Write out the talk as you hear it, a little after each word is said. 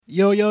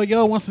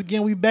Yo. Once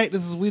again, we back.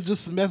 This is We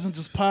Just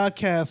Messengers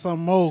podcast.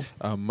 I'm Mo.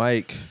 I'm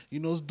Mike.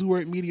 It's Do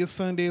Work Media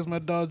Sundays. My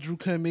dog Drew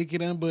couldn't make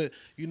it in, but,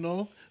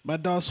 my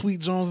dog Sweet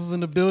Jones is in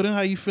the building.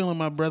 How you feeling,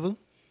 my brother? I'm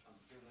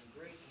feeling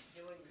great.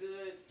 I'm feeling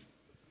good.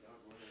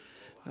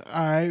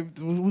 All right,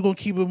 we're going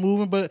to keep it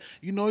moving, but,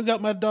 we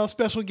got my dog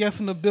special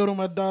guest in the building,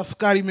 my dog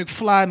Scotty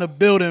McFly in the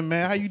building,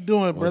 man. How you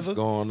doing, brother? What's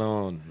going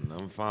on?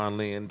 I'm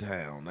finally in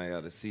town. I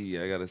gotta see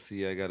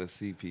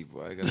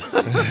people. I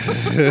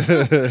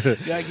gotta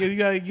see. you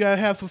gotta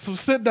have some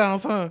sit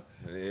downs, huh?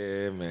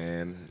 Yeah,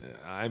 man.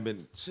 I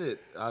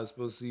was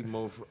supposed to see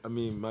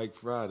Mike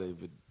Friday,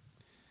 but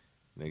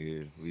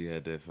nigga, we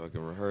had that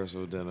fucking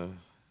rehearsal dinner.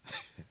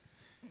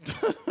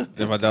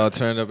 Then my dog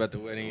turned up at the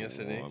wedding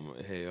yesterday.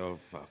 Hell,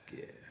 fuck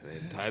yeah.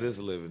 And Titus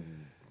living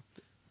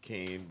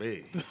Cane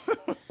Bay.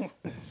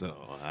 So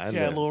I a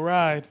little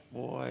ride.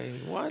 Boy,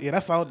 what? Yeah,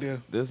 that's out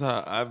there. This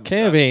how I've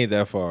Cane Bay ain't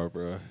that far,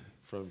 bro.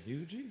 from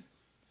Hugie?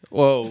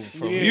 Whoa,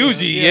 from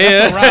Hugie,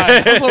 yeah.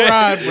 That's a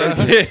ride, bro.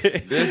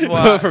 This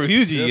why from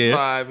Hugie, That's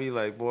why I be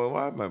like, boy,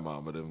 why my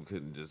mama them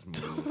couldn't just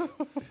move?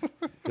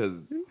 Because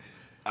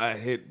I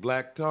hit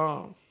Black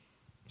Tom.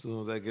 As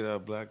soon as I get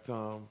out Black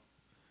Tom,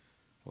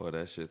 well,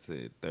 that shit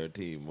said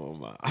 13 more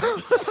miles.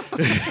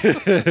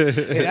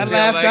 That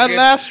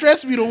last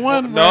stretch be the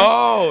one, bro.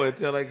 No,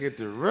 until I get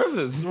to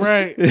Rivers.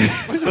 Right.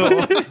 So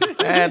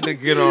I had to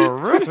get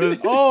on Rivers.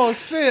 Oh,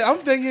 shit. I'm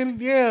thinking,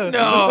 yeah.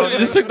 No,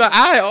 Just took the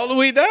eye all the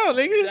way down,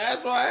 nigga.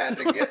 that's why I had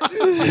to get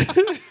you.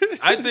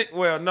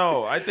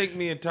 I think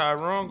me and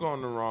Tyrone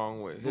going the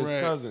wrong way. His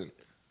cousin.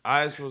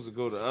 I was supposed to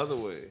go the other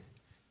way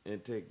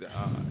and take the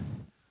I.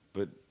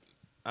 But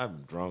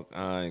I'm drunk.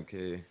 I ain't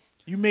care.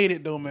 You made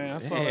it, though, man.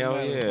 That's all that Hell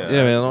matters. yeah.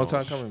 Yeah, man, long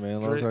time coming,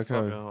 man. Long Straight time fucking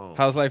coming. home.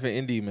 How's life in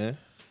Indy, man?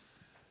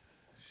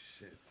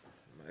 Shit.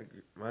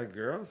 My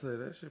girl said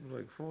that shit was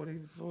like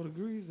 44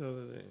 degrees the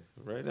other day,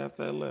 right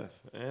after I left.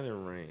 And it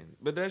rained.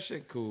 But that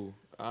shit cool.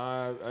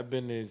 I've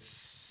been there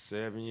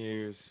 7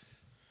 years.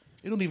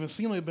 It don't even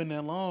seem like it's been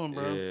that long,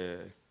 bro. Yeah.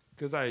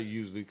 Because I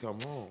usually come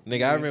home.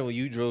 Nigga, I remember when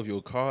you drove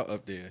your car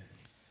up there.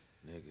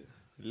 Nigga.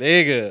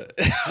 Nigga.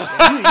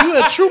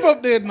 You a troop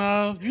up there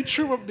now. You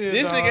troop up there,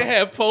 This dog. nigga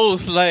had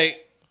posts like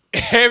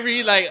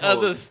every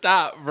other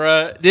stop,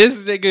 bruh. This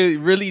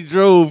nigga really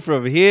drove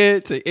from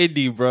here to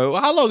Indy, bro.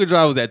 How long a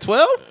drive was that?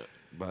 12?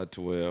 About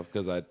 12,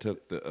 because I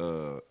took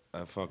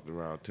I fucked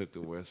around, took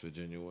the West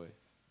Virginia way.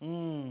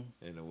 In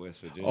the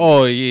West Virginia.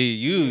 Oh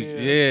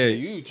yeah,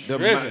 you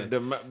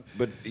tripping.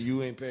 But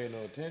you ain't paying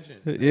no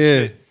attention.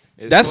 Yeah,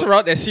 that's the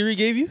route that Siri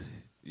gave you.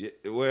 Yeah,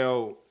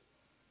 well,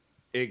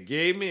 it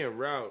gave me a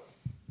route,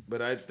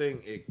 but I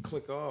think it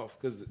click off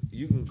because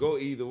you can go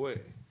either way.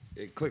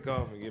 It click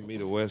off and give me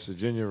the West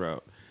Virginia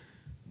route.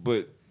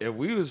 But if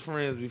we was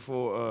friends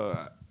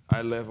before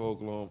I left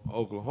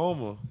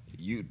Oklahoma,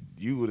 you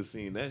would have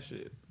seen that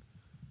shit.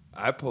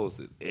 I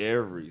posted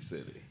every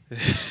city.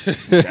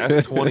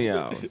 That's 20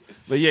 hours.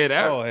 But yeah,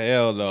 that. Oh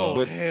hell no!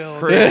 But hell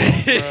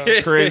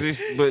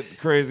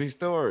crazy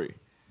story.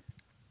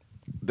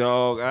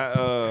 Dog,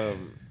 I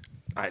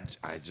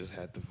just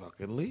had to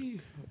fucking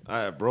leave.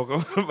 I had broke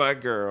up with my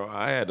girl.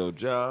 I had no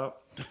job.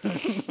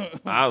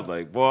 I was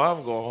like, boy,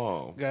 I'm going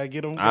home. Gotta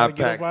get him. I Gotta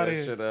get packed him out that of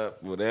here. shit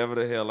up. Whatever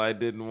the hell I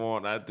didn't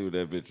want, I threw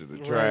that bitch in the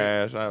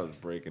trash. I was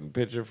breaking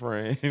picture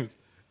frames,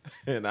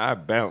 and I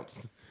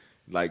bounced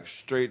like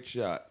straight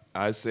shot.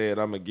 I said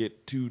I'm gonna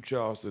get to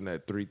Charleston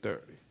at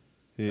 3:30.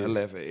 Yeah. I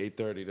left at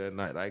 8:30 that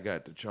night. I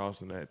got to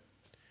Charleston at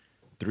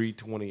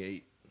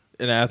 3:28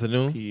 In the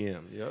afternoon.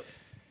 p.m. Yep.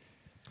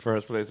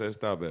 First place I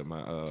stopped at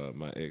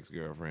my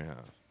ex-girlfriend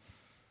house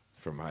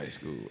from high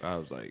school. I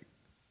was like,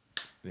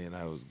 then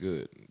I was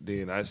good.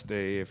 Then I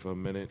stayed here for a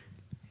minute.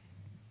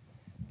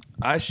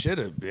 I should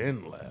have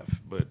been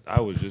left, but I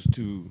was just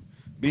too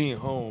being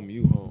home.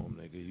 You home,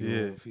 nigga.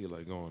 You don't feel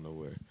like going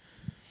nowhere.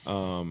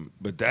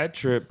 But that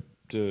trip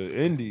to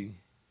Indy,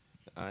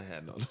 I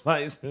had no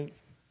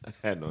license. I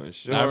had no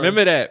insurance. I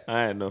remember that.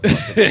 I had no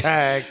fucking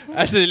tag.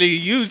 I said, nigga,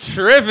 you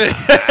tripping.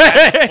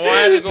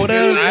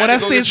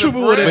 That state trooper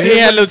would have. But he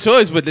had no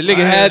choice. But the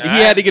nigga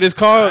had to get his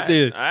car up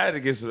there. I had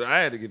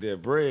to get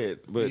that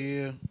bread. But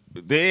Yeah.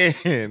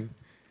 then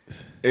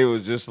it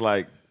was just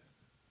like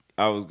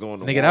I was going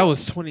to Nigga, that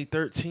was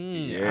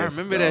 2013. I Yes,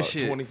 remember dog, that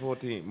shit.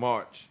 2014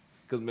 March.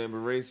 Because remember,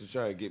 Race was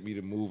trying to get me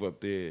to move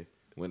up there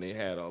when they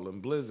had all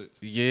them blizzards.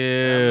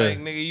 Yeah. I'm like,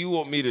 nigga, you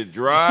want me to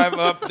drive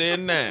up there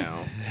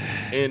now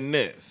in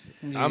this?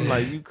 I'm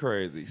like, you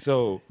crazy.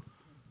 So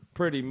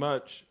pretty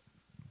much,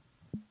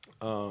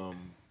 I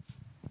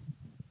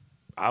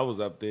was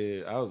up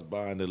there. I was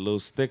buying the little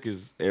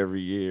stickers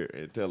every year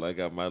until I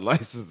got my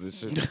license and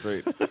shit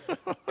straight,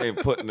 and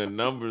putting the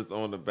numbers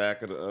on the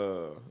back of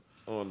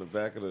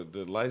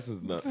the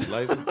license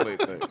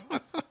plate thing.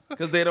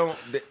 Because they don't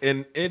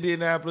in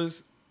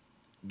Indianapolis.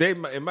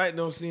 It might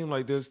don't seem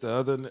like this to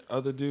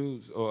other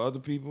dudes or other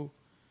people.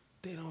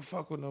 They don't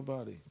fuck with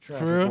nobody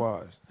traffic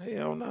wise.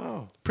 Hell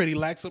no. Pretty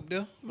lax up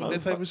there with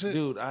that type of shit.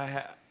 Dude, I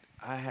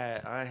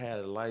had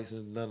a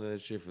license, none of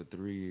that shit for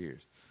 3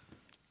 years.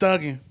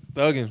 Thugging.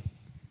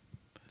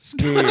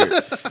 Scared.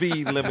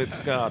 Speed limit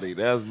Scotty.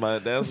 That's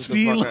what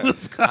Speed the limit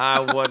fuck I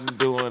wasn't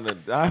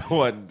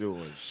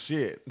doing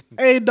shit.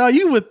 Hey, dog,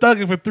 you been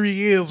thugging for 3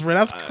 years, bro.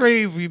 That's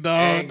crazy,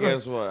 dog. And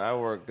guess what? I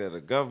worked at a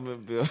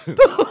government building.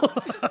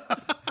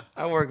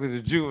 I worked at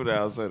the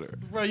juvenile center.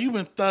 Bro, you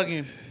been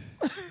thugging.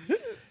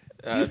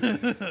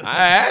 I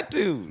had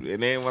to.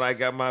 And then when I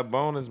got my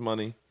bonus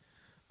money,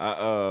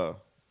 then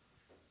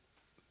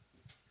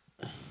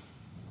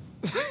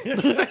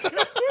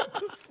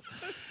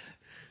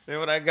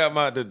when I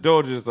got the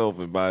door just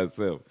opened by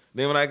itself.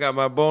 Then when I got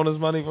my bonus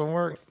money from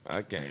work,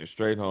 I came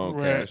straight home,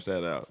 Right. cashed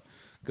that out.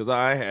 Because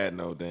I had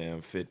no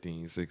damn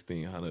 15,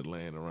 1600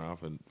 laying around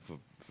for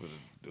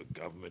the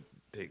government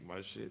to take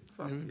my shit.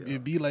 Fuck yeah.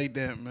 It be like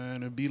that,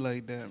 man. It be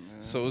like that,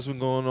 man. So what's been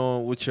going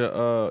on with your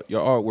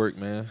artwork,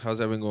 man? How's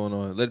that been going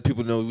on? Let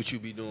people know what you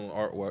be doing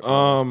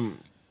artwork.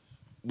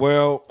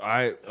 Well,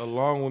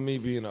 along with me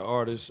being an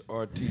artist,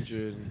 art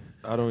teacher, and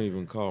I don't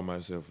even call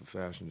myself a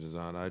fashion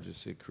designer. I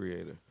just say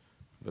creator.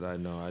 But I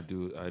know I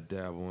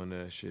dabble in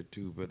that shit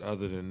too. But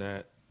other than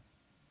that,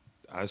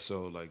 I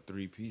sold like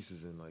 3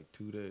 pieces in like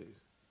 2 days.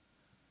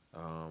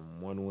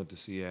 One went to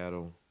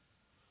Seattle,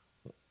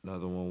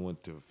 another one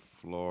went to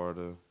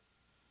Florida,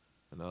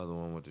 another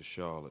one went to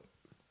Charlotte.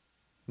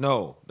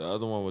 No, the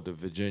other one went to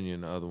Virginia,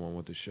 and the other one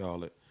went to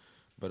Charlotte.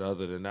 But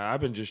other than that,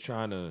 I've been just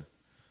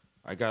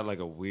I got like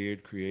a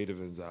weird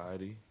creative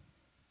anxiety.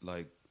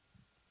 Like,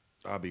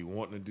 I'll be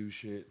wanting to do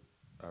shit.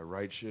 I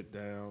write shit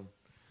down.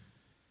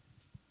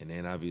 And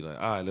then I'll be like,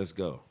 all right, let's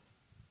go.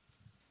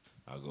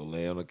 I'll go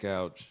lay on the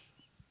couch.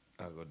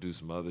 I'll go do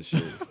some other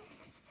shit.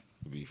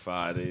 It'll be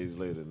 5 days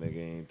later, nigga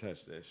ain't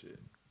touched that shit.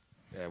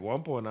 At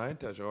one point, I ain't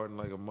touched art in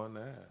like a month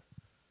and a half.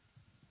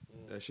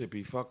 That shit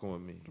be fucking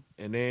with me.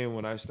 And then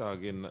when I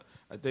start getting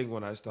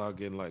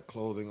like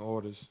clothing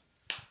orders,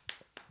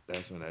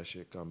 that's when that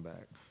shit come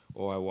back.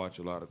 Or I watch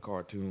a lot of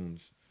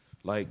cartoons.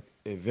 Like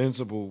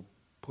Invincible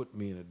put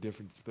me in a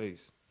different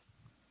space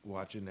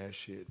watching that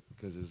shit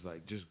because it's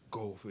like, just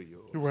go for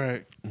yours.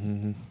 Right.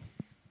 Mm-hmm.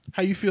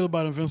 How you feel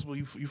about Invincible?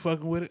 You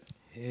fucking with it?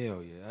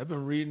 Hell yeah. I've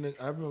been reading it.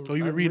 Oh,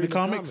 you been reading the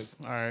comics?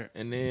 All right.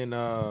 And then,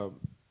 Nah,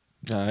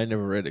 I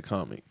never read the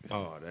comic.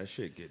 oh, that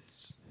shit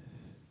gets...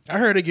 I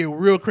heard it get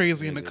real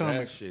crazy in the nigga,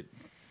 comics.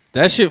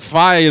 That shit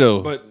fire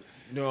though. But,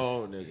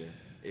 no, nigga.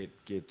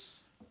 It gets...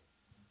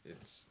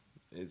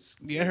 It's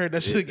Yeah, I heard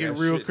that shit get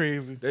real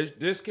crazy.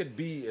 This could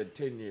be a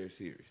 10-year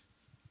series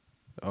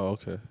Oh,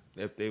 okay.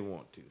 if they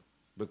want to,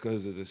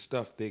 because of the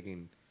stuff they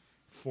can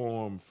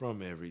form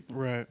from everything.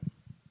 Right.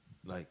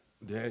 Like,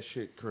 that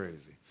shit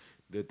crazy.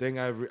 The thing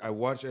I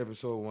watched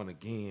episode 1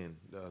 again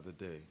the other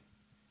day,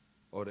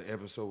 or the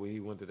episode where he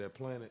went to that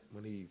planet,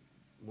 when he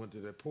went to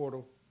that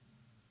portal.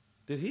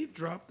 Did he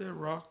drop that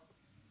rock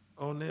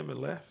on them and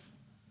left?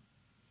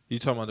 You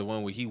talking about the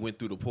one where he went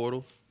through the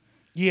portal?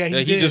 Yeah, he Yeah,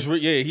 did. he just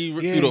he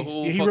ripped through the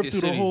whole he fucking ripped through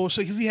city. the whole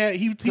shit.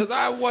 He Because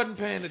I wasn't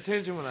paying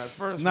attention when I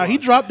first Nah, he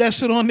watched dropped that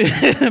shit on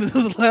there and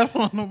just left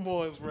on them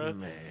boys, bro. it.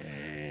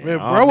 Man,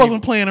 Bro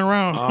wasn't playing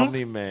around.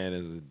 Omni-Man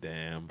is a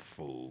damn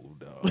fool,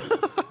 dog.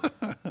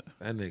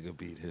 That nigga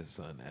beat his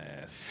son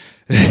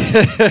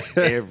ass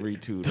every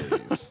 2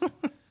 days.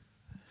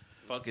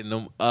 Fucking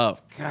them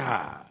up.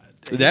 God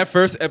damn. That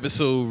first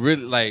episode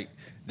really like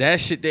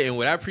that shit there, and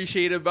what I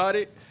appreciate about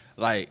it,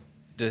 like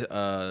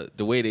the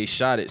way they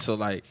shot it. So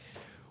like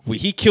when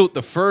he killed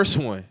the first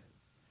one,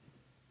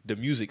 the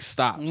music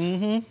stops.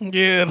 Mm-hmm.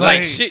 Yeah,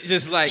 Like shit,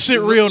 just like shit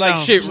real like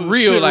now. shit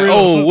real. Shit Like real.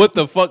 oh, what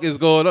the fuck is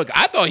going on?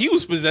 I thought he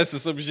was possessing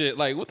some shit.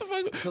 Like what the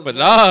fuck? But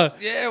nah,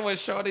 Yeah, when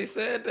Shorty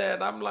said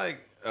that, I'm like,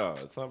 oh,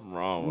 something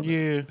wrong with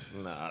him.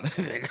 Yeah. Nah, that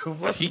nigga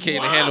was he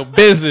can't wild. handle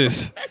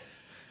business.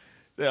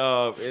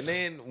 And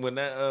then when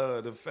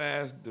that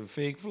the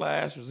fake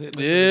flash was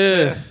hitting him in Yeah.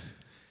 the chest,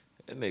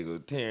 that nigga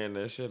was tearing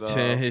that shit off.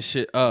 Tearing his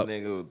shit up.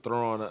 Nigga was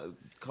throwing up,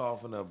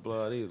 coughing up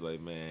blood. He was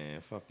like, man,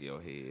 fuck your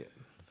head.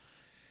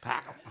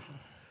 Pack him.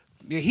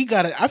 Yeah, he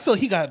got it. I feel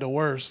he got it the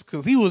worst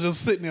because he was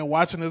just sitting there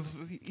watching this.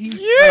 Yeah.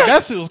 Like,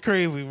 that shit was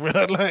crazy,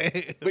 bro.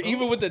 Like, But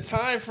even with the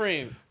time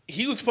frame,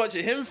 he was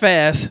punching him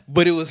fast,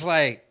 but it was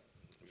like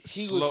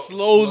he was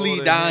slowly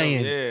than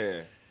dying. him.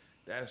 Yeah,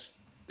 that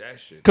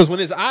shit. Because when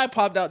his eye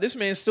popped out, this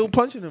man's still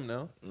punching him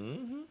now.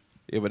 Mm-hmm.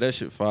 Yeah, but that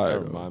shit That fire.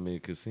 remind me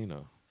of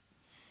Casino.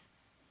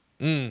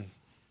 Yeah.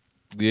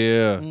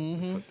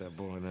 mhm. Put that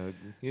boy in that.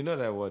 You know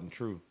that wasn't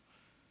true.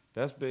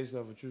 That's based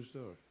off a true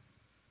story.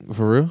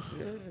 For real?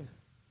 Yeah.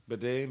 But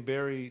they ain't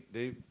buried.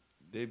 They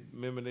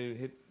remember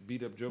they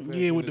beat up Joe Pesci.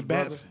 Yeah, and with his the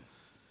bats. brother?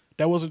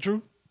 That wasn't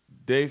true.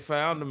 They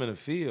found him in a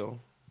field,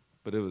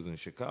 but it was in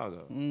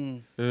Chicago.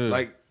 Mm. Yeah.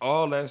 Like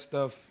all that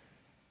stuff.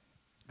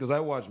 Because I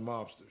watch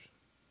Mobsters.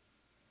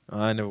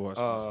 I never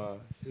watched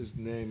this. His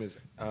name is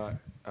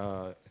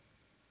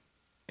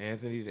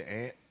Anthony the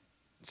Ant.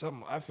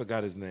 Something I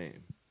forgot his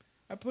name.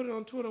 I put it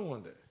on Twitter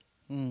one day.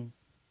 Mm.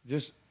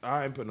 Just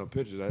I ain't put no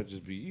pictures.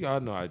 Y'all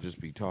know I just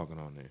be talking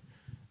on there.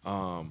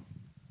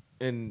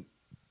 And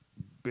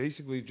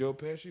basically Joe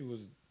Pesci was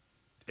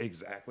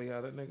exactly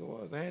how that nigga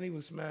was, and he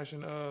was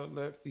smashing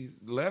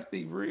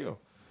lefty real.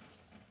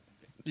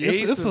 Yeah,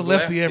 it's Ace a is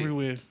lefty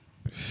everywhere.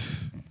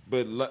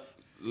 But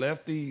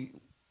Lefty,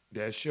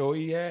 that show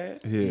he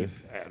had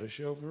a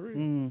show for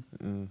real.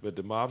 But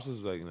the mobsters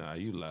was like, nah,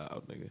 you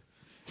loud, nigga.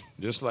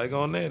 Just like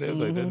on there, it's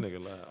like that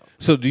nigga loud.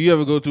 So do you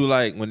ever go through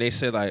like when they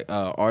say like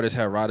artists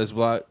have writer's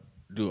block?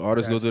 Do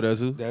artists go through that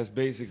too? That's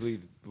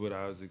basically what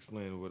I was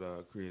explaining with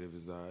creative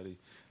anxiety.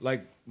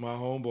 Like my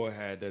homeboy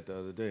had that the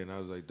other day, and I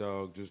was like,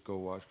 dog, just go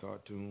watch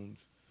cartoons,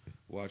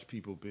 watch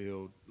people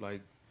build,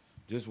 like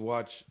just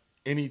watch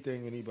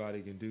anything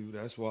anybody can do.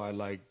 That's why I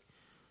like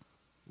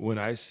when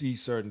I see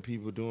certain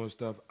people doing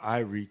stuff,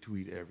 I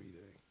retweet everything.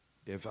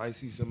 If I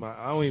see somebody,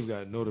 I don't even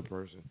got to know the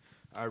person.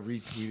 I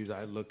retweet it,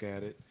 I look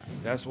at it.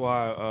 That's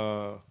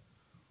why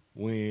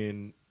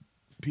when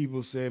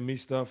people send me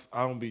stuff,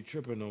 I don't be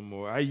tripping no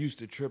more. I used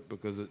to trip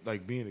because of,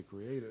 like being a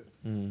creator,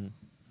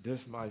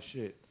 that's my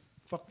shit.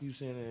 Fuck you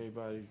sending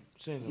everybody,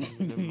 sending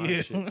them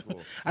my shit for.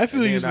 I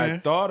feel you, I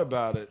saying. thought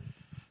about it.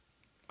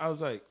 I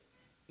was like,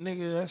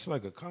 nigga, that's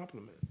like a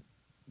compliment.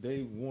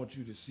 They want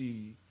you to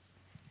see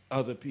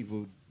other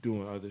people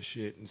doing other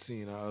shit and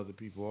seeing how other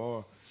people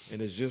are.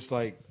 And it's just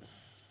like,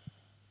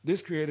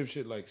 this creative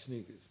shit like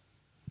sneakers.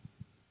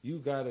 You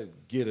gotta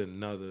get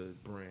another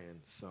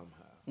brand somehow.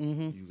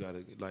 You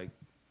gotta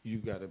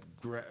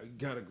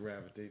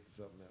gravitate to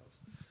something else.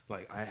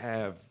 Like I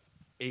have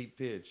 8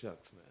 pair of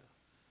Chucks now.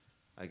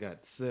 I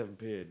got 7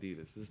 pair of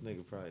Adidas. This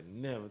nigga probably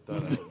never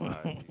thought I would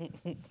buy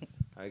Adidas.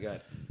 I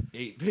got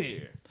 8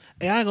 pair.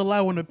 And I ain't gonna lie,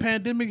 when the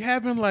pandemic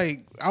happened,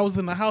 like I was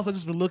in the house, I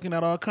just been looking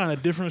at all kind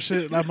of different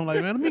shit. And I've been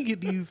like, man, let me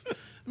get these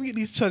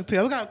Chuck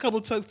tails. I got a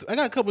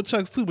couple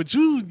Chucks too, but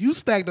you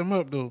stacked them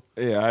up though.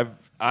 Yeah,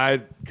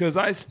 because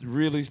I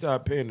really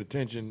started paying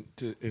attention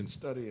to and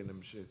studying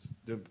them shits.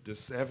 The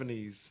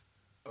 70s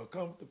are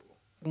comfortable.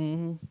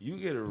 You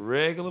get a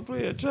regular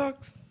pair of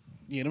Chucks.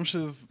 Yeah, them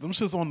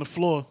shits on the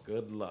floor.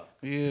 Good luck.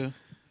 Yeah.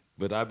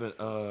 But I've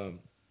been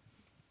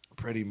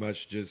pretty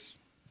much just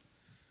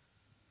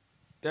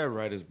that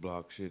writer's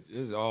block shit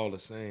is all the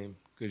same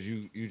because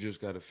you just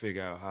got to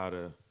figure out how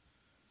to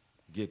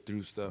get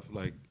through stuff.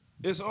 Like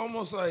it's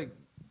almost like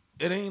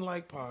it ain't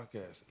like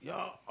podcasting.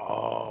 Y'all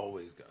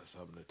always got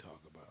something to talk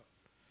about,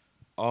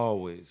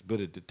 always.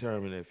 But it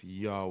determines if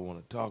y'all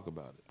want to talk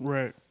about it.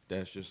 Right.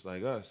 That's just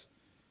like us.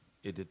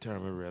 It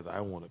determines whether I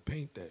want to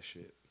paint that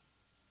shit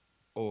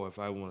or if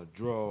I want to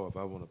draw, if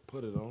I want to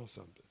put it on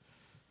something.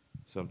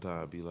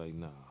 Sometimes I'd be like,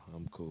 nah,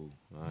 I'm cool.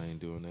 I ain't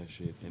doing that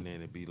shit. And then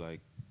it'd be like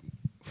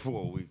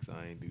 4 weeks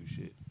I ain't do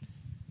shit.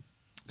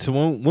 So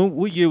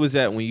what year was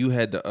that when you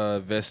had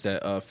the vest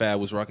that Fab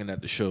was rocking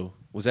at the show?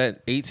 Was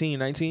that 18,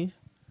 19?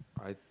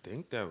 I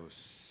think that was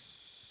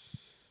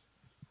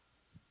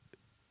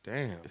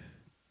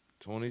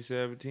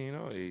 2017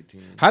 or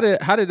 18. How did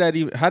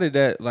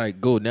that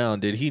like go down?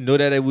 Did he know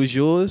that it was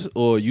yours,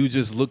 or you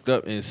just looked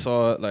up and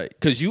saw it, like,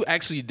 because you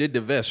actually did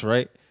the vest,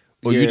 right?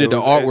 Or you did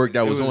the artwork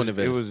that was on the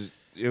vest?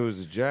 It was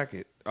a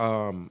jacket.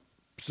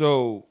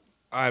 So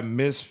I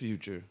miss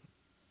Future,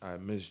 I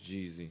miss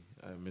Jeezy,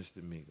 I miss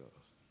the Migos.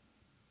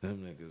 Them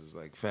niggas was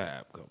like,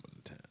 Fab coming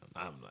to town.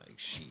 I'm like,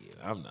 shit,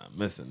 I'm not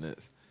missing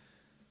this.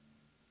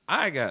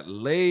 I got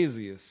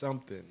lazy or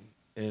something,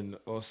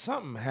 or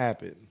something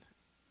happened,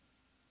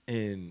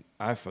 and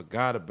I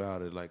forgot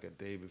about it like a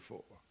day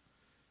before.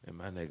 And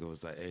my nigga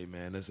was like, hey,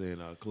 man, this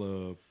ain't our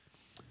club.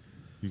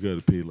 You got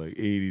to pay like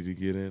 $80 to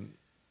get in.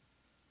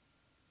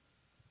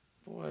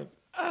 Boy,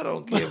 I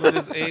don't care for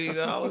this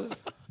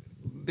 $80.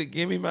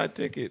 Give me my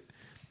ticket.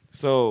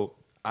 So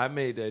I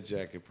made that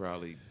jacket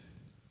probably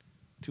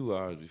 2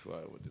 hours before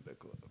I went to that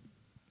club.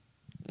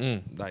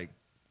 Like,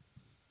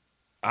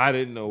 I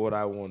didn't know what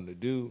I wanted to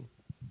do.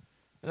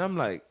 And I'm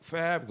like,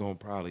 Fab gonna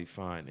probably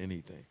find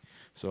anything.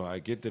 So I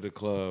get to the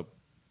club,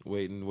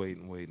 waiting.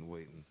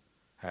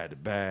 Had the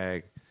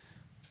bag.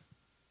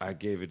 I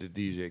gave it to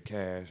DJ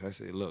Cash. I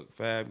said, look,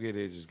 Fab, get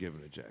it, just give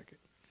him the jacket.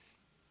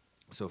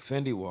 So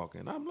Fendi walk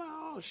in. I'm like,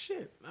 oh,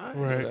 shit. I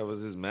didn't know that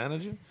was his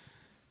manager.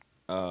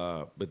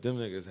 But them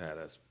niggas had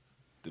us.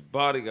 The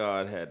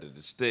bodyguard had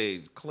the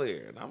stage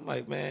clear. And I'm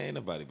like, man, ain't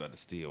nobody about to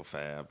steal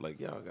Fab. Like,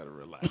 y'all got to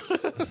relax.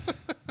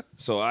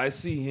 So I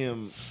see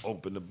him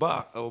open the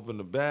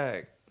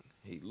bag.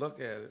 He look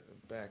at it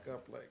and back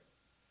up like,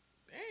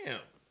 damn.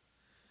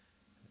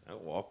 I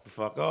walked the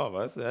fuck off.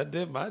 I said, I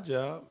did my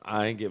job.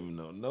 I ain't give him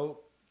no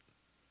note.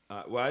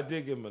 Well, I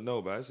did give him a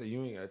note, but I said,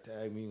 you ain't got to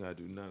tag me. You ain't got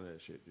to do none of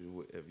that shit.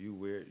 If you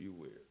wear it, you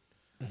wear it.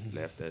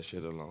 Left that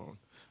shit alone.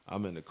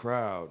 I'm in the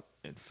crowd,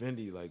 and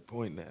Fendi, like,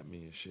 pointing at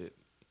me and shit.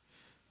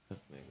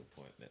 Nigga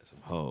pointing at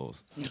some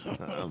hoes.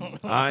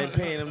 I ain't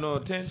paying him no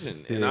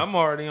attention. And I'm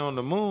already on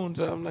the moon,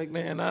 so I'm like,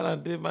 man, I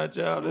done did my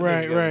job.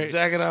 Right.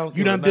 Jacket out.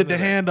 You done did the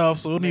handoff,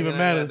 so it don't even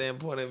matter. Then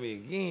point at me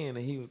again,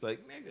 and he was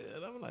like, nigga.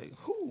 And I'm like,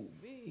 who?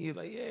 Me? He's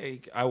like, yeah.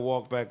 I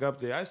walked back up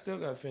there. I still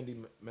got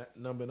Fendi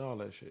number and all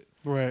that shit.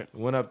 Right.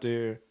 Went up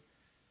there,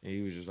 and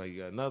he was just like,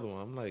 you got another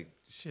one? I'm like,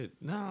 shit,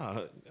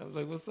 nah. I was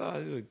like, what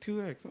size? He was like,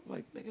 2X. I'm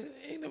like, nigga,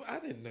 I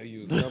didn't know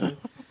you was coming.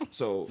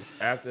 So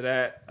after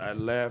that, I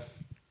left.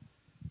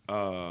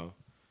 I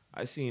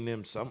seen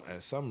them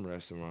at some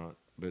restaurant,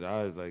 but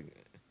I was like,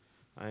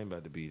 I ain't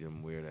about to be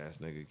them weird ass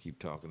nigga keep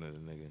talking to the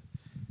nigga.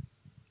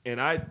 And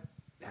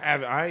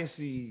I ain't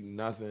see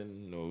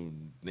nothing, no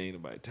ain't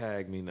nobody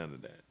tag me, none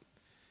of that.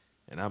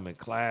 And I'm in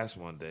class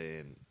one day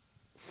and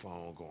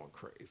phone going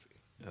crazy.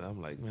 And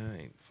I'm like, man,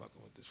 I ain't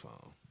fucking with this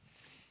phone.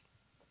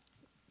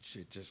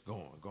 Shit just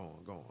going.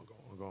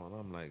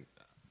 I'm like,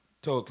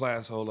 told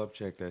class, hold up,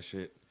 check that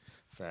shit.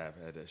 Fab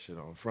had that shit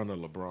on in front of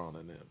LeBron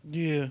and them.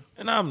 Yeah.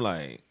 And I'm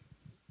like,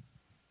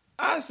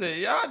 I said,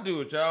 y'all do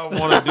what y'all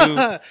want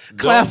to do.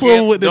 Class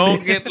over with the Don't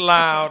nigga. get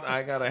loud.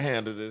 I got to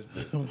handle this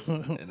business.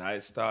 And I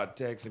start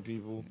texting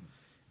people.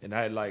 And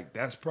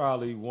that's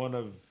probably one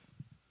of,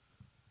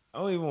 I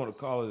don't even want to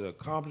call it an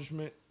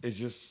accomplishment. It's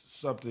just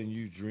something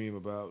you dream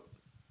about.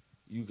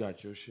 You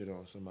got your shit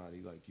on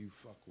somebody like you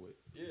fuck with.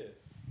 Yeah.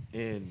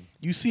 And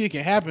You see it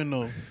can happen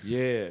though.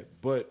 yeah,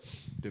 but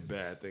the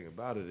bad thing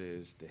about it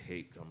is the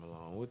hate come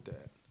along with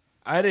that.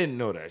 I didn't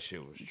know that shit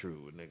was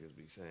true. What niggas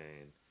be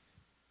saying.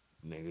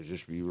 Niggas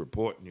just be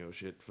reporting your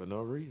shit for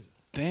no reason.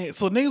 Dang.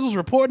 So niggas was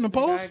reporting the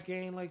I post?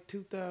 gained like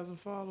 2,000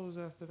 followers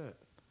after that.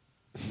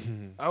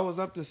 I was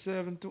up to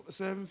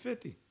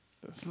 750.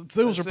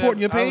 So it was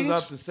reporting your page? I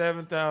was up to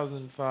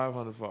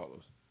 7,500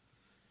 followers.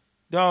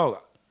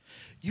 Dog.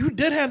 You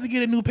did have to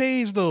get a new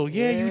page though.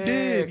 Yeah, you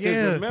did. 'cause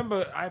Yeah.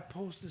 remember, I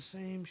post the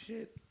same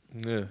shit.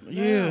 Yeah.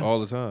 Yeah.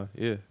 All the time.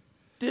 Yeah.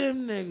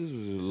 Them niggas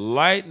was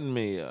lighting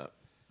me up.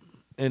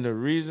 And the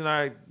reason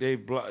they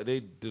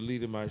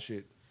deleted my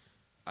shit,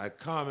 I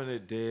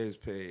commented Dez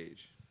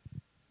page.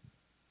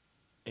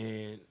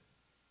 And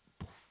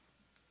poof,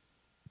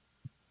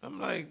 I'm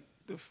like,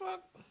 the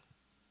fuck?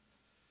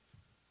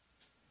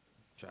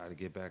 Try to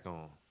get back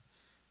on.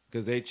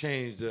 Cause they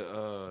changed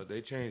the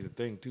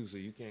thing too, so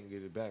you can't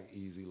get it back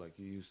easy like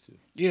you used to.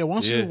 Yeah,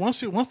 once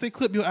they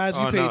clip your IG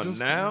Oh, page, no, just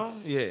now,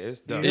 yeah, it's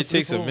done. It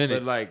takes a on. minute.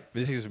 But like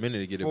It takes a minute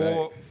to get it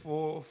 4 back.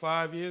 or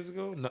 5 years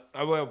ago, no,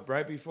 well,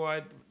 right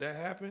before that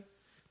happened,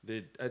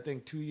 I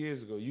think 2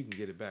 years ago, you can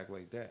get it back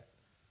like that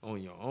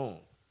on your own.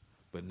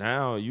 But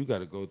now you got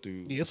to go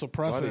through. yeah, it's a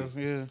process.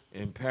 Buddy. Yeah.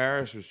 And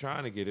Parrish was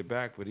trying to get it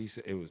back, but he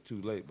said it was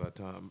too late by the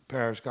time.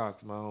 Parrish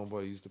Cox, my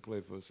homeboy, used to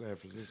play for San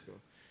Francisco.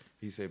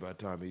 He said by the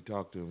time he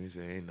talked to him, he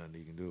said ain't nothing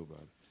he can do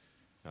about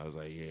it. I was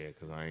like, yeah,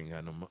 because I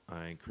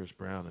ain't Chris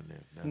Brown in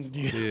there.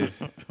 That's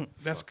why. Yeah.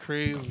 That's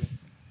crazy.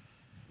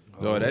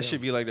 No, that yeah.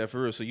 should be like that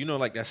for real. So you know,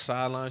 like that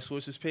sideline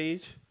sources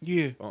page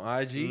Yeah.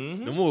 on IG.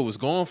 Mhm. The more was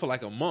gone for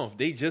like a month.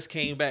 They just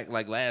came back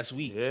like last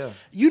week. Yeah.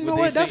 You know What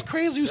what? they That's say-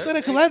 crazy you said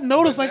it because I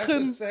noticed I That's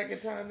couldn't. the second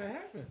time that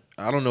happened.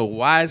 I don't know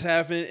why it's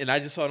happened, and I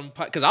just saw them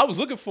because I was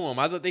looking for them.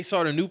 I thought they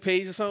started a new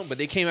page or something, but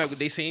they came out with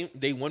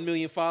they 1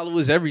 million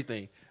followers,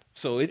 everything.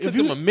 So it took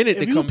them a minute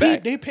to come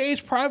back. They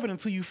page private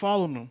until you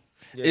follow them.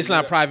 Yeah, It's you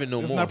not got- private no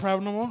It's more. not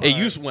private no more. It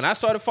used when I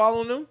started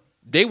following them,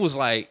 they was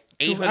like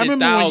 'Cause I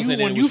remember 800,000.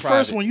 when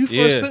you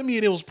first sent me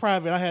it was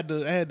private. I had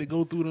to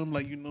go through them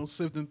like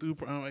sifting through.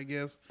 I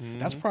guess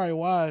that's probably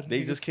why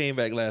They just came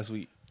back last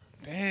week.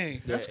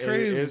 dang. That's Yeah,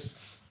 crazy. It's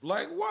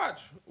like,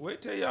 watch.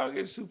 Wait till y'all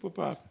get super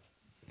popular.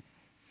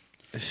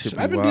 Shit,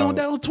 I've been dealing with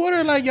that on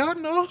Twitter. Like y'all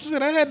know,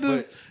 shit. I had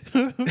to.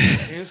 But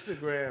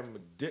Instagram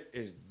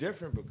is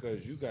different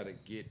because you got to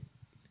get,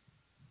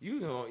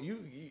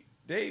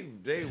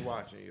 they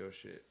watching your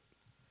shit.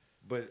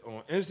 But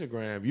on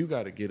Instagram, you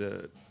got to get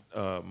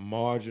a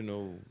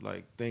marginal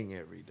like thing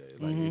every day.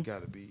 Like it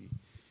got to be,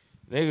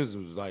 niggas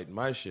was lighting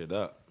my shit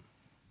up.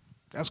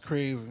 That's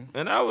crazy.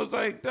 And I was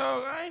like,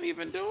 dog, I ain't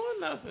even doing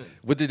nothing.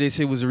 What did they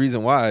say was the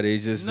reason why? They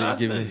just didn't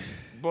Nothing. give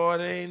it. Boy,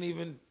 they ain't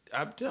even,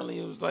 I'm telling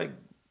you, it was like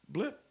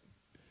blip.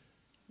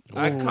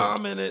 I Ooh.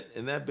 commented,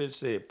 and that bitch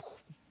said, poof.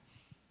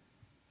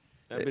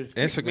 That bitch kicked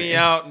Instagram- me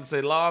out and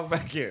said, log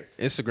back in.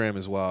 Instagram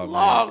is wild,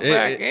 Log man.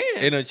 back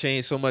in. It done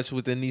changed so much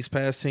within these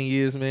past 10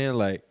 years, man.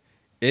 Like,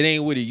 it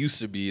ain't what it used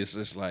to be. It's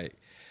just like,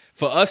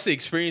 for us to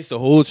experience the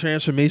whole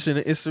transformation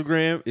of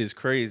Instagram is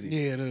crazy.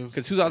 Yeah, it is.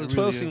 Because 2012 It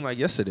really seemed is. like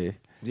yesterday.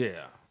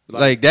 Yeah.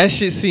 Like, that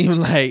shit seemed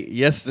like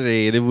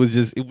yesterday, and it was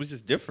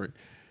just different.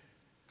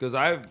 Because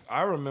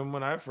I remember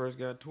when I first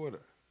got Twitter.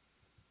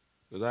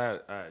 Because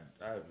I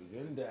was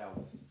in Dallas.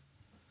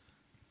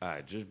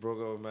 I just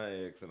broke up with my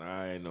ex, and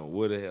I didn't know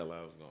where the hell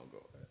I was going to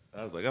go at.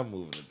 I was like, I'm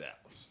moving to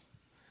Dallas.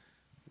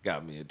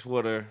 Got me a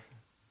Twitter.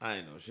 I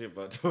ain't know shit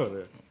about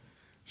Twitter.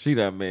 She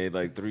done made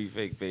like 3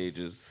 fake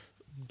pages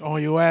on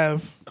your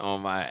ass.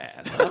 on my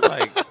ass. I'm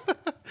like,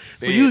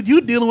 So you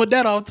dealing with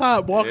that off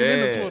top, walking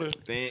into Twitter.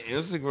 Then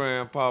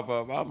Instagram pop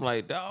up. I'm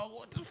like, dog,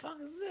 what the fuck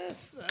is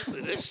this? I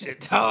said, this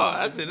shit, dog.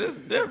 I said, this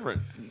is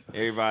different.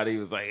 Everybody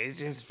was like, it's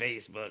just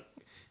Facebook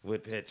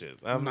with pictures.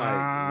 I'm like,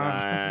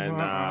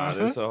 nah,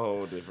 this a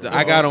whole different.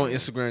 I got on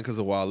Instagram because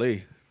of Wale.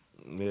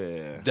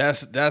 Yeah.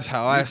 That's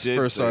how I You did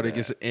first say started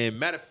that. getting. And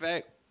matter of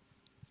fact,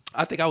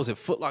 I think I was at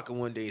Foot Locker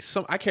one day.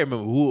 I can't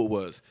remember who it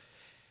was.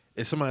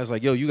 And somebody was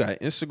like, "Yo, you got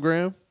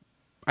Instagram?"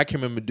 I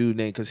can't remember the dude's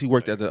name because he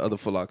worked at the other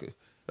Foot Locker. And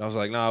I was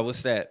like, "Nah,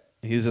 what's that?"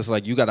 He was just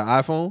like, "You got an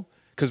iPhone?"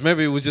 Because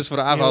remember, it was just for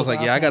the iPhone. Yeah, I was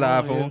like, "Yeah, I got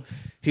an iPhone, iPhone."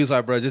 He was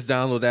like, "Bro, just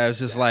download that." It's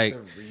just like,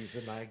 The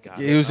reason I got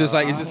it was just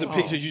like, it's just a iPhone.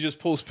 picture. You just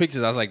post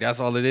pictures. I was like, "That's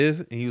all it is."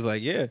 And he was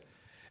like, "Yeah."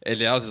 And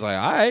then I was just like,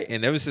 all right.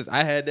 And ever since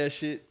I had that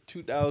shit,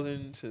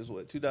 2000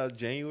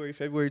 January,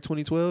 February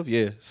 2012,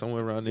 yeah,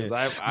 somewhere around there.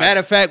 Matter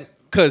of fact,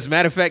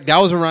 that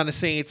was around the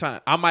same time.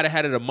 I might have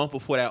had it a month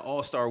before that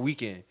All-Star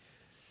weekend.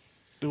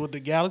 With the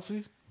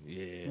Galaxy.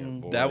 Yeah,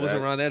 Mm. boy, That was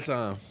around that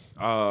time.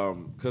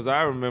 Because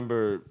I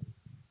remember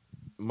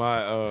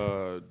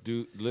my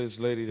this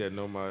lady that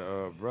know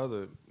my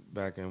brother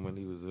back in when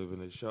he was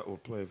living in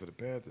Charlotte, playing for the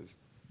Panthers.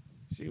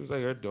 She was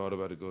like, her daughter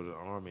about to go to the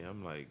Army.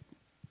 I'm like,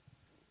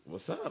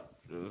 what's up?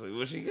 I was like,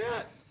 what she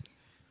got?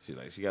 She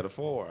like, she got a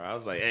 4. I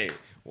was like, hey,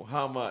 well,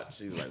 how much?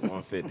 She was like,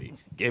 150.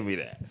 Give me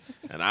that.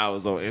 And I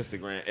was on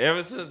Instagram.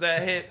 Ever since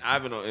that hit,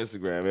 I've been on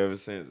Instagram ever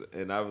since.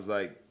 And I was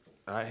like,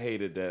 I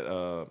hated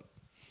that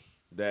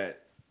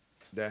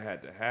that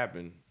had to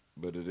happen,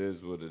 but it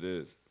is what it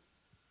is.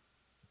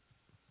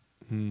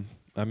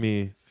 I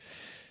mean,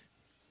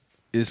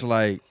 it's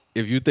like,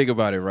 if you think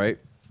about it, right?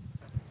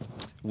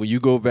 When you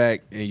go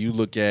back and you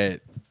look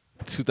at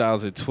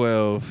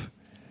 2012,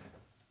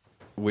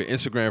 when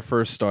Instagram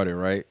first started,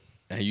 right?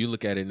 And you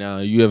look at it now,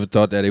 you ever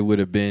thought that it would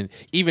have been,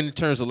 even in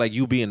terms of like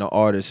you being an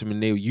artist, I mean,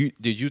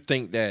 did you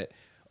think that,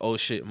 oh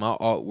shit, my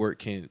artwork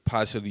can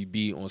possibly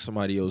be on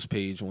somebody else's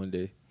page one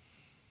day?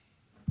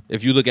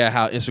 If you look at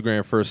how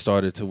Instagram first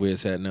started to where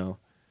it's at now.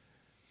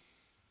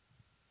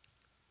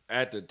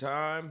 At the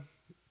time,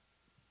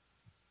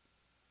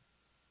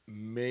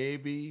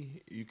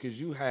 maybe because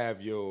you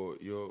have your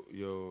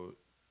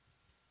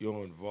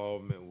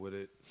involvement with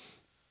it,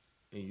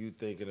 and you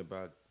thinking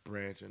about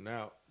branching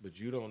out, but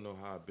you don't know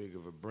how big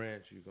of a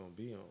branch you're gonna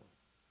be on.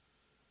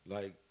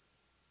 Like,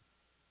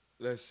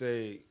 let's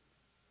say,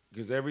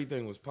 because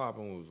everything was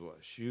popping was what,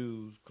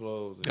 shoes,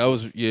 clothes. That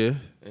was, yeah.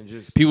 And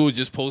just People would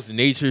just post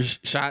nature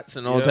shots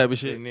and all Yep, type of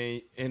shit. And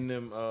then in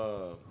them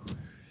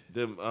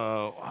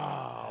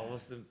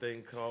what's them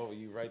thing called when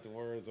you write the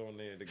words on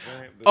there? The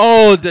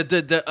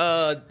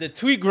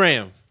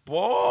Tweetgram.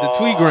 Boy, The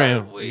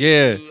Tweetgram,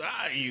 yeah.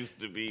 I used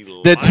to be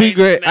The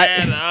Tweetgram.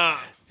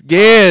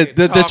 Yeah,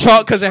 the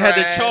chalk, because it had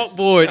the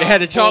chalkboard. It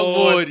had the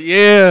chalkboard.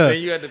 Yeah.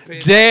 Then you had to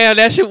pay. Damn,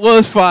 that shit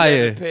was You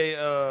fire. had to pay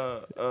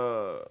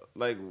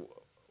like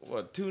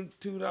what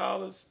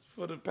 $2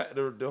 for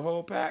the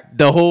whole pack.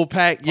 The whole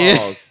pack, yeah.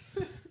 Pause.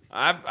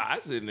 I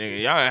said,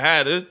 nigga, y'all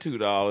had this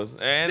 $2,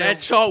 and That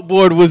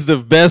chalkboard was the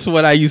best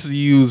one I used to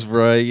use,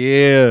 bro.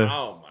 Yeah.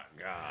 oh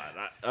my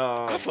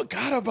god, I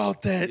forgot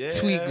about that yeah,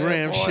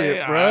 Tweetgram boy,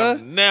 shit, bro.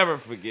 I'm never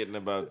forgetting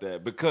about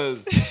that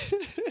because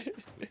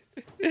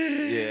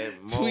yeah,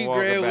 Mo Tweetgram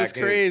Walker was back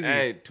in- crazy.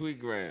 Hey,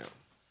 Tweetgram.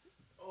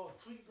 Oh,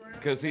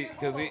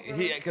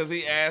 Tweetgram. Because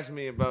he asked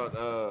me about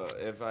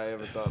if I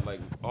ever thought like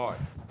art,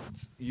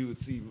 you would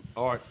see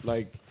art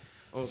like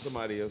on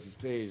somebody else's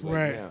page like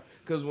Right. now.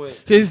 Because when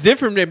It's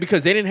different then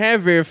because they didn't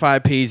have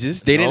verified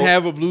pages. They didn't Nope.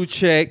 have a blue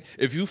check.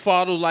 If you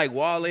follow like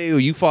Wale or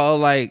you follow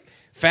like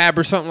Fab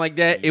or something like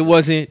that, it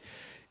wasn't.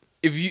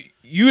 If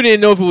you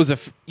didn't know if it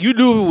was you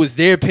knew it was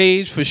their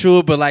page for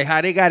sure, but like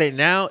how they got it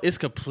now, it's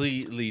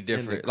completely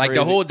different. Like the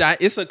crazy- whole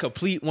it's a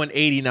complete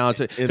 180 now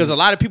because a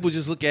lot of people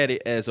just look at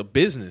it as a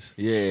business.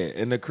 yeah,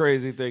 and the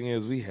crazy thing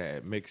is we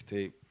had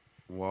mixtape,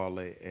 Wale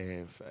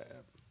and Fab.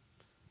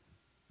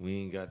 We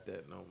ain't got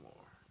that no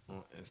more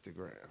on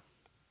Instagram.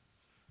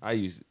 I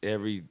used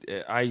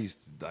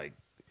to like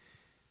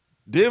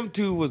them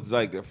two was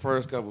like the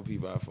first couple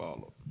people I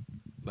followed.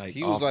 Like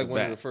He was off like the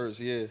one of bat, the first,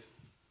 yeah.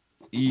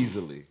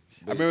 easily.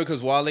 I remember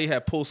because Wale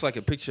had posted like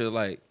a picture of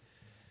like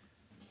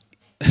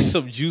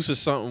some juice or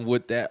something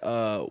with that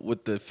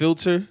with the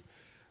filter,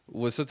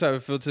 with some type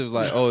of filter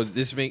like, oh,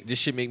 this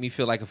shit make me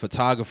feel like a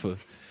photographer.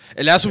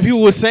 And that's what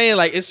people were saying.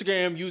 Like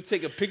Instagram, you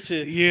take a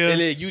picture, Yeah.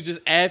 and then you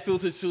just add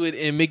filter to it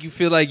and make you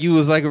feel like you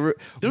was like a.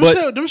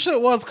 Them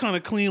shit was kind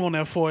of clean on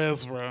that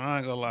 4S, bro. I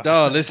ain't gonna lie.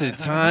 Dog, listen,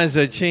 times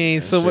have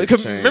changed so much. shit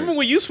changed. Remember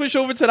when you switched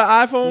over to the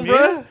iPhone, bro?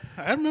 Yeah,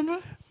 I remember.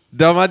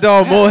 Dog, my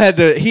dog Mo had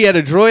a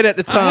Droid at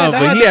the time,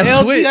 but he had the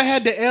LG, switched. I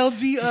had the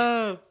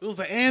LG. It was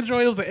an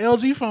Android. It was an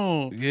LG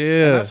phone.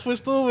 Yeah. And I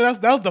switched over.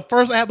 That was the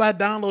first app I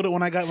downloaded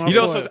when I got my. You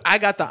know, 4S. so I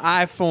got the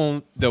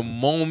iPhone the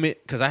moment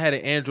because I had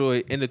an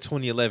Android in the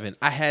 2011.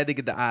 I had to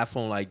get the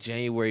iPhone like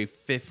January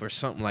 5th or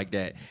something like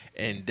that,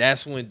 and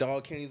that's when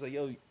Dog Kenny's like,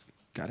 "Yo,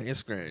 got an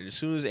Instagram." As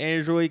soon as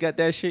Android got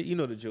that shit, you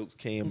know the jokes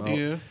came out.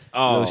 Yeah.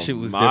 Oh shit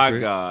was my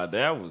different. god,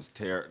 that was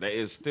terrible. That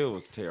it still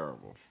was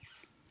terrible.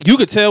 You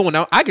could tell when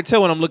I could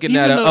tell when I'm looking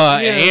Even at though-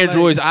 an yeah,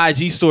 Android's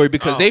IG story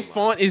because Oh they my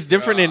font is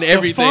different than The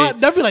everything. font,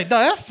 they'd be like,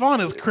 "Dog, that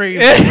font is crazy,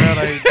 bro.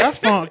 Like, that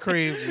font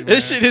crazy. Man.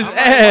 This shit is I'm like,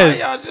 why ass.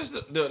 y'all just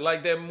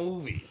like that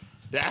movie?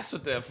 That's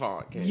what that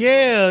font came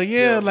Yeah, from.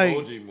 yeah, The like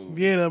Emoji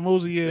Movie. yeah, the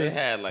emoji. They Yeah,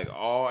 had like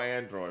all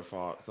Android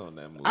fonts on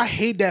that movie. I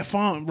hate that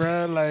font,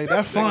 bro. Like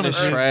that font is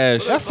It's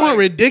trash. That font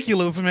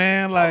ridiculous,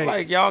 man.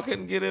 like y'all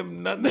couldn't get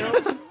him nothing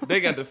else. They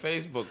got the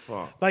Facebook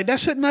font. Like that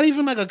shit not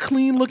even like a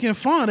clean looking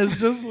font. It's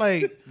just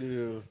like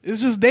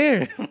it's just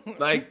there.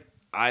 Like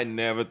I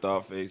never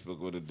thought Facebook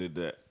would have did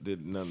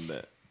none of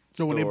that.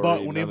 So when they Story,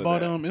 bought none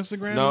of that.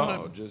 Instagram,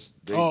 No, just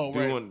they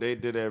right. they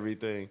did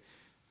everything.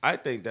 I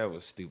think that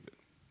was stupid.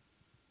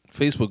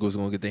 Facebook was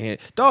gonna get their hand.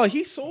 Dog,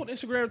 he sold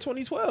Instagram in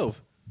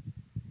 2012.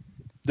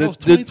 That was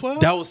 2012?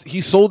 That was he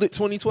sold it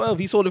 2012.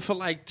 He sold it for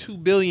like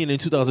 $2 billion in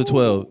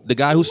 2012. The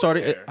guy who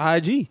started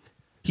IG,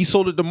 he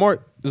sold it to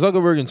Mark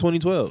Zuckerberg in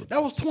 2012.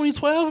 That was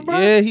 2012, bro.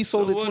 Yeah, he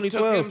sold So it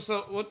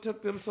 2012. What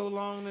took them so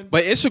long?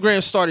 But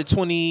Instagram started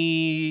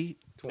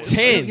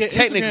 2010 Yeah,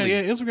 technically.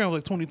 Instagram was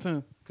like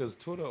 2010. Because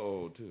Twitter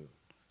old too.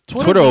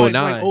 Twitter was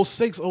 09. like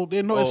 06. No,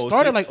 it 06.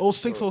 started like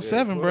 06, Oh, yeah,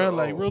 07, bro. Twitter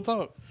Like old. real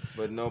talk.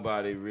 But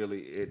nobody really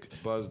it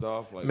buzzed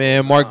off like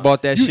Man, Mark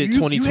bought that shit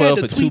 2012 you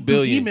for had to tweet $2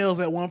 billion. through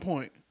emails at one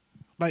point.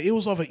 Like it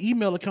was off an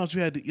email account you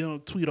had to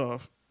tweet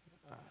off.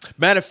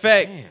 Matter of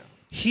fact, Damn.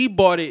 he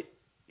bought it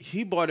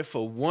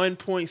for 1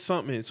 point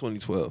something in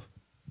 2012.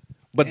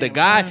 But the Damn,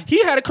 guy, man.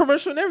 he had a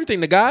commercial and everything.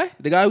 The guy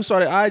who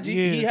started IG,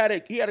 Yeah.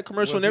 he had a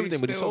commercial and everything,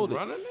 but he sold it.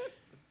 Running it?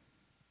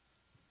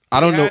 I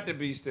don't He know. had to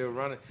be still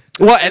running.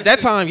 Well, at that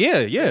time,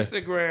 yeah.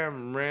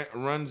 Instagram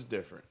runs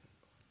different.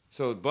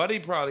 So Buddy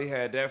probably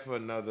had that for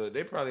another.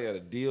 They probably had a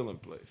deal in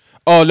place.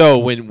 Oh no,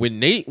 when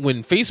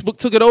Facebook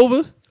took it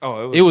over,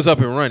 Oh, it was up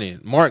and running.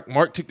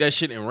 Mark took that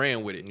shit and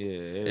ran with it.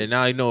 Yeah. And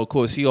now you know, of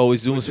course, he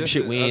always doing some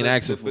shit we ain't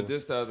asking for. But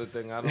this the other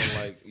thing I don't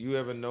like. You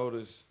ever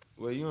notice?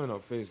 Well, you ain't on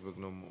Facebook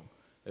no more.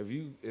 If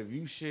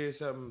you share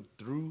something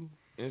through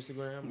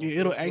Instagram, or Yeah,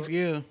 it'll Facebook, actually,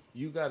 yeah.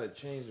 you gotta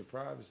change the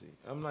privacy.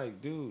 I'm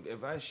like, dude,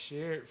 if I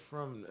share it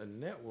from a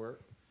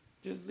network,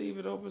 just leave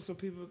it open so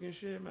people can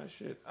share my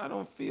shit. I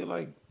don't feel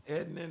like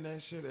editing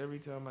that shit every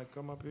time I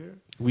come up here.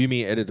 What do you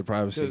mean edit the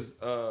privacy?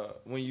 Because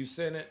when you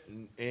send it,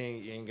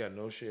 you ain't got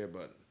no share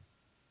button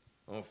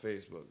on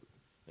Facebook,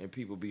 and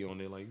people be on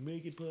there like,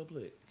 make it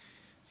public.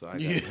 So I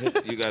gotta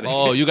hit, you gotta.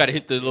 Oh, you gotta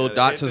hit the little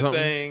dots or hit the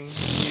something. thing.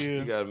 Yeah.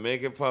 You gotta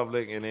make it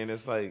public, and then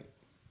it's like,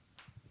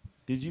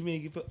 did you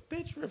make it public?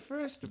 Bitch,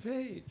 refresh the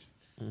page.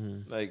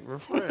 Mm-hmm. Like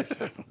refresh.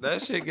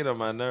 That shit get on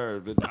my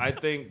nerves. But I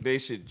think they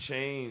should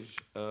change.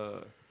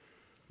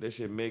 They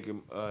should make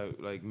them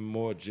like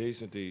more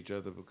adjacent to each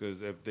other,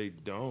 because if they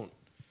don't,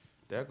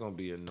 that's gonna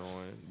be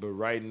annoying. But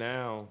right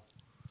now,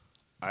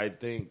 I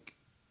think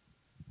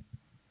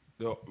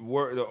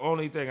the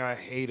only thing I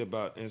hate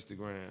about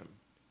Instagram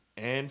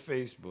and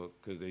Facebook,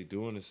 because they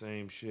doing the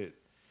same shit,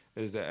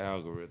 is the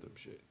algorithm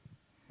shit.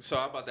 So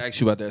I'm about to ask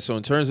you about that. So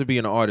in terms of being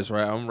an artist,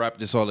 right? I'm gonna wrap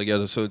this all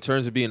together. So in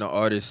terms of being an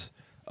artist,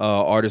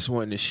 artists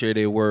wanting to share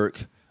their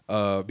work,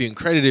 being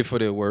credited for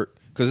their work,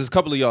 because there's a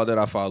couple of y'all that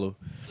I follow.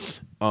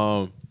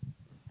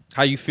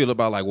 How you feel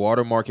about like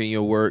watermarking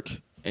your work,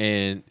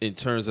 and in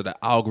terms of the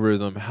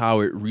algorithm,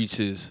 how it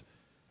reaches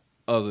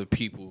other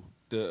people?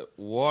 The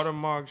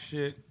watermark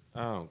shit,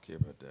 I don't care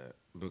about that,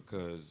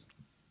 because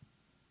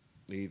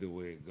either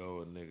way it go,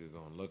 a nigga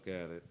gonna look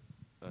at it,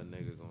 a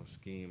nigga gonna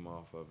scheme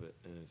off of it,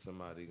 and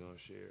somebody gonna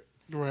share it.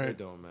 Right. It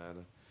don't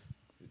matter.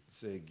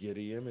 Say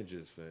Getty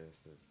Images, for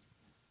instance.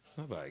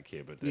 Nobody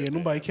care about that. Yeah, damn.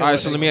 nobody care. All right,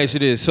 so let me ask you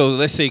this. So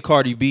let's say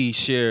Cardi B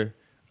share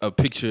a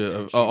picture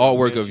of she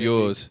artwork of mention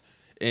yours,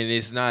 and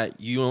it's not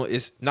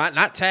it's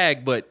not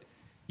tagged, but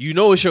you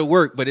know it's your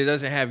work, but it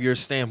doesn't have your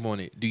stamp on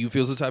it. Do you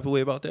feel some type of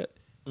way about that?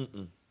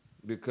 Mm-mm.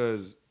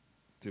 Because,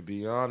 to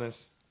be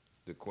honest,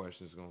 the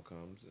question's gonna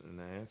come and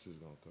the answer's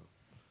gonna come.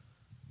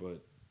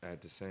 But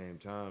at the same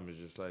time, it's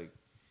just like,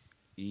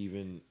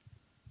 even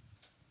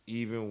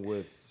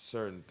with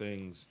certain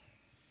things,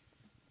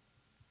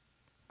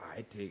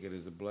 I take it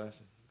as a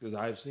blessing, because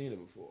I've seen it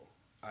before.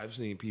 I've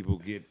seen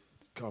people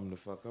come the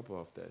fuck up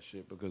off that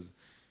shit, because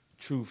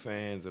true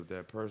fans of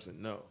that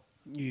person know.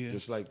 Yeah.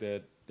 Just like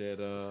that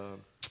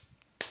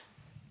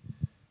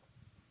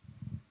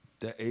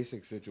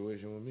ASIC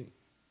situation with me.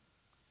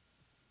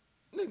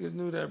 Niggas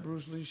knew that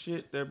Bruce Lee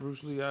shit, that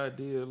Bruce Lee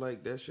idea,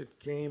 like that shit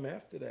came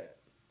after that.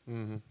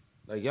 Mm-hmm.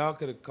 Like y'all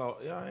could have called,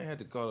 y'all ain't had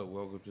to call it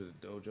Welcome to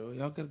the Dojo.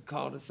 Y'all could have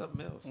called it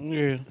something else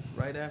Yeah.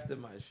 right after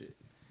my shit.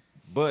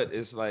 But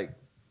it's like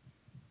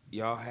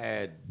y'all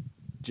had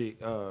Bruce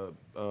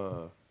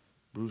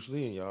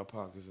Lee in y'all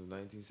pockets since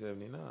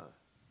 1979.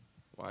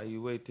 Why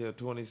you wait till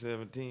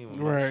 2017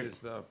 when my Right. shit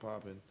started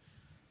popping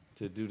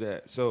to do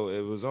that? So it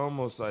was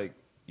almost like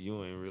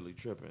you ain't really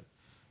tripping.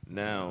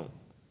 Now,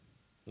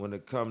 when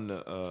it come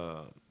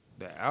to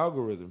the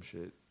algorithm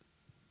shit,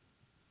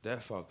 that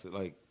fucks it.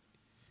 Like,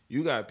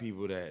 you got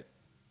people that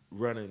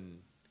running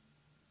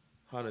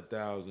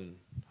 100,000,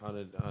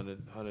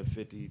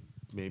 150,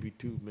 maybe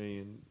 2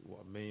 million,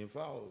 1 million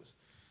followers.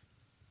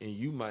 And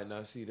you might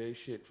not see their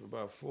shit for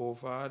about 4 or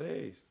 5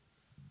 days.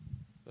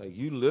 Like,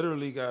 you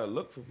literally gotta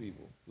look for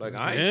people. Like,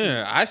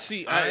 I see.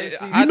 You know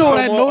what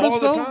I tell 'em noticed, all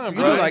the though? time, You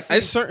bro. know, Like,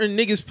 it's certain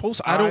niggas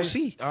post I don't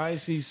see. I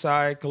ain't see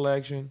Side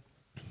Collection.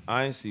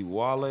 I ain't see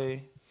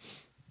Wale.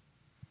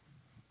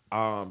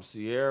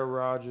 Sierra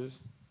Rogers.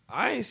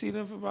 I ain't see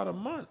them for about a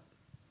month.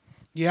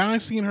 Yeah, I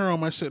ain't seen her on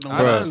my shit no I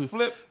more Bruh. too. done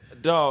flip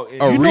dog.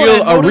 And, A You know what I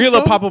reel noticed, will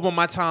though? pop up on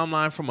my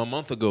timeline from a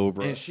month ago,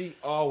 bro. and she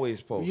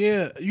always posts.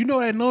 Yeah, you know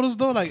what I noticed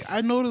though? Like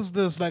I noticed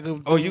this like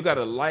Oh, you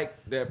gotta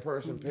like that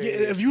person page.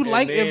 Yeah, if you and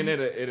like- then if-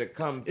 it'll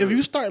come. if through.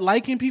 you start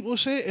liking people's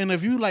shit and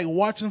if you like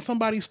watching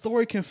somebody's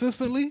story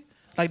consistently,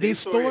 like they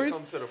stories,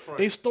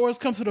 they stories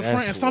come to the That's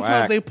front, and sometimes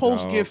whack, they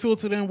posts dog. get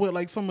filtered in with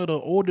like some of the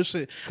older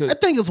shit. 'Cause- I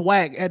think it's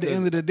whack at the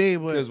end of the day,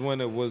 but Because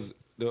when it was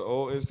the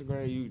old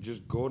Instagram, you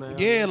just go down.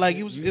 Yeah, like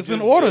you it's just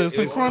in order. get- It's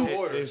in front.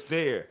 It's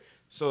there.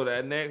 So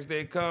that next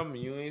day come,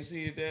 and you ain't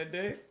see it that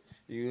day.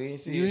 You ain't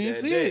see You it. ain't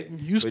that see day. it.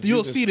 You But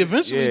still can see it st-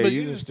 eventually, Yeah, but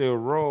you yeah. can still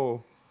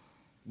roll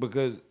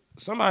because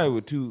somebody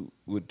with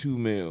 2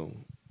 mil,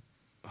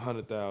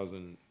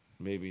 100,000,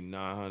 maybe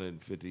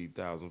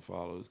 950,000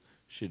 followers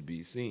should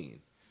be seen.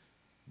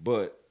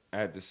 But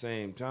at the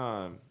same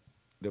time,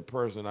 the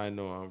person I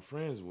know I'm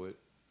friends with,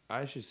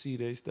 I should see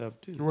their stuff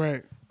too.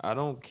 Right. I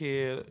don't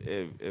care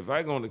if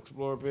I go on the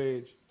Explore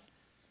page,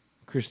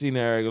 Christina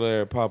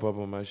Aguilera pop up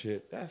on my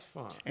shit. That's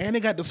fine. And they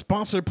got the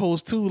sponsor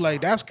post too.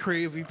 Like that's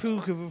crazy too,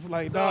 because it's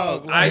like,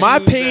 dog. I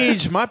Like,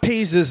 use My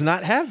page does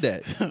not have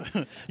that.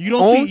 you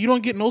don't see, you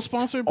don't get no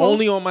sponsor post.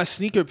 Only on my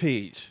sneaker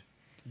page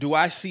do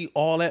I see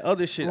all that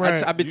other shit.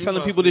 Right. I've been You telling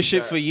must people be this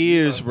shit got- for you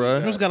years, must be bruh.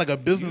 You just got like a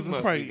business. You It's must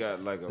be probably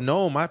got like a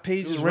No, my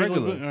page is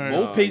Regular- regular. all right.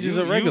 Both pages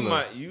are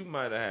regular. You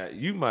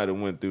might have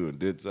went through and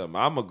did something.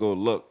 I'm gonna go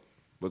look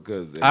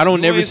because if I don't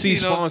you never ain't see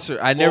no- sponsor.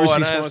 I never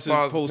see that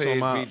sponsored posts on page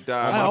my. be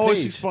dying. on I my always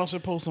see page. sponsor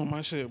posts on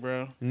my shit,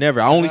 bro.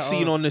 Never. I only I-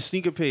 see it on the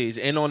sneaker page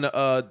and on the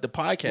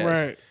podcast.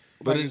 Right.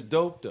 But Like, it's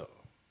dope though.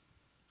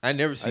 I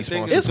never see I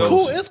think sponsored it's dope.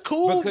 cool. posts. It's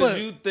cool, Because but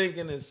you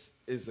thinking it's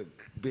a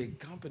big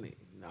company.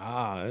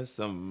 Nah, it's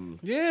some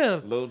yeah,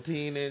 little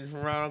teenage from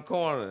around the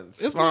corner.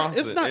 It's not-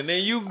 it's sponsored. not- And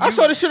then you I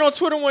saw this shit on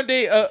Twitter one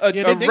day. A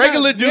they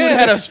regular got- dude yeah.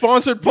 had a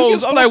sponsored You get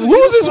post. I'm like, sponsored-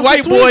 you who's get this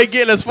white sponsored boy tweets.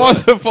 getting a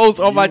sponsored post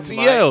on my you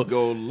TL? might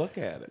go look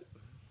at it.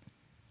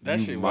 That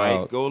You shit might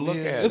wild. go look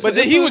Yeah, at it's it. But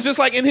then he was just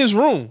like in his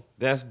room.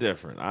 That's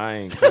different. I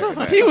ain't clicking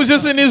that. He was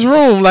just in his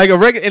room, like a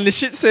regular, and the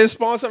shit says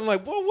sponsor. I'm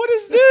like, well, what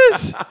is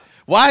this?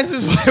 Why is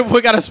this white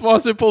boy got a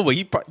sponsored post? But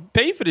he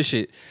paid for the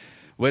shit.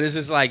 But it's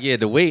just like, yeah,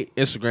 the way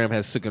Instagram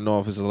has taken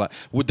off is a lot.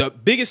 With the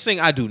biggest thing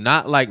I do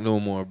not like no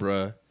more,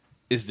 bruh,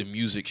 is the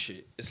music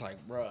shit. It's like,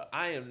 bruh,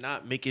 I am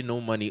not making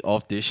no money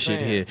off this shit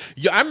Man. here.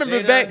 Yeah, I remember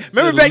They back. done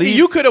Remember back then, delete-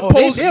 you could have Oh,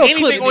 they- posted they'll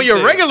anything clip on your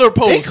anything. regular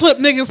they post. clip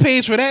niggas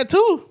page for that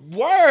too.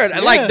 Word, Yeah.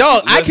 like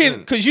dog, I Listen.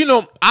 can, cause you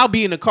know I'll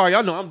be in the car.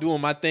 Y'all know I'm doing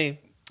my thing.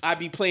 I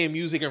be playing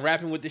music and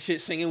rapping with the shit,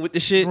 singing with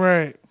the shit.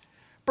 Right.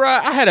 Bruh,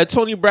 I had a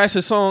Tony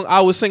Braxton song I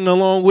was singing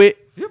along with,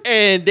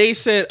 and they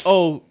said,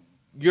 "Oh,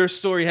 your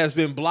story has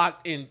been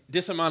blocked in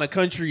this amount of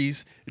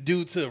countries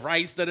due to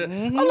rights." I'm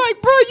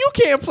like, bro, you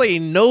can't play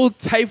no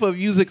type of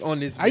music on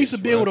this. I used to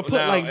bitch, be bruh. able to put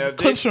Now, like if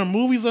clips they- from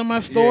movies on my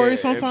story. Yeah,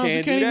 Sometimes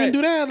you can't can't do even that.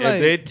 do that. If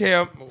Like they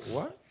tell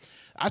what?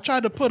 I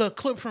tried to put a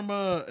clip from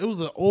it was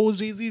an old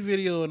Jay-Z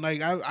video, and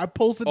like I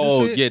posted this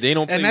Oh shit. yeah, they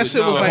don't play and that with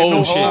shit was the like whole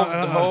no shit.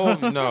 The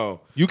whole no.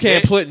 You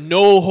can't They- put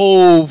no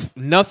whole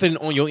nothing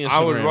on your Instagram.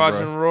 I was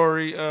watching bruh.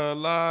 Rory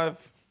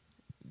live.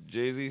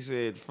 Jay-Z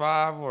said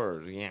 5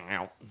 words.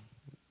 Yeah.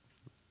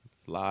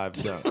 Live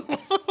done.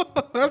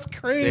 That's They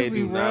crazy,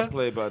 do bro. not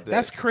play about that.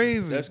 That's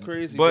crazy. That's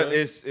crazy. But bruh.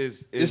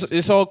 it's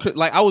It's all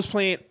like I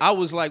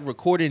was like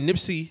recording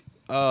Nipsey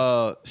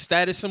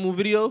status symbol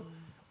video,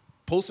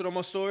 posted on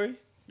my story.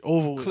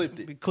 over. with. clipped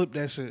it. We clipped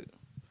that shit.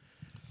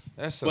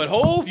 that's But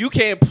Hove, you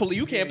can't play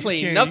you can't-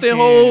 nothing. you can't.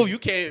 Hove, you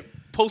can't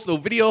post no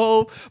video.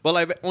 Hove, but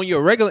like on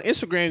your regular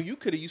Instagram, you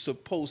could have used to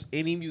post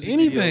any music,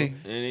 Anything.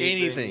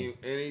 Anything.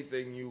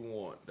 anything you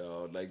want,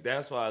 dog. Like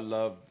that's why I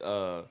love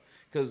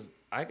because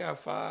I got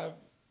 5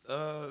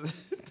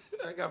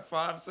 I got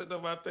 5 sitting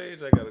on my page.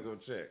 I gotta go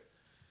check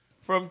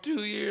from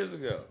 2 years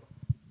ago.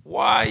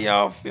 Why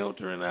y'all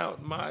filtering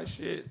out my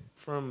shit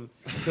from?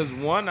 Because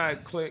one I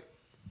clicked.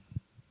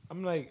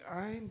 I'm like,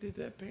 I ain't did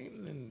that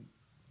painting in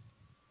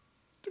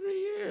 3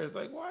 years.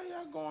 Like, why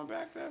y'all going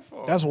back that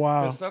far? That's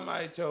wild. 'Cause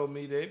somebody told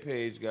me their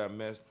page got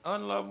messed.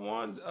 Unloved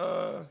ones,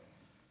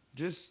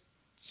 just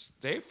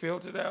they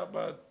filtered out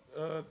about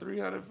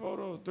 300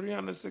 photos,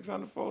 300,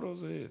 600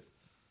 photos of his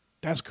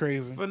That's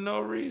crazy. for no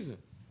reason.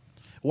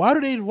 Why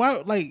do they?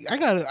 Why like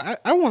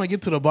I want to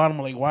get to the bottom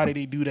of like why did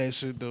they do that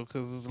shit though?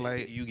 Because it's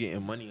like you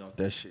getting money off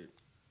that shit.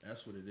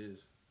 That's what it is.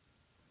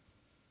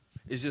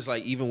 It's just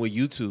like even with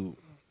YouTube,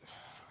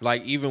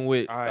 like even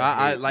with I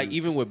I hate like YouTube.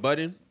 even with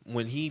Budden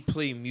when he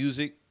play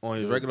music on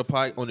his regular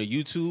pod on the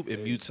YouTube,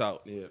 it mutes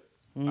out Yeah.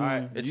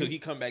 Mm. until he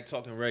come back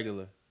talking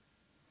regular.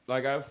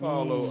 Like I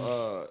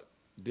follow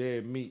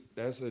Dead Meat.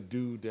 That's a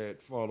dude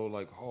that follow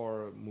like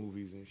horror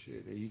movies and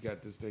shit. And he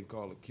got this thing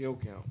called a kill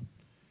count,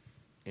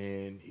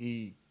 and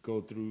he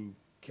go through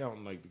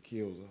counting like the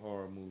kills in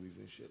horror movies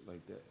and shit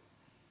like that.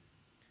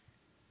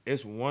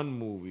 It's one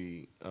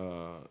movie.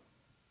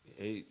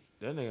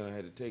 That nigga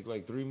had to take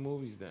like 3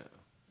 movies down,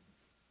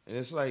 and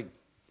it's like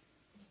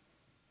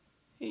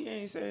he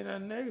ain't saying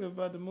nothing negative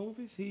about the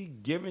movies. He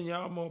giving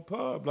y'all more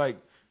pub. Like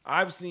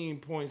I've seen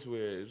points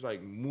where it's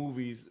like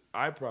movies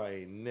I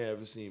probably ain't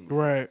never seen before.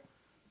 right.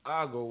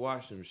 I'll go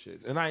watch them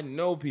shits. And I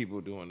know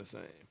people doing the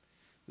same.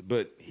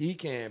 But he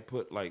can't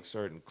put like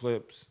certain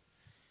clips.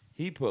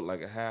 He put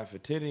like a half a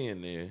titty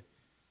in there.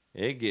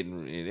 They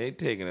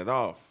taking it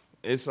off.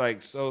 It's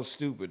like so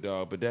stupid,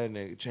 dog. But that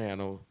nigga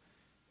channel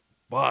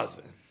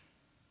buzzing.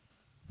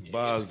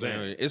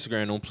 Buzzing.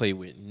 Instagram don't play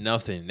with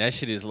nothing. That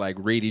shit is like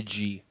rated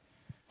G.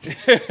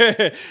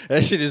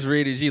 That shit is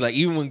rated G. Like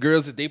even when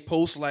girls if they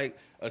post like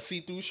a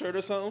see-through shirt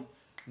or something,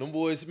 Them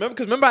boys,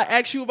 remember I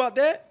asked you about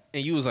that?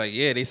 And you was like,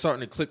 yeah, they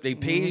starting to clip their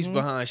page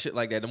behind shit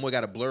like that. Them boy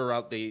got to blur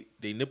out they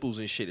nipples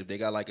and shit if they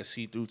got like a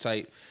see-through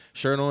type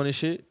shirt on and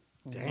shit.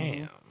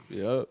 Damn.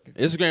 Yep.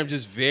 Instagram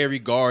just very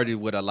guarded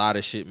with a lot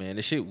of shit, man.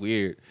 This shit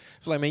weird.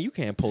 It's like, man, you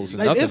can't post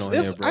Like nothing it's, on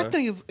it's here, bro. I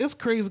think it's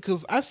crazy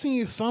because I've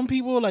seen some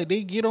people like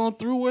they get on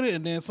through with it,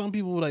 and then some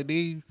people like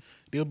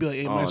they'll be like,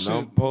 "Hey, man, Oh, shit,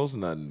 don't post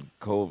nothing.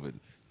 COVID.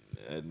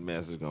 That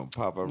mess is gonna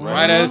pop up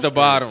right at the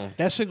bottom.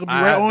 that shit gonna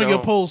be right on your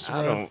post,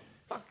 I bro." don't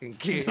fucking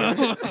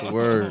care.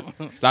 Word.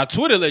 Now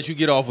Twitter let you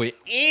get off with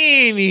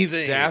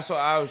anything. That's what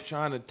I was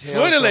trying to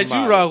tell. Twitter let you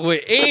somebody. rock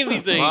with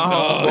anything. My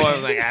dog. homeboy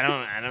was like,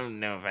 I don't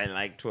know if I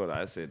like Twitter.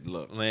 I said,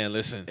 look, Man,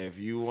 listen. if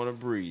you want to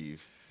breathe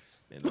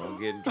and don't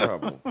get in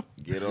trouble,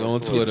 get Go on on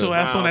Twitter. Get your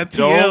ass on that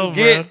Don't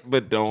TL, bro.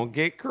 but don't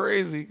get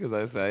crazy because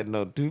I said I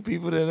know 2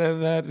 people that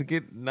have had to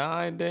get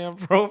 9 damn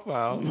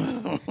profiles.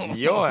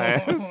 Your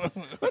ass.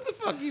 What the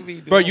fuck you be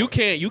doing? Bro, you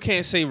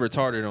can't say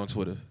retarded on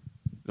Twitter.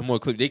 The more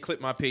clip they clip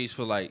my page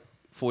for like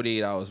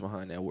 48 hours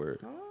behind that word.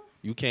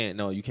 You can't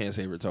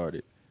say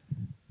retarded.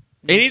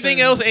 Anything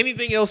else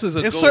is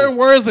a There's goal. certain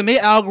words in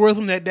their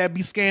algorithm that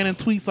be scanning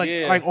tweets like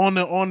Yeah. like on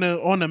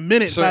the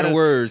minute. Certain by the-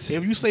 words.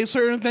 If you say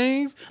certain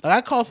things, like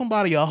I called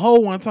somebody a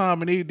hoe one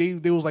time and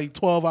they was like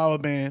 12-hour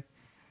ban.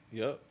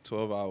 Yep,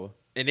 12 hour.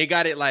 And they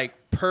got it like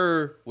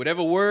per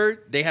whatever word,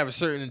 they have a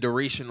certain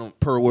duration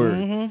per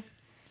word.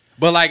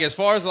 But like as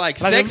far as like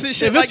sex and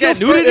shit like that,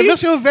 nudity, if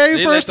it's your very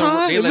they first let them-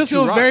 time, they if let it's you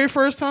your rock. very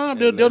first time,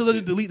 they'll let let you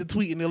you- delete the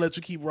tweet and they'll let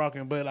you keep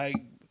rocking. But like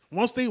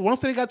once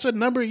they got your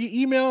number, your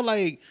email,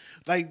 like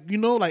you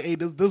know, like hey,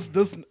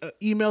 this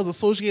email's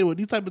associated with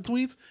these type of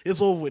tweets,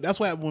 it's over with. That's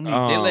what happened with me.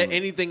 they let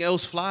anything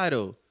else fly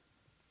though.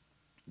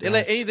 They let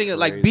That's anything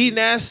like crazy. Be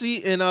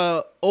Nasty and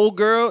old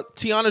girl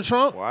Tiana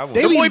Trump. Well, I the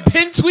wouldn't- boy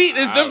pin tweet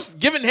is them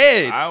giving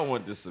head. I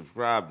want to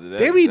subscribe to that.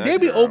 they be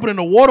girl. opening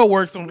the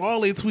waterworks on all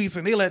their tweets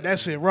and they let that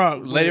shit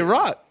rock. Let it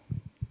rock.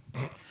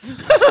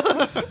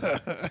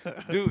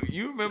 Dude,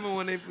 you remember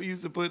when they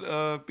used to put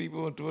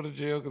people in Twitter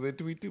jail because they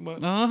tweet too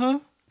much?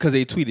 Cause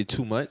they tweeted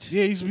too much.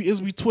 Yeah, it used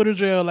to be Twitter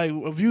jail. Like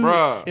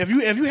Bruh. if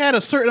you had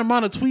a certain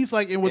amount of tweets,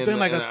 like within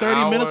like in a an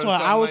 30 hour minutes or or an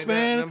something hour like that,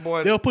 span, them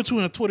boys- they'll put you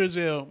in a Twitter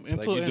jail.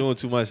 Like you're doing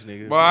too much,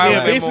 nigga. Bro, I Yeah,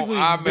 remember, basically-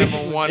 I remember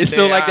one It's day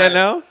still like that I-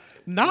 now.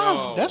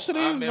 No, that shit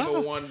I ain't. remember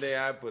No. one day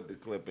I put the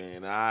clip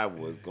in. I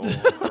was going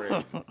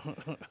crazy.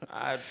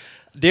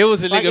 There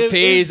was a Like, nigga it-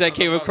 page that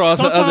came across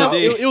the Sometimes other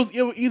day.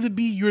 it would either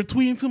be you're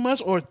tweeting too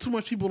much or too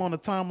much people on the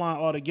timeline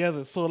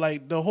altogether. So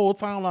like the whole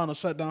timeline will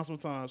shut down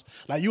sometimes.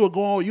 Like you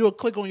would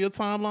click on your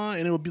timeline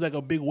and it would be like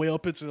a big whale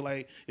picture.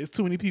 Like it's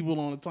too many people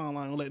on the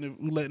timeline.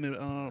 We're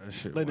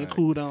letting it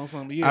cool down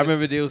something. Yeah. I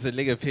remember there was a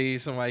nigga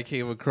page somebody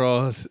came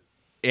across.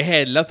 It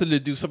had nothing to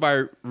do.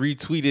 Somebody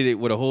retweeted it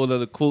with a whole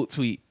other quote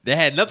tweet that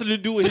had nothing to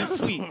do with his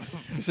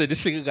tweets. He said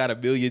this nigga got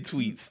 1 million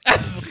tweets.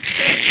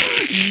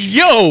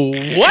 Yo,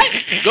 what?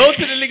 Go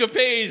to the nigga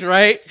page,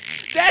 right?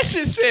 That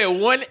shit said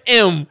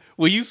 1M.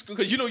 When you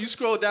because you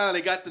scroll down,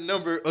 they got the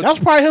number. Of That's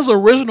probably his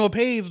original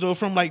page though,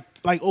 from like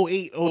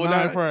 08,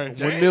 09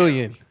 probably. 1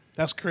 million.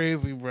 That's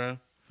crazy, bro.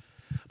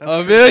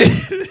 A million.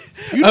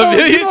 You know,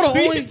 A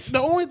million the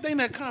only thing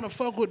that kind of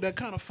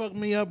fucked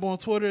me up on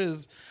Twitter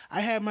is I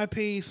had my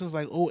page since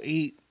like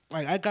 08.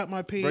 Like I got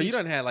my page. Bro, you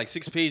done had like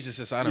 6 pages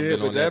since I done Yeah, been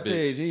but on that bitch.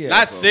 page, he had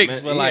Not for a 6,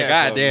 minute. but He like had for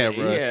a goddamn,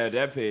 minute. bro. Yeah,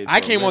 that page. I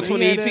for a came on minute. He had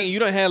 2018. that. You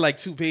done had like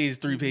 2 pages,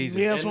 3 pages.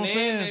 Yeah, that's And what I'm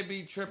then they saying.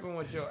 be tripping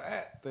with your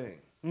at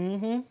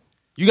thing.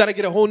 You got to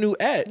get a whole new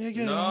ad.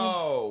 Yeah.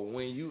 No,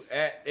 when you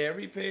at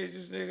every page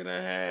this nigga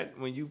done had,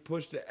 when you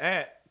push the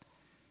at,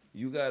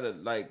 you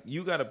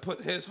gotta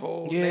put his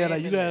whole Yeah, name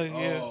like you in gotta it.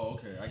 yeah. Oh,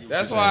 okay. I get what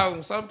That's you're why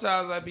saying.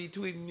 sometimes I be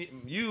tweeting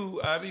you,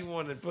 I be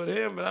wanting to put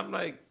him, but I'm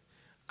like,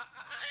 I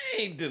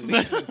ain't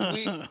delete the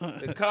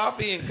tweet, the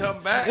copy and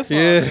come back. It's all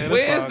Yeah. good, it's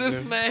Where's all this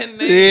good. man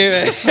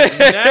name?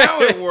 Yeah,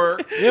 Now it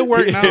worked. It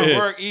worked now. It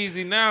work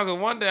easy now. Cause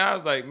one day I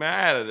was like,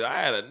 man,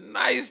 I had a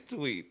nice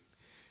tweet.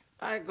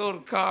 I go to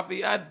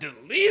copy. I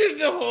deleted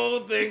the whole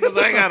thing because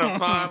I gotta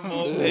find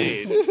more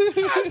page.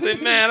 I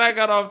said, man, I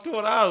got off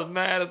Twitter. I was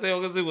mad as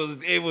hell because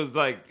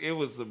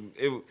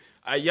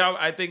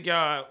I think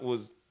y'all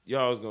was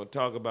gonna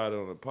talk about it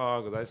on the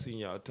pod because I seen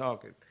y'all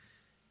talking,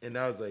 and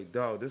I was like,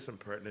 dog, this some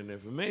pertinent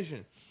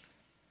information.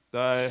 So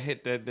I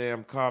hit that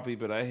damn copy,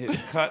 but I hit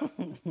cut.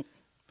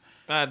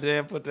 I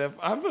put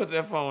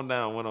that phone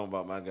down, went on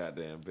about my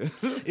goddamn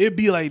business. It'd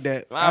be like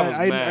that. I was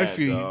I mad,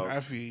 feel dog. you. I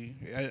feel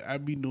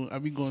you. I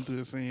be going through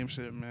the same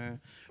shit, man.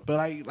 But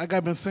like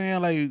I've been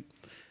saying,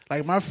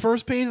 like my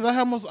first page, I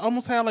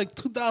almost had like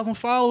 2,000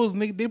 followers.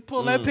 They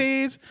pull that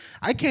page.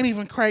 I can't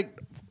even crack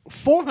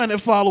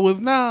 400 followers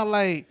now.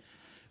 Like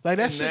Like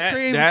that And shit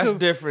crazy. That's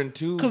different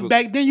too. Because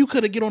back then you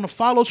could have get on the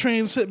follow train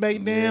and shit back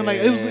then. Like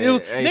it was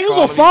Hey, niggas follow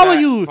don't me follow back.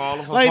 you.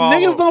 Follow for Like follow.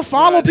 niggas don't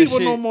follow Bruh, this people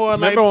shit- no more.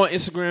 Like Remember on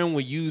Instagram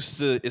when you used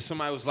to, if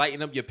somebody was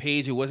lighting up your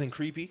page, it wasn't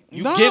creepy.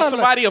 You Nah, give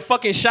somebody a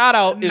fucking shout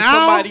out if now,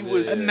 somebody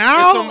was.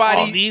 now if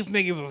somebody, oh, these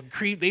niggas is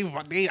creep. They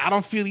I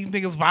don't feel these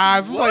niggas vibes.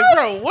 It's like,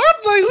 bro, what?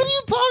 Like, what are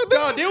you talking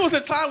no, about? there was a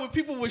time when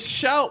people would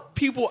shout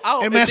people out.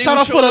 Hey if man, they shout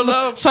was out for the showing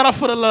love. Shout out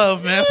for the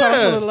love, man. Shout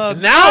out for the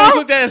love. Now it's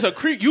looked at as a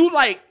creep. You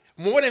like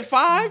more than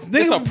 5?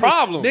 It's a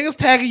problem. Niggas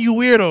tagging you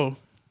weirdo.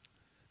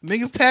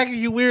 Niggas tagging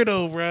you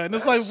weirdo, bro. And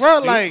it's like, bro,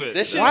 like,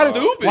 That shit's why,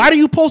 stupid. why do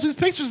you post these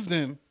pictures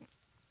then?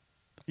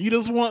 You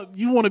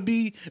want to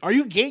be? Are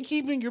you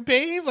gatekeeping your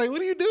page? Like, what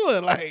are you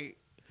doing? Like,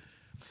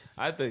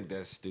 I think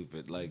that's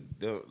stupid. Like,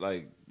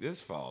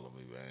 just follow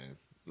me, man.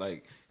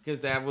 Like,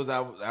 because that was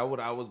what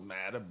I was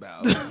mad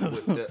about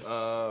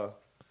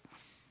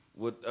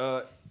with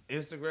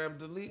Instagram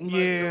deleting. Like,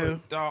 Yeah.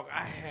 dog.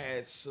 I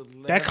had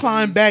celebrities. that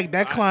climb back.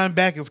 That climb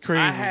back is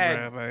crazy, I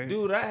had, bro. Like,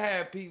 dude. I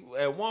had people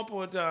at one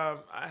point in time.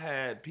 I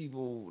had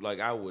people like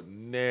I would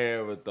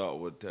never thought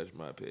would touch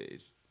my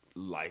page,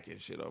 liking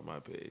shit on my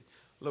page.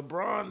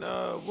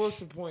 LeBron, what's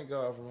the point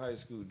guard from high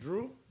school?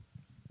 Drew.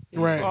 He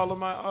Right. Follow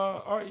my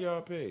art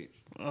yard page.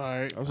 all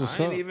right, That's I what's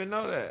didn't up. even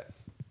know that.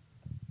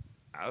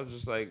 I was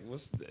just like,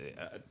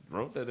 I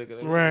wrote that.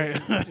 Right.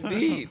 What you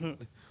need?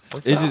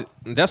 What's It's up?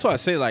 just that's why I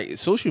say like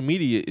social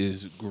media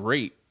is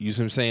great. You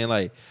see what I'm saying?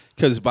 Like,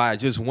 because by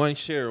just one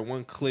share,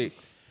 one click,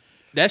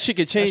 that shit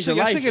could change your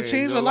that life. shit can change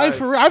Change your your life life.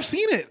 for real. I've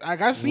seen it.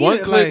 Like, I've seen One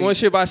it. click, like, one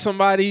shit by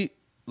somebody,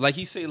 like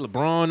he say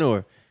LeBron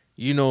or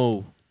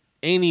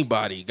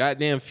anybody,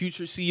 goddamn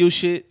Future see your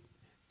shit,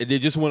 and they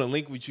just want to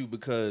link with you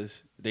because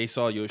they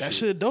saw your That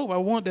shit. shit dope. I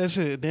want that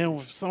shit. Then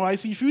if somebody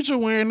see Future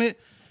wearing it,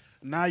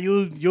 now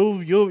your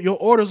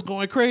order's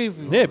going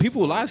crazy. Yeah,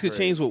 people's lives could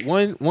change with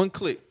one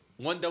click,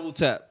 one double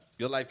tap.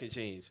 Your life can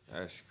change.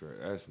 That's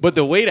great. That's But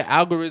the way the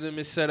algorithm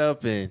is set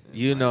up and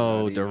might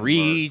not the even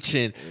reach work.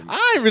 and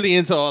I ain't really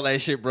into all that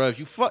shit, bro. If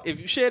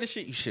you share the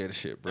shit, you share the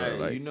shit, bro. Hey,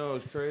 like you know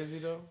what's crazy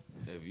though?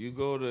 If you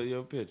go to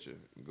your picture,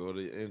 go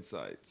to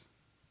Insights.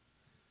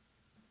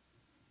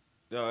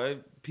 No,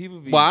 people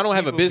be. Well, I don't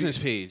have a people business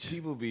be- page.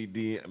 People be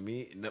DM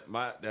me.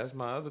 That's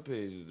my other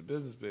page is the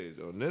business page.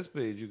 On this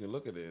page, you can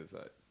look at the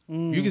Insights.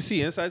 you can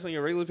see insights on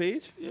your regular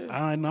page. Yeah,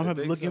 I know. I'm gonna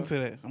think look so. into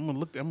that. I'm gonna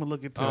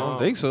look into I it. don't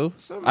think so.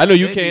 Some- I know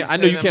you they can't. be I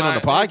know you sending can't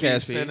on the my- they be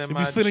podcast sending page. You my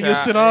be sending your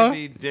child- shit they off?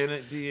 be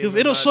DMing Because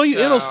it'll my show you.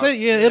 It'll child. say.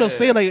 Yeah, it'll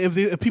say like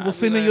if people I be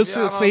sending like, your y'all shit,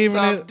 don't saving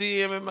stop it.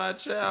 DMing my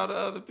child to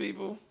other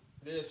people.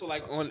 Yeah, so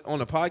like on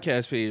the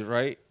podcast page,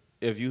 right?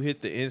 If you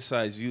hit the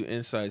insights, view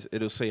insights,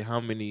 it'll say how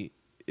many.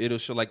 It'll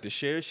show like the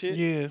share shit.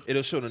 Yeah.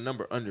 It'll show the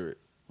number under it.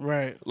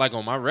 Right. Like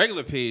on my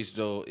regular page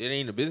though, it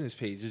ain't a business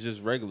page. It's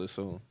just regular,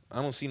 so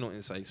I don't see no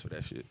insights for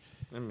that shit.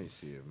 Let me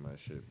see if my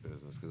shit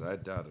business, because I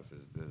doubt if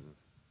it's business.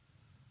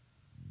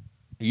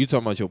 You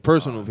talking about your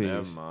personal Oh, page?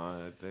 never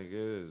mind. I think it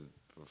is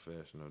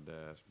professional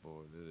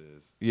dashboard. It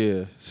is.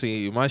 Yeah.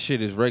 See, my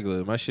shit is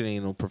regular. My shit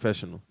ain't no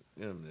professional.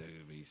 Them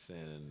niggas be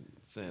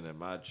sending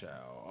my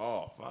child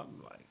off.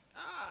 I'm like,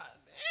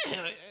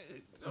 damn.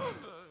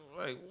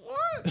 Like,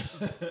 what?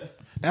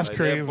 That's Like,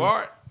 crazy.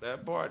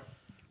 That Bart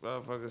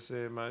motherfucker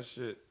said my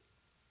shit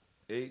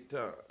 8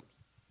 times.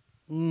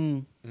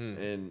 Mm.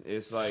 And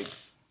it's like,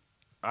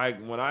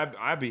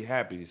 I be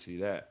happy to see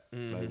that.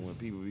 Mhm. Like when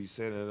people be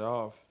sending it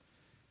off,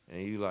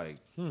 and you like,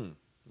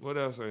 what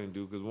else I can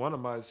do? Because one of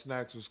my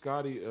Snacks with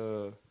Scotty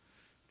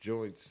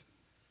joints,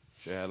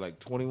 she had like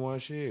 21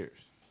 shares.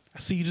 I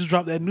see you just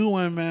dropped that new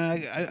one,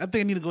 man. I think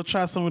I need to go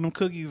try some of them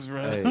cookies,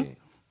 bro. Hey,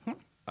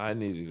 I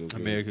need to go get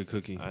American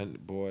Cookie.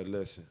 boy,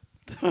 listen.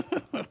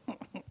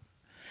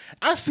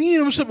 I seen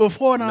them shit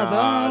before, and I was like,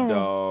 Nah, oh.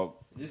 dog.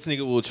 This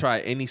nigga will try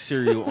any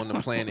cereal on the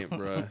planet,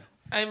 bruh.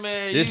 Hey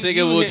man, This you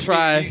nigga will hit me,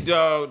 try- you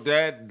dog,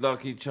 that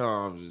Lucky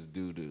Charms is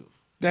doo doo.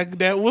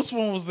 That which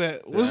one was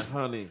that? That What's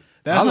honey.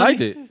 that? I liked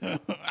honey?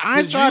 it. I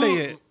ain't 'Cause tried you-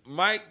 it yet.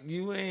 Mike,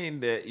 you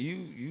ain't that.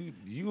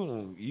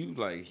 You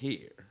like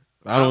here.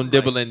 I don't I'm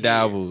dibble like and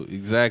dabble.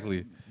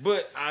 Exactly.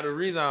 But the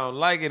reason I don't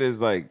like it is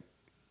like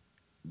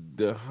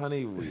the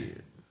honey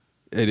weird.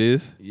 It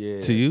is? Yeah,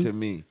 To you? to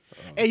me.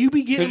 Hey, you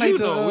be Because getting like you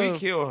the. know we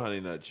kill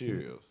Honey Nut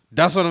Cheerios.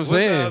 That's what I'm What's the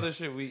saying. other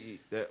shit we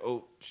eat? That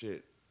oat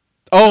shit.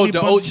 Oh, Honey the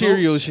oat Bunches of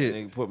Cheerio Oats. shit.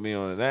 Nigga put me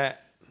on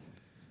that.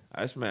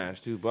 I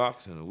smashed 2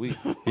 boxes in a week.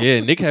 Yeah,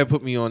 Nick had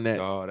put me on that.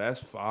 Dog, that's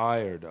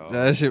fire, dog.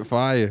 That shit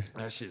fire.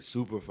 That shit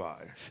super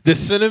fire. The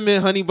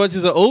cinnamon honey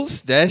bunches of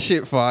oats, that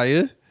shit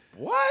fire.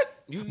 What?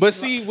 You But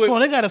see, Oh, what,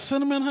 they got a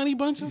cinnamon honey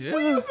bunches.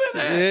 where you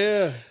been at?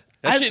 yeah.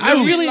 That shit I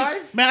new. really,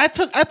 Life? man. I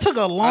took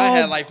a long. I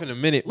had life in a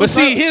minute. But What's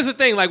see, up? here's the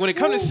thing. Like, when it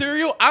comes to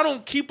cereal, I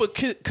don't keep a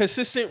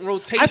consistent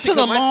rotation. I took a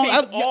 'cause my long.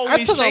 taste I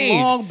always took a change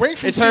long break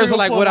from in terms of,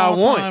 like, cereal for what a I long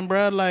want. time,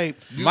 bro. Like,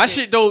 My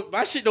shit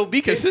don't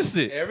be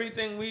consistent.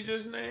 Everything we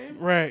just named,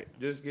 right.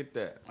 just get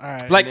that. All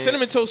right. Like, then-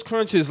 Cinnamon Toast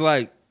Crunch is,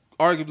 like,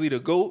 arguably the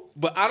GOAT,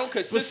 but I don't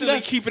But see, consistently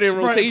that- keep it in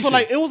right, rotation. for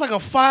like it was like a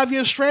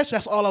 5-year stretch.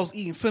 That's all I was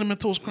eating: cinnamon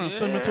toast crunch,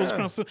 cinnamon toast Yeah.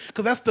 crunch.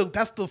 Because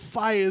that's the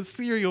fire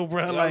cereal,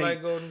 bro. Y'all Like,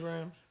 like Golden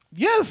Grams?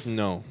 Yes.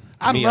 No.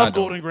 I Me, love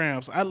don't. Golden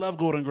Grams. I love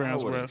Golden I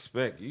Grams, would bro.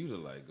 expect you to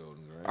like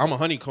Golden Grams. I'm a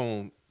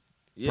honeycomb.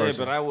 Yeah,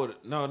 person. but I would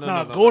no.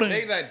 Nah, No. Golden.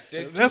 They like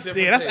they're two That's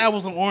different that's tastes.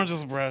 apples and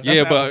oranges, bro. That's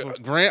Yeah, apples but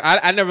and- Graham,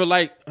 I never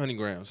liked honey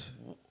grams.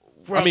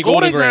 bro, I mean,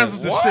 Golden Golden Grams is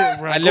Grams. the shit,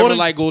 bro. I never Golden-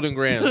 liked Golden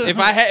Grams.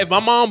 If my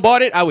mom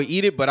bought it, I would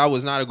eat it, but I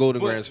was not a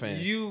Golden But Grams fan.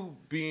 you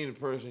being the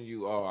person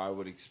you are, I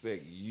would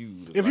expect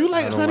you. To If you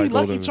like I don't honey like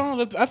Lucky Golden-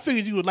 Charms, I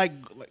figured you would like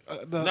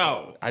the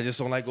no, I just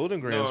don't like Golden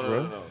Grams,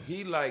 bro. no.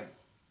 He like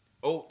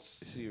oats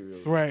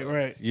cereal. Right,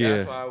 right. Yeah.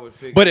 That's why I would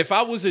figure. But if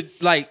I was a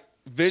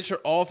venture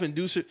off and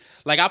do shit,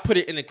 like I put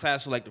it in the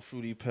class with like the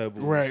Fruity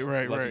Pebbles, Right,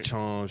 Lucky right.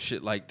 Charms,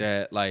 shit like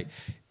that. Like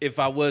if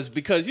I was,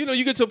 because you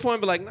get to a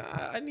point, but like, nah,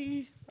 I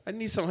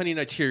need some Honey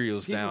Nut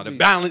Cheerios People now to be-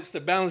 balance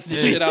the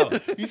shit out.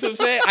 You see what I'm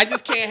saying? I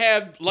just can't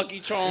have Lucky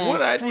What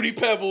Charms, I- Fruity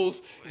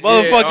Pebbles, Yeah,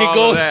 motherfucking all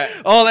gold, of that.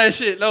 all that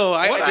shit. No,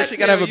 What I that shit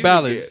gotta tell have a you to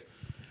balance. get?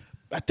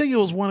 I think it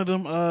was one of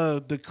them.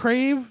 The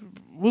Crave,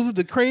 was it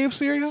the Crave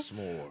cereal?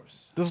 S'mores.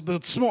 The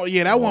small,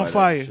 yeah, that one that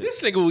fire. shit.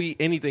 This nigga will eat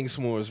anything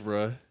s'mores,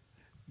 bro.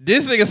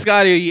 This nigga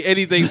Scotty will eat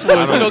anything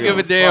s'mores. He don't don't give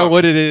a give a damn fuck.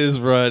 what it is,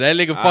 bro. That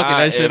nigga fucking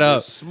that shit If up.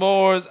 it's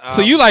S'mores.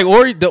 So you like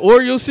the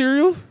Oreo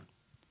cereal?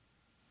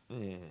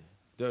 Yeah.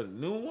 The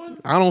new one?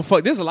 I don't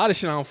fuck. There's a lot of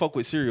shit I don't fuck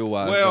with cereal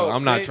wise. Well,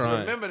 I'm not they- trying.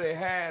 Remember they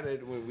had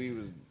it when we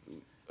was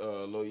a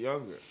little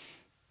younger.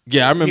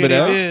 Yeah, I remember Yeah,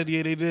 that. they did.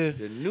 Yeah, they did.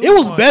 The new It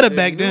was one- better the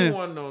back new then.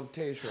 one don't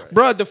taste right.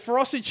 Bro, the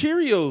Frosted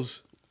Cheerios.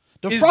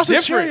 The It's Frosted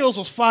different. Cheerios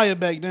was fire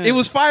back then. It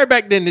was fire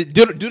back then.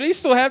 Do they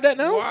still have that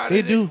now? Why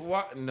They did do.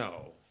 Why?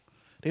 No.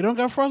 They don't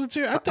got Frosted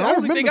Cheerios. I don't think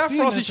remember they got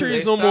seeing Frosted that shit. Cheerios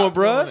They no more, stopped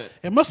bruh. doing it.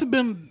 It must have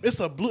been. It's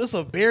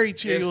a berry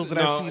Cheerios that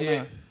I No, seen. yeah,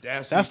 Now.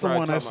 That's That's the what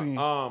one I I seen. seen.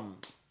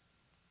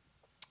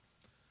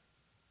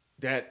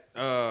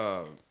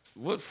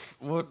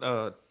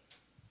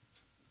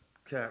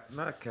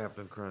 Not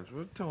Captain Crunch.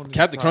 What Tony?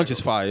 Captain Crunch is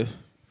fire.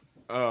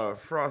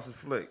 Frosted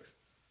Flakes.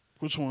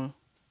 Which one?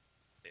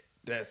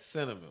 That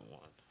cinnamon one.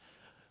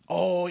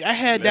 Oh, I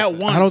had that Listen.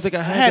 once. I don't think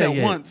I had that it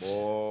yet. once.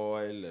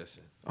 Boy,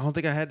 listen. I don't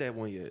think I had that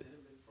one yet.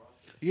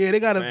 Yeah, they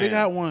got us. They Man.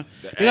 got one.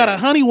 The They got a ass.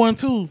 honey one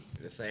too.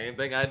 The same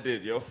thing I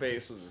did. Your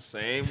face was the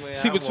same way.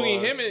 See, I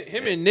between was.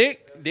 him and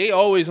Nick, they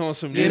always on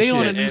some new Yeah, they shit.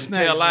 on a new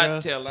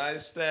snacks, Till I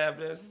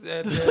stabbed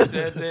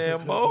that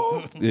damn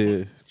bowl.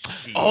 Yeah.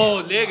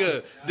 Oh,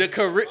 nigga,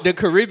 the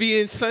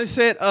Caribbean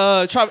sunset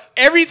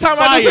every time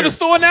I go to Fire. the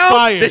store now,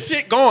 Fire. the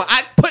shit gone.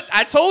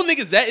 I told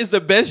niggas that is the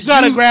best You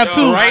gotta juice grab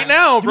two. right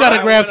now, You bro. gotta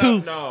I grab went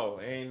up- two. No,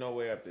 ain't no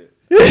way up there.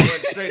 I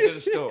went straight to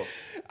the store.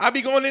 I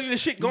be going into the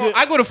shit going. Yeah.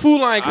 I go to Food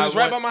Line because it's I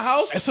right by went- my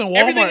house. It's in Walmart.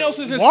 Everything else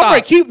is in Walmart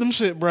stock. keep them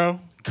shit, bro.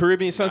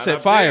 Caribbean Not sunset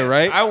up fire, there.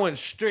 right? I went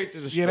straight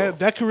to the Yeah, store.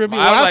 that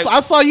Caribbean. I When was like- I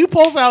saw you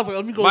post. I was like,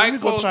 let me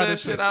Mike go posted try that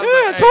this shit. shit. I was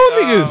Yeah, like, I told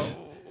niggas.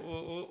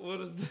 What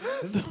is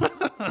this?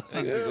 I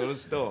said, go to the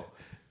store.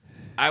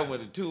 I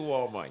went to two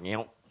Walmart.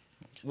 Yep.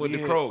 With the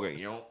Yeah. Kroger.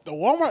 Yep. The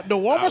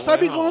Walmarts I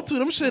went be going home. to,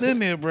 them shit in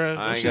there, bro. I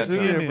Them ain't shit's got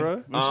in time. there, bro.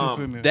 Them shit's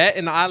in there. That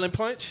and the Island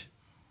Punch,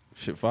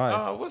 shit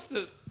fire. What's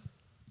the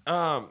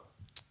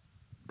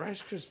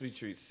Rice Krispie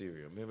treat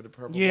cereal? Remember the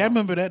purple? Yeah, I box?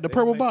 remember that. The They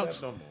purple don't make box.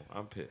 that no more.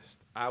 I'm pissed.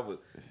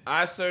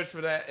 I searched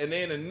for that, and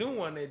then a new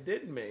one they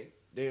didn't make.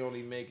 They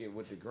only make it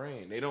with the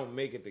grain. They don't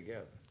make it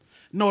together.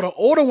 No, the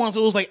older ones, it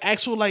was like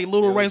actual like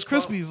little It was Rice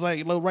fun. Krispies,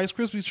 like little Rice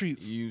Krispie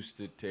treats. Used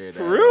to tear that.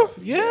 For real? up.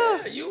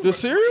 Yeah. you The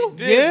cereal?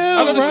 Yeah,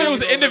 I know the bro. cereal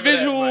was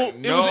individual. It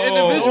was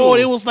individual. Oh,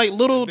 it was like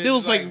little. It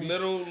was like,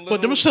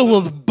 but them shit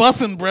was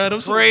busting, bro.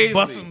 Them shit Crazy.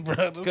 was busting, bro.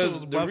 Them shit Because was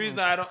the busting. reason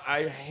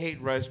I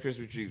hate Rice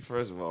Krispie treats.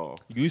 First of all,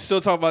 You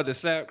still talk about the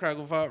Snap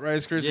Crackle Pop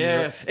Rice Krispies?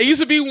 Yes. Right? It used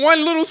to be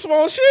one little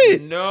small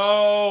shit.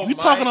 no, You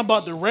talking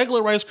about the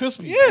regular Rice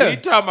Krispies? Yeah. We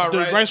talking about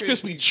The Rice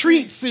Krispie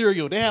treat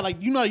cereal. They had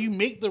like how you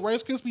make the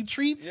Rice Krispie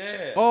treats. Yeah.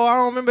 Oh, I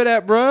don't remember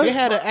that, bro. They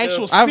had an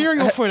actual I've-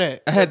 cereal for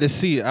that. I had to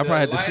see it. I probably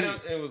had to see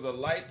it. It was a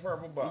light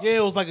purple box. Yeah,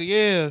 it was like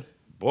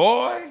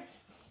Boy,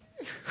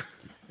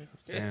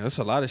 Damn, that's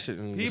a lot of shit.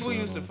 in this people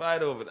song. used to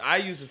fight over it. I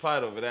used to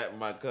fight over that with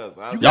my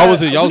cousin. I was Y'all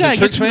was a We y'all was a gotta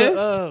Tricks get you fan?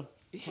 the,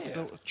 yeah.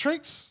 the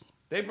Tricks.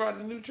 They brought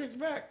the new tricks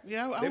back.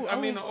 Yeah,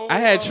 The old, I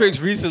had Tricks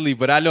recently,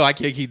 but I know I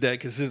can't keep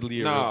that consistently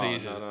in No,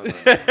 rotation. no.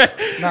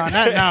 Nah,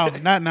 not now,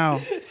 not now.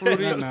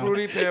 Fruity, Not now.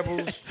 Fruity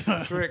Pebbles,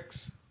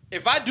 Tricks.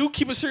 If I do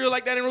keep a cereal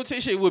like that in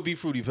rotation, it would be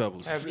Fruity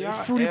Pebbles. Have Yeah,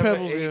 y'all Fruity ever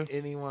Pebbles, ate yeah.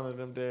 any one of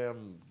them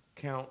damn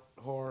Count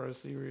horror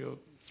cereal?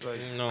 Like,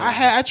 No,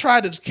 I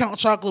tried to count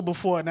chocolate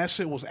before, and that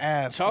shit was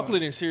ass. son.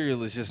 chocolate and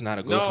cereal is just not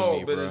a go no, for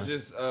me, but bro. it's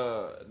just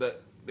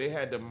they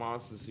had the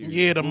monster cereal.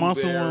 Yeah, the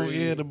monster ones.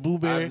 Blueberry. Yeah, the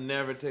blueberry. I've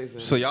never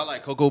tasted. So y'all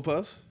like Cocoa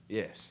Puffs?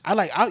 Yes.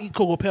 I'll eat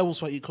Cocoa Pebbles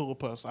if I eat Cocoa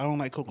Puffs. I don't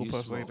like Cocoa You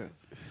Puffs like smoking.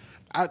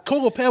 that.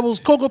 Cocoa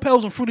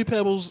Pebbles and Fruity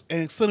Pebbles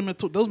and Cinnamon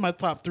those are my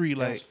top three.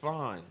 That's Like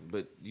fine,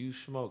 but you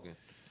smoking.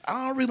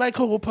 I don't really like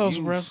Cocoa Puffs,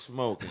 You bro.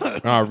 smoking.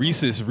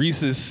 Reese's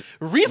Reese's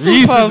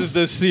is Puffs.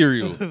 the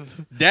cereal.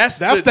 That's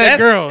that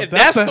girl. If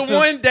That's that's that- the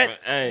one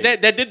Hey.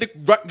 that did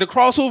the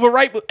crossover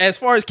right. But as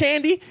far as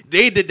candy,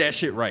 they did that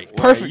shit right.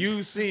 Perfect. Well,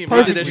 you seen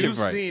Perfect. my, That you shit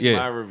right. seen Yeah.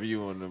 my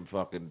review on them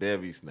fucking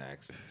Debbie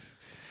snacks.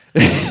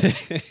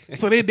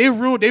 So they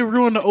ruined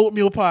the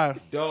oatmeal pie.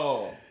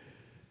 Dog.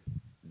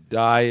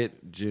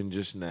 diet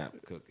ginger snap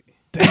cookie.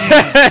 And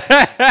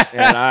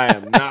I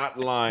am not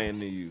lying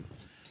to you.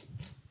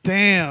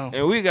 Damn.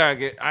 And I gotta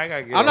get.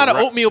 I'm not an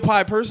oatmeal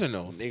pie person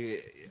though.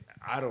 Nigga,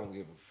 I don't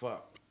give a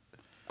fuck.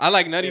 I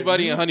like Nutty If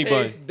Buddy you and Honey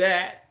Bun. taste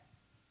that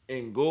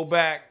and go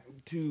back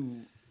to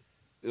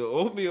the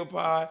oatmeal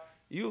pie,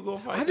 you'll go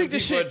find. I think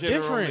this shit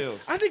different.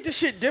 I think this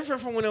shit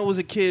different from when I was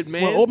a kid,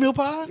 man. What, oatmeal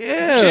pie?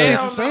 Yeah. Shit tastes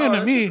Hell the same no,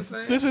 to me. that's the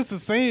same. This is the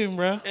same,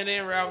 bro. And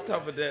then right on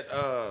top of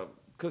that,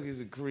 cookies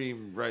and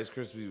cream Rice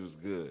Krispies was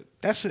good.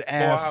 That shit Boy, I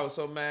ass. was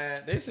so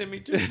mad. They sent me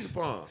 2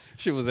 coupons.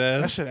 Shit was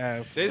That ass. shit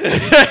ass.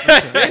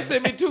 They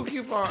sent me 2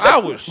 coupons. I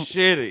was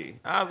shitty.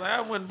 I was like,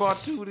 I went and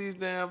bought 2 of these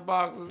damn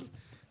boxes,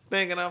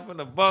 thinking I'm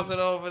finna bust it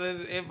over.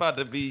 It about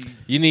to be.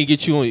 You need to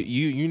get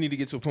you need to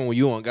get to a point where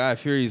you on Guy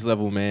Fieri's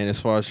level, man. As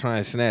far as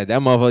trying to snap, that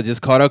motherfucker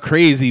just caught a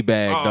crazy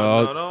bag, Oh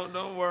dog. no,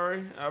 don't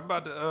worry. I'm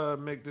about to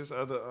make this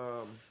other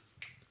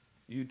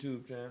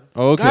YouTube channel.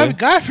 Oh, okay.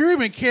 Guy Fieri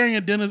been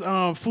carrying Dennis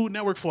Food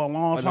Network for a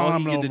long All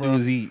time he though, get to do bro.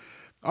 is eat.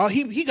 Oh,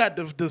 he got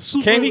the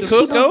super. Can he the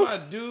cook, super- though? My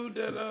dude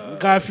that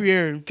Guy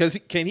Fieri.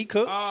 Can he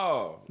cook?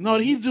 Oh No,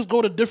 he just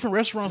go to different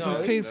restaurants No,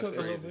 and he taste. cook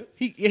a little bit.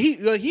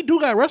 He do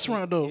got a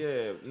restaurant though.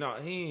 yeah, no,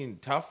 he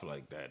ain't tough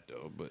like that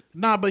though. But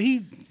Nah, but He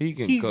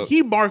can cook.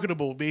 He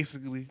marketable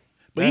basically.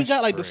 But That's he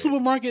got like the crazy.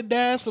 supermarket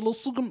dash,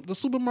 the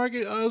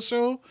supermarket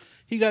show.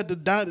 He got the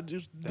That's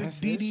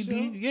his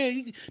DDD. show?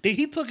 Yeah,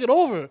 he took it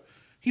over.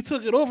 He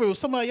took it over. It was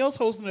somebody else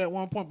hosting it at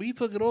one point, but he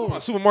took it over.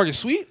 Supermarket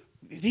Sweet?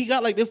 He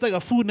got like this like a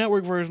Food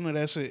Network version of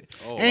that shit.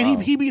 Oh, and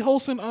wow. he be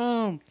hosting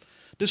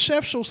the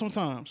chef show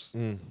sometimes.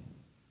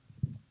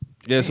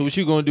 Yeah. So what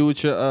you gonna do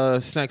with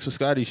your snacks with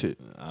Scotty shit?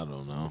 I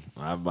don't know.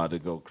 I'm about to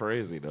go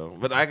crazy though.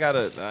 But I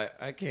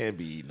can't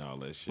be eating all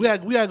that shit.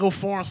 We gotta go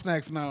foreign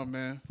snacks now,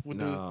 man.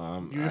 With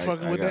you ain't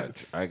fucking with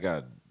that? I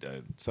got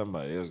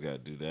somebody else got to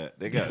do that.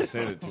 They got to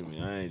send it to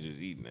me. I ain't just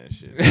eating that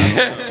shit.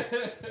 I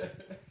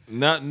don't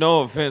know.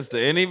 No offense to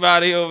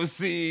anybody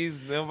overseas.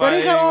 But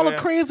they got all the anywhere.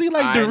 crazy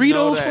like I know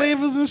Doritos that,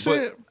 flavors and but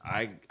shit.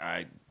 I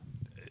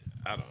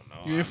don't know.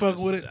 You ain't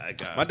fucking with it? I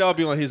got, My dog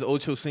be on his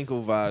Ocho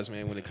Cinco vibes,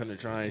 man. When it come to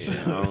trying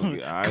shit.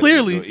 I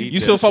Clearly. just go eat You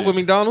that still fuck shit. with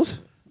McDonald's?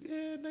 Yeah,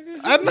 nigga.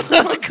 I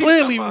know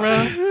clearly, Come bro.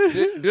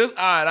 on. This all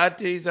right, I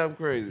tell you something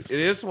crazy.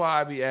 This is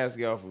why I be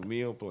asking y'all for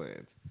meal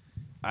plans.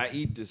 I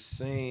eat the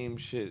same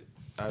shit.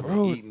 I've been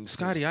Bro, eating since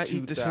Scotty, I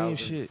eat the same 2000.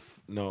 shit.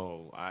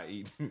 No, I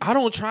eat. I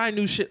don't try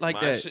new shit like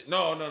my that. Shit.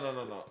 No.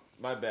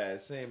 My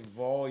bad. Same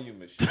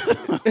volume of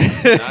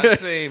shit. Not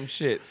same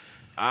shit.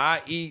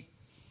 I eat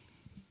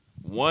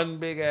one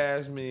big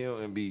ass meal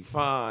and be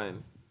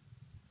fine,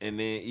 and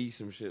then eat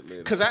some shit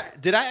later. Cause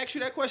did I ask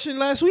you that question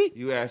last week?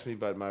 You asked me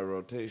about my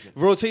rotation.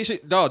 Rotation,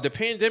 dog. The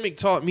pandemic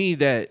taught me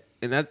that,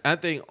 and I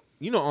think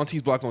you know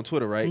Auntie's Block on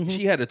Twitter, right?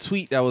 She had a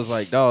tweet that was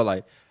like, dog,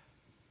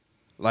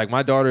 like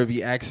my daughter would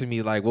be asking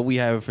me like, what we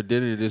having for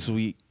dinner this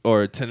week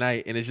or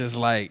tonight, and it's just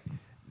like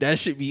that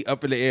should be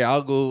up in the air.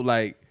 I'll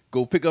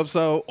go pick up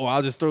some, or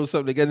I'll just throw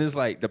something together. It's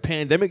like the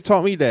pandemic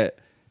taught me that,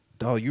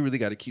 dog, you really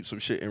got to keep some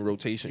shit in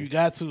rotation. You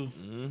got to.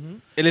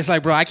 And it's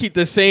like, bro, I keep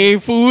the same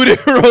food in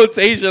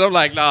rotation. I'm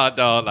like, nah,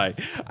 dog.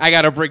 Like, I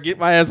gotta get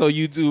my ass on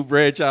YouTube,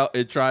 branch out,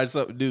 and try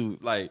something new.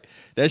 Like,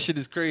 that shit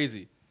is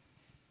crazy.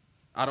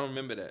 I don't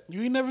remember that.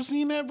 You ain't never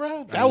seen that,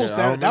 bro? I That was don't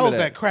that was remember that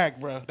that. crack,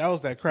 bro. That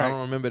was that I crack.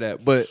 don't remember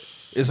that. But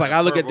it's like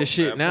I look at the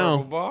shit That now.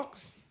 purple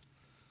box.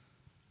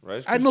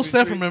 Rice I know Krispie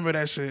Seth treat. remember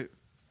that shit.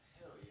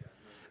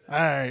 All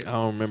right. I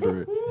don't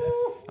remember it.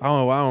 I don't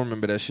know why I don't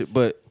remember that shit.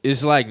 But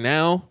it's like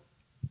now,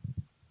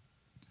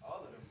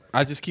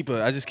 I just keep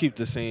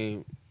the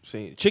same.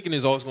 Chicken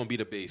is always gonna be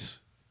the base.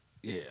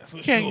 Yeah.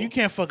 You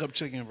can't fuck up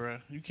chicken, bro.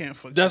 You can't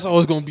fuck. That's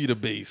always gonna be the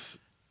base.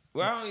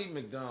 Well, I don't eat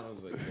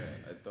McDonald's like that.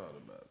 I thought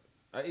about it.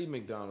 I eat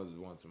McDonald's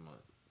once a month.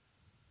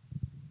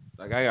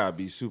 Like I gotta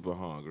be super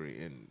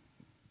hungry and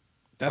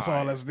That's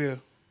all that's there.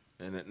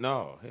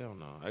 no, hell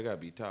no. I gotta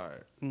be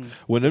tired.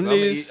 When them I'm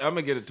niggas,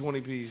 gonna get a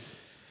 20-piece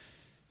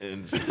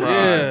and fries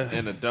Yeah.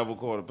 and a double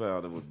quarter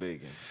pounder with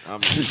bacon. I'm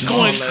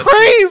Going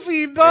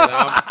crazy, dog.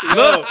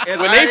 look,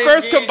 and when I they didn't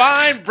first get-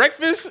 combined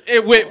breakfast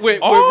with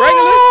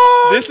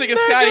Oh, regular, this nigga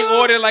Scotty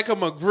nigga. ordered like a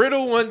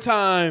McGriddle one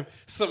time,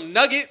 some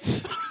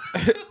nuggets,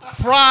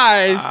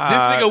 fries. This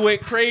nigga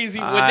went crazy.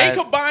 When they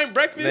combined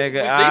breakfast, Nigga,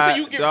 when they I- say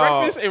you get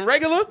dog. breakfast and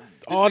regular,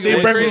 All nigga day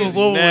went breakfast crazy. was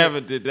over. Never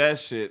did that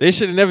shit. They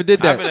should have never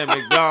did I've been that. at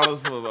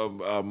McDonald's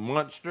for a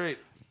month straight.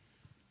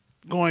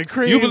 Going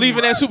crazy. You believe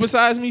in that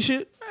supersize me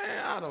shit?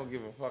 Man, I don't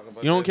give a fuck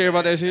about. You don't care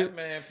about man. that shit? That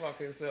man fucked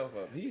himself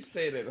up. He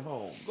stayed at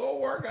home. Go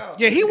work out.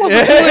 Yeah, he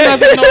wasn't doing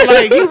nothing. No,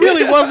 like he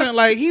really wasn't.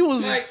 Like he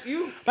was. Like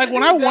you. Like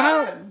when he I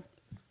died.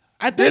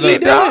 I think Did he he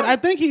did. die? I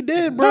think he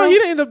did, bro. No, he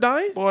didn't end up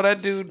dying. Boy,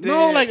 that dude did.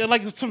 No, like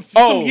some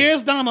Oh.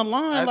 years down the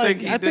line. I Like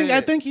think he I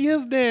did. think he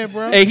is dead,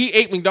 bro. Hey, he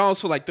ate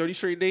McDonald's for like 30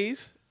 straight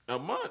days. A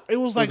month. It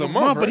was like was a a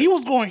month, month, but right?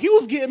 he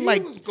was getting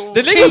like going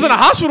The nigga was in the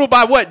hospital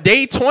by what,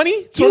 day 20?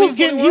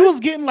 he was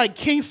getting like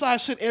king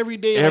size shit every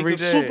day, Every like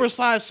the day. super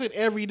size shit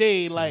every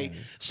day, like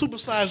super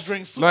size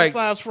drinks, super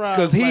size fries.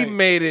 Because he like,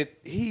 made it.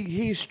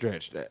 He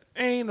stretched that.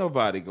 Ain't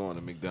nobody going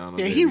to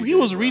McDonald's. Yeah, every he day,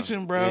 was bro.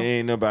 reaching, bro.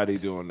 Ain't nobody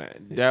doing that.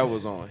 That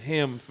was on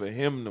him for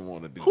him to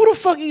want to do. who the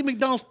fuck eat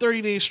McDonald's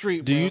 30 days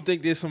straight? Do bro? you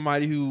think there's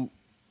somebody who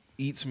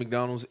eats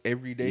McDonald's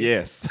every day?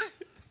 Yes.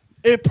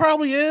 It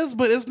probably is,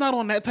 but it's not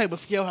on that type of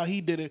scale how he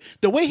did it.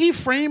 The way he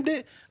framed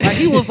it, like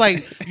he was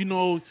like,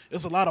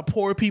 there's a lot of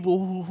poor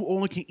people who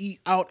only can eat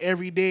out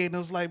every day, and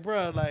it's like,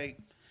 bro, like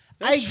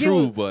I That's get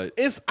true, what-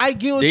 but I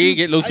get what They you ain't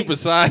get no super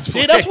size.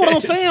 Yeah, that's what I'm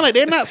saying. Like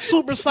they're not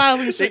super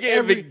sizing They shit get,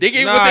 every. they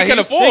get Nah, what they can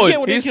he's- afford. they get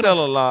what- He's can-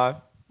 still alive.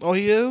 Oh,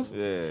 he is.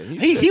 Yeah.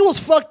 He was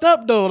fucked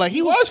up though. Like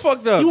He was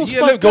fucked up. He was He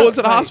ended up fucked going up,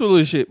 to the like- hospital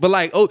and shit. But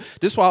like, oh,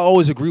 this is why I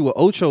always agree with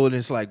Ocho. And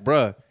it's like,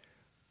 bruh,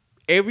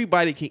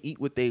 everybody can eat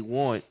what they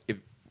want. If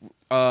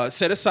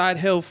set aside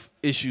health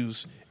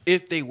issues,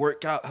 if they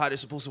work out how they're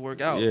supposed to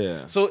work out.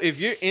 Yeah. So if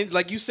you're in,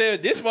 like you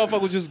said, this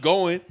motherfucker was just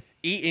going,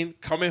 eating,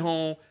 coming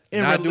home,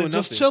 and not doing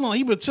just nothing. chilling.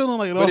 He been chilling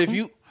like. But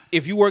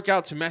if you work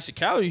out to match the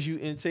calories you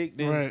intake,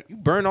 then Right. you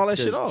burn all that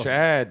shit off.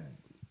 Chad,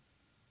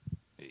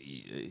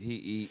 he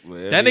eat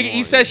whatever That he nigga want.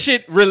 eats that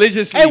shit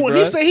religiously. Hey, when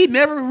he bruh. said he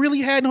never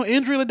really had no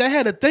injury, like that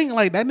had a thing.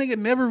 Like that nigga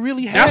never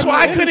really had. That's no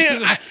why I injury.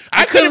 couldn't.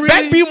 I couldn't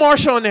back B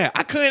Marsh on that.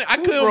 I couldn't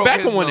Who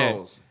back broke him his on that.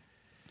 nose?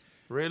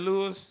 Ray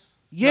Lewis?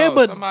 Yeah, No,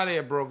 but somebody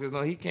had broke his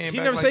nose. He came He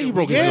back never like said a he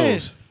broke week his Yeah.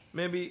 nose.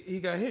 Maybe he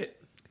got hit.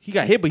 He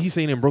got hit, but he's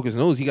saying he broke his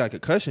nose. He got a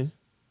concussion.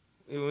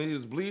 When he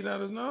was bleeding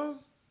out his nose?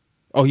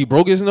 Oh, he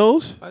broke his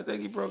nose? I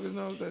think he broke his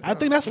nose that I time.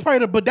 think that's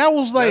probably. But that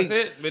was like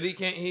That's it. But he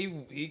can't.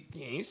 He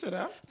can't sit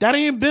out. that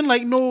ain't been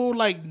like no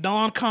like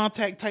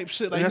non-contact type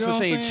shit. Like That's you know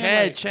what I'm saying.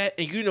 Chad, Like, Chad,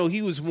 and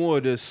he was more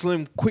the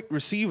slim, quick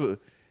receiver.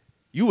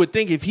 You would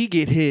think if he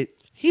get hit,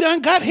 he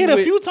done got hit a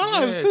would- few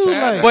times Yeah, too.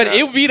 Chad- Like, but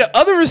it would be the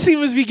other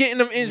receivers be getting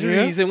them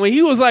injuries. And when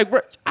he was like, bro,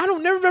 I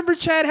don't never remember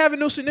Chad having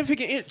no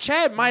significant.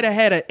 Chad might have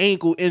had an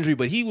ankle injury,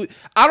 but he would.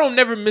 I don't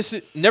never miss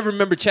it. Never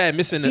remember Chad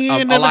missing he a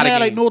ain't never lot had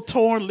of like games. no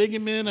torn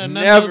ligament or none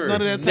Never, of that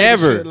type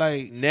never, of shit.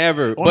 Like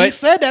never. when he But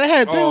said that, I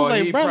had things Oh,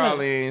 like, he bro,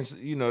 probably ain't.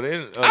 They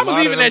didn't. I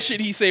believe in that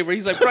shit he said, bro.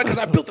 He's like, bro, because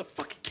I built a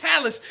fucking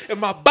callus in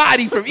my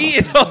body from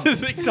eating all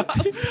this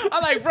McDonald's.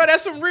 I'm like, bro,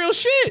 that's some real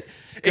shit.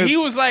 And he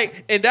was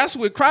like, and that's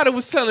what Crowder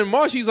was telling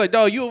Marsh. He was like,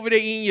 dog, you over there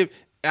eating your.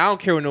 I don't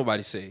care what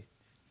nobody say.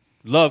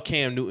 Love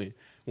Cam Newton.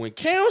 When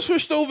Cam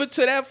switched over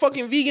to that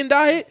fucking vegan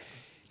diet,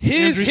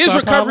 his Injuries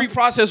start recovery piling?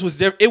 process was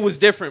it was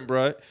different,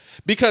 bro.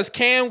 Because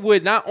Cam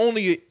would not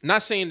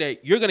saying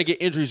that you're gonna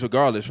get injuries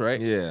regardless, right?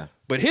 Yeah.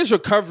 But his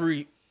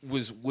recovery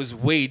was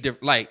way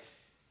different. Like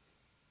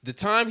the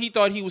time he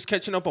thought he was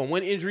catching up on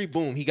one injury,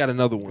 boom, he got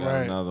another one.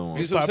 Right. Another one.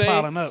 You It see what I'm started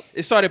saying? piling up.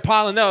 It started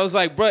piling up. I was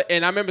like, bro,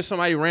 and I remember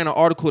somebody ran an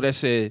article that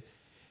said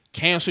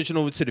Cam switching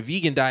over to the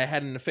vegan diet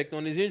had an effect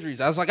on his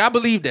injuries. I was like, I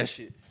believe that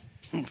shit.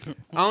 I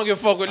don't give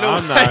a fuck what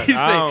I'm nobody not- say.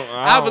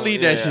 I don't-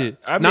 believe that yeah. shit.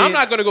 I Now I'm mean-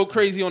 not gonna go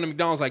crazy on the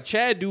McDonald's like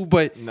Chad do,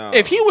 but No.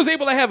 if he was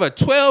able to have a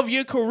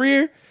 12-year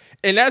career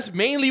and that's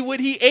mainly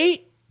what he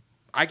ate,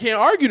 I can't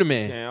argue the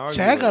man. Can't argue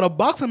Chad with got it. a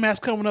boxing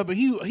match coming up, and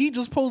he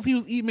just posted he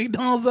was eating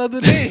McDonald's the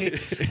other day.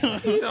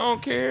 He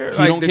don't care. He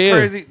Like don't the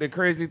care. the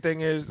crazy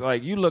thing is,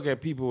 like you look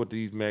at people with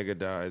these mega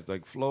diets,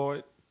 like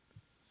Floyd.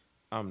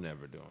 I'm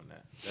never doing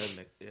that.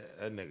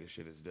 That nigga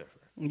shit is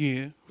different.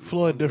 yeah,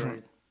 Floyd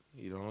different.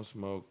 He don't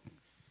smoke.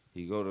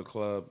 He go to the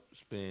club,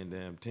 spend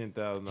damn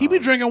 $10,000. He be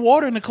drinking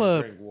water in the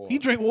club. drink water. He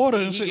drink water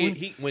and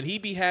shit. When he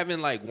be having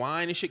like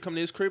wine and shit come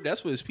to his crib,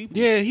 that's for his people.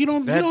 Yeah, he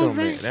don't. That he don't don't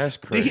drink. make- that's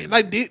They-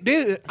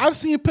 crazy. I've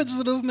seen pictures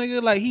of this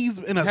nigga like he's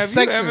in a Have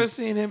section. you ever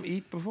seen him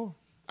eat before?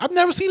 I've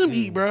never seen him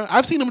eat, bro.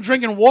 I've seen him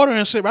drinking water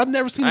and shit, but I've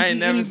never seen him I ain't eat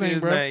never anything, seen this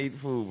bro. man eat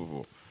food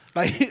before.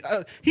 Like He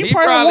probably,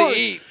 probably don't want,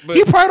 eat, but-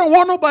 he probably don't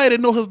want nobody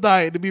to know his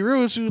diet. To be real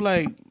with you,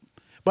 like,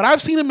 but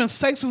I've seen him in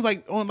sections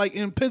like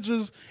in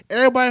pictures.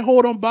 Everybody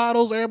hold on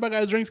bottles. Everybody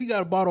got drinks. He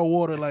got a bottle of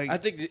water. Like I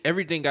think that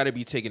everything got to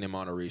be taken in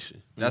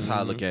moderation. That's how I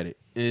Mm-hmm. look at it.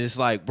 And it's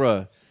like,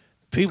 bruh,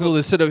 people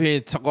that sit up here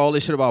and talk all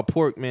this shit about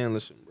pork, man.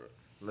 Listen, bro.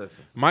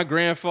 Listen, My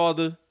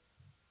grandfather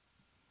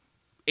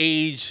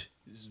aged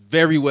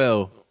very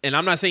well, and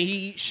I'm not saying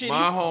he eat shitty,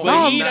 My home- but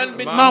no, he my- done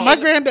been. no, my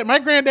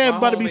granddad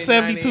about to be homie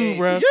 72, 98.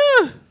 bro.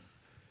 Yeah,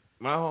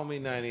 my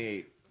homie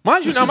 98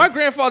 mind you, now my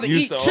grandfather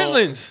Used eat to own-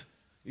 chitlins.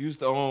 used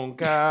to own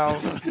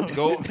cows,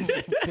 goats,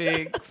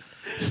 pigs.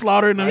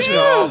 Slaughtering them My shit.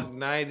 dog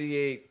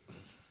 98.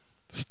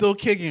 Still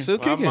kicking. Still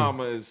My kicking.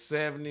 mama is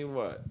 70.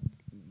 What?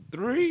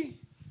 3.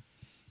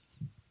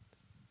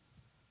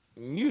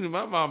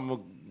 My mama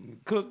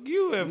cook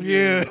you if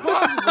Yeah.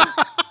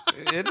 possible.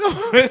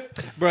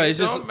 Bro, it's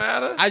It just don't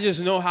matter. I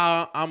just know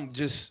how I'm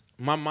just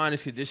my mind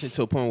is conditioned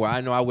to a point where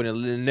I know I would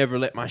never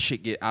let my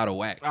shit get out of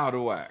whack. Out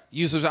of whack.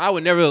 You see what I'm saying? I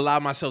would never allow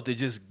myself to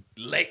just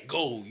let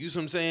go. You see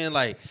what I'm saying?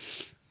 Like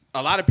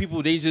a lot of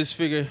people, they just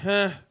figure,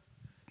 and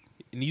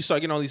you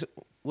start getting all these.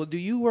 Well, do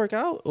you work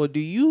out or do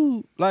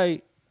you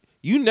like?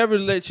 You never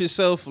let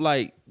yourself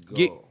like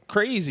get Go.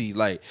 crazy.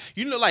 Like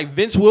like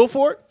Vince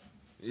Wilfork.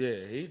 Yeah,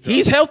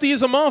 He's healthy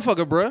as a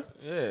motherfucker, bruh.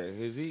 Yeah,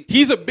 he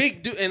He's a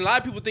big dude, and a lot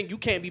of people think you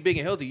can't be big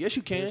and healthy. Yes,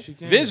 you can. Yes, you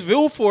can. Vince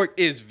Wilfork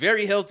is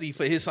very healthy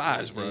for his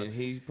size, bro. and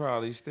he's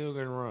probably still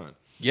gonna run.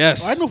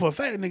 Yes. I know for a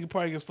fact that nigga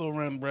probably can still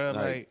run, bro. Like-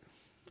 Like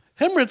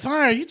him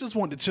retiring, he just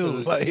want to chill.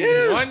 Like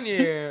One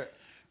year,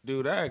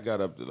 dude, I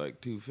got up to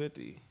like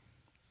 250.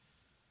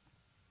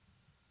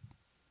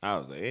 I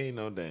was like, ain't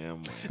no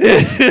damn way.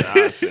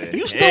 I said,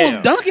 you still was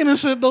 "Damn." dunking and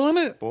shit, doing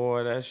it.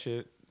 Boy, that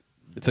shit.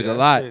 It took that a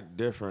lot. Shit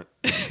different.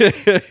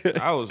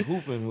 I was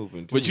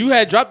hooping too. But you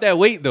had dropped that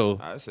weight, though.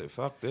 I said,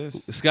 fuck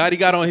this. Scotty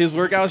got on his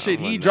workout shit.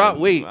 I He went dropped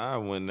that- weight. I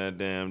went in that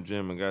damn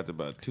gym and got to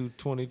about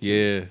 222.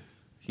 Yeah.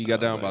 He got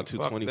I down was about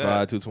like, fuck 225,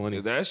 that.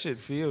 220. That shit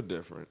feel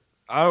different.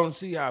 I don't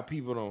see how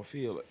people don't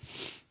feel it.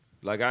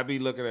 Like, I be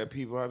looking at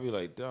people, I be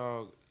like,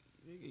 dog,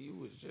 nigga, you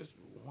was just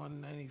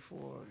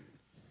 194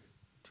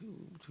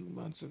 two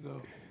months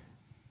ago.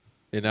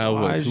 And now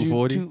what, is you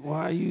 240?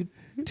 why are you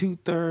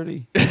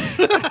 230?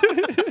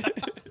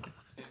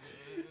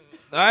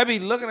 I be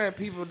looking at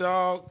people,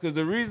 dog, because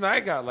the reason I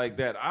got like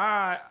that,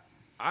 I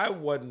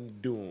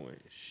wasn't doing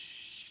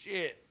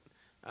shit.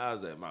 I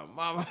was at my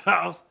mama's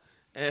house,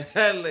 and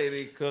that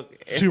lady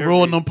cooked She every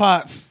rolling them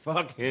pots.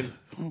 fucking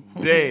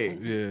day.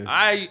 Yeah.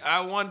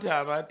 I one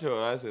time I told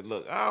her, I said,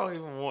 look, I don't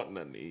even want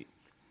nothing to eat.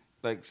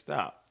 Like,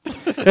 stop.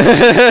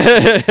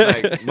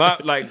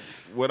 Like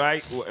when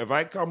if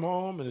I come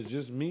home and it's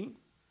just me,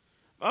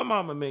 my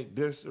mama make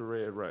this the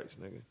red rice,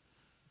 nigga.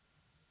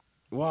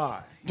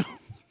 Why?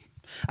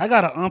 I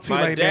got an auntie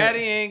My like daddy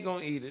that. ain't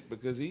gonna eat it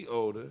because he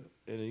older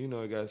and you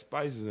know it got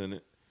spices in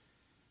it.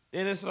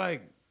 And it's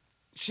like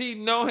she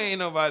know ain't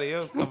nobody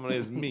else coming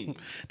as me.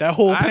 That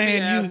whole I be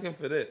pan you. asking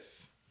for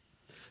this.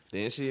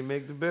 Then she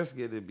make the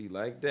biscuit. It be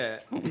like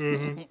that.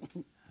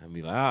 I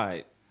be like, all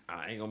right,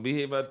 I ain't gonna be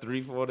here about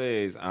 3-4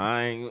 days.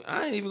 I ain't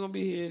even gonna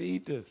be here to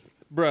eat this.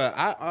 Bruh,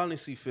 I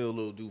honestly feel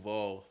Lil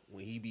Duval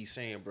when he be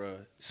saying, bruh,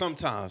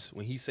 sometimes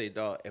when he say,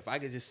 dog, if I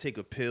could just take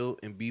a pill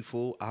and be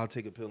full, I'll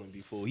take a pill and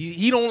be full.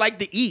 He don't like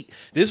to eat.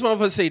 This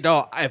motherfucker say,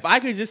 dog, if I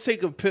could just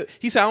take a pill,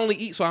 he said, I only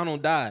eat so I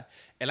don't die.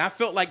 And I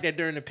felt like that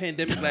during the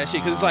pandemic last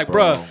year because it's like,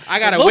 bro. bruh, I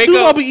gotta Lil wake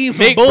Duval up, be eating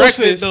some make bullshit,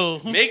 breakfast, though.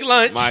 make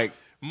lunch, Mike,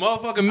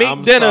 motherfucker, make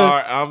I'm dinner.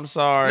 Sorry, I'm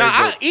sorry. Nah,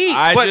 I but eat,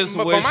 I but, just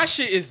but wish, my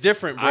shit is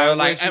different, bro. I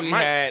Like wish we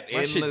had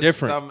my shit endless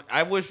different.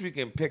 I wish we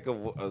can pick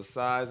a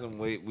size and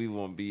weight we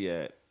won't be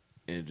at,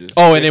 and just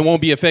Oh, and it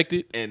won't be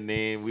affected. and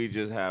then we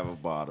just have a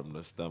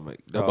bottomless stomach.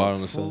 A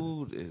bottomless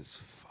food is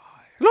fire.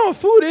 No,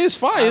 food is I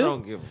fire.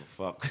 don't give a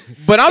fuck.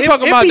 But I'm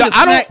talking about be a I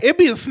don't. snack, it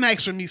be a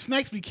snacks for me.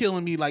 Snacks be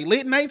killing me. Like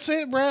late night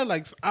shit, bro.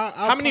 Like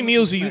How many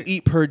meals do you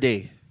eat per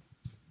day?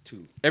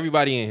 2,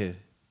 Everybody in here.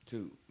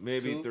 2,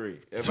 maybe Two? 3.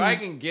 If 2. I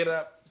can get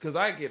up, because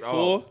I get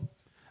 4.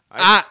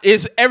 off.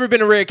 It's ever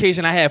been a rare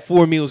occasion I had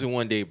 4 meals in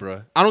one day,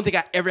 bro. I don't think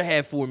I ever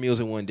had 4 meals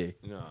in one day.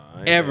 No, I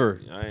ain't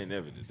Ever. I ain't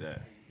never did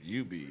that.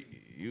 You be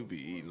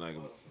eating like a.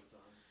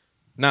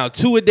 Now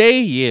 2 a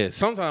day, yeah.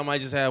 Sometimes I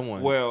might just have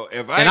 1. Well,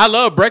 if and I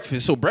love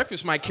breakfast, so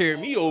breakfast might carry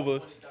me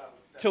over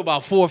till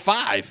about 4 or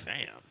 5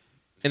 damn.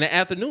 in the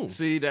afternoon.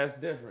 See, that's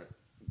different.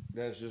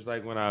 That's just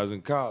like when I was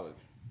in college.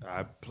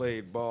 I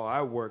played ball.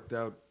 I worked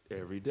out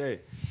every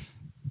day.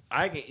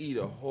 I can eat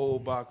a whole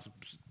box of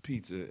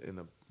pizza in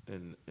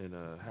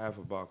a half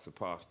a box of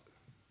pasta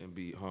and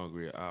be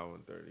hungry an hour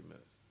and 30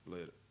 minutes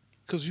later.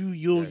 Cause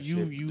you That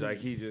shit, like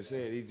he just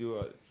said, he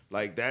do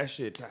like that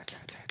shit. Ta, ta,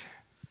 ta, ta.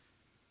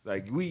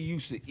 Like we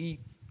used to eat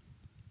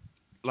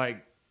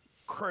like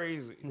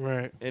crazy,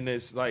 right. and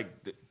it's like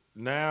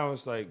now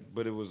it's like,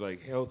 but it was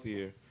like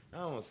healthier. I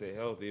don't want to say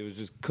healthy. It was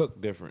just cooked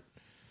different,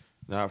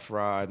 not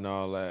fried and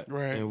all that.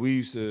 Right. And we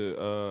used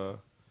to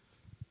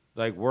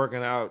like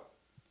working out.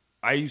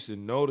 I used to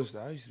notice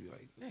that. I used to be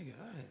like, nigga,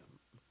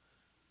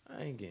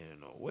 I ain't getting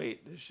no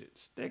weight. This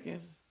shit's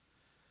sticking.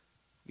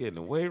 Get in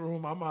the weight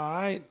room, I'm all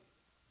right.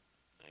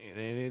 And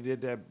then they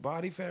did that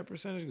body fat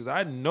percentage because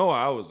I know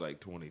I was like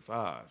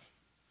 25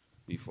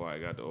 before I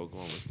got to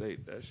Oklahoma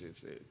State. That shit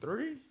said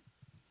 3.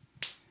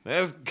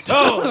 Let's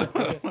go.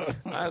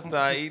 I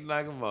started eating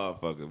like a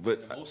motherfucker.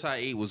 But The most I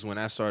ate was when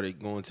I started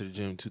going to the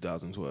gym in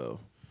 2012.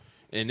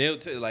 And they'll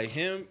tell like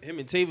him and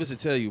Tavis will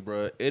tell you,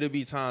 bro, it'll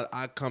be times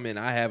I come in,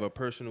 I have a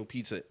personal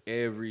pizza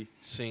every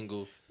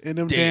single And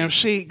them day. damn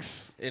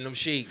shakes. And them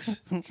shakes.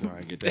 trying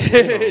to get that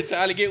weight on.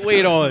 Trying to get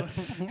weight on.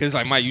 Because,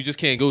 like, Mike, you just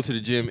can't go to the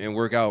gym and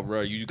work out,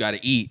 bro. You got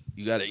to eat.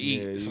 You got to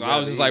eat. Yeah, you so I gotta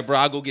was just eat. like, bro,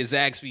 I'll go get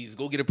Zaxby's.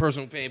 Go get a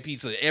personal pan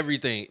pizza.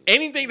 Everything.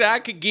 Anything that I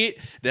could get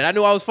that I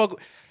knew I was fucking.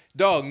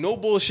 Dog, no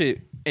bullshit.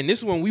 And this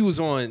is when we was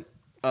on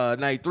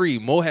night 3.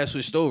 Mo had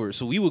switched over.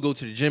 So we would go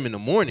to the gym in the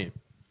morning.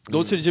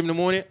 Go to the gym in the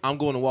morning. I'm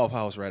going to Waffle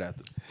House right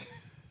after.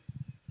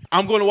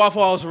 I'm going to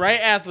Waffle House right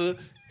after.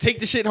 Take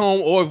the shit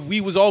home, or if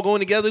we was all going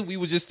together, we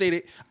would just stay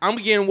there. I'm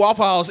getting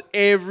Waffle House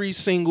every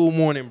single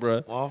morning,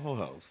 bro. Waffle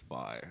House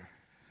fire.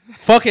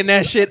 Fucking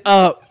that shit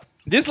up.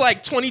 This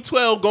like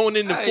 2012 going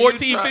into Hey, you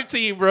 14, try-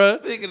 15, bro.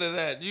 Speaking of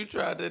that, you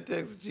tried that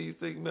Texas cheese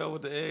stick melt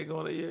with the egg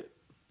on it yet?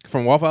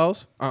 From Waffle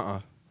House?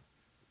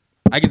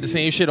 I get the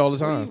same shit all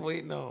the What you time.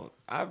 waiting on?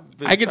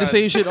 I get the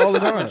same shit all the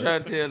I'm time.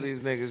 trying to tell these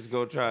niggas to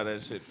go try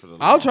that shit for the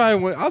I'll try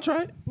it. I'll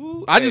try it.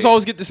 Ooh, I just hey.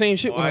 always get the same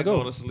shit Boy, when I go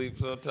go. to sleep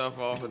so tough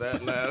off of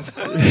that last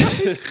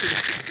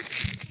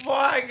Boy,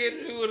 I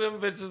get 2 of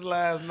them bitches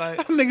last night.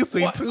 Niggas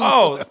say What- 2.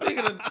 Oh, speaking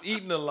of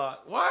eating a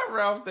lot, why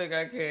Ralph think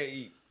I can't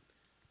eat?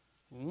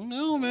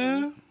 No,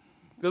 man.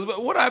 Because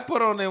what I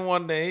put on there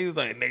one day, he was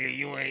like, nigga,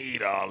 you ain't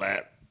eat all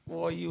that.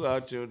 Boy, you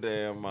out your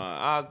damn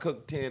mind. I'll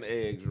cook 10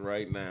 eggs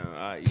right now.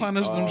 I eat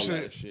Punish all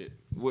them that shit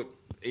with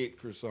 8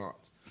 croissants.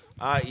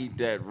 I eat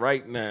that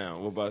right now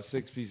with about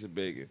 6 pieces of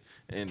bacon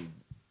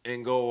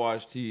and go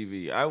watch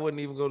TV. I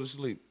wouldn't even go to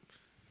sleep.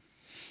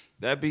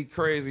 That'd be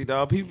crazy,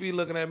 dog. People be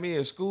looking at me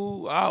at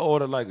school. I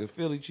order like a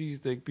Philly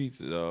cheesesteak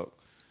pizza, dog,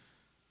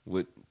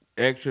 with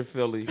extra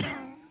Philly,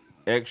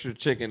 extra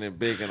chicken and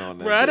bacon on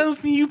that. Bro, I bitch. don't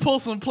see you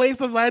post some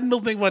places. I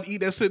don't think about to eat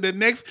that shit. The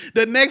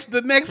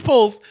next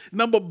post,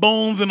 number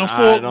bones and a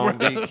fork.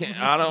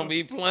 I don't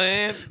be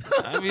playing.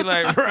 I be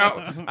like,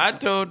 bro. I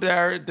told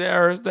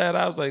Darius that.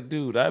 I was like,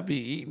 dude, I be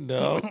eating,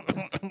 dog.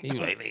 He was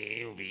like, nigga,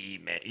 you don't be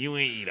eating that. You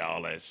ain't eat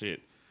all that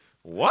shit.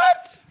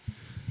 What?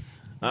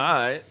 All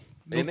right.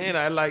 And then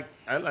I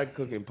like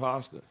cooking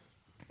pasta.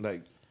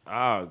 Like,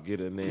 I'll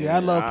get in there. Yeah, I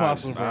love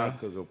pasta, bro. I'll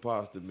cook a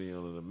pasta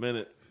meal in a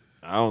minute.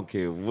 I don't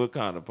care what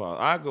kind of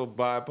pasta. I go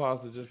buy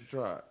pasta just to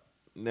try it.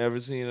 Never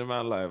seen it in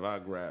my life. I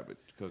grab it,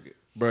 cook it.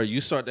 Bro,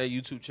 you start that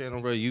YouTube channel,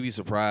 bro. You be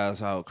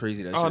surprised how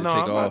crazy that shit take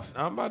I'm off.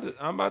 I'm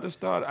about to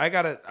start. I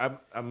gotta.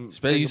 I'm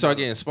Especially you thinking start about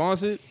getting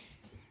sponsored.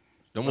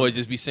 Them boys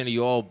just be sending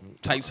you all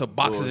types of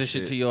boxes and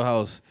shit Bullshit. to your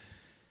house.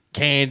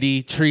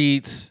 Candy,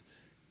 treats,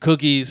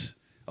 cookies,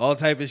 all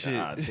type of shit.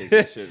 I'll take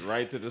that shit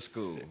right to the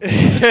school.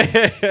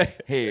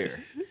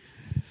 Here.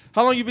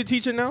 How long you been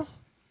teaching now?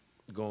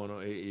 Going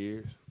on 8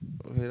 years.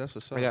 Okay, that's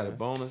what's up. I got a man.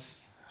 bonus.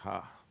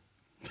 Ha.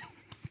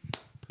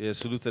 Yeah,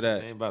 salute to It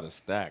that. ain't about a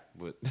stack,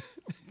 but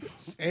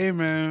Hey,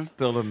 man.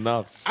 still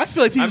enough. I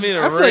feel like teachers, I mean, a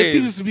I feel like raise.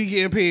 teachers should be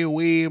getting paid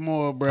way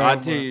more, bro. I'll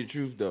tell you the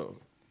truth though.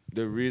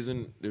 The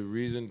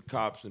reason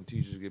cops and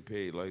teachers get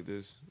paid like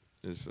this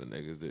is for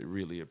niggas that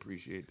really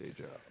appreciate their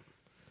job.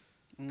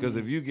 Because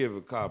if you give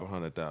a cop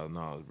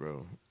 $100,000,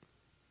 bro,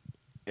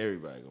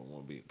 everybody gonna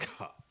want to be a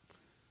cop,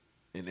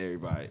 and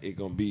everybody it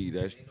gonna be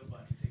that.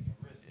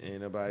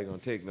 Ain't nobody gonna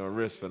take no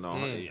risk for no.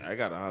 I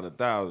got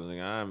 100,000.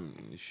 I'm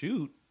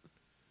shoot.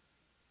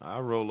 I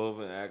roll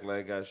over and act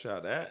like I got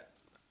shot at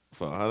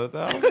for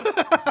 100,000.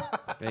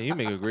 Man, you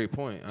make a great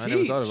point. I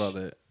never thought about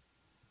that.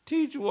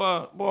 Teach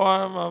what, boy?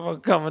 I'm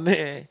motherfucker coming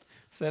in.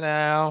 Sit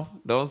down.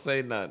 Don't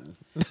say nothing.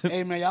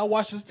 Hey, man, y'all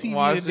watch this TV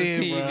Watch today,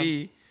 this bro.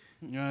 TV.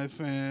 You know what I'm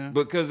saying?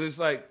 Because it's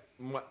like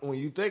when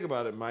you think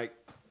about it, Mike,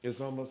 it's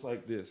almost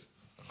like this.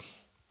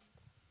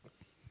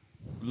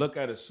 Look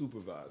at a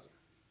supervisor.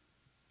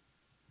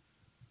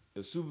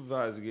 A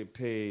supervisor get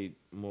paid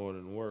more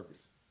than workers.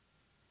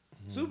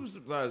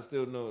 Supervisors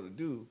still know what to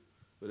do,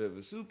 but if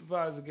a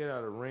supervisor get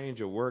out of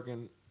range of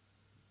working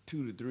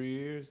 2 to 3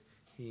 years,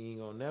 he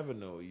ain't gonna never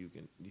know you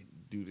can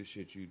do the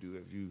shit you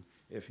do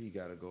if he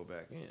gotta go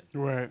back in.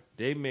 Right.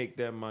 They make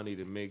that money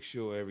to make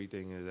sure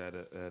everything is at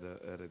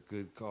a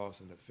good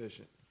cost and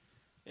efficient.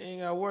 They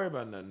ain't gotta worry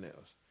about nothing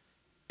else.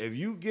 If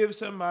you give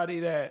somebody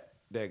that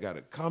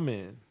gotta come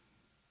in,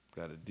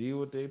 gotta deal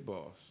with their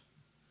boss,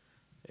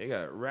 they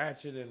got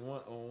ratchet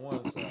on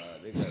one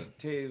side, they got a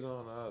taser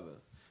on the other.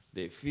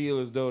 They feel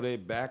as though they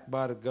backed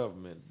by the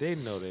government. They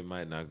know they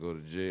might not go to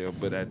jail,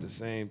 but at the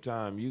same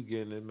time, you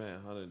getting this man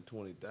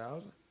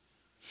 $120,000.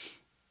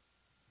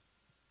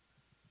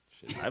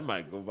 Shit, I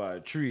might go buy a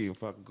tree and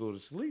fucking go to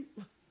sleep.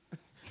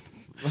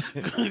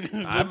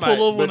 I might,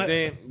 pull over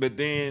but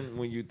then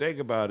when you think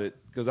about it,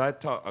 because a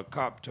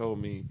cop told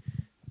me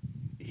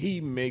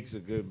he makes a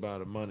good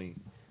amount of money,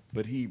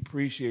 but he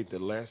appreciate the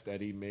less that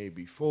he made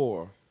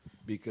before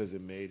because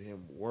it made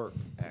him work.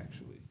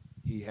 Actually,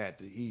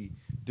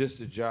 this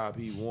the job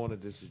he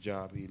wanted, this the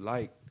job he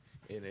liked,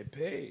 and it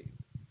paid.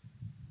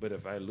 But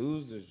if I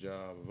lose this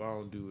job, if I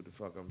don't do what the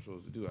fuck I'm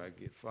supposed to do, I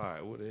get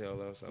fired. What the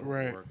hell else I want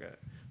Right. to work at?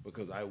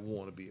 Because I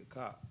want to be a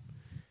cop.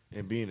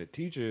 And being a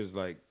teacher is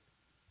like,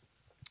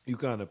 you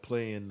kind of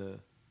play in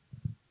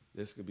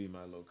this could be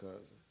my little cousin.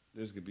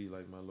 This could be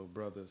like my little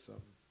brother or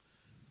something.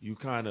 You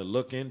kind of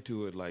look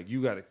into it like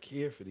you got to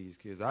care for these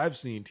kids. I've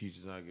seen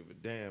teachers not give a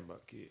damn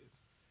about kids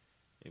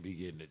and be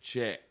getting a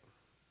check.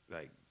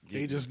 Like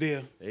They just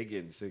there. they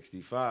getting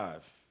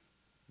 65,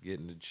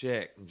 getting the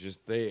check, and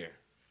just there.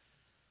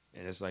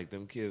 And it's like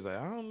them kids like,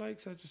 I don't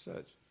like such and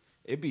such.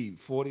 It be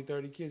 40,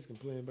 30 kids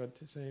complaining about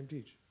the same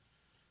teacher.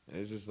 And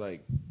it's just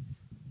like,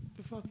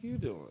 the fuck you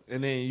doing?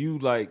 And then you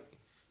like,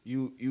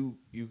 you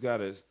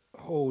gotta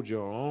hold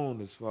your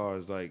own as far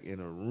as like in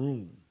a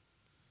room.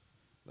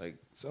 Like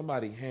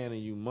somebody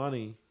handing you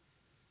money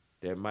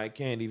that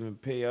can't even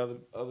pay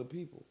other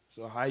people.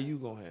 So how you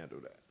gonna handle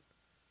that?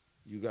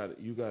 You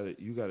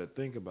gotta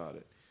think about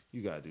it.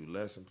 You gotta do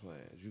lesson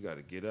plans. You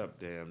gotta get up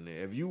damn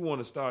near. If you want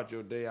to start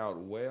your day out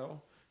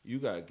well, you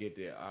gotta get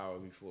there an hour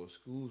before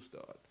school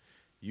starts.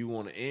 you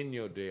want to end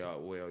your day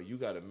out well, you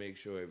got to make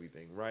sure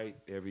everything right,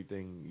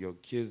 everything your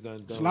kids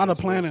done. It's a lot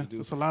of what they're supposed planning. to do.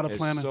 It's a lot of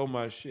planning. So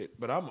much shit.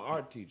 But I'm an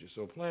art teacher,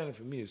 so planning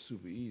for me is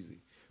super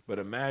easy. But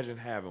imagine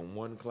having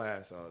one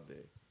class all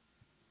day.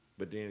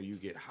 But then you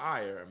get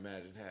higher,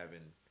 imagine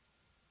having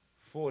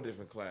 4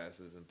 different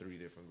classes and 3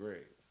 different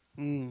grades.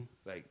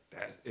 Like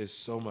that is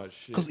so much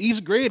shit. Because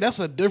each grade, that's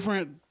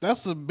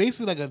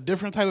basically like a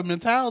different type of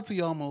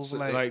mentality almost. So,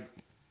 like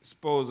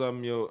suppose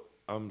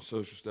I'm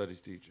social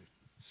studies teacher,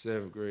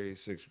 7th grade,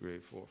 6th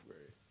grade, 4th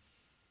grade.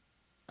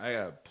 I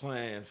got a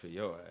plan for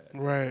your ass.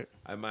 Right.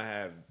 I might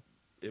have,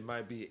 it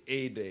might be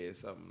A day or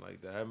something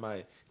like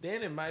that.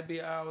 Then it might be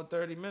an hour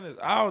 30 minutes.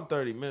 Hour and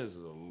 30 minutes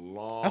is a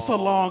long. That's a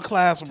long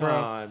class, bro.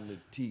 Time to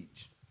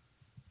teach.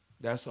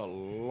 That's a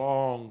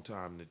long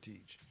time to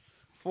teach.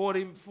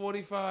 40,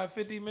 45,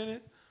 50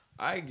 minutes,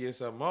 I get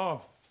something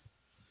off.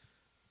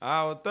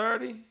 Hour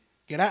 30.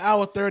 Yeah, that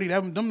hour 30,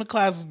 them the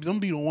classes, them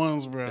be the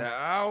ones, bro. That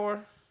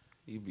hour,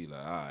 you be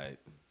like, all right,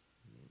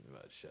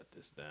 let's shut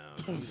this down.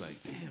 You be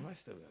like, damn, I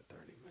still got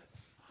 30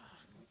 minutes.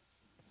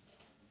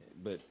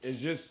 But it's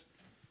just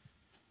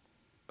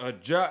a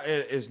job.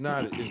 It's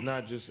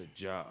not just a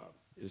job.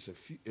 It's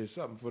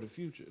something for the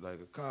future.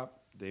 Like a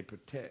cop, they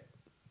protect.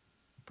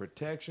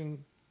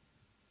 Protection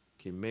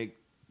can make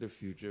the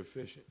future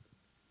efficient.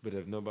 But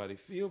if nobody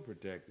feel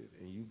protected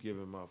and you give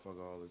a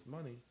motherfucker all this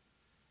money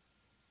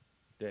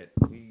that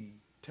we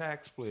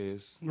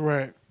taxpayers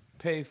Right.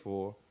 pay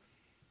for,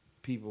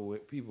 people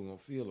gonna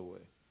feel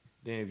away.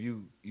 Then if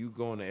you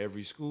going to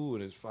every school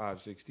and there's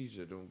 5, 6 teachers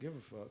that don't give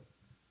a fuck,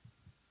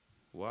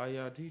 why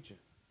y'all teaching?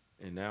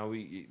 And now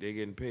they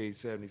getting paid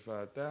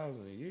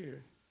 $75,000 a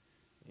year,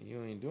 and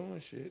you ain't doing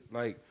shit.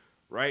 Like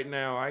right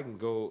now, I can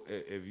go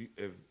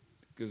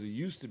because it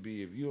used to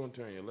be if you don't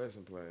turn your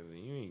lesson plans in,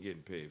 you ain't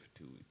getting paid for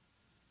 2 weeks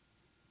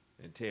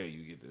until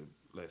you get the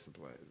lesson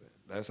plans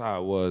in. That's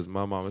how it was.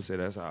 My mama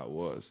said that's how it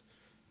was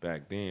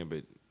back then,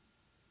 but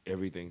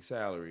everything's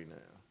salary now.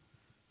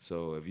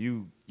 So if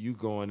you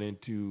going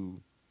into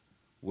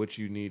what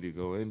you need to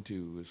go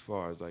into as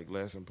far as like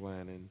lesson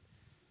planning,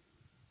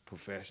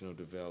 professional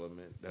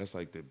development, that's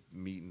like the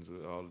meetings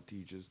with all the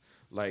teachers.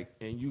 Like,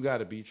 and you got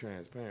to be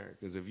transparent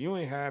because if you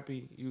ain't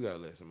happy, you got to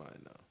let somebody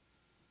know.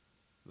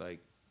 Like,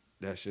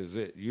 that's just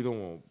it. You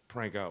don't want to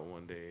prank out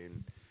one day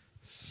and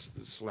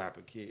slap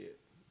a kid.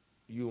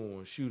 You don't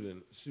want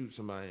to shoot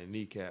somebody in the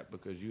kneecap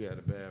because you had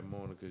a bad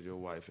morning because your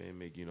wife ain't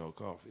make you no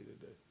coffee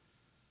today.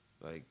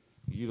 Like,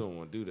 you don't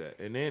want to do that.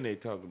 And then they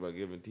talked about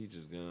giving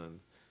teachers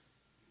guns.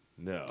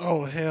 No.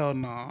 Oh, hell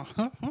no.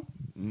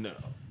 No.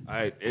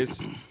 I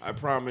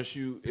promise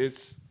you,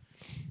 it's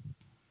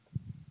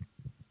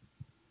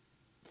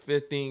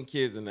 15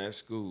 kids in that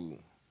school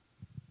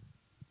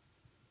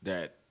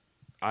that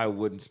I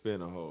wouldn't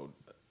spend a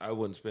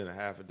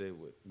half a day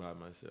with by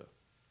myself.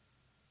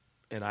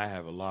 And I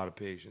have a lot of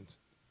patience.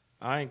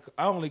 I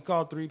only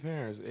called 3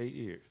 parents 8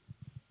 years.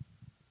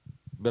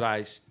 But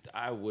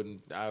I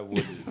wouldn't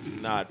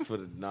not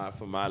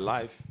for my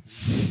life.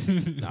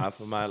 Not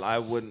for my life. I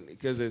wouldn't,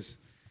 because it's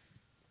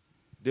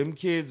them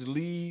kids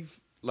leave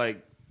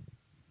like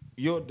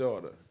your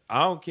daughter.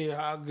 I don't care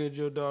how good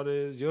your daughter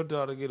is. Your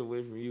daughter get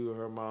away from you and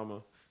her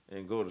mama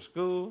and go to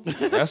school.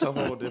 That's a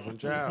whole different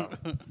child.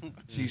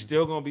 She's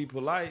still gonna be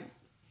polite,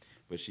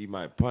 but she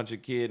might punch a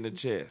kid in the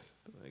chest.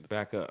 Like,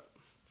 back up.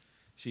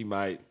 She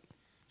might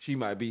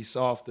be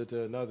softer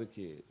to another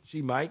kid.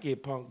 She might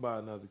get punked by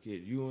another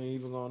kid. You ain't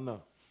even gonna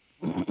know.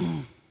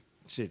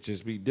 Shit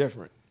just be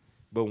different.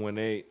 But when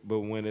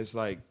it's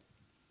like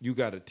you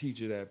got a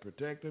teacher that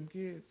protect them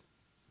kids,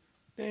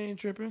 they ain't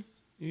tripping.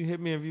 You hit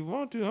me if you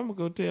want to. I'm gonna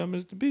go tell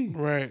Mr. B.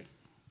 Right.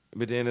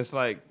 But then it's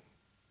like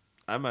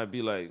I might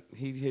be like,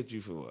 he hit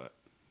you for what?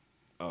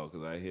 Oh,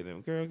 because I hit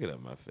him. Girl, get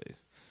out my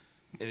face.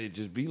 And it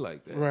just be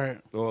like that. Right.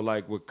 Or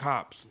like with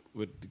cops,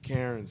 with the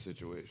Karen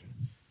situation.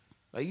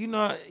 Like, you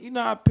know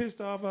how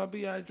pissed off I'll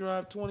be. I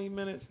drive 20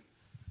 minutes,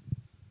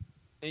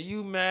 and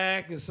you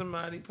mad because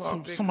somebody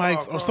parked their car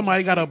across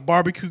somebody got a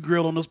barbecue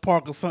grill on this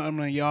park or something,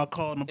 and y'all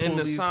calling the police. and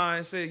the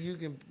sign said you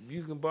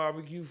can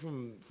barbecue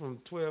from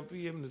 12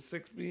 p.m. to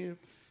 6 p.m.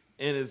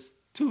 and it's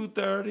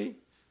 2:30.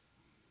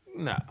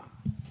 Nah,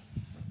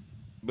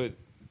 but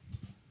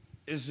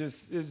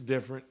it's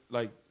different.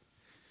 Like,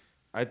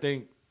 I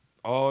think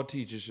all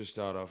teachers should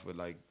start off with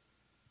like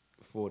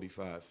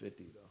 45,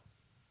 50 though.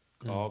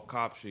 All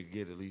cops should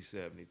get at least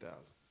 70,000,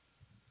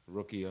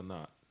 rookie or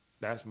not.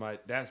 That's my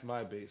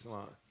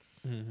baseline.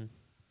 Mm-hmm.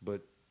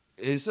 But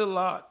it's a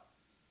lot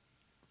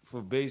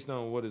based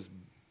on what it's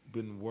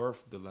been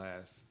worth the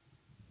last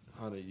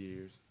 100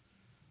 years.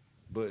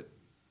 But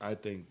I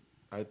think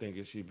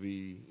it should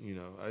be,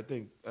 I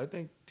think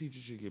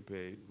teachers should get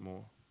paid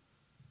more,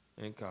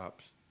 and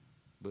cops.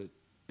 But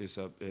it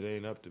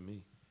ain't up to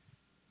me.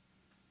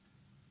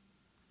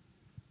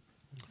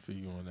 For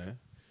you on that.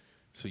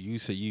 So you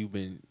say you've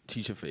been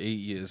teaching for 8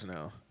 years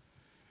now.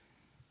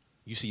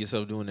 You see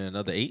yourself doing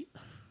another 8?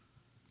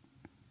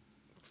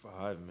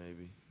 5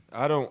 maybe.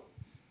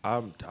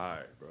 I'm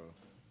tired, bro.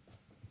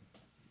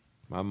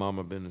 My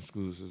mama been in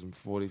school since I'm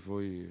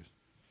 44 years.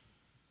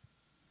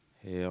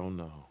 Hell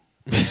no.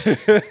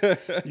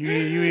 You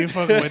ain't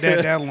fucking with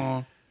that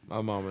long.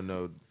 My mama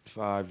know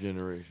 5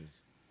 generations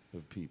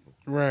of people.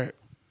 Right.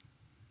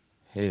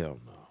 Hell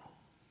no.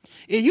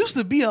 It used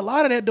to be a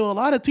lot of that though. A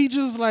lot of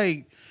teachers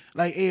hey,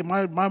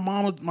 my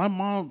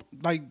mom,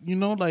 like, you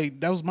know, like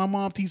that was my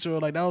mom teacher, or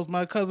like that was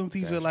my cousin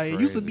teacher. That's Like it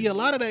used to crazy. be a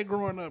lot of that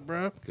growing up,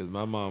 bro. Because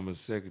my mom was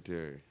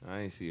secretary.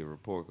 I ain't see a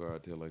report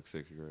card till like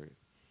 6th grade.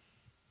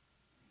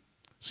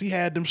 She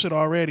had them shit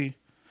already.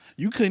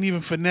 You couldn't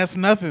even finesse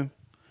nothing.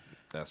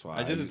 That's why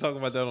I just been talking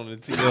about that on the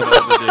TL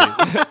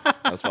the other day.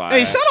 That's why.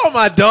 Hey, shout out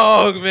my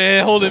dog,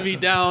 man, holding me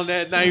down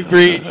that 9th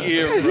grade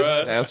year,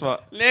 bro. That's why.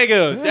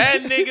 Nigga,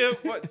 that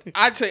nigga. What,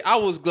 I tell you, I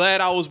was glad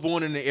I was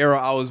born in the era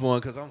I was born,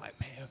 because I'm like,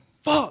 man,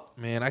 fuck,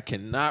 man, I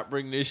cannot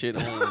bring this shit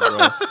home,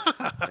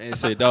 bro. And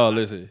say, dog,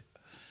 listen,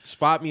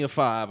 spot me a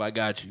 5, I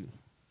got you.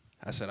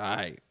 I said, all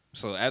right.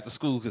 So after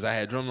school, because I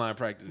had drumline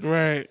practice,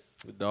 Right.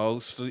 the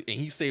dogs, and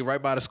he stayed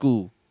right by the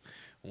school.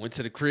 Went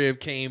to the crib,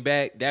 came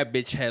back. That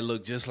bitch had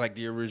looked just like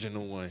the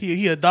original one.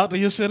 He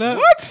adopted your shit up.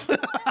 What?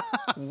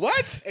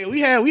 What? Hey, we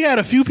had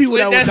a few people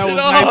Slid that was shit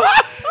nice.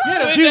 off.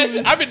 Yeah, Slid few- that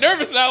shit. I've been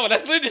nervous now when I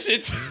slid the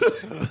shit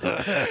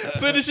to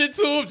slid the shit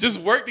to him. Just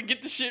work to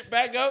get the shit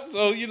back up.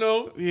 So, you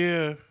know.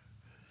 Yeah.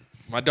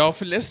 My dog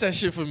finessed that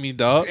shit for me,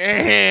 dog.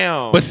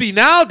 Damn. But see,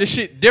 now the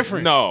shit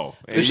different. no.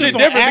 The It's shit just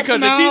on different apps because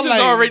now, the teachers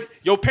like- already,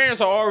 your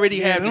parents already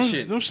Yeah, have the them,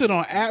 shit. them shit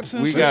on apps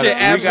and we shit. got shit,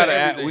 apps we got and a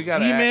everything. we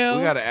got Emails.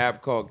 we got an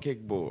app called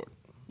Kickboard.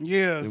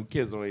 Yeah. Them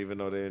kids don't even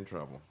know they're in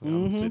trouble.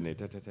 I'm sitting there,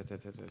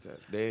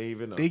 they ain't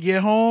even know. They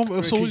get home.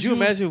 As soon Could as you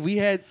imagine if we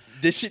had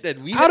this shit that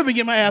we I would have been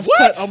getting my ass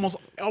What? cut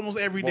almost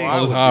every Boy, day. I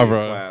was would high, be in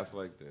bro. class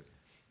like this.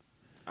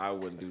 I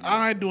wouldn't do that.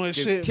 I ain't doing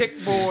Just shit.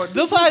 Kickboard.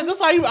 This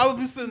how you, I would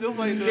be sitting just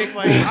like this.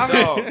 Like,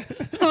 Dog.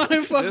 I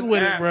ain't fucking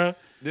with it, bro.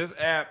 This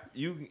app,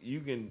 you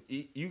can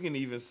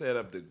even set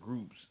up the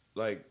groups.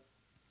 Like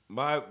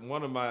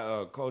one of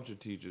my culture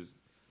teachers,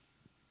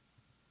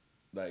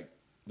 like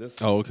this.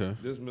 Oh, okay.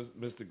 This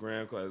Mr.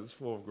 Graham class. This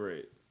 4th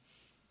grade.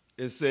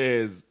 It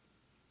says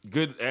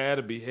good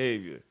added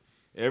behavior.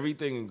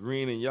 Everything in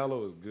green and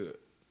yellow is good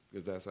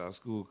because that's our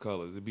school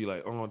colors. It'd be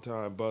like on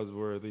time,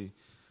 buzzworthy,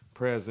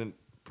 present,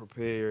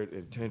 prepared,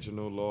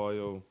 intentional,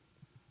 loyal.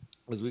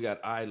 Because we got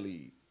I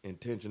lead,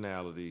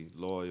 intentionality,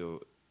 loyal,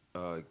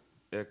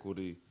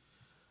 equity.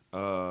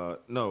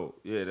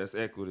 That's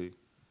equity,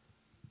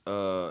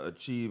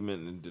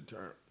 achievement, and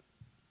determined.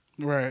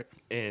 Right.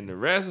 And the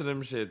rest of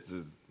them shits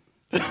is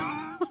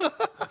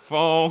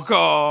phone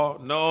call,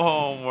 no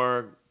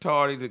homework,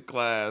 tardy to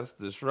class,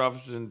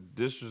 disruption,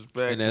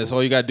 disrespect. And that's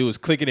all you gotta do is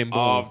click it and boom.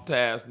 off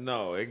task.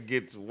 No, it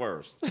gets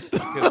worse.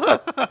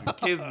 The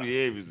kids'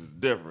 behaviors is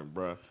different,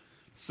 bro.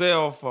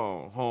 Cell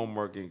phone,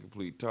 homework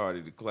incomplete,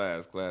 tardy to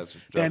class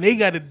destruction. And they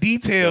got it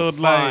detailed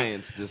like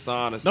defiance,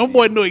 dishonesty. them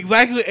boy know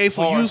exactly. Hey,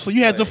 so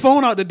you had your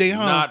phone out today,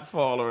 huh? not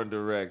following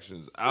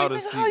directions, out of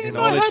nigga, how seat. you And know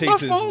all I it had my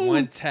takes is phone?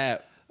 one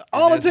tap.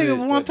 All it And takes that's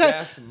is one But tap.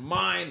 that's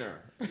minor.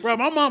 Bro,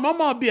 my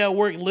mom be at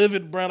work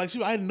livid, bro. Like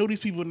I didn't know these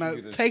people not Look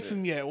at this texting shit.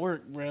 me at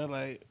work, bro.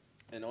 Like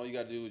And all you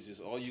gotta do is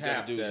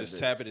Tap that bitch.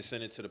 tap it and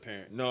send it to the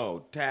parent.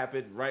 No, tap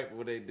it right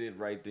what they did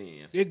right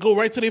then. it go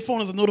right to their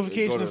phone as a They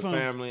notification go or to the something.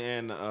 family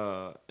and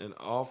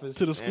office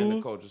To the and school?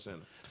 the culture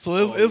center. So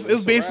it's Oh,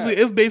 it's a basically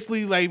wrap. it's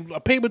basically like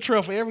a paper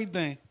trail for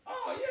everything.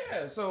 Oh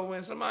yeah. So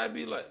when somebody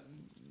be like,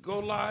 go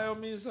lie on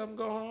me or something,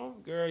 go home,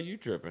 girl, you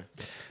tripping.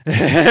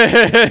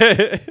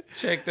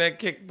 Check that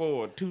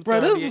kickboard. 2:30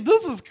 Bro,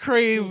 this is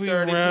crazy,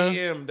 2:30 bro.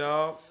 p.m.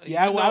 dog.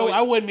 Yeah, You know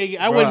I it- wouldn't make it.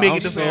 I wouldn't make I'm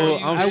it this so, era.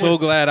 I'm I so would-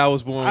 glad I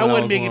was born. I when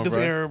wouldn't was make it born, this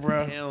bro. era,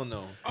 bro. Hell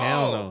no. Oh.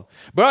 Hell no.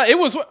 Bro, it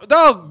was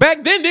dog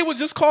back then. They would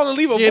just call and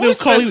leave a Yeah, they was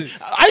voice calling. message.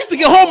 I used to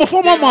get home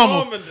before my Get mama.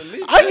 home and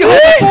delete I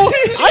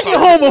that. get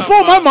home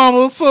before my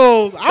mama,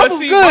 so I But was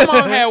see, good. my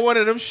mom had one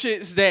of them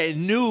shits that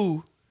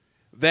knew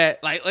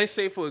that, like, let's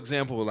say for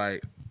example,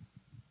 like,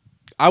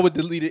 I would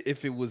delete it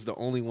if it was the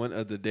only one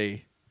of the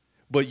day,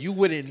 but you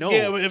wouldn't know.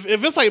 Yeah, but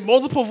if it's like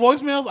multiple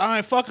voicemails, I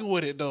ain't fucking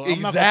with it though. I'm not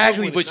gonna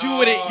Exactly, fuck with but it. you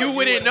wouldn't No,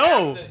 wouldn't would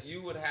know. have to-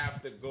 you would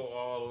have to go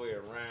all the way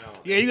around.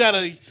 Yeah, you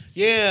gotta.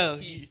 Yeah,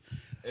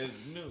 It's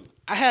new.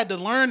 I had to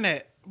learn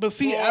that. But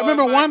see, Boy, I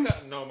remember my one.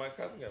 No, my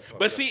cousin got fucked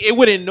But up. see, it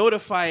wouldn't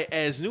notify it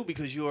as new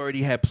because you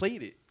already had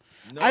played it.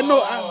 No, I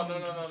know-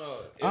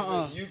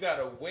 No. You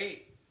gotta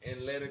wait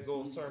and let it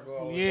go circle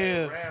all the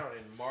Yeah. way around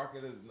and mark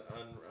it as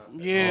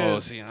Yeah. Oh,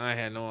 see, I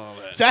had no all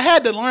that. See, I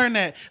had to learn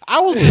that.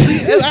 I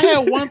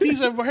had one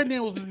teacher, but her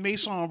name was Miss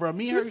Mason, bro.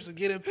 Me and her used to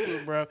get into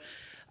it, bro.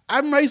 I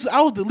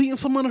was deleting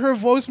some of her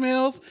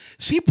voicemails.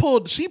 She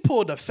pulled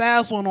the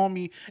fast one on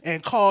me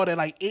and called at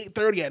like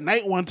 8:30 at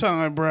night one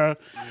time, bro.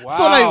 So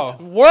Wow.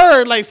 like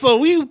word, like so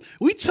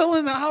we chilling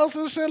in the house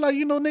and shit, like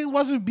niggas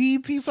watching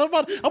BET. So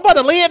I'm about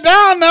to lay it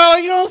down now.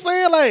 You know what I'm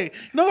saying? Like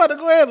I'm about to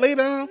go ahead and lay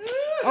down.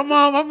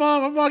 My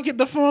mom get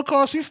the phone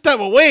call. She step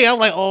away. I'm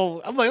like,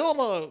 hold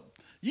on.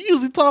 You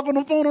usually talk on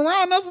the phone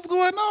around. That's what's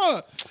going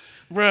on.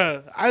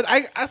 Bruh,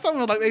 I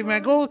something like, hey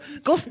man, go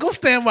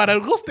stand by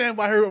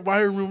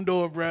her room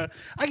door, bruh.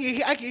 I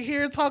can hear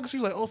her talking. She's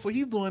like, oh, so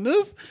he's doing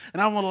this,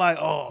 and I'm like,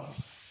 oh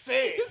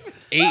shit.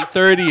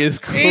 8:30 is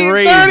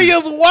crazy. 8:30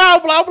 is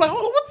wild, but I'm like,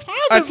 hold on, what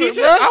time is it,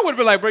 bro? I would have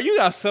been like, bro, you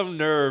got some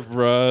nerve,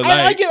 bro. Like,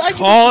 I get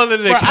calling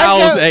the bro,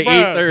 cows at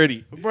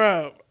 8:30.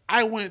 Bro,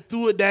 I went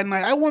through it that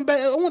night. I went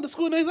to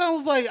school the next day. I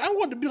was like, I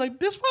wanted to be like,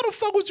 bitch, why the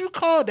fuck would you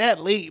call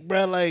that late,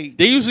 bro? Like,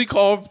 They usually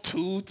call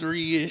 2,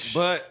 3-ish.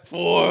 But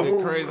 4.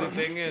 the crazy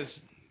thing is,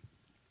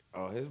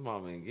 his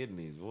mom ain't getting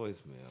these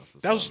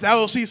voicemails. that was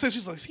what she said. She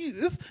was like,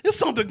 it's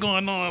something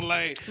going on.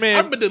 Like, Man,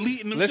 I've been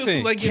deleting them. Listen,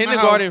 Just like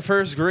kindergarten,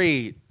 first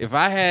grade. If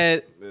I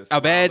had This a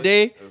bad knowledge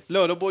day, is-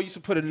 no, the boy used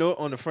to put a note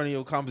on the front of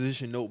your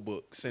composition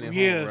notebook, send it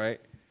Yeah. home,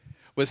 right?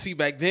 But see,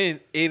 back then,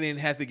 it didn't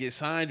have to get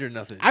signed or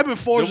nothing. I've been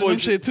forging The them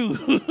boys- shit too.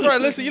 Bro,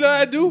 listen, you know what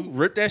I do?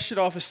 Rip that shit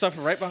off and stuff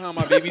it right behind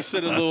my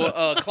babysitter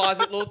little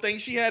closet little thing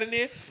she had in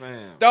there.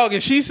 Fam. Dog,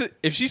 if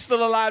she's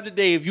still alive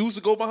today, if you was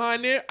to go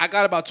behind there, I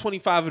got about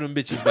 25 of them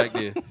bitches back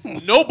there.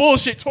 No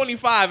bullshit,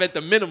 25 at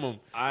the minimum.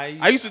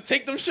 I used to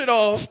take them shit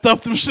off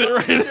Stuff them shit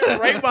right.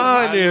 right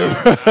behind there.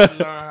 I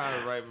learned how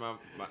to write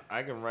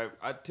I can write.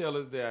 I tell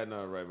this day I know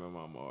how to write my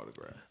mama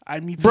autograph.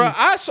 Me too. Bro,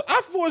 I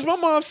forged my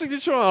mom's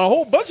signature on a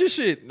whole bunch of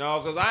shit. No,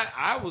 because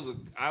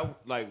I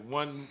like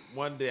one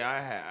day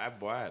I had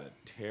a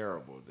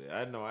terrible day.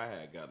 I know I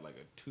had got like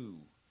a 2,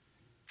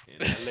 and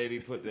that lady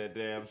put that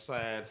damn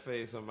sad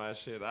face on my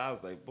shit. I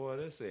was like, boy,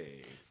 this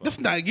ain't. This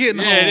not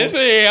getting Yeah, home. this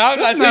ain't. I'm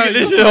not not-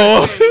 taking this shit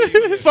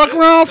home. Fuck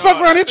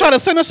around. They try to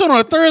send us on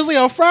a Thursday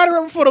or Friday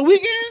right before the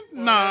weekend.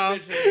 Nah,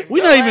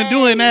 we not even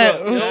doing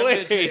that. Look,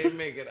 that bitch ain't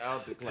make it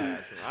out the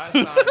classroom. I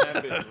signed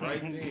that bitch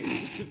right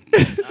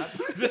there. I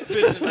put that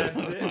bitch in that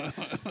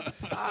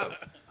bitch.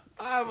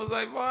 I was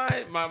like,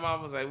 why? My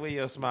mom was like, where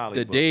your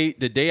smiley book?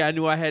 The day I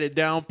knew I had it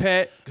down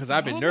pat, because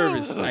I've been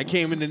nervous. I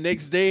came in the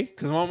next day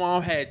because my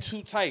mom had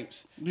 2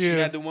 types. She Yeah.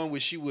 had the one where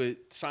she would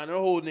sign her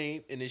whole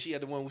name, and then she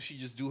had the one where she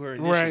just do her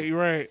initial.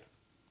 Right.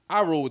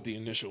 I roll with the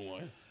initial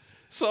one.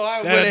 So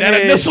I went That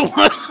ahead. initial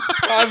one.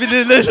 I did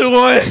the initial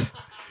one.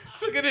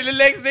 Took it in the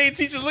next day.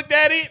 Teacher looked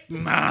at it.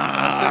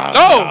 Nah.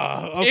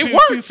 No, it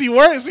worked. See,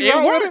 works. It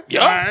worked.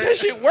 Yup, that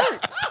shit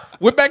worked.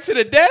 Went back to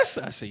the desk.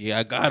 I said, yeah,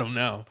 I got him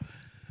now.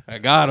 I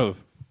got him.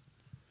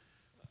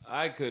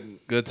 I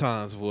couldn't. Good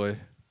times, boy.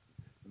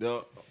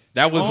 The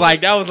That was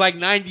like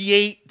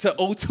 98 to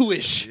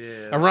 02-ish.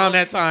 Yeah. Around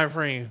that time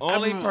frame.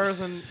 only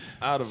person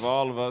out of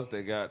all of us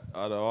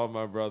out of all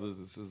my brothers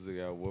and sisters that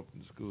got whooped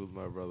in school is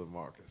my brother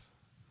Marcus.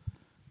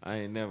 I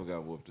ain't never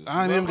got whooped in school.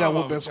 I ain't never got My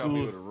whooped mama at caught me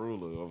school. with a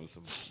ruler over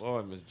some.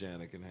 Boy, Miss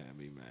Janet can have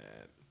me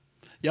mad.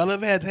 Y'all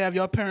ever had to have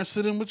y'all parents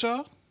sit in with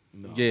y'all?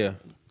 No. Yeah.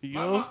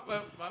 Yours?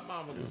 My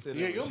mama can sit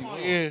Yeah, there your when she mom.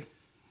 want. Yeah.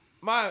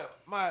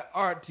 My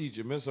art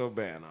teacher, Miss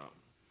Urbana,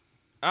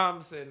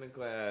 I'm sitting in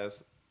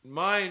class.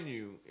 Mind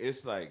you,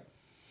 it's like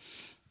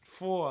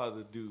 4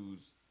 other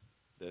dudes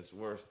that's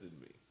worse than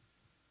me,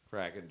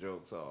 cracking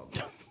jokes all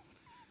day.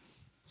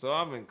 So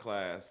I'm in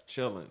class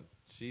chilling.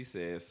 She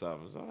says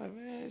something. So I'm like,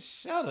 man,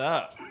 shut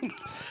up.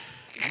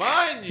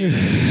 Mind you,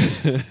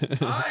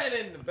 I ain't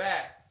in the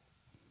back.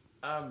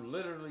 I'm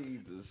literally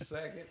the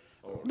second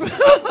or this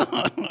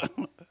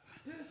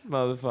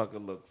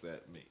motherfucker looks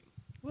at me.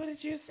 What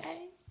did you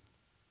say?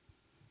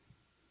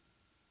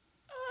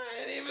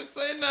 I ain't even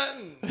say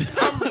nothing.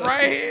 I'm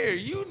right here.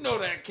 You know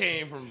that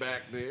came from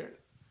back there.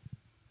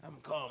 I'm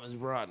calling Miss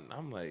Broughton.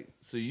 I'm like,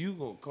 so you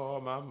gonna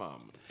call my mama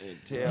and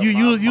tell You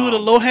my the mama-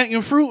 low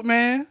hanging fruit,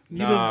 man.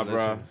 Nah, Listen.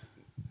 bro.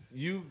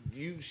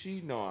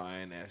 She know I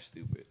ain't that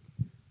stupid.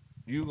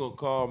 You gonna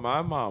call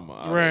my mama,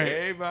 out of Right.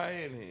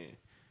 everybody in here,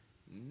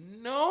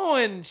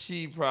 knowing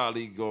she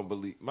probably gonna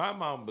believe. My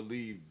mom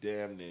believed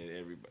damn near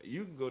everybody.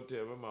 You can go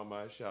tell my mama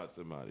I shot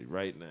somebody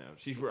right now.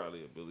 She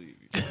probably will believe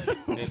you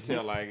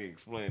until I can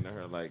explain to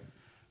her like,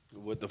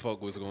 What the fuck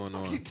was going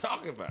what you on?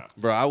 talking about?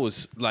 Bro, I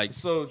was like,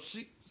 So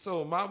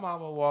my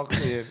mama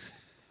walks in.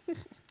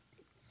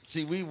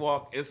 We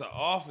walk. It's an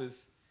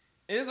office.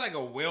 It's like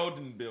a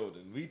welding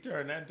building. We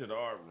turn that into the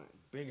art room.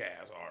 Big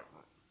ass art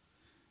room.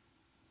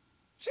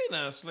 She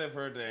done slip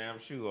her damn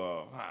shoe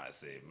off. I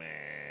said,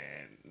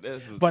 man,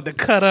 this was. But to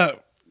cut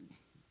up.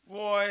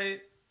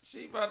 Boy,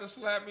 she about to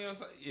slap me on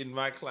something. In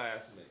my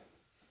classmates.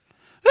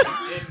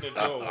 In the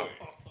doorway.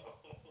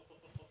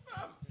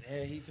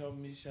 And he told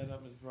me to shut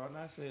up, Miss Broughton.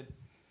 I said,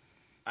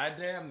 I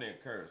damn near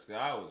cursed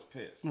because I was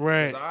pissed.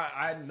 Right. 'Cause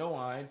I know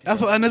I ain't.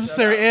 That's an telling her to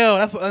unnecessary shut up. L.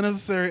 That's an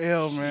unnecessary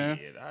L, man.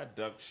 Shit, I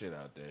ducked shit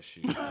out that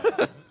shoe.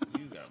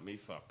 You got me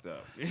fucked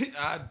up.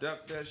 I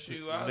ducked that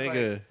shoe. I was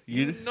Nigga, like,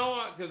 you- you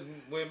know, because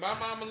when my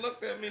mama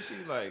looked at me, she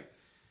like,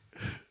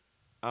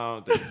 I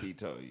don't think he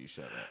told you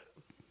shut up.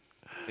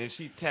 And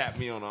she tapped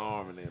me on the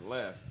arm and then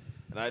left.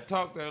 And I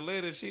talked to her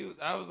later.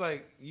 I was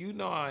like, you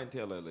know, I ain't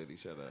tell that lady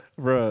shut up.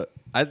 bro,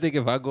 I think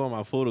if I go on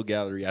my photo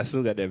gallery, I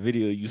still got that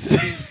video you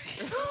see.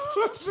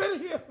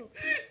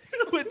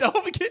 With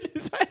Dolphin getting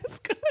his ass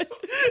cut.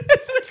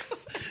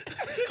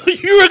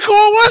 You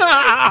record one?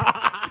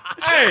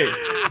 Hey,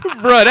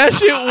 bro, that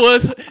shit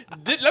was.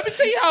 Let me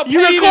tell you how You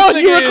petty record-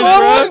 this you nigga is, record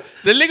bro. one?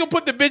 The nigga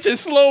put the bitch in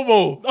slow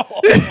mo.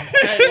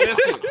 Hey,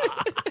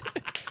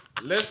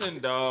 Listen,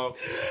 dog.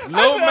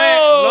 Lil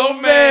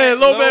Man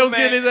was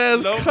getting his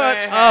ass Lil cut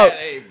Man up. had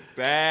a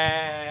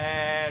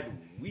bad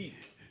week.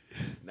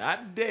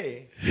 Not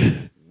day.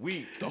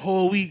 Week. The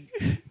whole week.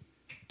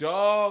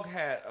 Dog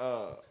had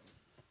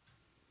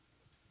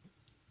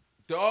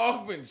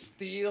Dog been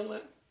stealing.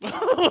 He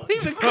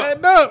been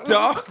cutting up.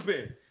 Dog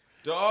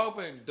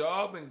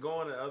been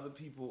going to other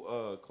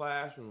people's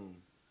classroom,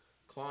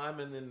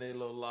 climbing in their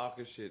little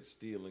locker shit,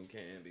 stealing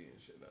candy and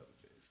shit out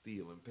there,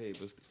 stealing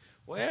paper,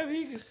 whatever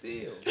he can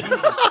steal. He can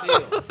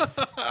steal.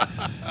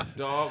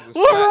 Dog was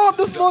What wrong with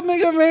this little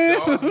nigga, man?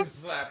 Dog been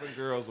slapping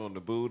girls on the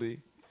booty.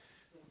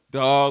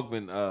 Dog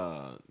been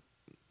running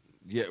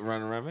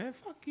around, man.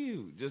 Fuck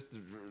you, just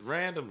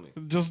randomly.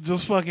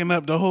 Just fucking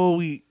up the whole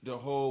week. The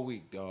whole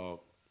week, dog.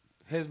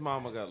 His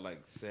mama got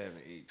like 7,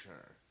 8 turns.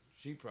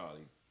 She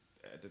probably,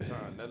 at the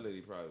time, that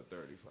lady probably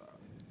 35.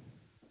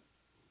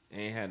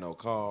 Ain't had no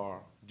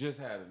car. Just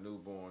had a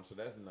newborn, so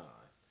that's 9.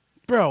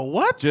 Bro,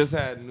 what? Just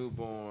had a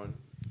newborn.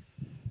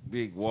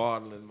 Big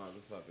waddling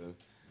motherfucker.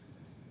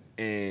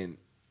 And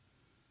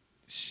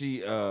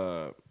she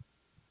told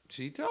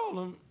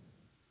him,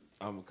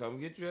 I'm gonna come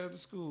get you after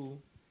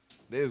school.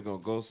 They was gonna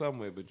go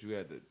somewhere, but you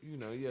had to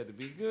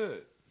be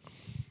good.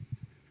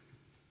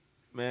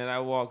 Man, I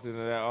walked into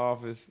that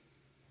office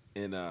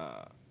and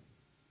I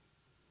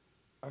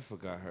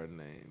forgot her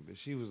name, but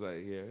she was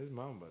like, yeah, his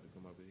mom about to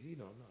come up here. He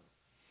don't know.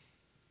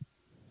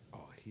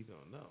 Oh, he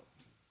don't know.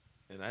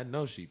 And I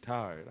know she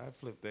tired. I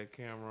flipped that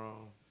camera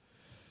on.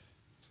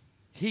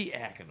 He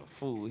acting a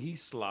fool. He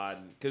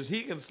sliding, because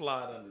he can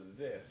slide under the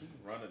desk. He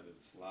running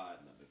and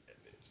sliding under that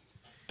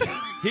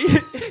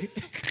bitch.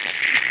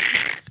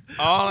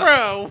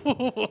 Bro.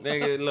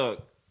 Nigga,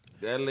 look.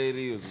 That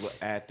lady was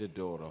at the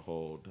door the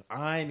whole time.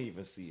 I ain't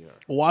even see her.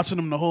 Watching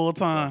him the whole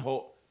time.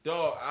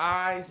 Dog,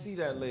 I see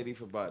that lady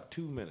for about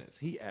 2 minutes.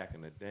 He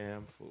acting a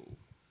damn fool.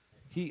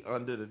 He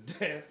under the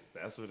desk.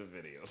 That's what the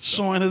video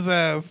Showing his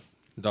ass.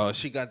 Dog,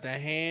 she got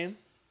that hand.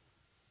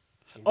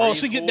 Oh,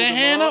 she get that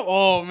hand up?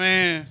 Oh,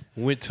 man.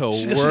 Went to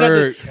She got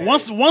work.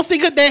 once they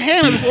get that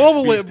hand up, it's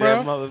over with,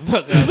 bro.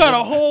 Motherfucker. You got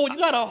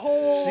a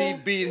whole. She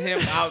beat him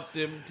out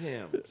them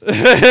Timbs.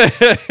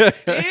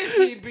 And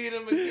she beat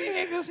him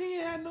again because he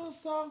had no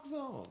socks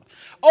on.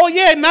 Oh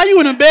yeah, now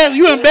you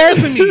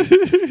embarrassing me.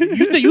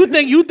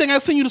 You think I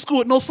send you to school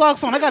with no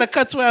socks on? I gotta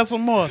cut your ass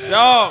some more.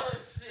 Dog,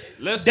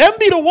 listen. Them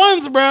be the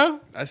ones,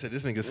 bro. I said,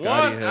 this nigga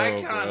Scotty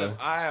Hell,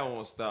 I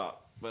won't stop.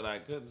 But I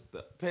couldn't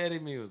stop. Patty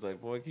me was like,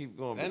 boy, keep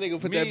going. that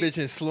nigga put that bitch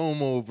in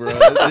slow-mo, bro.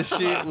 This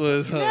shit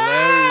was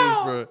hilarious,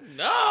 bro.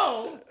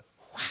 No.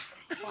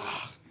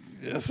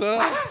 Yes,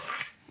 sir.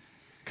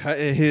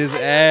 Cutting his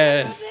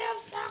ass.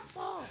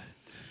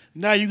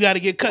 Now you gotta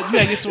get cut. You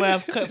gotta get your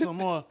ass cut some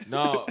more.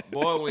 No,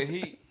 boy,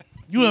 when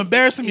You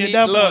embarrassing me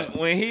at that point.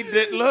 when he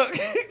did look.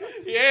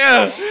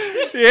 Yeah.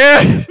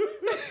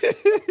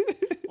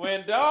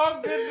 When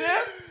dog did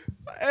this,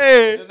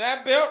 Hey. and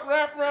that belt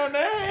wrapped around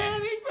that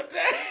hand, he put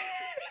that.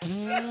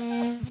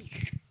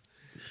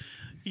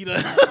 You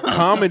know.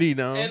 Comedy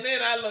now. And then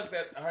I looked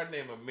at her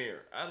name,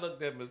 Amir. I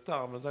looked at Miss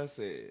Thomas. I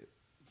said,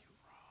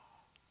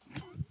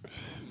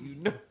 "You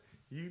wrong.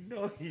 You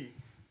know he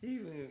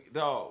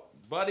dog,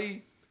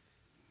 buddy.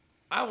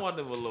 I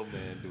wonder what little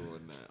man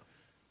doing now.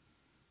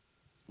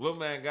 Little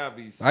man gotta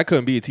be. I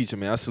couldn't be a teacher,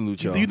 man. I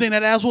salute y'all. Do you think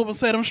that ass whooping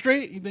set him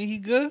straight? You think he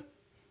good?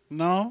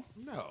 No.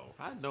 No,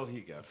 I know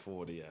he got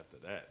 40 after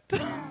that.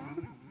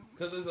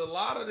 Because there's a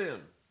lot of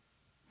them.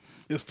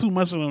 It's too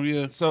much of them,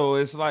 yeah. So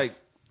it's like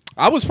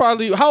I was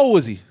probably, how old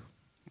was he?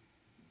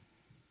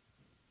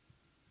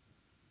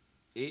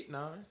 8,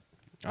 9.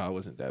 I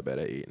wasn't that bad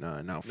at 8,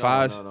 9. Now No,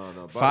 5,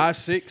 no. 5,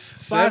 6,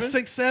 7. 5,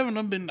 6, 7.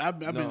 I've been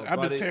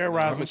buddy,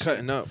 terrorizing. I've been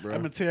cutting up, bro.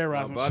 I've been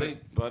terrorizing.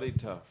 Buddy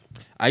tough.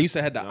 I used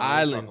to have the No,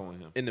 I ain't fucking with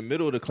island him. in the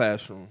middle of the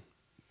classroom.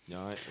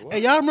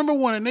 Hey, y'all remember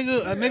when a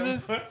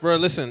nigga? Bro,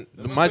 listen, Put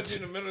you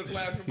in the middle of the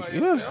classroom by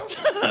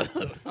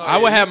yourself? I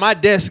would have my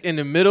desk in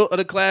the middle of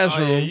the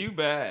classroom. Oh, yeah, you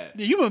bad.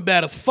 Yeah, you been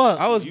bad as fuck.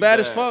 I was You bad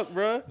as bad. fuck,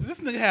 bro. This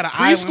nigga had an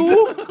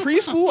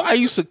Preschool, I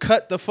used to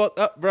cut the fuck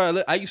up,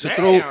 bro. I used to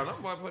throw Damn,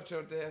 I'm going to put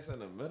your ass in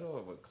the middle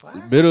of a class.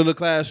 middle of the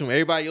classroom.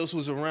 Everybody else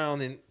was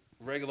around in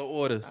regular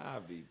order.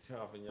 I'll be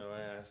chopping your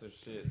ass and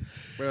shit.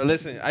 Bro,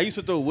 listen, I used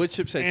to throw wood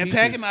chips at teachers.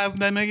 antagonizing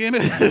that nigga in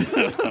it.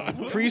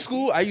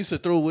 Preschool, I used to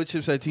throw wood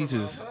chips at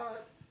teachers.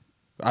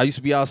 I used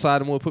to be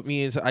outside and would put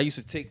me in. I used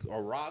to take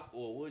a rock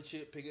or a wood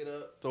chip, pick it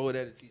up, throw it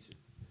at a teacher.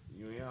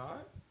 You ain't all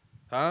right?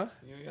 Huh?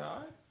 You ain't all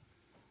right?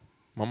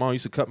 My mom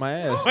used to cut my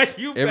ass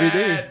You every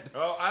day. bad.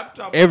 Oh, I'm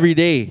talking Every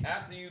day.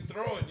 after you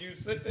throw it, you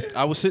sit there?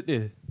 I would sit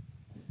there.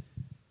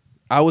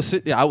 I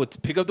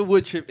would pick up the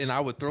wood chip and I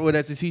would throw it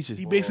at the teacher.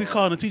 He basically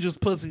calling the teachers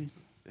pussy.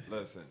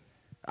 Listen.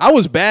 I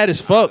was bad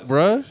as fuck,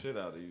 bruh. Shit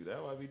out of you. That's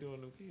why I be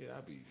doing them kids.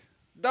 I be.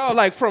 Dog,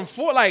 like from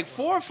 4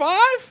 or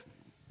 5,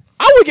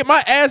 I would get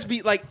my ass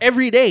beat like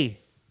every day.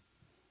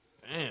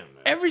 Damn.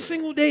 Every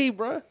single day,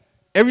 bruh.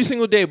 Every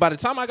single day. By the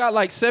time I got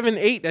like 7,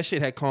 8, that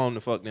shit had calmed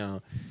the fuck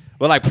down.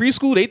 But like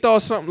preschool, they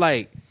thought something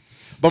like,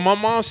 but my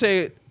mom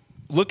said,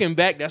 looking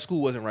back, that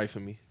school wasn't right for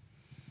me.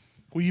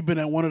 Well, you been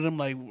at one of them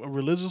like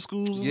religious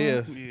schools? Or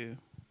Yeah. something? Yeah.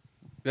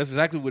 That's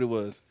exactly what it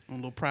was. A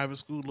little private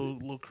school,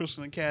 little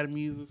Christian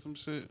academies and some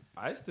shit.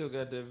 I still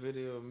got that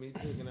video of me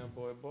taking that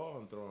boy ball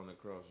and throwing it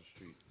across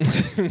the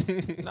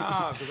street.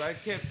 Nah, because I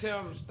kept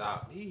telling him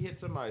stop. He hit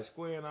somebody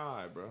square in the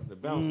eye, bro. The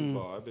bouncy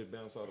ball. I been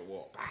bounced off the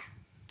wall.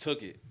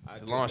 Took it. I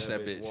took Launched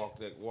that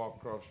bitch. Walk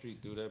across the street,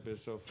 threw that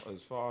bitch so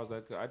as far as I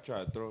could. I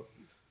tried to throw.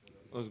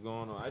 What's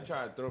going on? I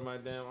tried to throw my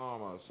damn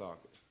arm out of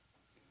socket.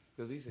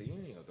 Because he said, you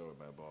ain't gonna throw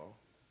my ball.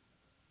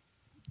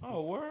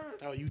 Oh, word?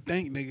 Oh, you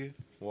think, nigga?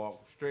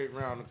 Walk straight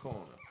around the corner.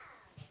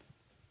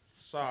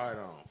 Side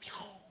on.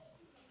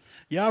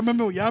 Y'all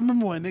remember when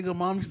nigga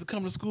mom used to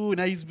come to school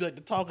and I used to be like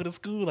the talk of the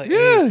school? Like,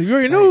 Yeah, hey, you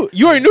already knew.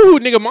 You already knew who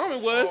nigga mama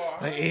was. Oh,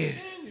 I Like,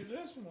 understand you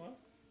this one.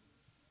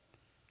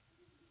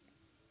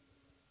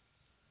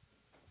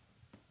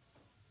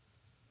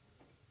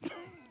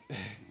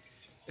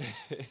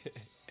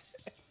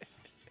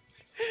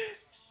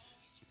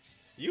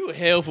 You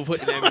hell for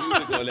putting that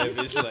music on that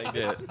bitch like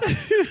that.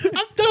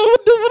 I'm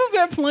done. What is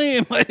that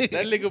playing? Like,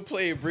 That nigga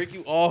playing Break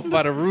You Off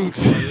by the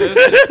Roots.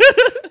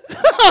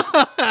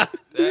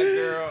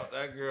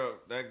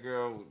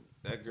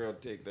 That girl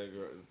take that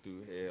girl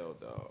through hell,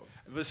 dog.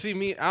 But see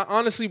me,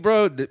 honestly,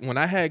 bro, when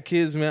I had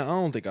kids, man, I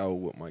don't think I would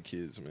whip my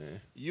kids, man.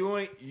 You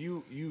ain't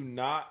you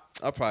not.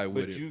 I probably But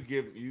wouldn't. you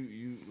give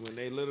you when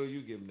they little,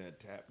 you give them that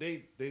tap.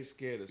 They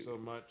scared of so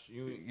much.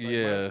 You like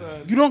Yeah. My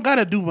son, you don't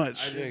gotta do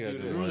much. I You ain't gotta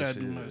didn't do You don't much, gotta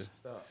do yeah. much.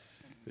 Stop.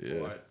 Yeah.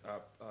 Boy, I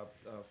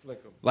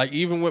flick them. Like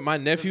even with my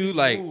nephew,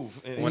 like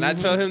when I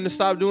tell him to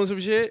stop doing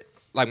some shit,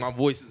 like my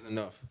voice is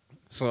enough.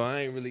 So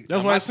I ain't really.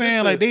 That's what I'm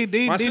saying. Like they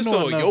my they sister know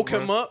will enough, yoke bro.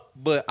 him up,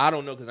 but I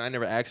don't know because I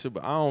never asked her.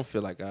 But I don't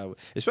feel like I would,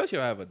 especially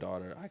if I have a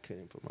daughter. I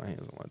couldn't put my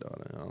hands on my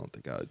daughter. I don't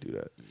think I would do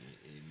that.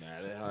 It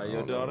matter how I your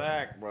don't know. daughter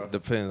act, bro.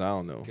 Depends. I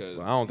don't know. 'Cause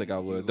But I don't think I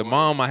you would. The gonna-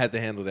 mom, I had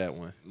to handle that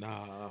one.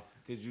 Nah,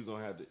 because you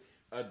gonna have to.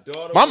 A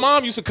daughter. My will-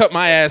 mom used to cut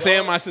my ass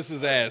and my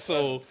sister's ass.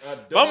 So a my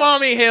daughter-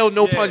 mom ain't held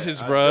no Yeah,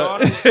 punches, a bro.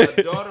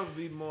 A daughter would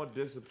be more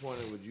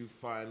disappointed with you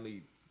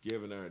finally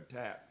giving her a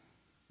tap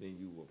than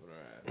you whooping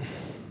her ass.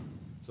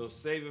 So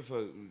save it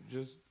for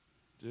just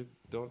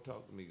don't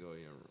talk to me. Go in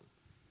your room.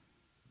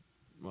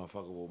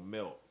 Motherfucker will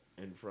melt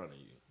in front of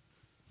you.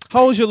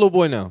 How old's your little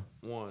boy now?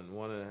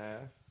 1.5.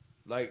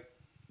 Like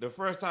the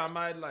first time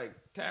I like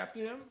tapped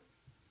him,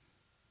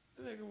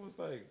 the nigga was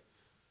like,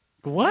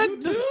 What?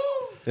 "You too?"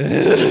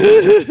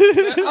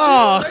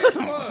 Oh,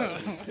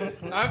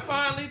 I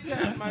finally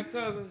tapped my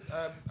cousin.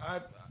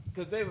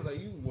 Because they was like,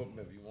 you can whoop him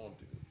if you want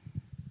to.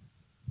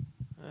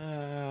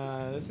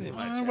 This ain't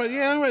my child. but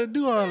yeah, I'm ready to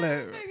do all that.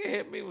 That nigga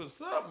hit me with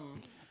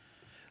something.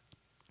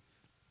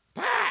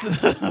 Pow!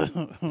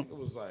 It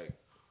was like,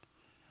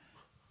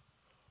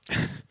 he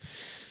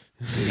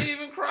didn't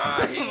even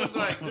cry. He was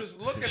like, just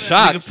looking at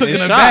Shocked. Nigga took In it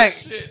shock. back.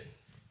 shit.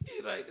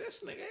 He like, this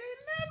nigga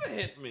ain't never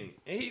hit me.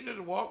 And he just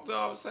walked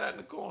off, sat in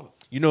the corner.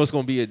 You know it's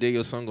gonna be a day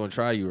your son gonna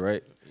try you,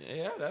 right?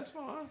 Yeah, that's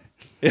fine.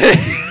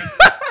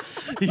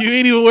 You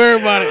ain't even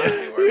worried about it.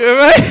 Ain't worried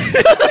about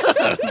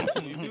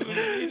it. You do what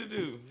you need to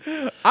do.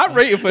 I'm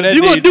rating for that.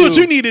 You gonna day, do what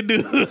too. you need to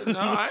do. No,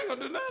 I ain't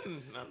gonna do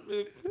nothing.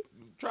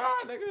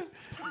 Try, nigga.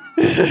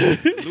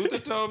 Luther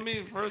told me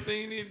the first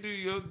thing you need to do,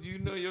 you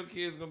know your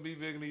kid's gonna be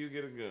big when you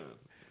get a gun.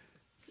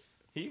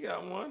 He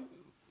got one.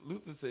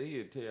 Luther said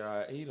he'd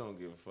tear. He don't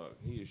give a fuck.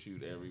 He'll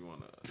shoot every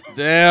one of us.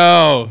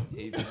 Damn.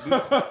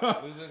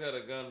 Luther got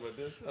a gun with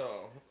this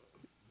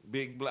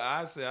big black.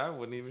 I said I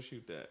wouldn't even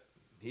shoot that.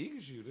 He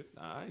can shoot it.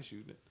 Nah, I ain't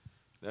shooting it.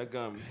 That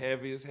gun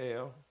heavy as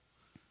hell.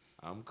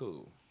 I'm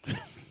cool.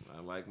 I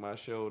like my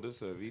shoulders,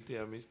 so if he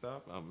tell me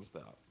stop, I'm gonna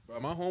stop. Bro,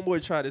 my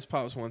homeboy tried his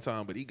pops one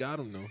time, but he got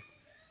him though.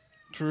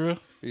 True.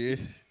 Yeah.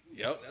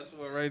 Yep, that's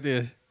what right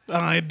there.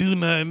 I ain't do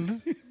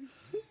nothing.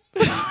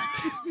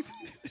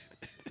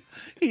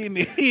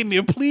 he in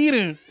there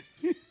pleading.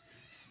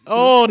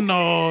 Oh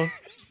no.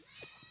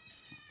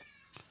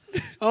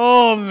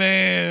 Oh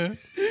man.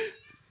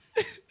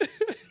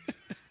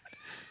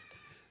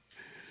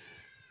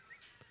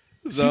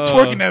 She No.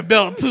 twerking that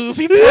belt too.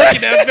 She twerking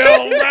that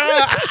belt, bro.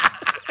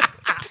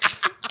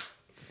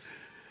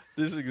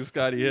 This nigga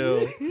Scotty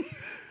Hill.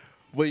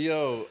 But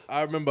yo,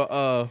 I remember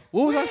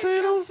what was I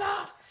saying though?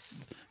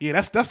 Yeah,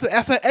 that's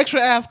that extra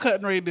ass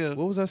cutting right there.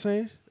 What was I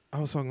saying? I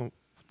was talking.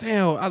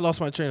 Damn, I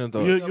lost my train of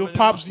thought. Your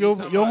pops, your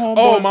homeboy.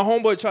 Oh, my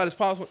homeboy tried his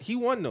pops. He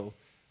won though.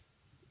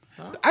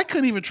 I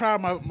couldn't even try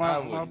my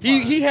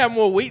He had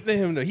more weight than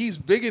him though. He's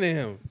bigger than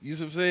him. You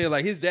see what I'm saying?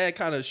 Like his dad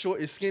kind of short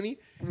and skinny.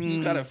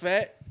 He's kind of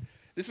fat.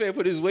 This man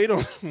put his weight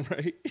on him,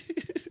 right?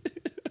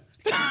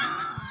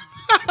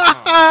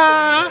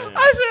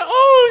 I said,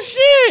 "Oh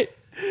shit!"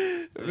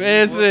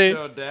 Man, say,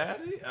 Your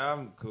daddy?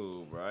 I'm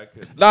cool, bro. I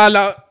could.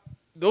 nah,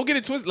 don't get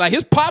it twisted. Like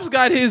his pops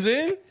got his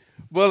in,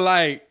 but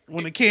like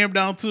when it came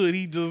down to it,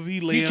 he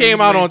came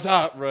out on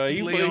top, bro.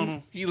 He lay on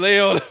him. He lay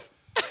on him.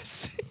 I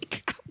said,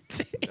 "God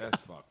damn."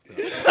 That's fucked up.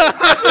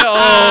 I said,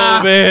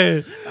 "Oh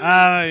man."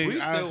 We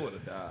still would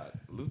have died.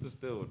 Luther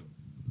still would have.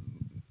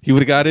 He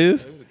would have got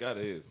his. He would have got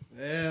his.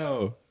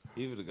 Damn.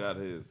 He would have got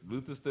his.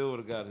 Luther still would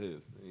have got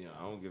his. You know,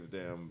 I don't give a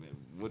damn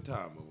what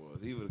time it was.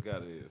 He would have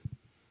got his.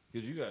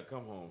 Because you got to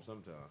come home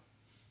sometime.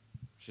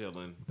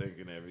 Chilling,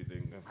 thinking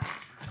everything.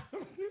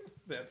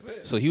 That's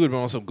it. So he would have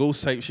been on some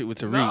ghost type shit with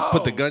Tariq. No.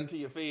 Put the gun to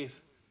your face.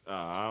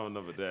 I don't know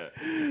about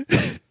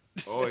that.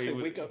 Or he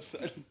would, Wake up,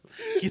 son.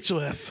 Get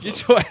your ass up.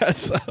 Get your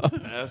ass up.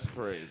 that's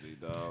crazy,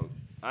 dog.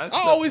 I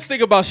always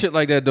think about shit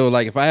like that though.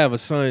 Like if I have a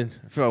son,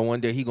 I feel like one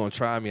day he gonna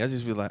try me. I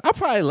just be like, I'll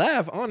probably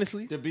laugh,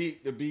 honestly. To be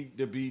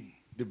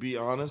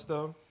honest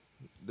though,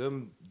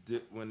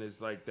 when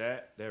it's like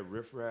that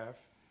riffraff,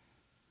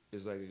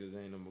 it's like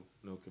there ain't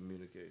no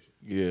communication.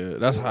 Yeah,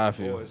 that's how I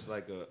feel. Or it's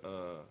like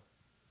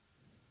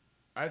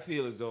I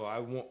feel as though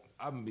I'm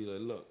gonna be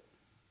like, look,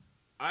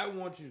 I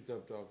want you to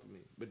come talk to me,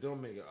 but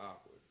don't make it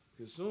awkward.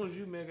 Because as soon as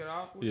you make it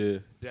awkward, Yeah.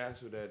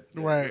 that's where that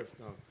Right. riff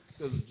comes.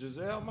 Because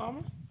Giselle,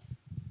 mama,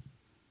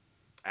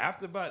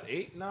 after about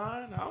 8,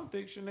 9, I don't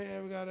think Shanae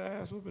ever got her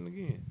ass whooping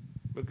again.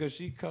 Because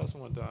she cussed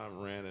one time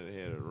and ran at the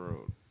head of the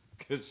road.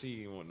 Because she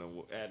didn't want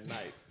no at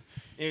night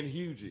in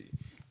Hugie.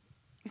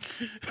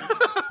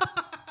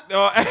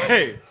 No,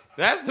 hey,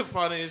 that's the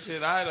funniest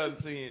shit I done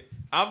seen.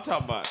 I'm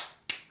talking about,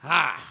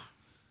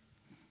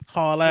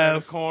 Haul at the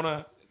ass.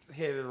 corner,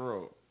 head of the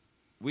road.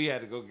 We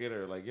had to go get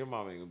her. Like, your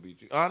mama ain't gonna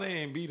beat you. Oh, they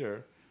ain't beat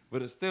her,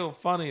 but it's still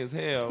funny as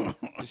hell.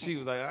 And she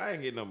was like, I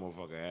ain't getting no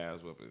motherfucking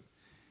ass whooping.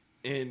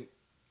 And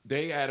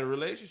they had a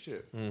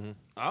relationship. Mhm.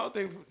 I don't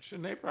think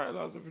Shanae probably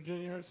lost to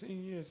Virginia her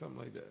senior year, something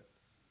like that.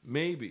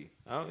 Maybe.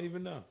 I don't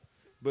even know.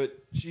 But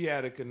she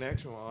had a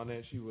connection on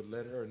that. She would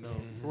let her know,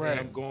 Right. hey,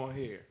 I'm going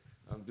here.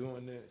 I'm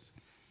doing this.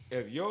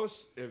 If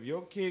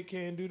your kid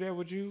can't do that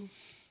with you,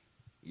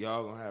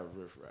 y'all gonna have a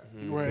riff-raff.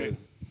 Right.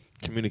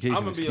 Communication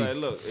I'm gonna is be key. like,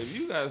 look, if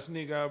you gotta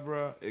sneak out,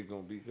 bro, it's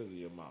gonna be because of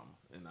your mama,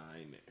 and I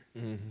ain't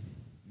there. Mhm.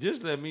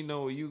 Just let me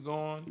know where you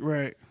going,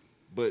 Right.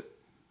 but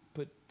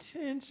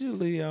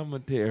potentially I'm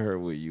gonna tell her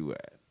where you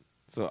at.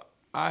 So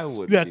I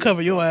would. You gotta be-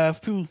 cover your ass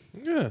too.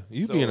 Yeah,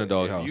 you So be in a If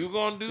doghouse. you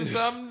gonna do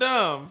something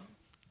dumb,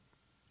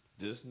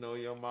 just know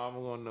your mama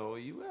gonna know where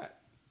you at,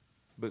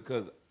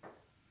 because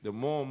the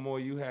more and more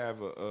you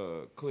have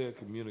a clear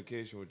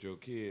communication with your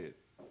kid,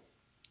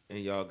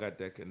 and y'all got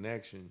that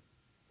connection,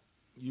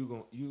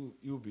 you'll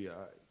be all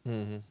right.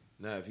 Mm-hmm.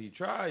 Now, if he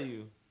try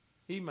you,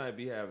 he might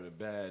be having a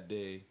bad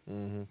day,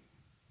 Mm-hmm.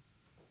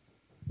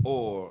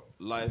 or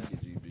life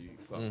could be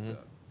fucked Mhm.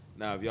 up.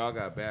 Now, if y'all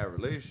got a bad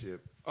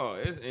relationship,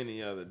 it's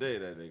any other day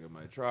that nigga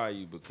might try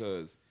you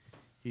because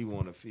he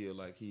want to feel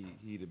like he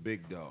the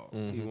big dog.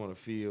 He Mhm. want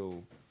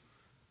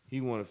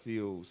to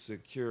feel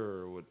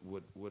secure with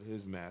what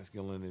his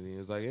masculinity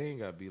is. Like, it ain't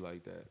gotta be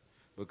like that,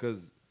 because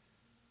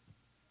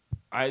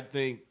I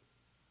think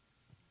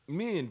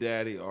me and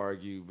Daddy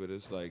argue, but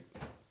it's like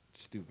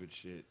stupid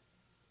shit.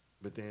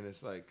 But then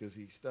it's like, cause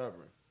he's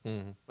stubborn.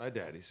 Mm-hmm. My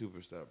daddy's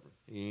super stubborn.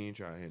 He ain't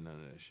trying to hear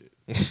none of that shit.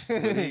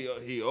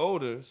 But he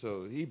older,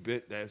 so he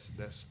bit that's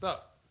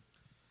stuck.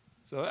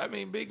 So I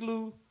mean, Big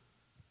Lou,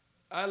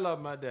 I love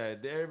my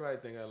dad. Everybody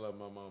think I love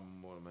my mama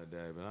more than my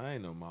dad, but I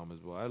ain't no mama's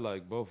boy. I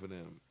like both of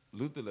them.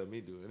 Luther let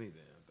me do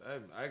anything.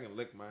 I can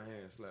lick my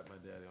hand and slap my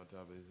daddy on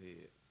top of his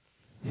head.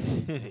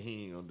 And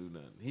he ain't gonna do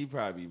nothing. He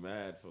probably be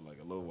mad for like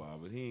a little while,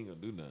 but he ain't gonna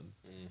do nothing.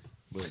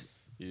 But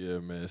Yeah,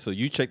 man. So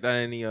you checked out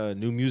any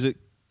new music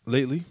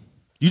lately?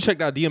 You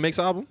checked out DMX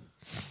album?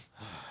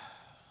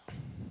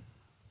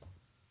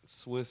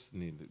 Swiss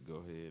need to go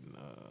ahead and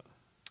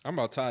I'm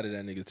about tired of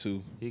that nigga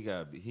too. he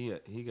got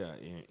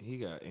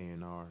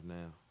A&R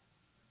now.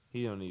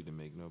 He don't need to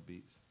make no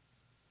beats.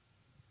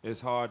 It's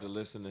hard to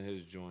listen to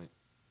his joint.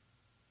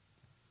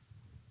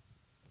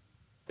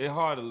 It's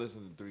hard to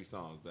listen to 3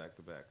 songs back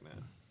to back now.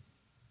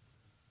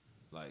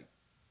 Like,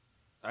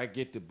 I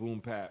get the boom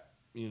pap,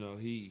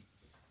 he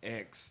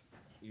X,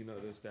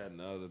 this, that, and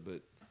the other,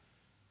 but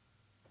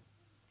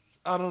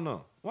I don't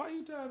know. Why are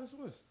you tired of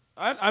Swiss?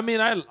 I mean,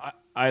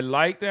 I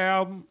like the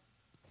album,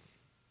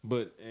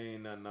 but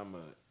ain't nothing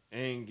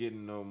ain't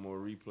getting no more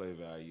replay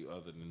value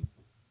other than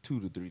 2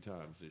 to 3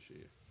 times this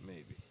year,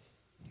 maybe.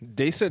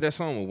 They said that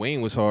song with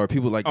Wayne was hard.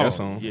 People like that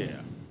song.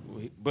 Yeah,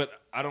 but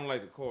I don't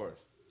like the chorus,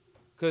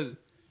 because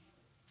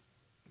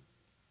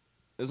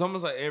it's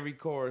almost like every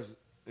chorus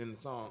in the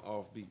song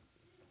offbeat.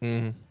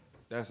 Mm-hmm.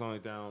 That's the only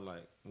thing I don't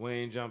like.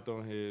 Wayne jumped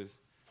on his.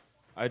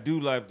 I do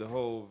like the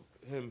whole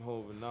him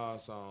Hov and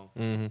Nas song,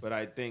 Mhm. but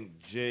I think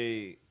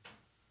Jay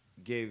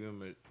gave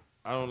him a.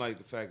 I don't like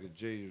the fact that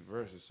Jay's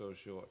verse is so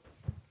short.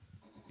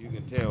 You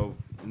can tell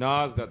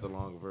Nas got the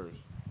longer verse.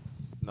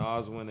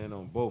 Nas went in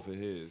on both of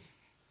his.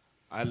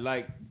 I don't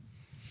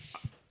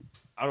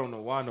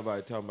know why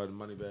nobody talking about the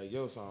Moneybag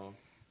Yo song.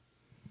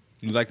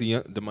 You like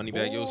the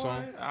Moneybag Yo Boy,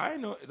 song? I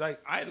know,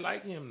 I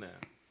like him now.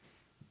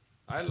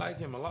 I like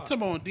him a lot.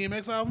 Talking about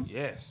DMX album.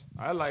 Yes,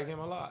 I like him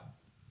a lot.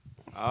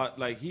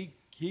 Like he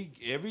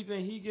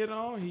everything he get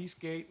on, he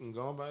skate and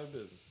go about his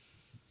business.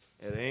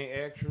 It ain't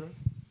extra.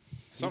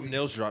 Something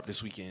else dropped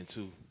this weekend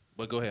too.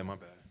 But go ahead, my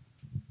bad.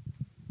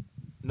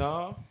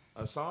 No,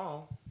 a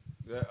song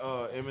that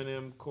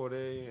Eminem,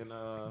 Corday, and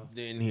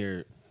Didn't hear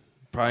it.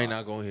 Probably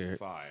not gonna hear it.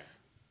 Fire.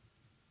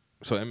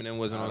 So Eminem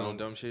wasn't I on no don't-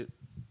 dumb shit.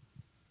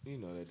 You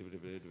know that.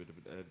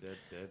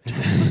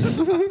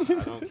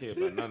 I don't care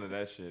about none of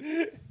that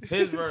shit.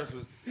 His verse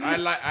was. I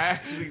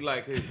actually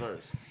like his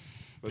verse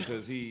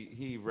because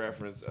he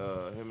referenced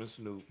him and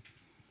Snoop.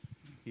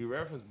 He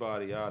referenced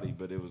Body Yachty,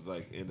 but it was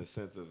like in the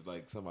sense of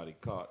like somebody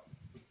caught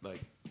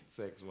like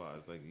sex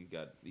wise, like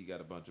he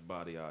got a bunch of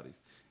Body Yachties.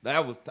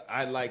 That was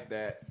I like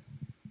that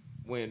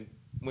when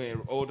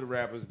older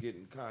rappers get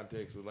in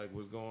context with like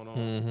what's going on.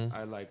 Mhm.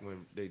 I like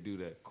when they do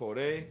that.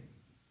 Corday,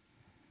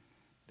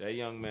 that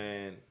young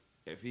man,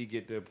 if he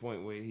get to a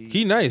point where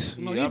He nice.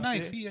 No, he up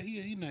nice. there-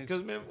 He nice.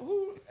 Because man,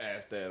 who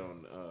asked that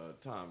on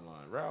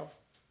timeline? Ralph.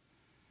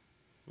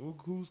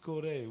 Who's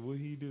Corday? What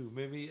he do?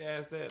 Maybe he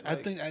asked that. I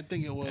like-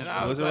 think it was. And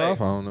I Was it like-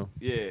 Ralph? I don't know.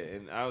 Yeah,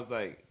 and I was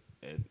like,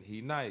 and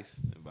he nice.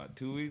 And about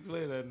 2 weeks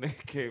later, that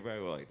nigga came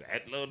back like,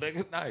 that little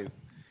nigga nice.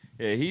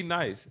 Yeah, he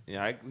nice.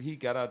 Yeah, he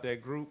got out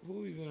that group.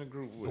 Who he's in a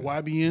group with?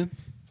 YBN.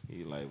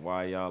 He like,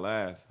 why y'all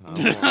ass? I'm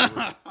going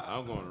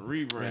to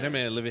rebrand. Man, that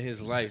man living his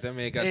life. That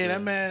man got Yeah, the-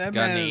 that man-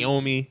 got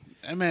Naomi.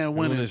 That man Doing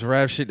winning. this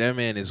rap shit. That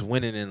man is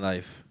winning in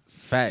life.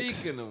 Facts.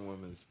 Speaking of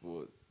women's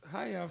sports,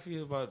 how y'all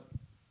feel about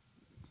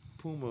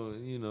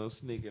Puma,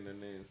 sneaking in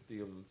there and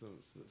stealing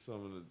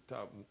some of the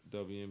top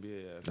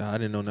WNBA athletes? Nah, I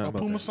didn't know nothing Oh, about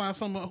Puma that. signed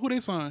some. Who they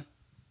signed?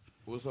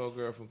 What's our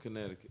girl from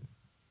Connecticut?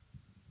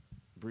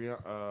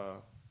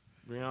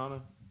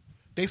 Brianna?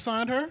 They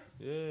signed her.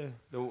 Yeah,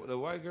 the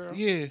white girl.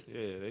 Yeah.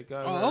 Yeah, they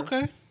got. Oh, her.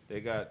 okay.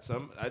 They got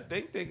some. I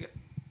think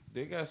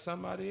they got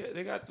somebody.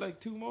 They got like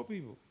 2 more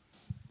people.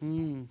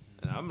 Mm.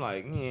 And I'm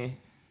like,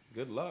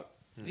 good luck.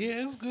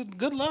 Yeah, it's good.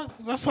 Good luck.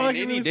 That's all I They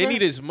can need, really they say.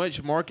 need as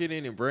much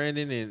marketing and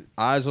branding and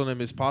eyes on them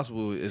as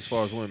possible as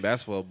far as winning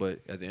basketball. But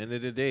at the end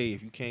of the day,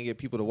 if you can't get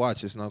people to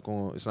watch, it's not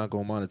going to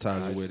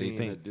monetize I it where they seen a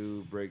think.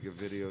 dude break a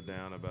video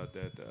down about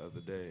that the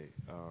other day.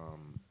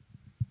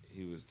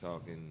 He was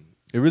talking.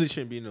 It really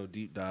shouldn't be no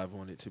deep dive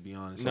on it, to be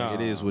honest. Like,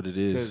 it is what it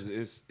is.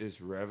 Because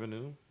it's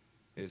revenue,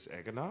 it's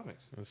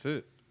economics. That's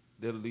it.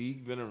 The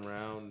league been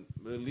around.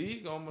 The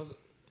league almost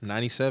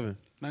 97.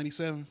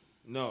 97.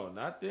 no,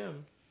 not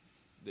them.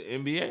 The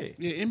NBA.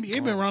 Yeah,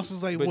 NBA been around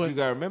since like But what? you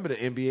gotta remember the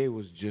NBA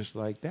was just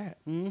like that.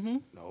 Mm-hmm.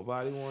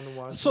 Nobody wanted to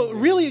watch. So the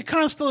really, NBA. it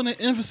kind of still in the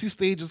infancy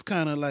stages,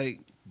 kind of like.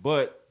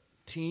 But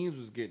teams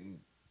was getting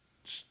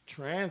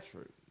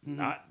transferred, Mhm.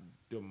 not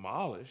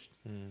demolished.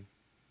 Mm.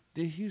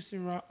 The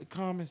Houston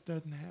Comets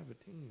doesn't have a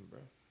team, bro.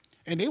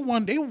 And they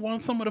won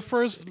some of the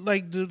first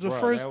like the Bruh,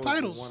 first that was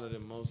titles. one of the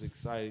most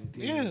exciting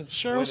teams. Yeah,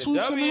 Cheryl when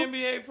Swoops the and them.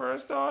 WNBA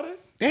first started.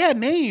 They had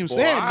names. boy,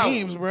 They had I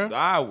names, was, bro.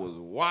 I was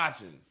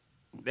watching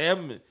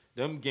them.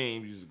 Them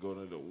games used to go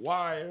to the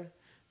wire.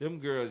 Them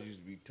girls used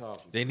to be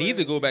talking. They need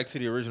to crazy. go back to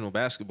the original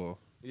basketball.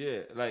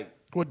 Yeah, like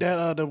With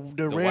that the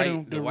red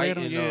white, the white red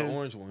and yeah.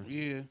 orange one.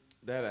 Yeah.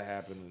 that'll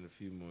happen in a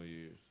few more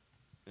years,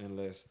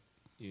 unless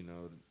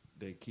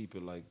they keep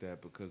it like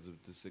that because of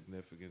the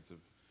significance of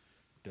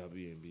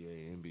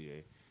WNBA,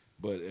 NBA.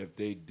 But if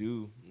they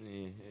do,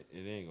 it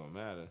ain't gonna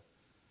matter.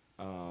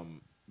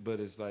 But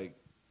it's like,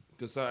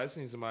 cause I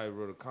seen somebody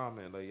wrote a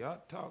comment like, y'all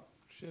talk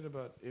shit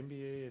about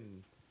NBA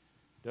and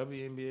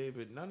WNBA,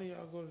 but none of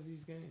y'all go to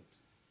these games.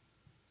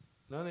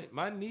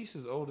 My niece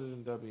is older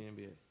than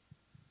WNBA,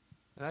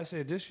 and I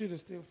said this shit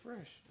is still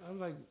fresh. I was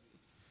like,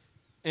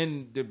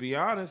 and to be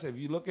honest, if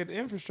you look at the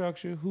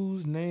infrastructure,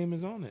 whose name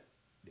is on it?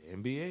 The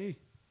NBA.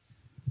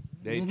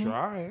 They Mhm.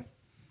 trying,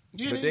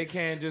 Yeah, but they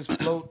can't just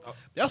float.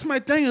 that's my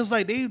thing. Is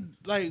like they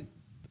like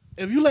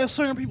if you let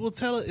certain people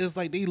tell it, it's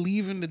like they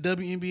leaving the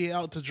WNBA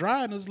out to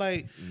dry, and it's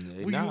like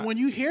They when not.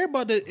 you hear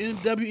about the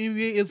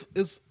WNBA,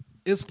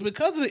 it's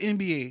because of the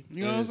NBA.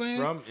 You know what I'm It's saying?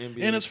 from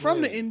NBA and it's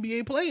from the players.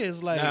 NBA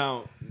players. Like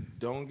Now,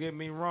 don't get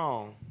me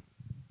wrong.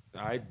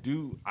 I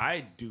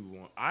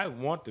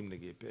want them to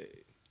get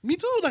paid. me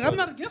too. Like I'm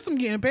not against them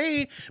getting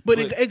paid, but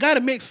it got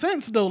to make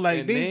sense though.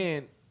 Like and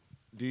then,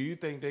 do you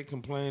think they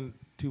complain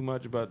too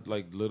much about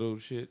like little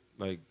shit?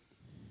 Like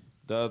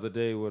the other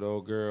day with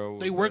old girl.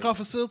 they work off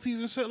facilities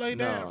and shit like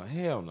that. No,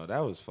 hell no. That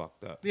was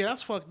fucked up. Yeah,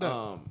 that's fucked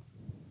up.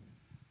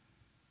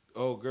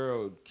 Old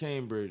girl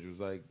Cambridge was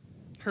like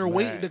Her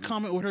weight, mad. the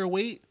comment with her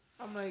weight.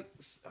 I'm like,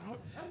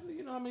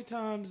 you know how many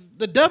times?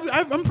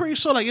 I'm pretty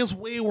sure like it's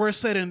way worse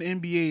said in the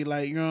NBA.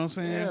 Like you know what I'm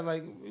saying? Yeah,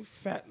 like we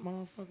fat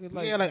motherfucker.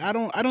 Like, yeah, like I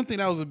don't think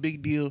that was a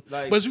big deal.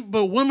 Like-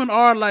 but women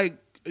are like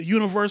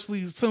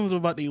universally sensitive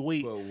about their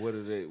weight. But what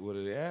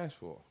do they ask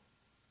for?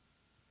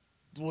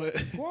 What?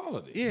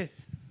 Quality. Yeah,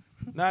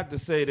 Not to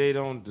say they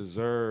don't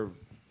deserve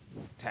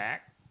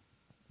tact,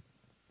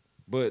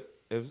 but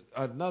if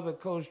another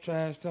coach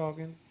trash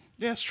talking,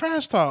 yeah, it's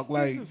trash talk.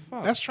 Like the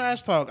fuck? that's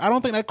trash talk. I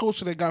don't think that coach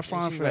should have got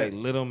fined she's for like that.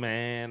 little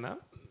man.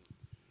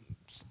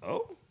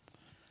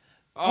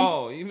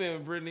 Oh, you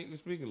remember Brittany?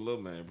 Speaking of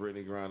little man,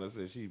 Brittany Griner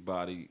said she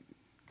body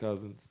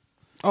Cousins.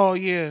 Oh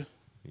yeah,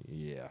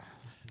 Yeah.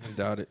 I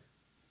doubt it.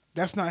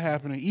 that's not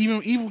happening.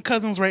 Even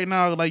Cousins right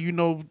now, like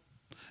no.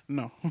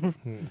 Well,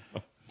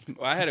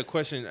 I had a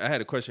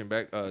question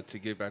back to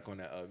get back on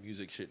that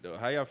music shit though.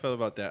 How y'all feel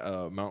about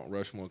that Mount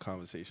Rushmore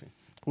conversation?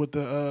 With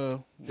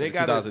the They the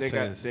got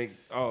 2010s.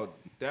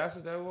 that's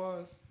what that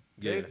was?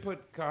 Yeah, They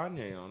put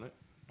Kanye on it.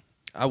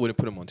 I wouldn't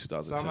put him on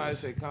 2010. Somebody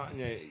said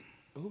Kanye.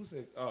 Who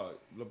said?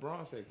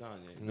 LeBron said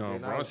Kanye. No,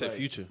 And I LeBron was said like,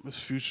 Future. It's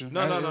Future.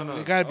 No.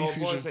 It gotta be Boy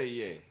Future. said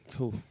yeah.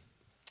 Who?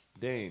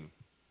 Dame.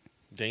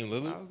 Dame I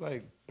Lillard? was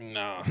like,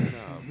 Nah.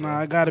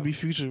 Nah, it gotta be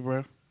Future,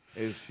 bro.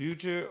 Is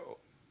Future?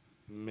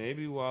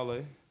 Maybe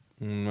Wale.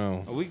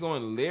 No. Are we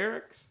going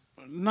lyrics?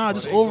 Nah,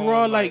 just they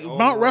overall, going, like like,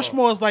 Mount overall?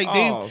 Rushmore is like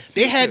Oh,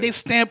 they had Future. their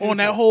stamp on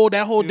that Future.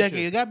 whole Future.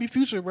 decade. It gotta be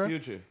Future, bro.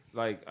 Future.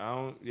 Like I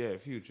don't. Yeah,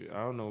 Future. I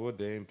don't know what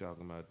Dame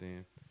talking about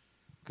then.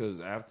 Cause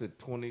after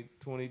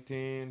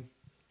 2010,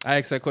 I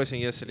asked that question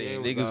yesterday. Yeah,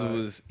 and it was niggas alright.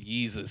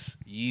 was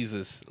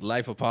Yeezus,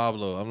 Life of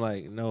Pablo. I'm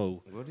like,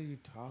 no. what are you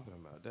talking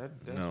about? That's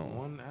No.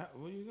 one.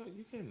 Well,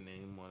 you can't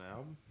name one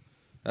album.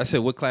 I said,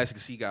 what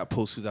classics he got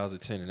post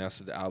 2010, and that's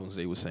the albums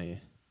they were saying.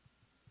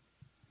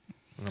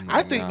 And I'm I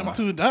like, think nah.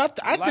 them two.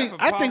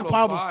 I think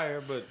Pablo.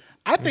 Fire, but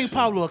I think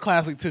Pablo a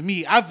classic to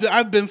me.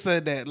 I've been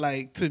said that.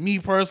 Like to me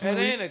it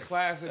personally, ain't a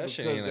classic. That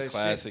shit because ain't a that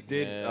classic,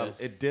 Did, man.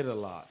 it did a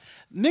lot.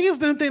 niggas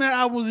didn't think that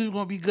album was even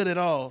gonna be good at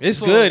all. It's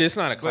So, good. It's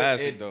not a but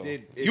classic it though.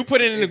 did- You put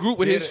it in the group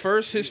with did his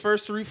it-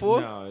 first 3,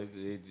 4. No,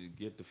 it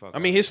get the fuck. I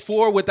mean, out. his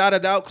 4 without a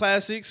doubt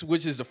classics,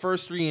 which is the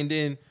first 3, and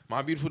then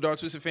My Beautiful Dark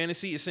Twisted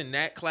Fantasy. It's in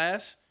that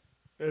class.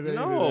 It ain't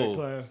no. in that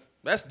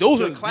class.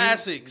 Those are Because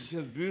classics.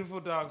 Because Beautiful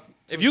Dark.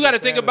 If you got to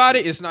think about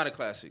it, it's not a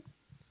classic.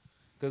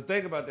 Because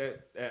think about that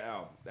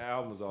album. That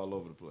album was all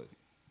over the place.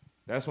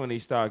 That's when he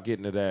started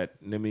getting to that.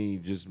 Let me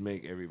just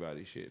make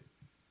everybody shit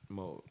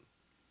mode.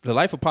 The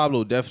Life of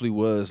Pablo definitely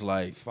was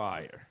like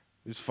Fire.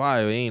 it's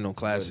fire. It ain't no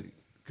classic.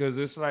 Because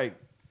it's like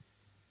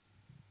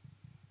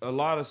a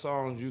lot of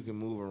songs you can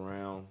move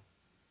around,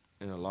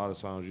 and a lot of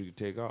songs you can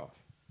take off.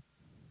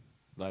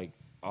 Like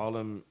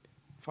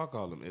fuck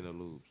all them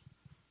interludes.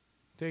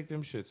 Take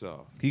them shits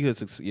off. He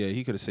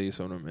could have saved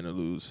some of them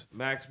interludes.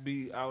 Max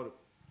B out.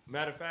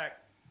 Matter of fact,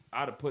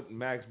 I'd have put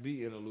Max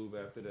B interlude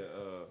after the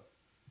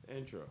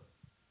intro,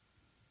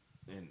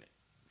 and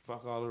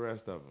fuck all the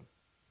rest of them.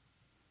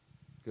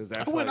 Because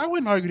that's I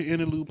wouldn't argue the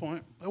interlude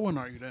point. I wouldn't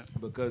argue that.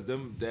 because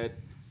them that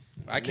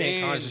I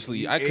can't man, consciously.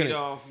 you I ate couldn't.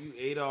 you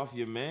ate off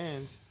your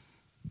man's.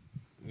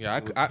 Yeah,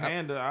 With I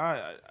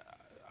Panda,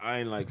 I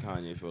ain't like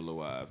Kanye for a little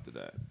while after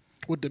that.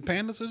 With the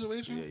Panda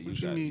situation, Yeah,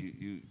 what you mean?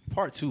 you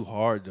part 2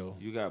 hard though.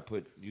 you got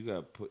put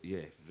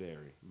yeah,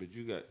 very. But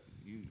you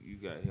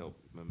got help,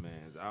 my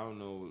man's. I don't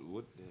know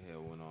what the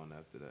hell went on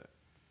after that.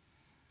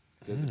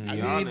 'Cause to be I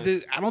mean,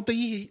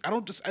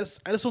 honest,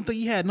 I just don't think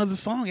he had another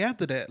song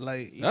after that.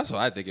 Like, That's what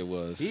I think it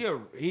was.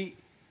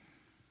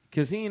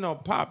 cause he ain't no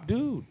pop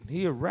dude.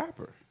 He a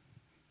rapper.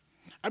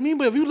 I mean,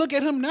 but if you look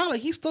at him now,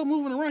 like he's still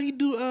moving around. He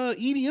do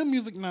EDM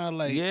music now.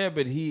 Like, Yeah,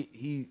 but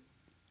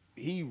he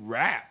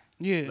rap.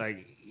 yeah.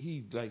 Like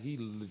he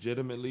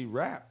legitimately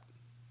rapped.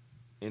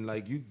 And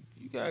like you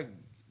got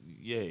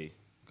yay.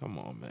 Come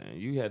on, man.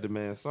 You had the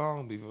man's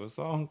song before the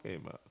song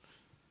came out.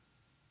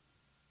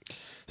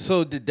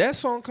 So did that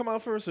song come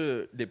out first,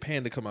 or did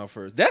Panda come out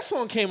first? That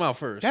song came out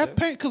first. That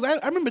because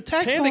I remember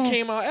Tax Panda Song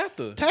came out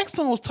after. Tax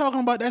Song was talking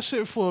about that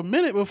shit for a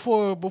minute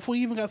before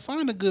he even got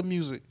signed to Good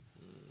Music.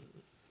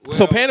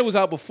 So Panda was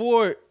out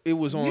before it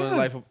was on Yeah.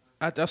 Life of.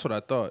 That's what I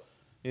thought.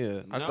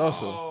 Yeah, I thought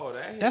so.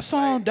 That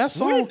song.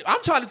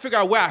 I'm trying to figure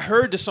out where I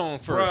heard the song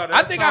first. Bruh, that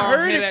I think I song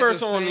heard hit it at first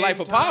the on same Life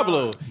of time.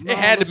 Pablo. It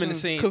had to have been the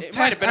same. Because It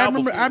might have been I out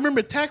remember, before. I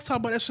remember Tax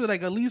talking about that shit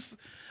like at least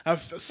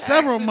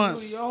several Tax in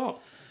months. New York.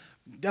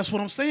 That's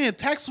what I'm saying.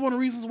 Tax is one of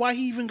the reasons why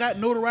he even got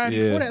notoriety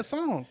Yeah. for that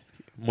song.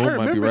 Mo I might be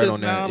remember right this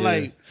on now, that.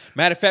 like-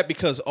 Matter of fact,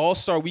 because All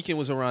Star Weekend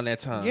was around that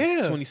time. Yeah.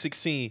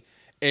 2016.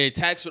 And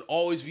Tax would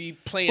always be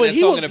playing But that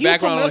he song was in the he was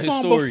background talking on that his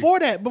song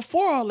story.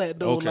 before all that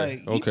though. Okay, Like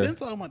he okay. been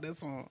talking about that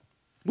song.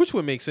 Which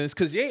would make sense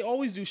because Ye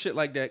always do shit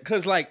like that.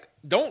 Because like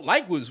Don't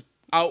Like was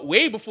out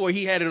way before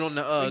he had it on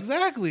the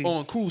Exactly.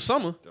 on Cool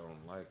Summer.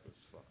 Don't like this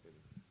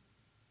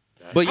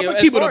fucking. But I'ma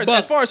yeah, keep it a buck.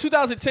 as far as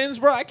 2010s,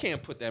 bro, I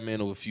can't put that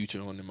man over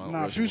Future on the Mount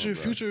Nah, Rushmore,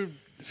 Future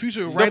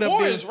bro. right the up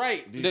 4 there. is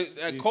right.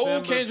 December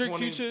Cole, Kendrick,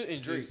 20 Future,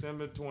 and Drake.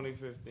 December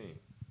 2015.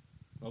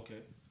 Okay,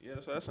 yeah,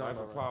 that's what that Life sounds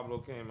of Pablo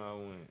came out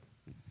when.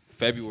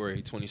 February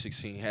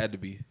 2016 had to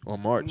be or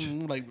March.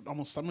 Like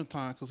almost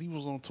summertime because he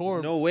was on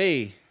tour. No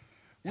way.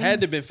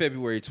 Had to been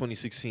February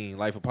 2016.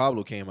 Life of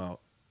Pablo came out.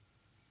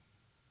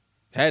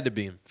 Had to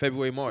be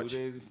February, 2 March.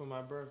 days before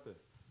my birthday.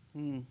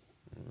 Mm.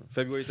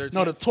 February 13th.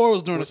 No, the tour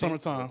was during the 14th,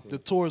 summertime. 14th. The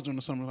tour was during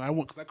the summertime. I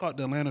went because I caught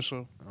the Atlanta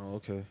show. Oh,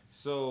 okay.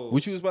 So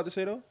What you was about to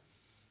say though?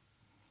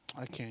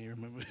 I can't even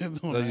remember. I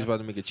thought you was about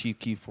to make a Chief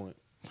Keef point.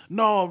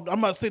 No, I'm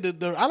about to say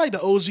that I like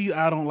the OG.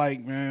 I don't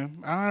like, man.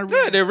 I Yeah,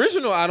 really, the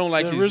original I don't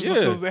like the his. original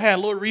Yeah. because they had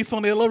Lil Reese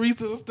on there. Lil Reese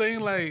did this thing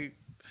like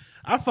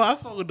I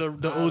fuck with the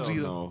I OG. don't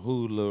know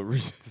who Lil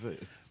Reese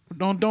is.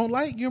 Don't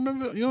like you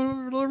remember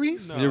Lil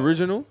Reese? No. The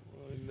original?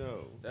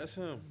 No. That's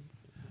him.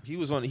 He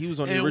was on the And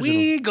original.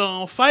 we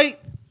gonna fight.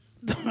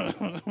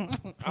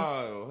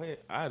 Oh, hey,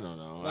 I don't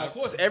know. Now, of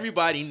course,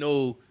 everybody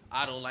know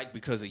I don't like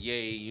because of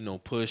Ye,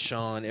 Push,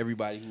 Sean,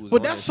 everybody who was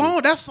But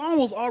on that song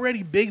was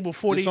already big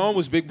before the song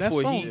was big that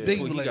before song he was big,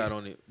 before he like- got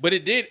on it. But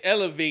it did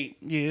elevate.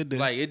 Yeah, it did.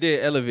 Like it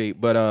did elevate.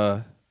 But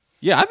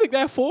Yeah, I think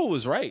that 4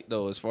 was right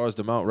though, as far as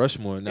the Mount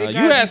Rushmore. Now It you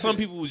gotta had be- some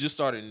people who just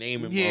started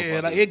naming. Yeah,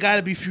 motherfuckers. like it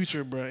gotta be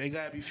Future, bro. It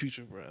gotta be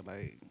Future, bro.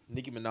 Like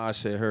Nicki Minaj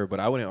said her, but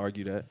I wouldn't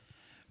argue that.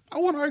 I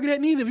wouldn't argue that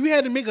neither. If you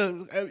had to make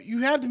you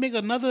had to make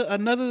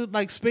another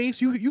like space.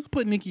 You could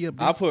put Nicki up.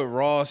 I'll put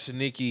Ross,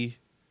 Nicki,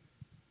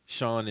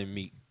 Sean, and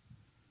Meek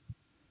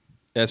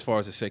as far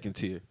as the second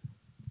tier,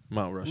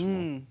 Mount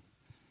Rushmore.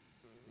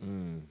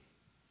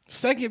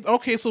 Second.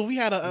 Okay, so we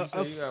had a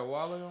You got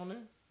Wale on there?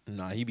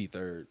 Nah, he be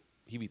third.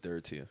 He be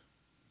third tier.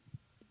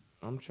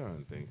 I'm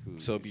trying to think who.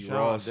 So it'd be Sean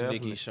Ross, definitely-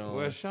 Nicki, Sean,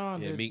 Well,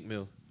 Sean yeah, did Meek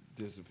Mill.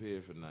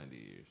 disappear for 90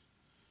 years.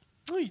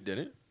 No, he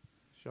didn't.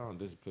 Sean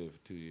disappeared for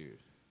 2 years.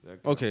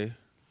 That counts. Okay.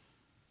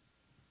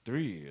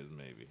 3 years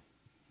maybe.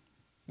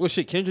 Well,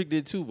 shit, Kendrick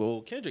did too,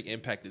 but Kendrick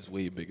impact is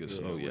way bigger.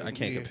 So Yeah, yeah, I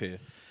can't yeah. compare.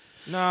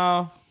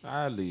 No,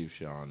 I leave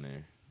Sean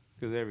there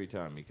because every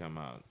time he come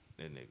out,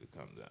 that nigga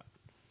comes out.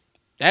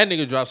 That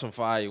nigga dropped some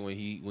fire when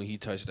he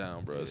touched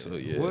down, bro. So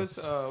yeah. What's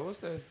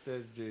that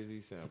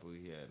Jay-Z sample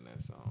he had in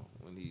that song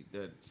when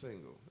that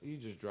single? He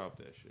just dropped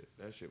that shit.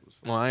 That shit was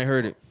fire. Well, I ain't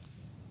heard it.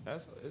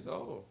 It's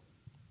old.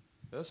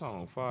 That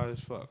song fire as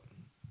fuck.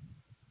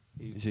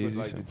 He Jay-Z put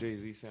like sample. the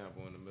Jay-Z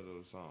sample in the middle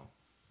of the song.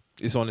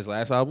 It's on his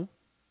last album.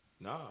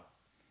 Nah,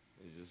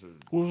 it's just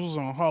what was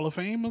on Hall of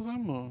Fame or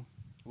something? Or?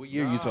 What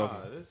year you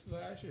talking? This is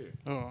last year.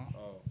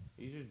 Oh,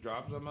 He just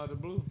dropped something out of the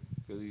blue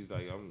because he's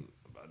like, I'm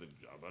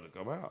about to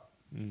come out.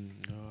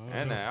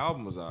 And the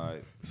album was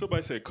alright.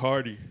 Somebody said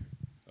Cardi.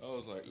 I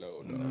was like,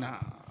 no. nah.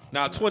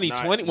 Now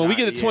 2020, Not- when we not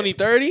get to yet.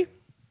 2030,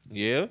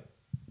 yeah,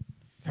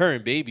 her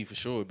and Baby for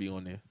sure would be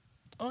on there.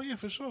 Oh yeah,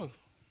 for sure.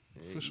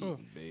 For sure.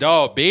 Baby.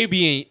 Dog,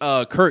 Baby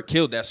and Kurt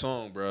killed that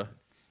song, bro.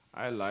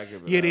 I like it.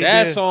 But Yeah, they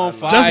That did. song I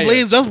fire.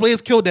 like Just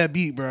Blaze killed that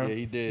beat, bro. Yeah,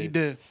 he did. He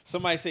did.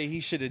 Somebody say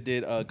he should have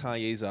did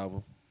Kanye's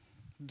album,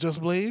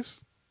 Just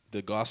Blaze.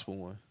 the gospel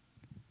one.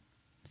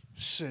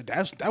 Shit,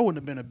 that wouldn't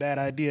have been a bad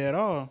idea at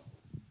all.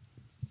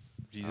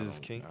 Jesus is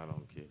King. I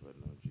don't care about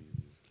no Jesus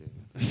is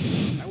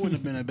King. That wouldn't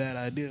have been a bad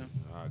idea.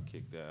 I'll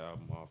kick that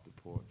album off the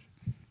porch.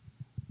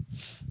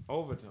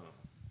 Overtime.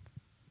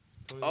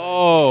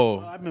 Oh,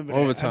 I remember that.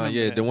 I overtime. remember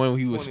Yeah, that. the one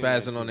he was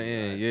spazzing on the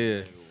end.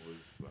 Yeah.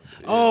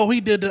 Oh,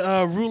 he did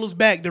the Rulers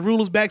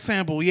Back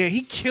sample. Yeah,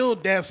 he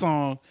killed that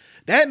song.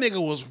 That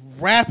nigga was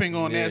rapping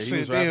on Yeah, that he shit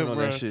was rapping there, on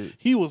bro. that shit.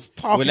 He was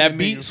talking. When that to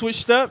beat niggas.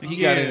 switched up, he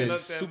got Yeah. in a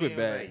Looked at stupid me and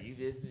was bag. like, you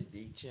listen to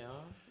D. Sean?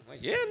 Like,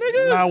 yeah,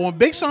 nigga. Nah, when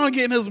Big Sean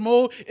get in his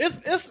mode,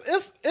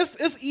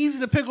 it's easy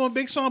to pick on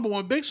Big Sean, but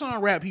when Big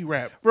Sean rap, he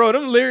rap. Bro,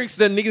 them lyrics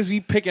that niggas be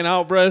picking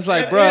out, bro. It's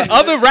like, bro,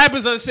 other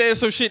rappers done said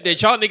some shit that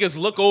y'all niggas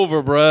look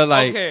over, bro.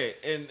 Like, Okay,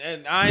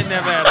 and I ain't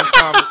never had a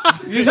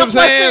conversation. you know what I'm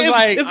saying? It's-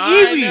 Like, it's I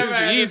ain't easy. never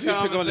had It's this easy to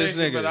pick on this conversation,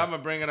 nigga. But I'm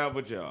gonna bring it up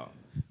with y'all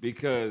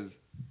because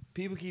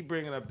people keep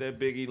bringing up that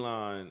Biggie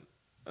line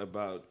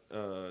about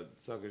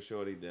sucker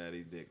shorty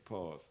daddy dick.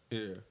 Pause. yeah.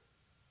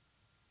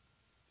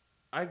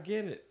 I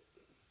get it.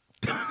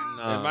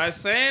 Nah, Am I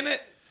saying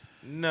it?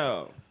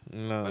 No,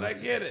 no. but I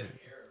get it.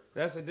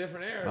 That's a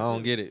different era. I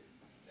don't get it.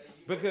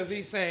 Because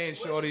he's saying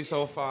shorty's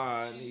so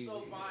fine. He's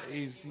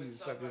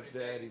sucking his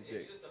daddy's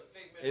dick.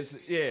 It's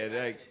like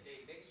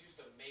Niggas used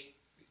to make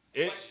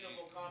it,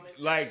 questionable comments.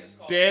 like It's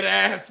called- dead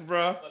ass,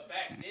 bruh. But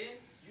back then,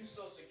 you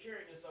so secure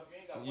in yourself,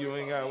 You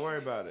ain't gotta worry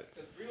about it.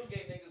 Because real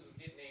gay niggas was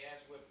getting their ass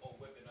whipped or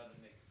whipping other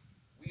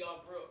niggas. We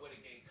all grew up with a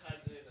gay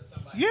cousin or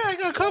somebody. Yeah, I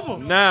got a We all couple.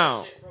 know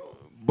Now, that shit, bro.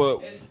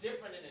 But It's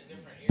different in a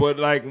different era. but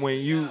like when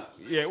you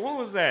what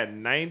was that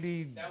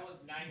 94? That was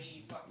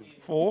 90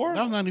 fucking.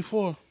 That was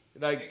 94.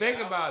 Like think I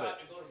was about it. about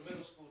to go to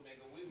middle school,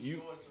 nigga. We was You-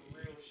 doing some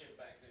real shit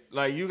back then.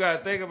 Like you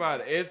gotta think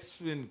about it. It's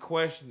been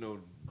questionable,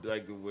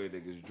 like the way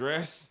niggas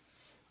dress,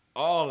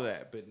 all of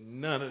that. But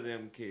none of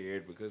them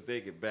cared because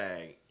they could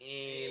bag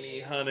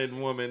any 100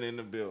 woman in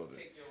the building.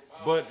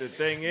 But the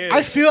thing is,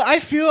 I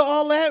feel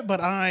all that, but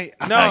I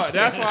no,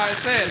 that's why I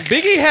said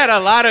Biggie had a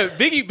lot of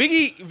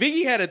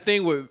Biggie had a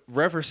thing with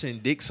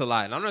referencing dicks a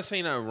lot, and I'm not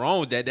saying nothing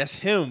wrong with that. That's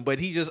him, but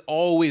he just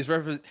always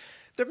reference.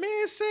 The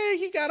man said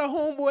he got a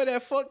homeboy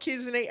that fuck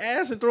kids in their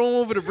ass and throw them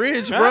over the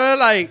bridge, bro.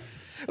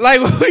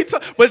 Like we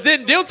talk, but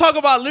then they'll talk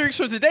about lyrics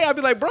from today. I'll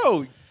be like,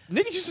 bro,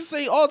 niggas used to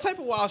say all type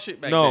of wild shit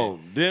back no,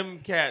 them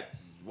cats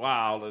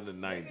wild in the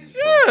 90s. then.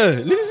 Yeah,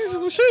 niggas used to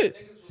do shit.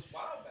 Niggas was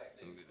wild back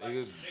then.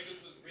 Niggas- Niggas was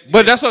really.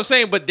 But that's what I'm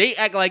saying. But they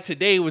act like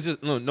today was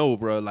just no,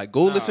 bro. Like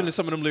go Nah. listen to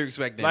some of them lyrics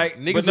back then. Like,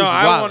 niggas but no, was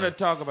I wild. want to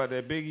talk about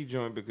that Biggie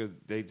joint because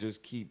they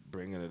just keep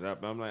bringing it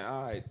up. I'm like,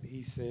 all right,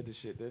 he said the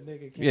shit. That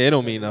nigga can't. Yeah, it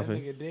don't defend- mean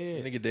nothing. That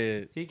nigga dead. Nigga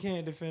dead. He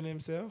can't defend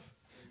himself.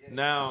 Yeah,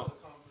 Now,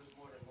 accomplished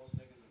more than most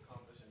niggas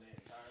accomplished in their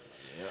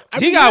entire life. I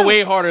He mean, got yeah.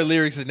 way harder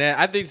lyrics than that.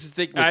 I think to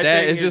stick with I that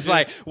think it's it's just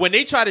like just- when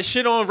they try to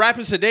shit on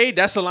rappers today,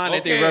 that's the line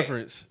that they Okay.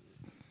 reference.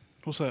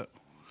 What's that?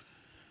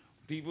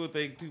 people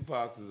think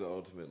Tupac is the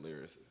ultimate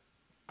lyricist.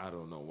 I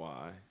don't know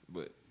why,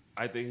 but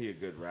I think he a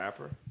good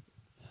rapper.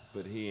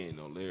 But he ain't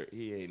no lyric.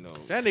 He ain't no.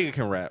 That nigga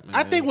can rap, man.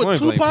 I think with Point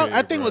blank Tupac, period,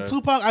 I think with bruh.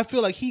 Tupac, I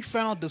feel like he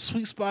found the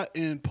sweet spot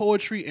in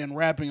poetry and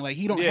rapping. Like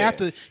he don't Yeah. have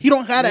to. He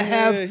don't gotta Yeah,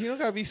 have. he don't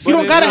gotta be. He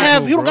don't it's gotta like-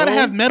 have. He don't bro. gotta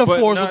have metaphors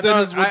But no, within no,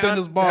 his within I-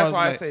 his bars. That's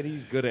why I like- said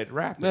he's good at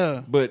rapping.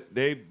 Yeah. But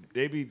they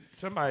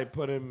somebody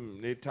put him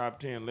in their top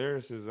 10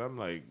 lyricists. I'm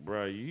like,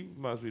 bro, you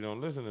must be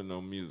don't listen to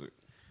no music.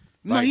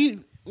 No, Like,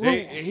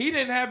 he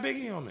didn't have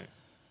Biggie on there.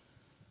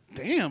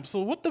 damn. So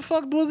what the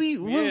fuck was he?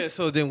 Yeah.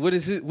 So then,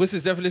 what's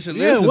his definition of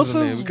Yeah, lyricism what's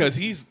then? his- Because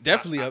he's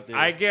definitely up there.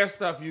 I guess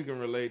stuff you can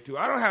relate to.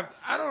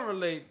 I don't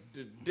relate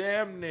to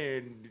damn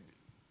near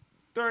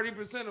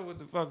 30% of what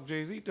the fuck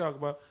Jay-Z talk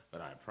about,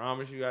 but I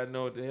promise you I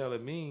know what the hell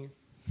it means.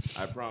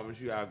 I promise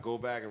you I'll go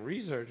back and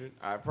research it.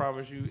 I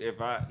promise you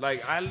if I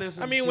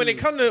listen I mean, to, when it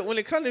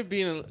come to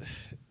being,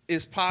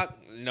 is Pac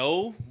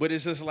no, but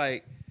it's just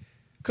like,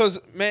 cause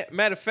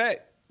matter of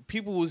fact,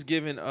 people was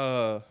giving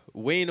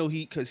Wayne no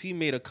heat because he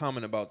made a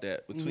comment about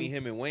that between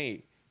him and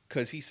Wayne,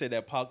 because he said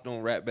that Pac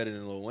don't rap better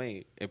than Lil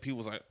Wayne, and people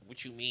was like,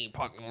 "What you mean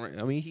Pac don't rap?"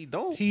 I mean, he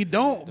don't. He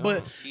don't.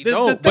 But He the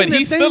don't. thing- But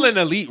he's still an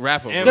elite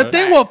rapper. And bro. The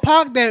thing with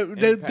Pac the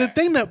Impact.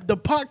 thing that the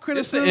Pac It's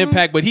criticism an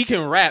impact, but he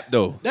can rap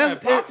though.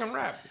 That's Pac can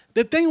rap.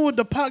 The thing with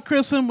the Pac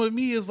criticism with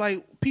me is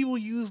like people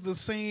use the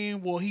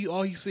same. Well,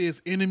 all he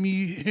says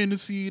enemy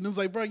Hennessy, and it's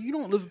like, bro, you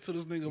don't listen to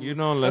this nigga. You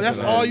don't Like, listen That's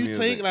to all his you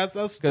music. take.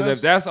 That's Because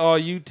if that's all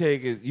you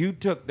take is you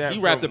took that. He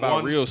from rapped about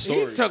one- real He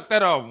stories. took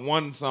that off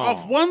one song.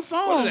 off one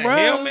song, What is that, bro.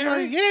 Hail It's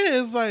Mary? like,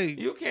 yeah, it's like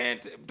You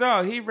can't,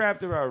 dog. He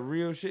rapped about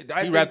real shit. I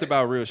He think rapped that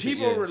about real shit,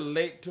 People yeah.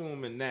 relate to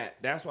him in that.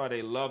 That's why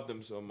they loved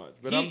him so much.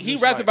 But He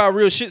rapped about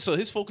real shit, so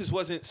his focus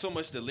wasn't so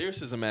much the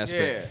lyricism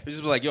aspect. Yeah. It was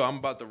just like, yo, I'm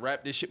about to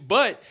rap this shit.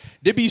 But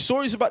there be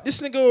stories about this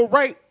nigga will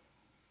write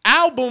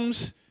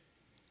albums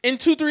in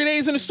 2-3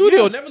 days in the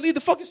studio, Yeah. never leave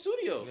the fucking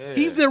studio. Yeah.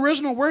 he's the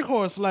original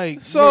workhorse.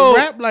 Like So- the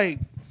rap, like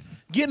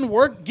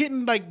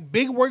getting like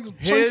big work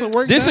chunks of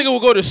work. This done. nigga will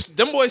go to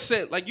them boys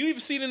said, like you even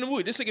see it in the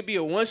movie. This nigga be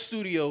at one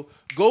studio,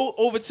 go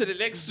over to the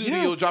next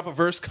studio, Yeah. drop a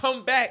verse,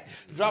 come back,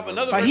 drop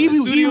another Like verse. he in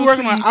be Studio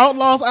working C. on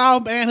Outlaw's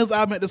album and his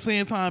album at the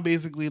same time,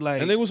 basically.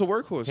 Like And they was a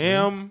workhorse.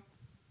 man. him,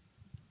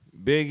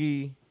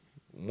 Biggie,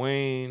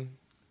 Wayne,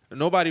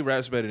 Nobody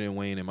raps better than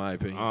Wayne, in my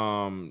opinion.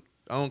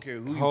 I don't care who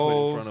you put in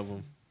Hov. front of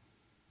him.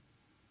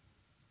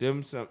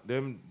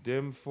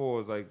 them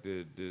four is like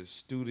the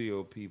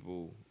studio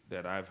people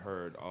that I've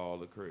heard all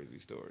the crazy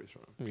stories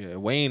from. Yeah,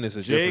 Wayne is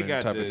a Jay different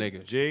got type the of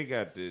nigga. Jay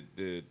got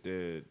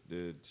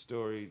the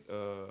story,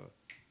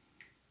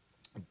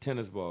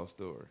 tennis ball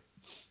story.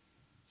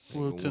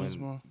 What Nigga tennis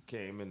went- ball?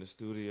 Came in the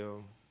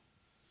studio,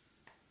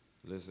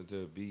 listened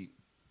to a beat,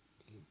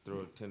 he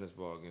throw a tennis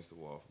ball against the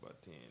wall for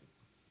about 10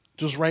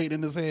 just right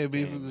in his head,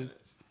 basically. minutes.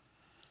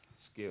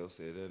 Skill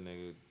said that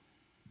nigga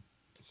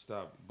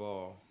stop the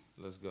ball,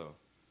 let's go.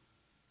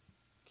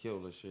 Kill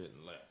the shit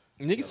and left.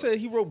 Nigga said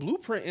he wrote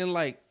Blueprint in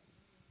like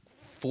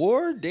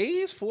 4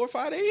 days, 4 or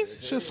 5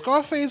 days. Shit,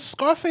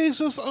 Scarface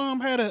just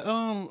had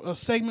a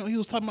segment where he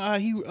was talking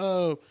about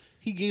how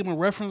he gave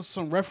him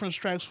some reference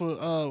tracks for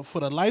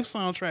the Life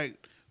soundtrack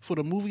for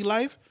the movie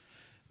Life,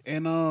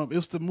 and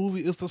it's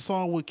the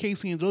song with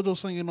Casey and JoJo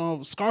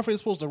singing. Scarface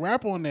supposed to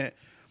rap on that,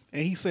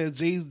 and he said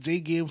Jay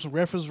gave him some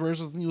reference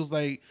verses, and he was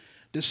like,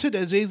 the shit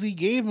that Jay-Z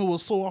gave him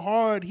was so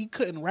hard he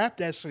couldn't rap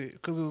that shit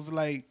because it was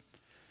like,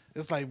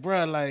 it's like,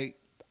 bruh, like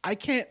I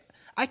can't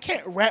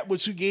rap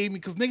what you gave me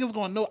because niggas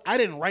gonna know I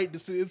didn't write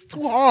this. It's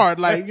too hard.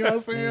 Like, you know what I'm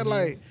saying?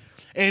 Like,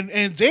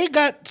 and Jay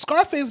got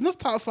Scarface in his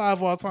top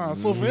 5 all time.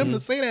 So for him to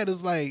say that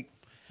is like,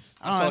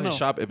 I I saw don't know. his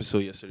shop episode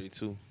yesterday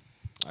too.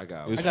 I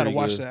got It was I gotta pretty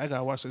watch good. that. I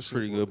gotta watch that shit.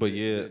 Pretty good, but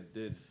yeah,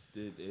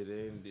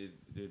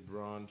 Did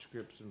Braun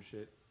script some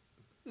shit?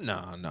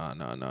 nah.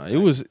 It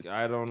was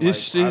I don't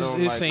It's like. I just-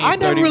 don't it's like. saying I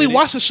never 30 really minutes.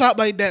 watched a shop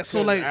like that. So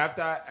 'cause like,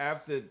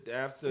 after.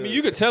 I mean,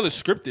 you could tell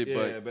it's scripted,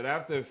 Yeah, but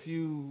after a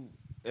few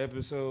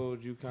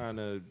episodes, you kind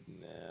of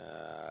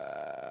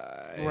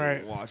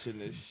Right. watching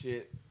this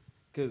shit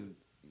because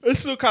it's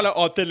still kind of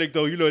authentic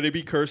though. You know, they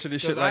be cursing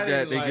and shit like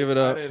that. They give it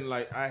up.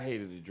 I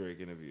hated the Drake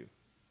interview.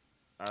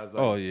 I was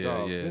like, Oh, yeah,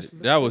 dog, yeah.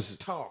 just That was-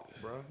 talk,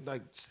 bro.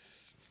 Like,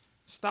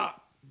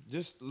 stop.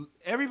 Just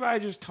everybody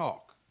just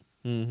talk.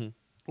 Mm-hmm.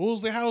 what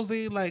was they? How was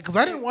they like? Because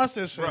I didn't watch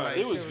that shit. Bro, Like,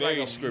 it was very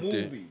like a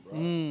scripted. movie,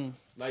 bro.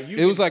 Like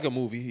It was like a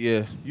movie.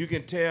 Yeah, you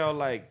can tell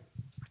like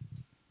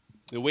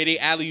the way they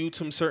alley-ooped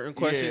him certain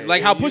questions, Yeah,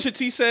 like yeah, how you- Pusha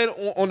T said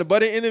on the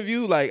Butter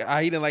interview, like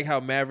he didn't like how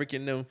Maverick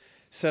and them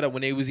set up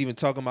when they was even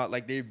talking about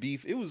like their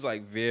beef. It was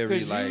like very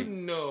because like you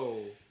know.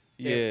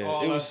 that Yeah,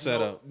 all it was us set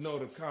know, up. Know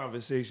the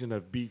conversation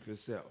of beef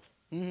itself.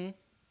 Mhm.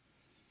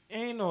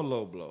 Ain't no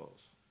low blows,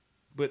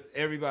 but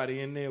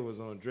everybody in there was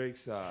on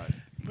Drake's side.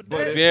 But But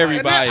that- it's very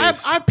and I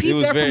biased. It peeped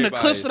was that from very the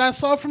clips biased. that I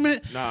saw from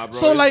it. Nah, bro.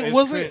 So it's- like, it's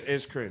was crin- it?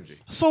 It's cringy.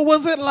 So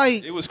was it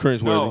like? it was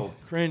cringeworthy. No,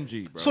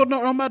 cringy, bro. So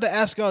no, I'm about to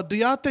ask y'all. Do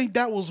y'all think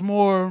that was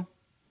more?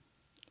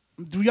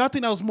 Do y'all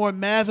think that was more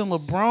Mav and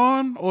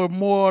LeBron, or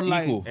more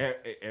like Equal.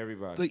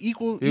 Everybody. the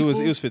equal? It was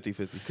equal?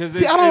 50-50. 'Cause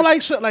See, I it's- don't it's-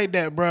 like shit like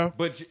that, bro.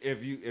 But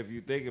if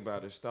you think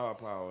about it, star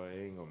power it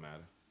ain't gonna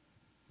matter.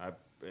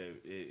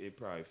 It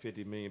probably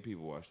 50 million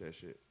people watch that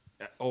shit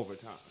over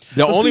time.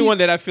 The But only see- one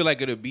that I feel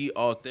like it'll be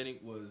authentic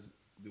was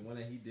the one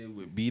that he did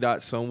with B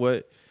Dot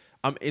somewhat.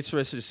 I'm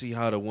interested to see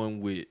how the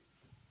one with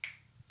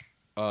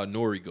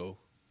Nori go.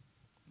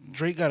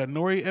 Drake got a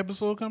Nori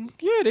episode coming.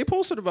 Yeah, they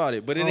posted about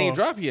it, but it ain't Oh.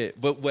 dropped yet.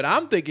 But what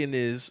I'm thinking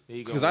is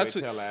He because gonna I wait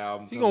took till the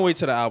album. he come gonna out. wait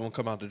till the album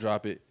come out to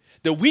drop it.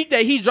 The week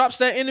that he drops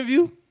that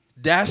interview,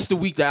 that's the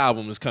week the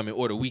album is coming,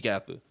 or the week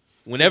after.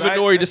 Whenever But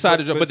Nori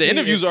decided to drop, but the see,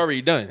 interview's if-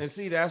 already done. And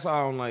see, that's why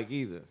I don't like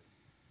either.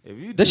 If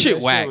you do That shit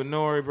whack. with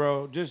Nori,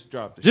 bro, just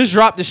drop the Just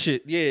drop the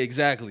shit. Yeah,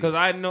 exactly. Because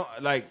I know,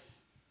 like,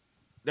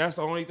 that's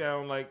the only thing I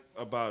don't like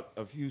about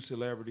a few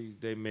celebrities.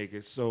 They make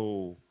it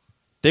so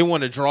They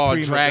want to draw,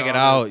 prima drag it donna.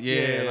 out.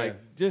 Yeah,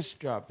 like just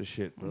drop the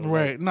shit, bro.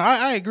 Right. No,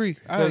 I agree.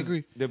 I 'Cause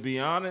agree. To be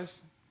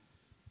honest,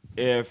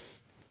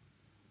 if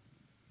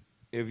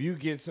you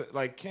get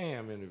like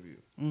Cam interview,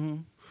 Mm-hmm.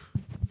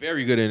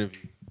 very good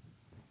interview.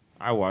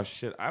 I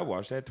watched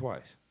that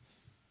twice.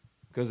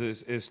 Because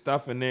it's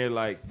stuff in there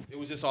like It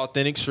was just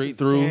authentic, straight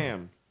through,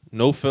 Cam.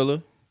 no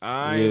filler.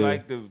 I ain't Yeah.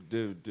 like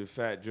the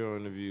Fat Joe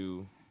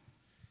interview.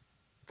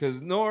 Cause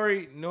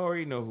Nori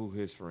know who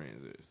his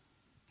friends is.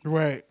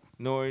 Right.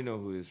 Nori know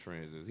who his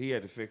friends is. He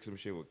had to fix some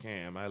shit with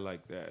Cam. I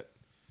like that.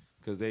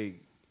 Cause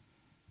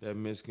that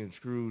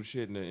misconstrued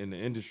shit in the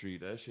industry,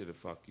 that shit'll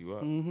fuck you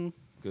up. Mm-hmm.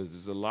 Cause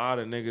there's a lot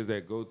of niggas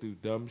that go through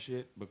dumb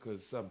shit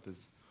because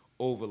something's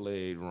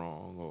overlaid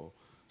wrong or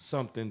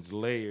something's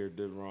layered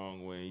the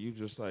wrong way. And you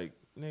just like,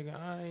 nigga,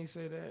 I ain't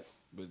say that.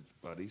 But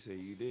buddy said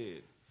you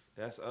did.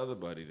 That's other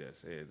buddy that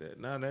said that.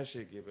 Now that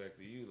shit get back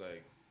to you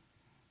like,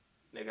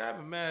 nigga, I've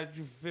been mad at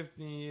you for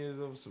 15 years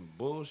over some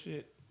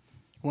bullshit.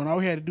 When all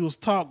we had to do was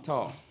talk.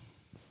 Talk.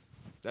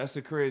 That's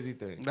the crazy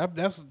thing.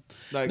 That's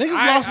Like niggas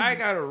I, lost. I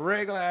got a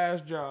regular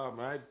ass job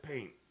and I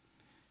paint.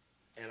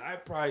 And I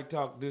probably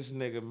talk this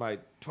nigga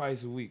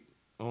twice a week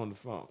on the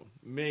phone.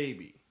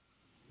 Maybe.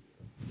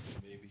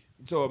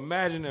 So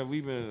imagine if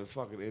we've been in the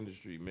fucking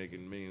industry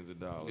making millions of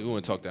dollars. We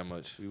wouldn't talk that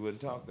much. We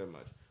wouldn't talk that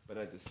much. But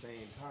at the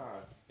same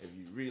time, if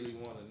you really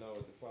want to know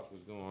what the fuck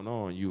was going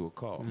on, you will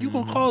call. You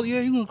gonna call? Yeah,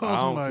 you gonna call I don't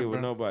somebody, care what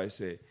bro. nobody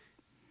say.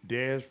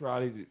 Dad's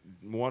probably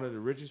one of the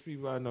richest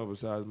people I know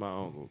besides my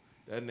uncle.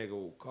 That nigga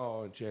will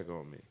call and check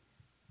on me.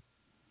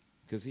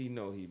 Because he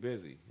know he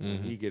busy.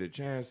 When he get a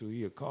chance to,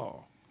 he'll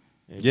call.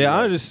 And Yeah, be I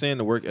like, understand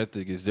the work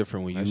ethic is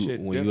different when That you shit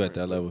at different,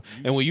 that level, but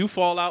you and when you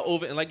fall out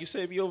over, and like you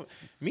said, me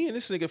and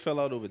this nigga fell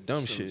out over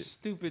dumb some shit.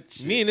 stupid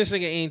shit. Me and this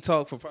nigga ain't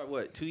talked for probably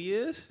what 2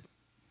 years,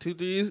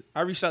 2-3 years.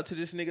 I reached out to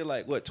this nigga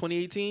like what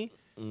 2018.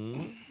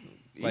 Mhm.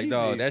 Like Easy,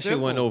 dog, that shit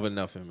simple. wasn't over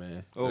nothing,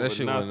 man. Over that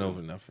shit wasn't nothing.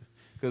 over nothing.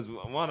 Because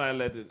one, I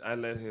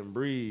let him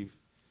breathe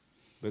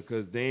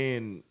because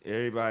then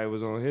everybody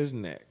was on his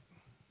neck.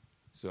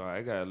 So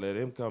I got to let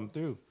him come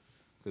through.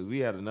 Because we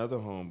had another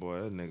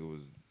homeboy. That nigga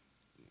was,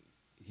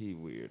 he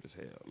weird as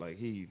hell. Like,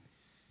 he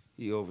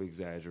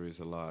over-exaggerates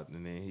a lot.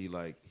 And then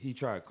he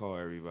tried to call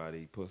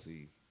everybody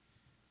pussy.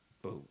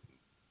 But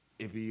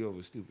it be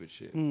over stupid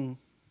shit. Mm.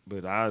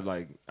 But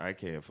I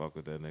can't fuck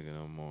with that nigga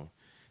no more.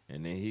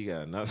 And then he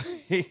got another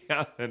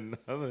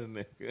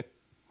nigga.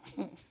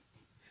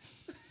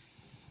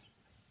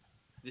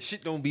 This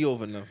shit don't be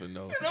over nothing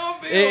though.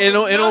 don't be It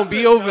over don't be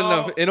nothing, over dog.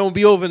 nothing. It don't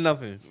be over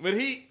nothing. But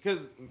because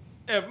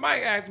if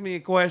Mike asked me a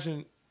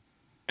question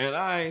and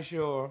I ain't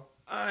sure,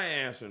 I ain't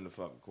answering the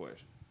fucking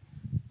question.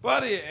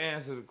 Buddy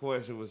answer the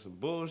question with some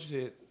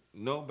bullshit,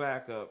 no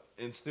backup,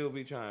 and still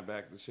be trying to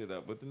back the shit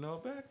up with the no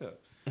backup.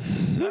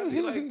 I'd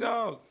be like,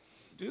 dog,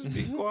 just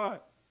be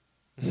quiet.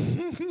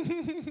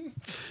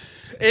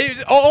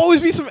 It always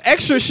be some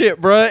extra shit,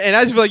 bruh. And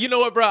I just be like, you know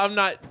what, bruh? I'm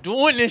not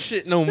doing this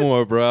shit no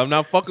more, bruh. I'm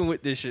not fucking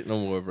with this shit no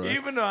more, bruh.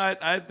 Even though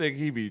I think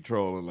he be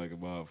trolling like a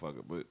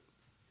motherfucker, but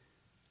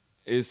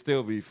it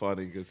still be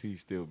funny because he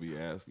still be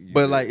asking you.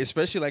 But like,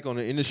 especially like on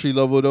the industry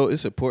level though,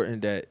 it's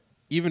important that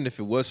even if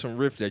it was some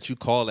riff, that you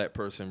call that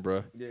person,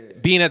 bruh. yeah.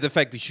 Being at the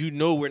fact that you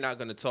know we're not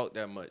gonna talk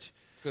that much.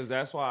 Because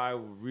that's why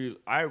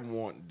I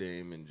want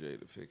Dame and Jay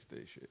to fix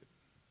their shit.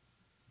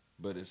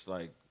 But it's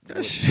like,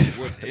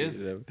 what is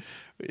it?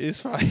 It's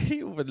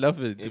probably over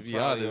nothing, to It be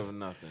probably honest. over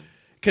nothing.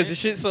 Because the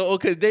shit so,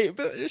 because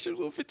this shit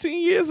was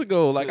 15 years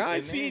ago. Like, I ain't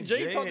And seen then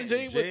Jay talk to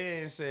Jay, but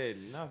Jay ain't said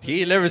nothing.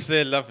 he ain't never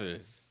said nothing.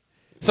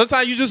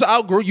 Sometimes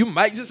you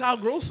might just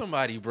outgrow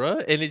somebody,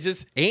 bruh, and it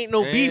just ain't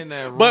no Ain't beef.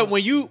 that But wrong.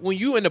 when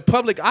you in the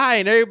public eye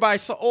and everybody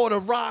saw The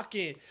Rock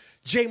and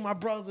Jay my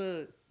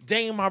brother,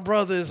 Dame my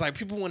brother, it's like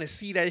people want to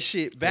see that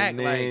shit back. And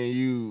then Like,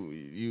 you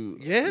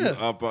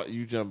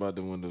you jump out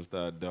the window,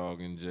 start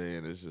dogging Jay,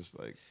 and it's just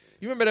like,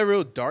 you remember that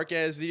real dark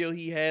ass video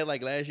he had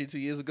like last year, 2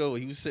 years ago, where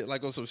he was sitting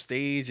like on some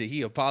stage and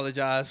he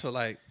apologized for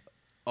like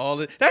all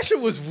that shit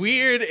was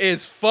weird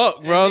as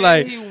fuck, bro. And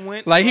then Like, he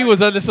went he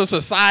was under some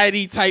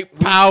society type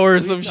power or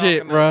some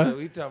shit, bro.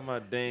 We talking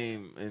about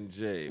Dame and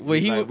Jay.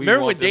 When We remember want when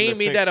them to Dame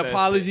made fix that shit.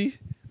 apology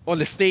on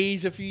the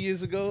stage a few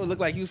years ago? It looked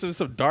like he was in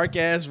some dark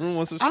ass room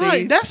on some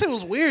stage. That shit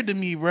was weird to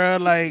me, bro.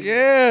 Like,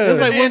 Yeah. It's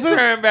like, Then what's this?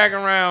 turn back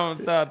around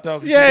and start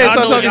talking. Yeah, shit. it's I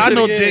start know, talking I shit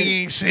know again. Jay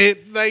ain't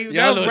shit. Like, Y'all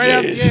that was know right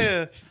after, Jay.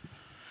 yeah.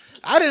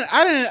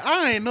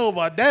 I ain't know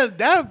about that.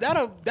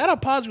 That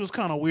apology was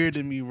kind of weird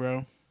to me,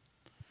 bro.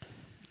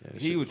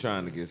 He was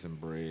trying to get some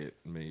bread,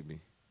 maybe,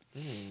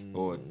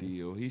 or a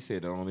deal. He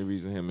said the only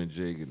reason him and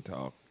Jay can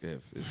talk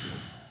if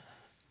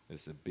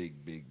it's a big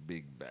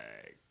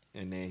bag.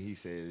 And then he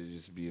said it'd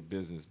just be a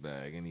business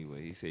bag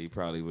anyway. He said he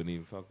probably wouldn't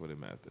even fuck with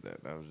him after that.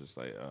 And I was just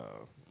like,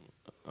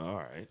 all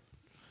right.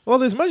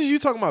 Well, as much as you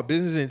talking about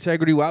business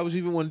integrity, why would you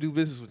even want to do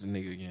business with the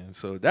nigga again?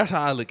 So that's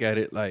how I look at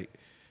it. Like,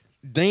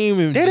 they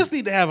just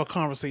need to have a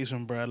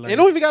conversation, bro. Like, it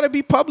don't even got to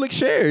be public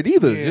shared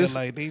either. Yeah, just,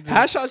 like, they just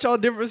hash out y'all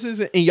differences,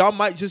 and y'all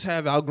might just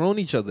have outgrown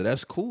each other.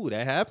 That's cool.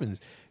 That happens.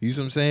 You see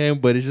what I'm saying?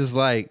 But it's just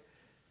like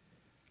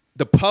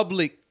the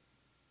public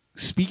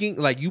speaking,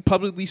 like you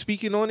publicly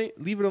speaking on it,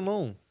 leave it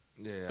alone.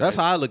 Yeah, That's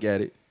how I look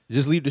at it.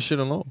 Just leave the shit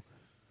alone.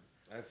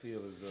 I feel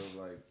as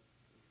though like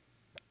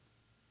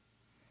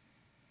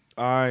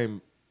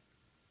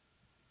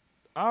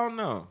I don't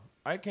know.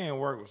 I can't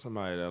work with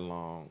somebody that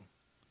long,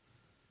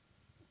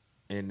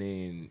 and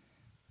then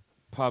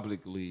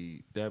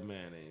publicly that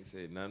man ain't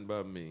said nothing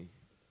about me,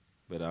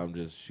 but I'm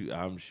just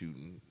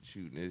shooting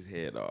his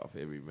head off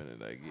every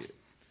minute I get.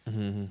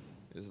 Mm-hmm.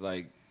 It's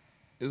like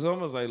it's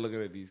almost like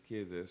looking at these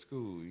kids at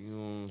school. You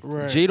know,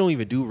 right. Jay don't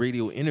even do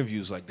radio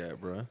interviews like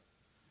that, bro.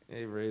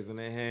 they raising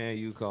their hand,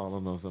 you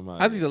calling on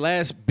somebody. I think the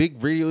last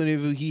big radio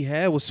interview he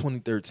had was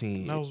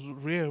 2013. That was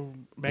real.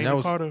 That Magna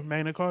was- Carta.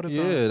 Magna Carta. Time.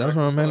 Yeah, that was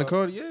on Magna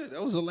Carta. Yeah,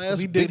 that was the 'Cause last.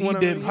 he big did. He one I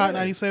did really Hot had.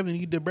 97.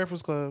 He did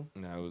Breakfast Club.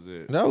 That was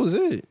it. That was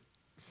it.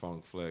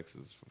 Funk Flex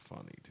is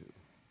funny too.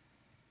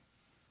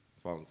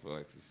 Funk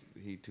Flex is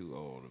he too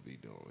old to be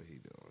doing what he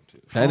doing too.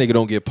 That nigga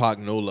don't get Pac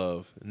no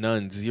love.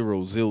 None.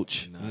 Zero.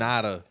 Zilch. None.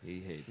 Nada. He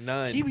hates.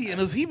 None. He be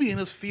in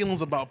his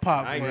feelings about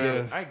Pop, I bro. get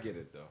it. I get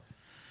it though.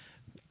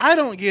 I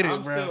don't get it,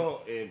 I'm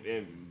bro. still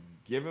and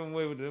given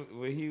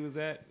where he was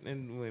at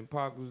and when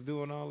Pac was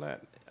doing all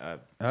that,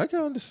 I can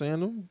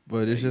understand him,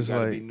 but it's you just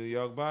gotta like be New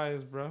York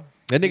bias, bro.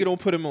 that nigga don't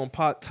put him on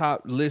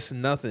top list.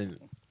 Nothing.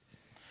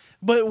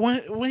 But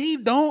when he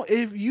don't,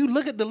 if you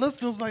look at the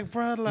listeners, like,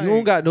 bro, like, You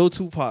don't got no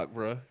Tupac,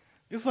 bro.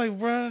 it's like,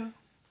 bro,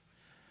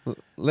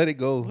 Let it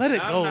go. let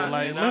it I'm go, not-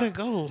 like, not- let it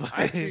go.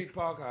 I Like, treat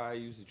Pac how I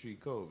used to treat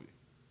Kobe.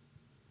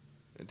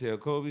 Until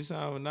Kobe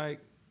signed with Nike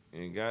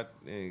and got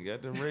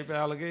them rape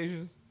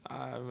allegations,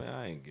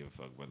 I ain't give a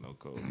fuck about no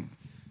Kobe.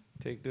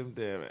 Take them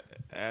damn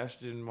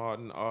Aston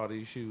Martin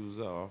Audi shoes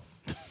off.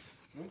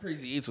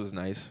 Crazy Eights was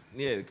nice.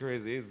 Yeah, the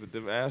crazy is, but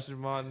them Aston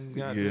Martin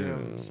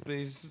goddamn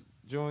space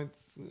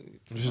joints.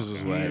 This was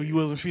you, whack. you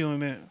wasn't feeling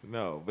that.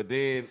 No, but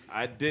then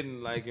I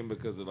didn't like him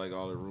because of like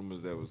all the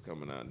rumors that was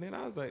coming out. And then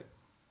I was like,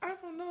 I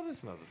don't know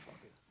this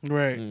motherfucker.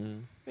 Right.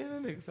 Mhm. And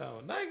that nigga sound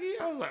with Nike.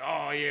 I was like,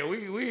 oh yeah,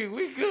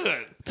 we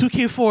good.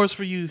 2K4 is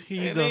for you.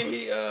 Here you And go.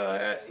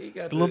 then he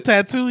got The little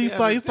tattoo. He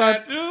start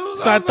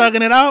tattoos.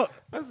 thugging it out.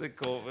 I said,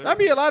 cool, man. I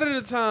mean, a lot of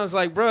the times,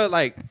 like, bro,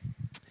 like,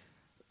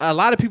 a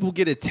lot of people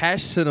get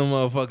attached to them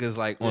motherfuckers,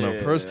 like, on a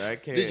Yeah, person. I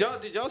can't.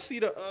 Did y'all see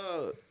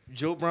the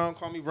Joe Brown,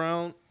 Call Me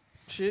Brown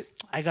shit?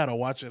 I gotta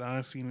watch it. I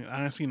ain't seen it.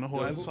 I ain't seen the whole.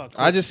 I just saw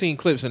I just seen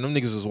clips and them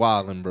niggas was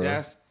wilding, bro.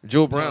 That's-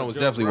 Joe Brown was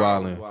Joe definitely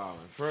Brown wilding. was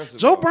First of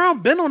Joe all, Brown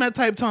been on that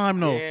type time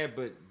though. Yeah,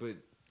 but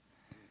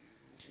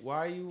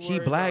why you? He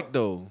worried black about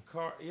though.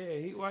 Why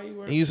you worried?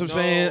 You know what I'm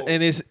saying?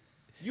 And it's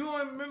You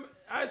don't remember?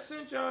 I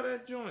sent y'all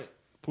that joint.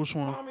 Which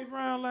one? Tommy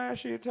Brown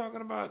last year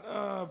talking about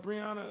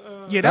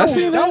Brianna. Yeah, I that was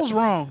seen that that. was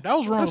wrong. That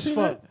was wrong as seen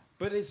fuck. that.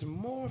 But it's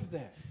more of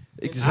that.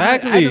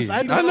 exactly. I just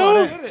saw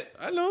know. that.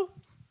 I know.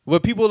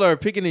 But people are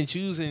picking and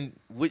choosing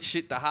which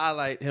shit to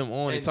highlight him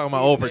on and talking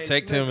about, oh,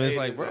 protect him. It's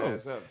like, bro,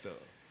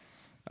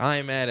 I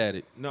ain't mad at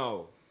it.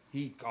 No,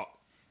 he called.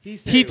 He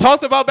said He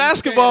talked about he said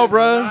basketball, it's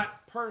bro.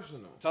 Not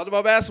personal. Talked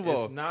about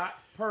basketball. It's not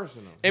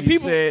personal. And he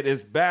people- said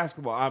it's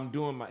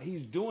basketball.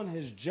 He's doing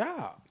his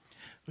job.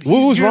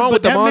 What was wrong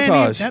with the that man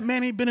montage? that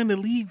man ain't been in the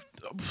league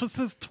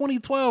since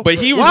 2012. But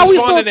he Why we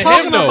still responded to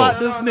talking him, though. about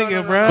this No, nigga,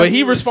 no, bro? But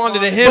he responded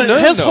to him.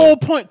 But his though. whole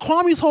point,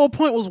 Kwame's whole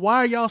point was, why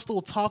are y'all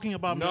still talking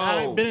about me?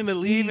 I ain't been in the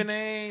league. Stephen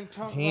ain't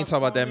talking He ain't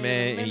talking about that Kwame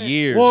man in a in minute.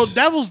 years. Well,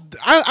 that was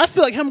I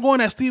feel like him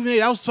going at Stephen A.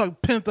 That was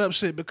like pent up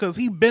shit because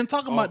he been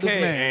talking about this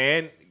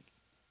man. And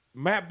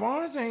Matt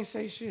Barnes ain't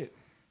say shit.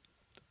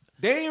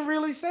 They ain't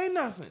really say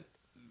nothing.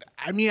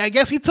 I mean, I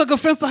guess he took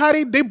offense to how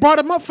they brought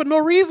him up for no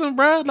reason,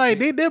 bro. Like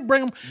they did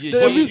bring him. Yeah,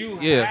 if But you- you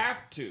yeah.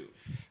 have to.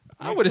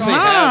 I wouldn't say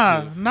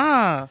have to.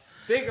 Nah.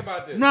 Think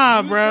about this.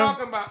 Nah, You bro.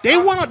 talking about- They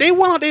went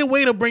out their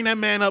way to bring that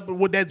man up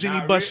with that Jenny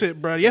Nah, Buss really?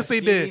 shit, bro. Yes,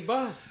 they Jenny did.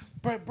 Buss.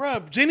 Bro,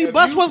 Jenny If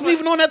Buss you wasn't play-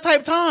 even on that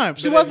type time.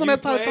 She But wasn't on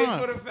if that type you played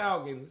time. for the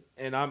Falcons,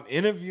 and I'm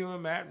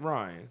interviewing Matt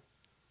Ryan.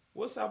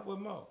 What's up with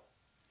Mo?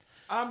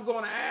 I'm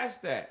going to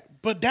ask that.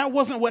 But that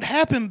wasn't what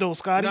happened, though,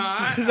 Scotty. No,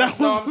 That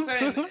I'm was-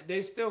 saying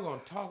they still going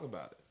to talk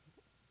about it.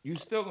 You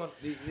still going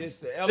to. It's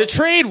The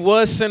trade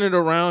was centered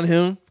around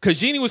him because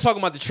Jeannie was talking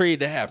about the trade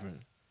that happened.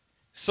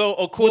 So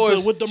of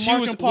course with the she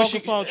Mark was and Paul what she-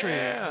 Gasol trade,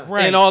 Yeah.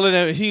 right? and all of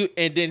them.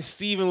 And then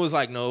Steven was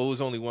like, "No, it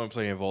was only one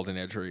player involved in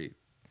that trade."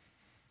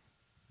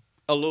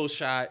 A little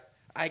shot.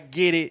 I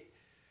get it.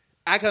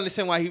 I can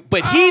understand why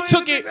but I he don't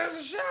took even it. think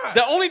that's a shot.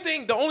 The only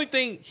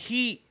thing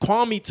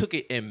Kwame took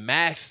it and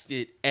masked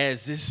it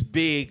as this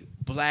big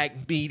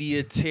black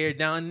media tear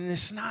down, and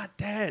it's not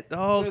that,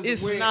 dog. Because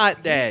It's when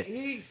not that.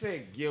 He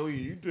said, Gilly,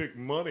 you took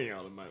money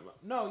out of my mouth.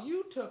 No,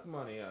 you took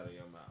money out of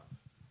your mouth.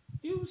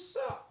 You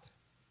sucked.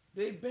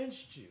 They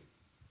benched you.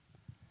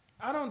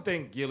 I don't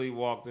think Gilly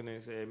walked in there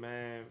and said,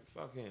 "Man,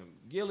 fuck him."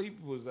 Gilly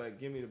was like,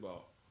 "Give me the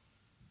ball."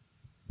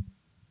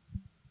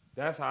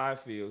 That's how I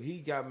feel. He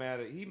got mad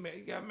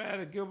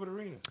at Gilbert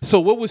Arenas. So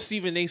what was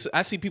Stephen A?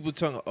 I see people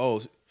telling,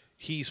 "Oh,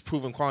 he's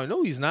proven quality."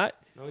 No, he's not.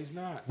 No, he's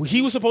not. Well,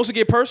 he was supposed to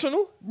get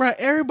personal. Bruh,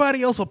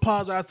 everybody else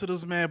apologized to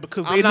this man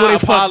because they I'm know they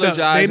not fucked up.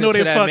 apologizing They know to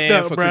they that fucked man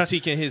up, for bruh.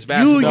 critiquing his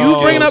basketball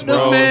You bringing skills, up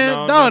this bro. man?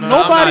 No, No, no,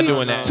 nobody. I'm not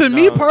doing that. To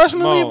me No,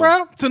 personally, Mo.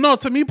 bro.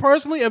 To me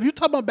personally, if you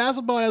talk about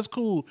basketball, that's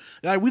cool.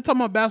 Like we talking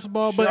about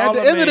basketball, but at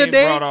the end of the Charlamagne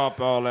day, brought up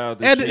all out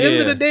this at the shit. end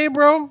of Yeah. the day,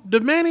 bro, the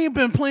man ain't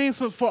been playing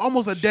for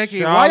almost a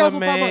decade. Why y'all still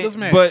talking about Charlamagne, this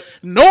man? but-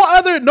 no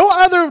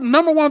other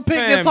number one pick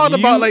get Fam, talked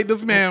about you- like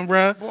this man,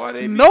 bro. Boy,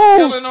 they be No,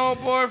 killing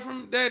old boy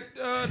from that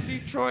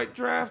Detroit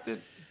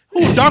drafted. who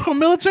Darko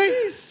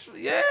Milicic?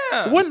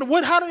 Yeah.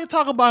 What? How do they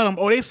talk about him?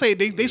 Oh, they say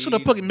they should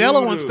have put He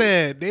Melo doo-doo.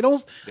 instead. They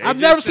don't. They I've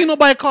just never say- seen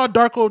nobody call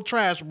Darko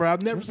trash, bro.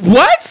 I've never. Seen,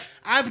 What?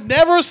 I've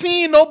never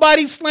seen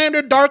nobody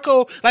slander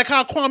Darko like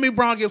how Kwame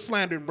Brown gets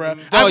slandered, bro.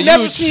 Oh, I've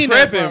never you seen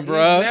that, tripping,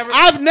 bro. bro.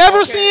 I've never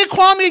Okay. seen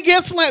Kwame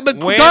get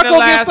slandered. When Darko the get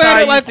last time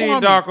slandered you like seen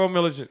Kwame. Darko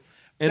Milicic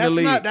in That's the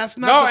league? not- that's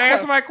not No, the answer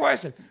que- my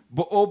question.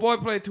 But old boy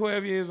played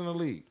 12 years in the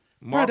league.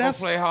 Marco that's-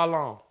 played how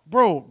long?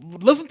 Bro,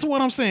 listen to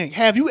what I'm saying.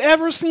 Have you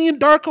ever seen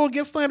Darko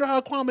get slandered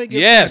how Kwame gets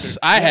Yes, slandered?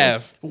 I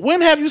have.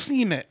 When have you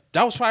seen that?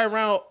 That was probably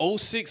around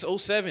 06,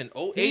 07,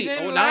 08,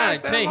 didn't 09,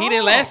 last that 10. He long.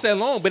 didn't last that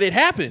long, but it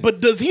happened.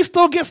 But does he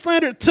still get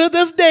slandered to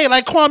this day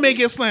like Kwame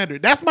gets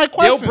slandered? That's my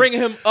question. They'll bring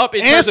him up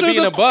in terms of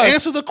being a bust.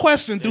 Answer the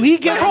question. Do he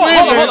get Hold on,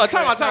 slandered? hold on.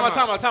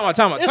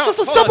 Time out. It's just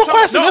a simple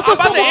question. No, It's a I'm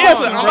about to simple answer.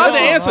 question, I'm bro. about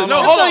to answer. No,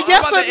 It's hold on. like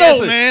yes I'm or about to no,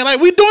 answer. man. Like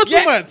we doing Yeah.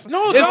 too much.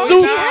 No, It's no,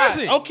 do- he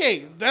hasn't.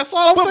 Okay, that's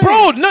all I'm But saying.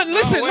 bro,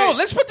 listen, wait,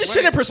 let's put this shit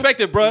in wait.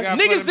 perspective, bro. You gotta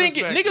put it in Niggas didn't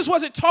get, perspective. niggas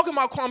wasn't talking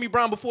about Kwame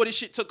Brown before this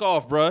shit took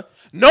off, bro.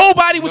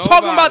 Nobody was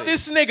talking about Nobody.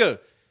 this nigga.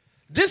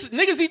 This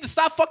niggas need to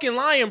stop fucking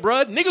lying,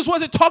 bro. Niggas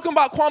wasn't talking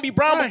about Kwame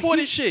Brown Right, before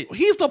he- this shit.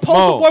 He's the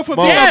poster boy for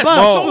being Yes, a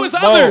bust. so is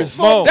others.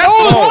 Mo. That's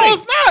no, the no, point.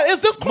 it's not.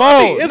 It's just Mo,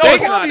 Kwame. It's No, just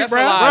it's not. Kwame, That's a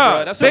bro. lie, Bro,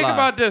 bro. That's a think lie.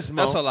 about this,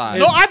 Mo. That's a lie.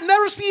 No, I've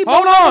never seen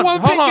Hold no on, number one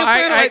hold pick on. get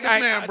slandered like this I-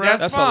 man, bro.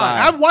 That's a lie.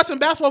 I've been watching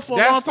basketball for a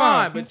long That's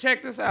time. fine, but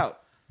check this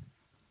out.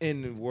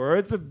 In the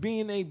words of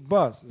being a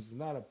bust, it's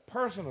not a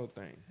personal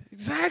thing.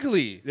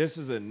 Exactly. This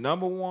is a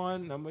number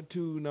 1, number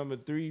 2, number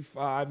 3,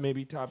 5,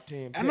 maybe top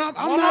 10. And pick. I'm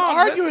Hold not on,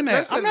 arguing that.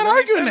 listen, I'm not let me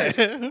arguing finish.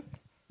 that.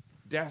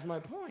 That's my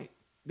point.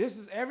 This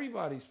is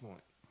everybody's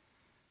point.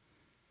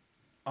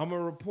 I'm a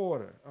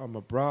reporter. I'm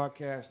a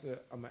broadcaster.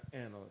 I'm an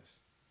analyst.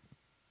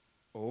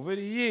 Over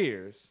the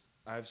years,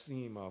 I've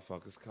seen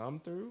motherfuckers come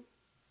through,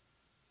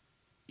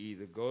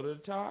 either go to the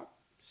top,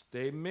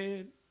 stay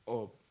mid,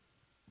 or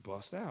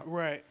bust out.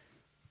 Right.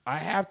 I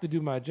have to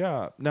do my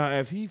job. Now,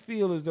 if he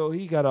feel as though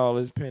he got all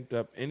his pent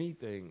up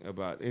anything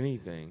about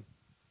anything,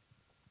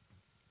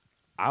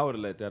 I would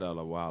have let that out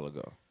a while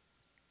ago.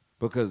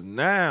 Because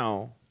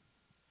now,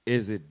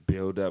 is it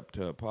build up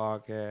to a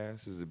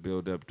podcast? Is it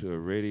build up to a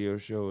radio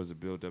show? Is it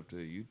build up to a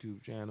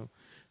YouTube channel?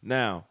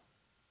 Now,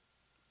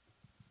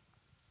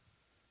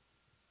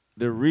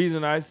 the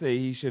reason I say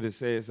he should have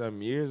said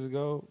something years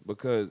ago,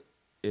 because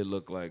it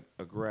looked like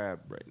a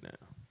grab right now.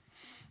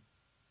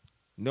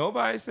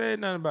 Nobody said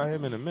nothing about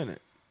him in a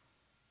minute.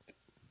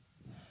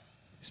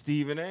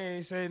 Stephen A.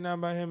 ain't said nothing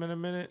about him in a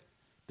minute.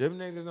 Them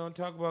niggas don't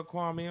talk about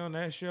Kwame on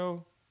that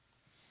show.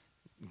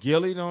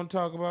 Gilly don't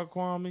talk about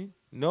Kwame.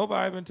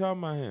 Nobody been talking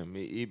about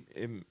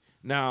him.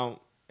 Now,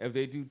 if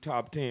they do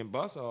top 10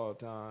 busts all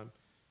the time,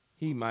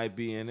 he might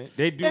be in it.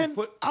 They do And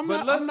I'm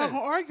not gonna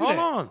argue hold that.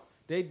 on.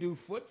 They do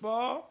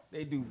football.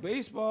 They do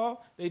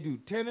baseball. They do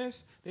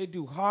tennis. They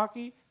do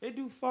hockey. They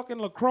do fucking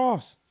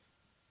lacrosse.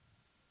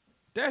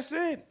 That's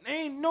it.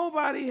 Ain't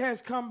nobody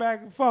has come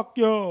back and fuck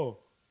y'all.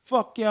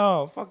 Fuck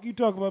y'all. Fuck you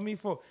talking about me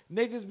for.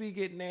 Niggas be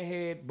getting their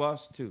head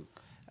bust too.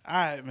 All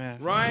right,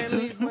 man. Ryan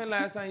Leaf went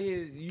last time.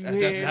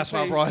 That's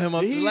why I brought him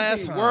up he's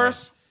last the time.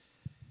 worst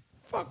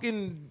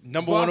fucking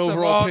Number one bust of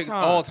overall pick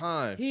time. all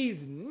time.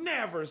 He's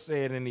never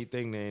said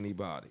anything to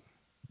anybody.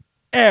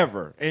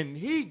 Ever. And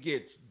he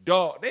gets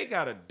dog. They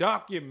got a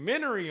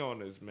documentary on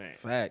this man.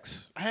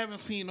 Facts. I haven't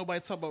seen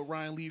nobody talk about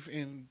Ryan Leaf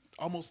in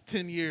almost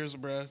 10 years,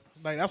 bro.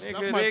 Like that's Nigga,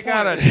 my they point.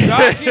 got a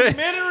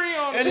documentary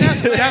on and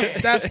this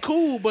that's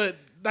cool, but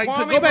like to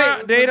Kwame go back,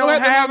 Brown, they to go don't back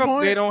to my have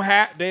point,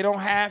 they don't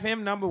have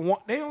him number 1.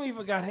 They don't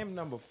even got him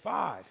number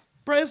 5.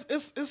 bro.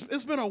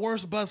 It's been a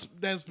worse bust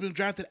that's been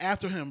drafted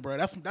after him, bro.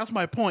 That's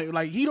my point.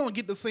 Like he don't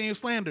get the same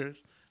slander.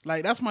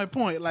 Like that's my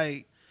point.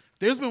 Like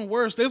there's been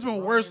worse. There's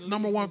been worse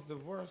number one. The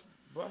worst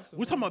bust of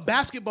We're talking about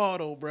basketball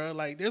though, bro.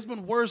 Like there's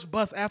been worse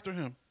busts after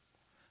him.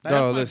 Like,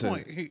 No, that's my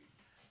listen. point.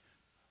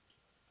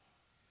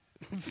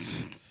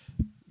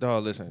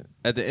 Dog, listen.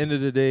 At the end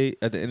of the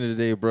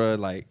day, bro,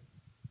 like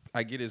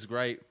I get his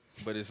gripe,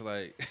 but it's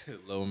like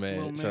low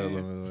man. Lil Shout out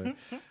man. Lil Man.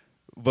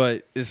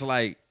 But it's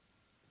like,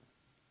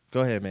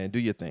 go ahead, man, do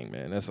your thing,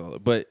 man. That's all.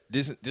 But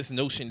this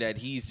notion that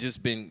he's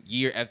just been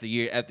year after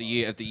year after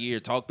year after year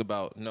talked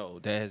about, no,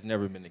 that has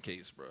never been the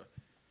case, bro.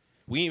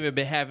 We ain't even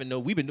been having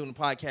we've been doing the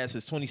podcast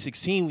since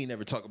 2016. We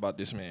never talk about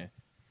this man.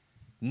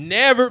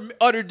 Never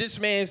uttered this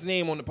man's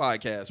name on the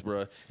podcast,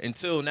 bro,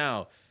 until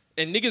now.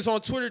 And niggas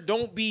on Twitter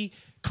don't be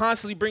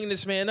constantly bringing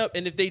this man up,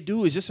 and if they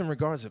do, it's just in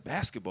regards to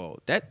basketball.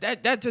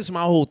 That's just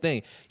my whole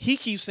thing. He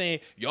keeps saying,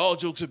 y'all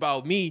jokes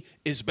about me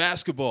is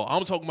basketball.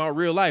 I'm talking about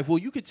real life. Well,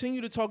 you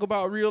continue to talk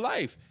about real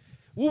life.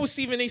 What was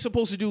Stephen A.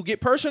 supposed to do?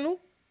 Get personal?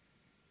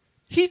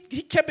 He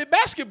kept it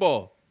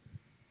basketball.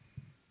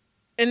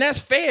 And that's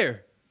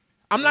fair.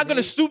 I'm not going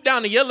to stoop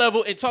down to your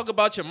level and talk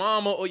about your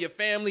mama or your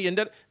family. And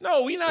that.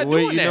 No, we're not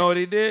doing that. You know what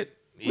he did?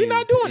 We're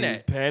not doing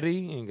that.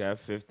 Petty and got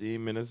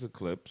 15 minutes of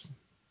clips.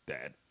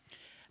 That.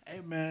 Hey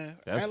man,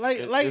 That's- like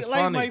it's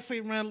funny. Mike say,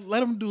 man,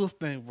 let him do his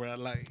thing, bro.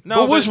 Like,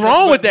 But what's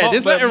wrong with that?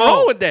 There's nothing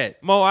wrong with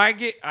that. Mo,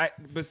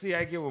 but see,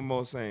 I get what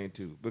Mo's saying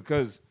too,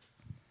 because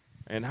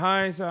in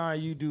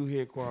hindsight, you do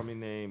hear Kwame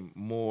name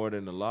more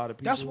than a lot of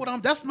people.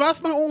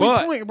 that's my only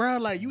point, bro.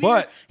 Like,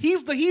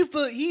 he's the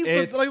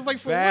like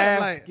for what?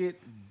 Like,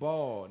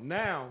 basketball.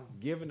 Now,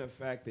 given the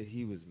fact that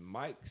he was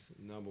Mike's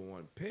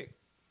 #1 pick,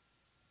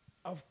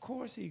 of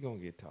course he gonna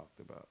get talked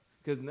about.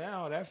 Because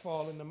now that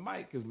fall into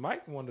Mike, because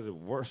Mike one of the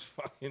worst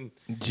fucking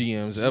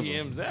GMs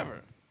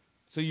ever.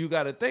 So you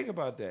got to think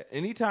about that.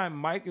 Anytime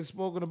Mike is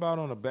spoken about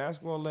on a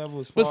basketball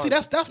level, but see,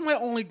 that's my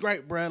only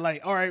gripe, bro.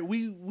 Like, all right,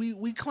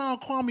 we clown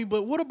Kwame,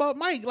 but what about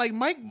Mike? Like,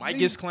 Mike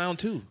gets clowned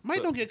too.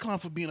 Mike don't get clowned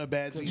for being a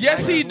bad GM.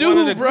 Yes, he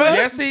do, bro.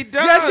 Yes, he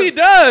does. Yes, he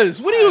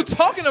does. What are you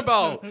talking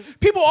about?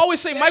 People always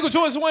say Michael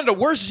Jordan's one of the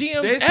worst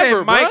GMs They ever,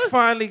 said Mike bro.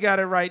 finally got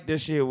it right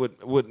this year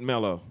with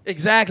Melo.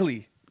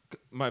 Exactly.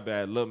 My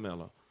bad, Lil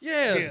Melo.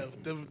 Yeah,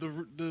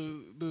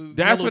 the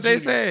That's Melo what they Jr.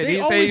 said. They He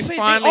said always he say,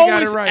 finally they got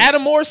always, it right.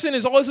 Adam Morrison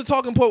is always a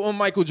talking point on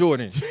Michael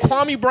Jordan.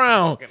 Kwame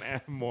Brown. Fucking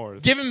Adam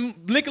Morris. Giving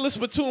Nicholas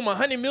Batum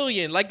 $100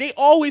 million. Like, they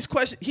always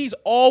question. He's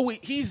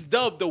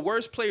dubbed the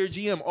worst player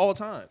GM all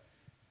time.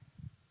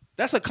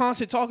 That's a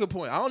constant talking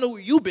point. I don't know where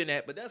you've been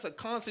at, but that's a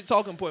constant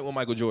talking point with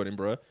Michael Jordan,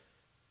 bro.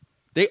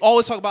 They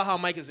always talk about how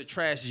Mike is a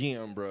trash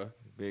GM, bro.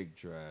 Big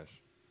trash.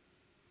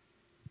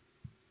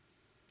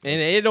 And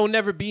it don't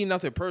never be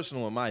nothing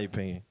personal, in my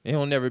opinion. It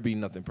don't never be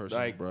nothing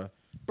personal, Like, bro.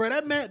 Bro,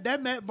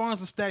 that Matt Barnes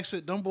and Stack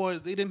shit, them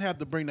boys, they didn't have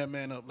to bring that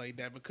man up like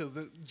that because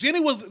Jenny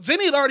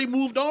had already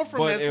moved on from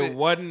But that it shit.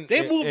 wasn't.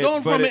 They moved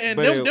on but from it, and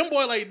but them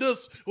boy like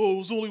this. Oh, it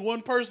was only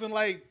one person.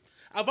 Like,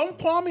 if I'm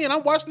Kwame and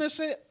I'm watching that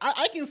shit,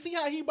 I can see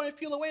how he might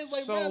feel away. It's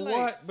like, So bro, like,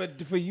 what?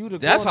 But for you to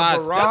That's go in a how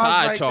barrage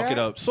I like chalk that, it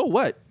up. So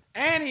what?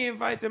 And he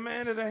invite the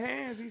man to the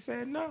hands. He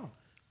said no.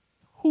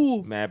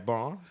 who? Matt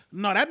Barnes.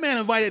 No, that man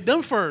invited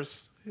them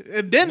first.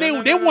 And then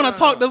No, they no, want to no,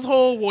 talk no. this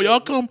whole, well,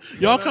 y'all come.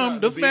 To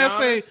This be man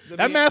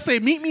honest, say,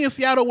 meet me in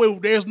Seattle where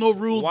there's no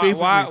rules,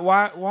 basically.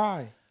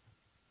 Why?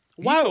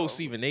 He Why- told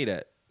Stephen A.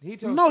 that. He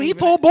told No, he Stephen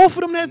told A- both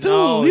of them that too.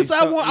 No, he said,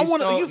 stole- I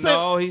want. stole- He said,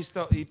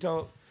 no, he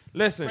told.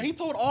 Listen, bro, he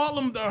told all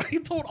of them. He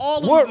told all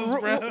of what, them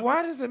this, bro.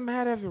 why does it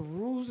matter if the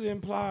rules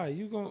imply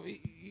you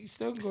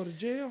still can go to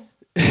jail?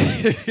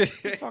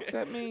 Fuck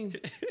that mean?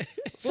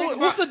 So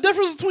Think what's about- the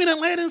difference between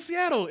Atlanta and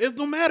Seattle? It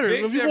don't matter.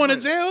 Big If you going to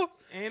difference. jail,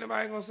 Ain't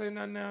nobody gonna say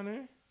nothing down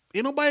there.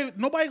 ain't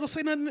nobody gonna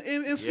say nothing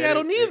in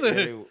Seattle they-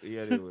 neither.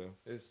 Yeah, they will.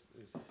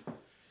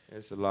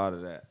 It's a lot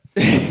of that.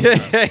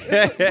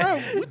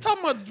 Bro, we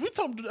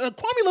talking.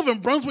 Kwame live in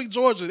Brunswick,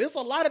 Georgia. There's a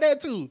lot of that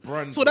too.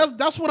 Brunswick. So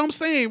that's what I'm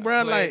saying,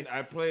 bro. Like,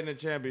 I played in a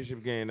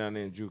championship game down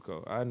there in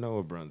JUCO. I know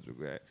where Brunswick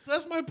at. so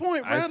that's my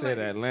point, bro. I said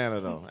Like,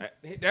 Atlanta though.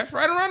 That's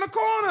right around the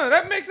corner.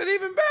 That makes it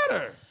even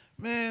better.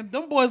 man,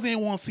 them boys didn't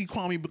want to see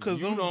Kwame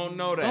because You them, don't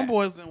know that. Them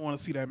boys didn't want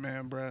to see that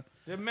man, bro.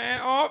 The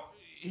man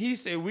he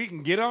said we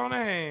can get on the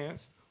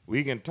hands,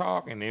 we can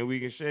talk, and then we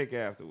can shake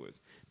afterwards.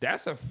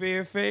 That's a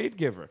fair fade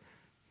giver.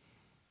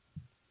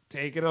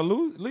 Take it or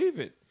leave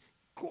it.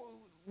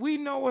 We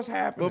know what's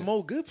happening. But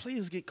Mo, good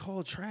players get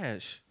called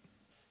trash.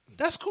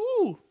 That's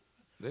cool.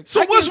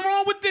 So what's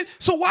wrong with this?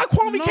 So why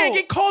Kwame can't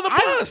get called a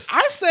bus?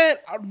 I said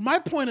my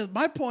point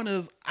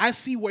is I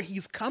see where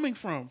he's coming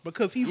from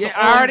because he's the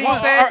I already only-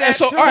 said that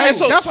so, too. all right,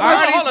 so That's all why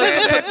right,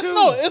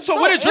 hold on. So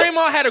what if Draymond?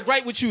 Draymond had a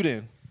gripe with you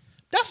then?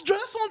 That's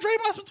on Draymond.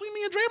 That's between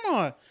me and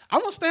Draymond.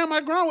 I'm gonna stand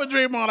my ground with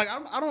Draymond. Like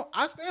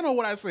I stand on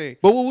what I say.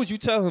 But what would you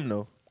tell him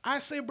though? I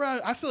say, bro,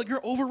 I feel like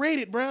you're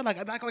overrated, bro. Like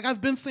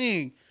I've been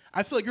saying,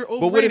 I feel like you're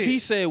overrated. But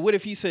what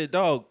if he said,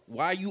 dog,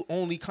 why you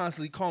only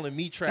constantly calling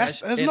me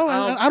trash? And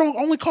I don't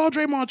only call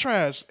Draymond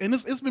trash, and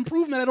it's been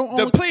proven that I don't.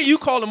 the only, player you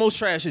call the most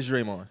trash is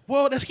Draymond.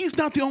 well, he's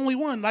not the only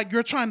one. Like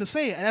you're trying to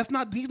say, and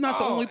he's not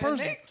the only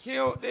person.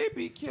 They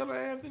be killing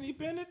Anthony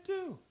Bennett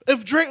too.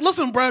 If Drake,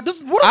 listen, bro,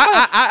 this what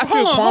I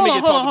feel Kwame get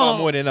talked about hold on.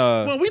 more than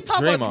when we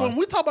talk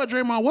Draymond. about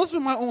Draymond, what's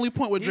been my only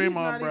point with He's Draymond,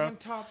 not bro? even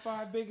top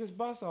 5 biggest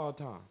bust all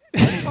time.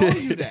 I told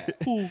you that.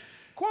 Who?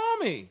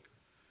 Kwame.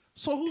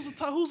 So who's the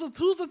top? Who's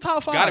the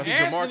top five? Gotta be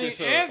Jamarcus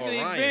or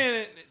Anthony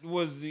Ryan.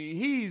 Bennett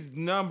he's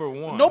number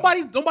one.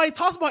 Nobody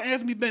talks about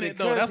Anthony Bennett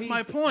though. Because That's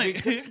my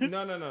point.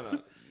 No.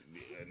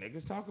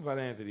 Niggas talk about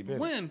Anthony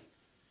Bennett. When?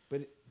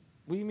 But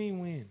what do you mean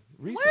when?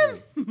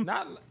 Recently.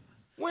 Not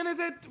when is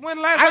it?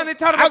 When last time they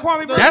talked about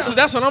Kwame Brown?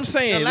 That's what I'm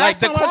saying. The Like last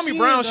the time I Kwame seen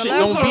Brown it, the shit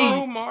last don't time be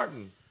Harold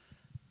Martin.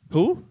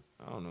 who?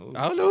 I don't know.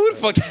 I don't know who the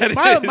fuck that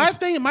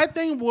is. My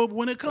thing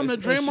when it comes to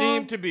It's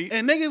Draymond, Hasheem Thabit.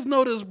 and niggas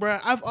know this, bruh.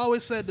 I've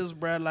always said this,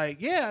 bruh.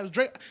 Like, yeah,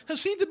 Hasheem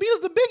Thabit is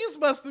the biggest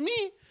bust to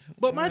me.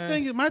 But my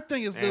thing is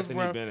this, Anthony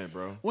bruh. Bennett,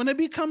 bro. When they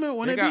be coming,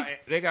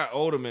 They got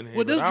Oldham here.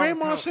 with this but I don't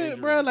Draymond count shit,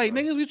 injuries, bruh, like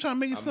bro. niggas be trying to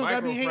make it seem like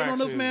I be hating on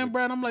this microfracture man, is-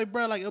 bruh. And I'm like,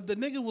 bruh, like if the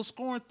nigga was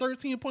scoring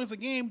 13 points a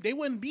game, they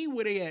wouldn't be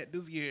where they at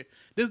this year.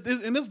 This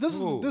is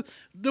Who?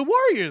 the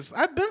Warriors.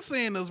 I've been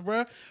saying this,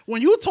 bruh.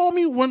 When you told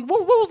me what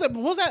was that?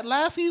 Was that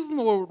last season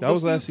or That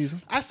was last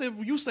season. I said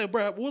you said,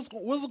 bruh, what's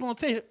it gonna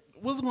take?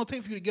 What's it gonna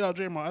take for you to get out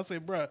Draymond? I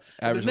said, bruh,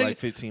 Average if the nigga, like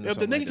 15 or If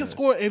the something nigga like can that.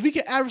 score, if he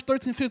can average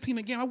 13, 15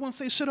 a game, I wouldn't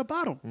say shit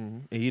about him.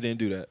 And he didn't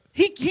do that.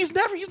 He's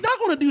not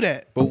gonna do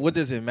that. But what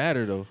does it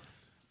matter though?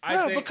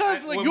 Yeah,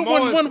 because like, with you Mo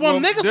is- when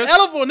with niggas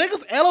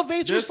this-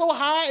 elevate you this- so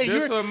high and this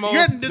you're what Mo-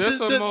 you're this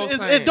what Mo it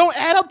saying. don't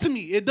add up to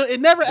me.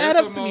 It never add That's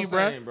up what to me, Mo's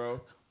bro. saying,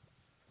 bro.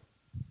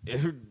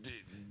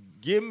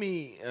 Give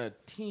me a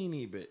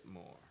teeny bit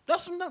more.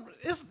 That's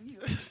it's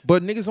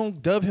But niggas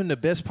don't dub him the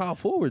best power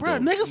forward, bro.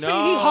 though. Niggas say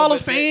No, he Hall of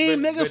but they-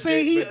 Fame. but- Niggas but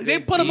say they- he but they they-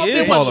 put him he up there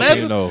is with Hall of Fame,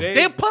 legends. though.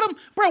 They put him,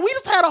 bro. We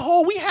just had a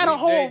whole They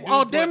do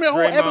whole put damn near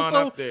whole Draymond episode.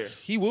 up there.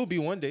 He will be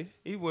one day.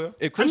 He will.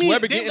 If Chris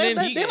Webber they, getting in,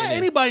 they, he they let getting in.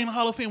 anybody in the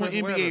Hall of Fame with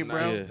Chris NBA, Webber,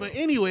 bro. yeah. But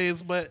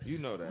anyways, but You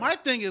know that. my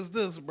thing is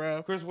this,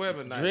 bro. Chris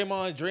Webber, nice.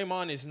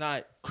 Draymond is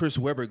not Chris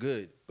Webber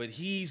good, but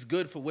he's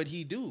good for what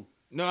he do.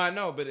 No, I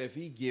know, but if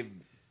he give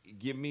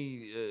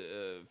me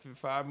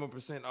 5 more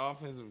 %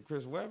 offense of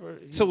Chris Webber,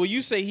 So when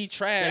you say he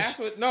trash, that's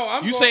what. No,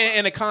 I'm you going- saying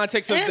in the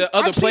context of And the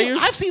other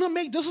players? I've seen him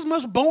make just as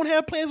much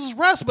bonehead plays as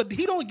Russ, but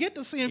he don't get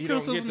the same He don't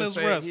get criticism the as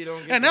same- Russ. he don't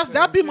get And the that'd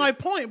same be shit. my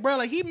point, bro.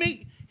 Like he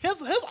make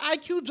his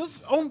IQ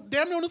just on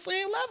damn near on the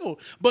same level.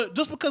 But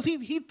just because he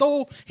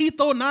throw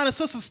 9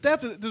 assists to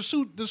Steph to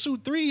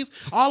shoot threes,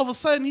 all of a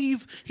sudden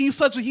he's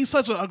such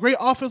a great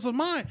offensive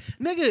mind,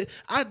 nigga.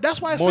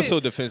 That's why I More say so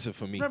defensive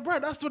for me. bro,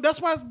 that's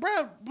why,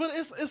 bro. But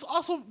it's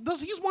also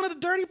he's one of the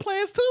dirty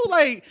players too.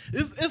 Like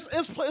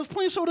it's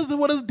plenty show this is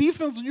what his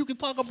defense you can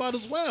talk about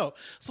as well.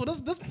 So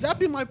that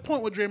be my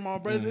point with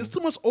Draymond, bro. It's too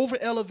much over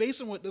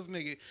elevation with this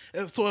nigga.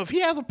 And so if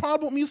he has a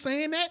problem with me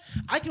saying that,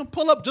 I can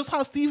pull up just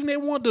how Stephen A.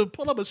 wanted to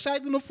pull up a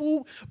Shaq in the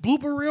Fool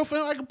blooper reel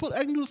film. I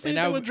can do the same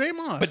thing with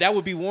Draymond. But that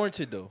would be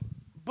warranted though.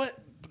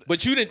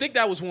 But you didn't think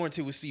that was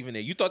warranted with Stephen A.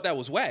 You thought that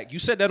was whack. You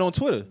said that on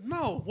Twitter.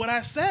 No, what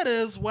I said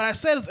is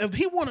if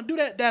he want to do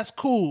that, that's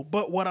cool.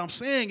 But what I'm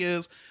saying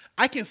is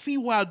I can see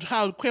how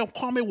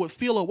Kwame would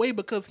feel away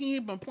because he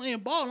ain't been playing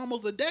ball in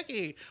almost a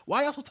decade.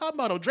 Why y'all still talking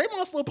about him?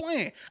 Draymond's still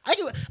playing. I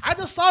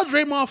just saw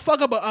Draymond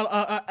fuck up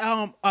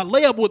a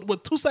layup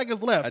with 2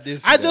 seconds left.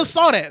 I just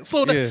saw that.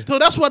 So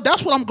that's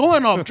what I'm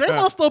going off.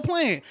 Draymond's still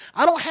playing.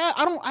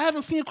 I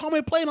haven't seen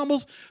Kwame play in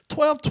almost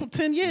 12 to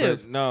 10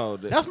 years. But no,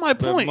 That's my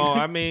point. Mo,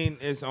 I mean,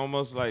 it's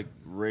almost like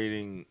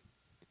rating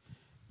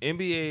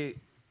NBA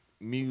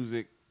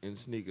music and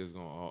sneakers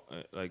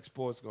like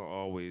sports gonna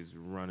always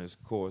run its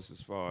course as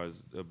far as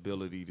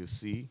ability to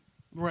see,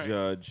 Right.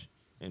 judge,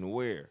 and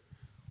wear.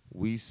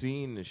 We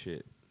seen the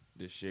shit.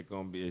 This shit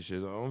on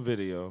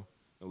video,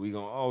 and we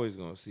always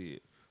gonna see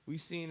it. We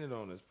seen it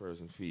on this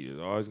person's feet. It's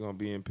always gonna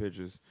be in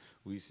pictures.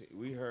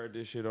 We heard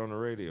this shit on the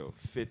radio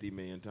 50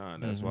 million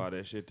times. That's why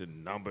that shit to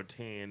number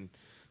 10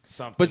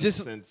 something. But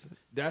just- since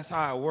that's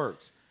how it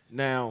works.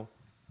 Now,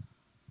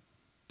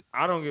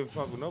 I don't give a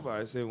fuck with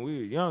nobody saying when we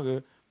were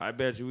younger. I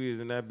bet you we was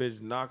in that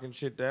bitch knocking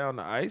shit down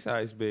the ice,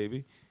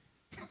 baby.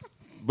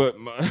 But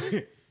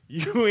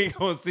you ain't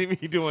gonna see me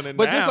doing it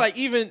But now. just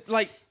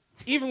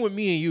even with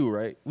me and you,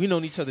 right? We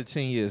known each other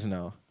 10 years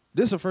now.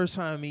 This is the first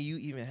time me and you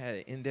even had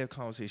an in-depth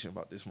conversation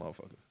about this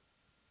motherfucker.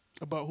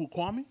 About who,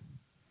 Kwame?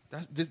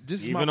 This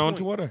is even my on point.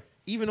 Twitter.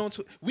 Even on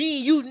Twitter.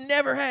 You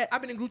never had.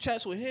 I've been in group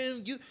chats with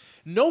him.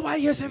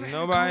 Nobody has ever had a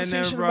Nobody never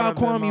conversation brought about up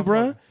that Kwame, bruh.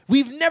 motherfucker.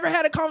 We've never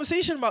had a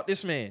conversation about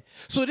this man.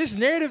 So this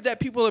narrative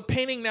that people are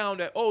painting now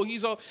that,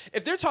 he's all,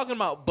 if they're talking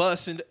about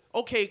bus and,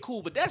 okay,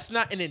 cool, but that's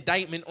not an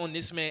indictment on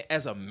this man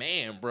as a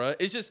man, bruh.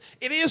 It's just,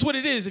 it is what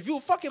it is. If you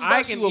a fucking bus,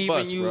 I can you a even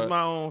bus, use bruh.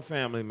 my own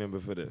family member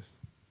for this.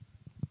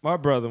 My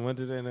brother went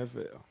to the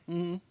NFL.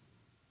 Mm-hmm.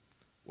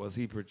 Was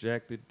he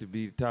projected to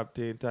be top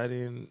 10 tight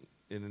end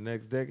in the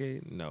next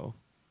decade? No.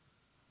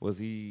 Was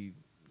he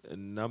a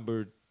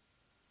number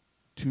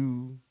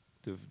 2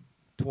 to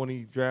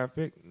 20 draft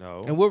pick?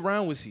 No. And what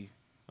round was he?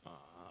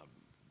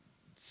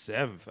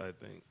 7th, I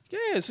think.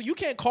 Yeah, so you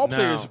can't call Now-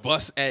 players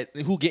bus at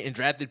who getting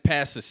drafted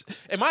past us.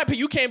 In my opinion,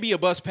 you can't be a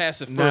bus past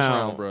the first Now-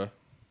 round, bruh.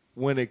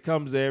 When it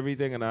comes to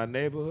everything in our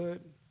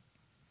neighborhood,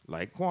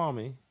 like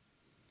Kwame,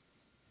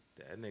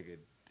 that nigga,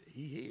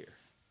 he here.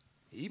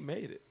 He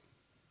made it.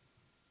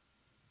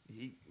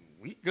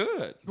 We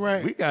good.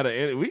 Right. We got an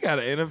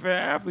NFL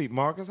athlete,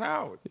 Marcus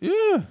Howard,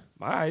 Yeah.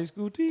 my high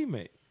school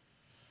teammate,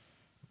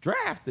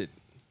 drafted.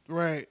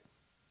 Right.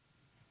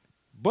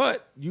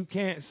 But you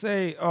can't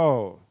say,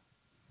 oh,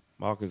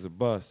 Marcus a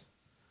bust,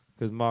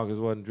 because Marcus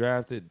wasn't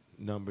drafted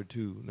number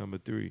 2, number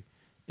 3,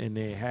 and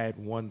they had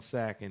 1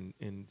 sack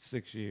in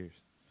 6 years.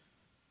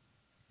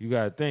 You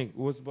got to think,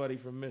 what's the buddy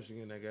from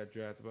Michigan that got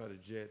drafted by the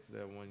Jets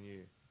that 1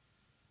 year?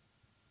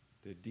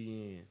 The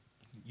DN.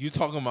 You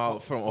talking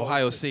about from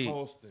Ohio State?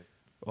 Colston.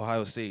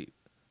 Ohio State.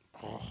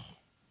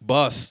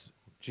 Bust.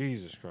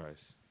 Jesus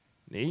Christ.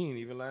 He ain't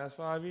even last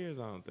 5 years,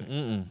 I don't think.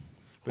 Mm-mm.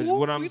 But Who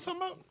what are I'm you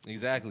talking about?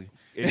 Exactly.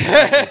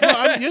 exactly. No,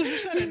 I mean, you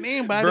said a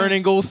name, but I didn't-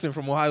 Vernon Golston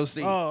from Ohio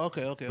State. Oh,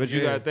 okay. But you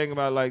Yeah. gotta think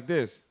about it like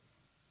this.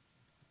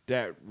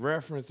 That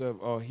reference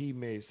of he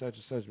made such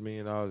and such $1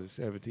 million at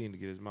 17 to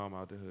get his mom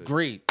out the hood.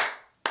 Great.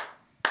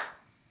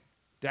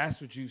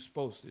 That's what you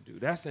supposed to do.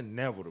 That's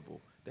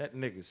inevitable. That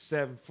nigga's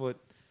 7 foot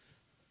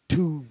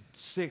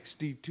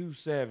 260,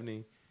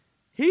 270.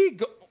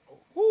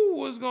 Who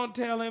was gonna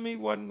tell him he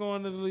wasn't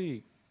going to the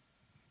league?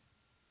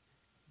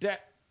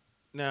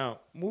 Now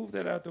move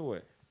that out the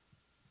way.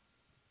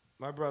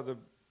 My brother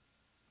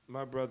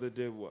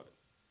did what?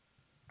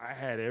 I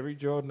had every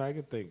Jordan I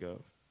could think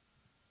of.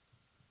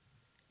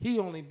 He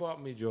only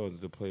bought me Jordans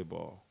to play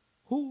ball.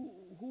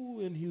 Who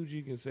in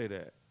Hughie can say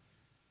that?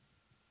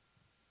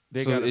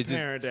 They So got a it just-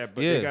 parent that,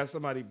 but yeah. they got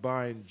somebody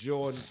buying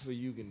Jordans for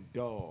you can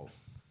dog.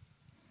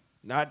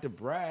 Not to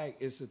brag,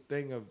 it's a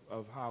thing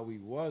of how he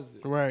was.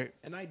 Right.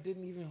 And I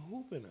didn't even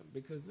hoop in them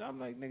because I'm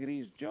like, nigga,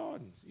 these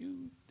Jordans.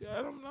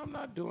 I'm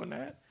not doing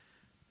that.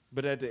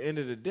 But at the end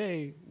of the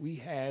day, we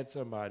had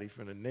somebody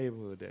from the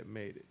neighborhood that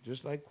made it,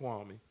 just like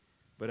Kwame.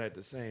 But at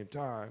the same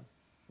time,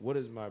 what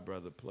does my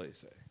brother Play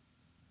say?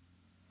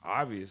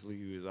 Obviously,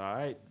 he was all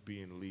right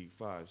being in the league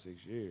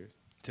 5-6 years.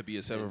 To be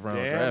a 7th round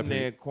Damn draft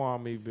near pick.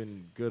 Kwame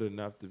been good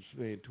enough to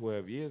spend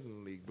 12 years in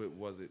the league, but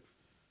was it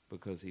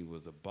because he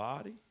was a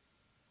body?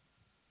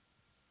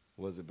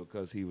 Was it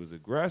because he was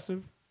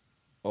aggressive?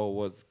 Or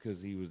was it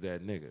because he was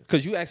that nigga?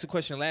 Because you asked a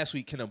question last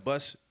week, can a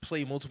bus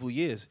play multiple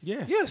years?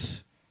 Yeah.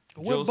 Yes.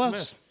 What Joe bus?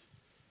 Smith.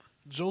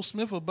 Joe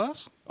Smith a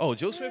bus? Oh,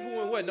 Joe Smith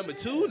went what? Number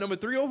 2? Number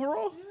 3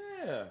 overall?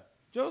 Yeah.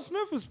 Joe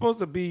Smith was supposed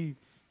to be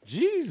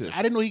Jesus.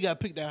 I didn't know he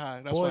got picked that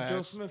high. That's Boy, why I Joe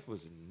asked. Smith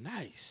was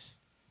nice.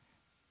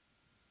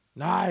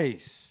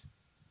 Nice.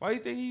 Why do you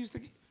think he used to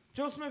get...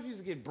 Joe Smith used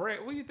to get bread.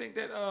 What do you think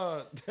that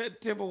that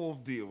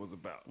Timberwolf deal was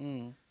about?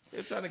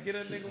 They're trying to get a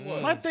nigga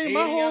what? My thing, 80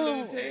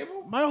 under the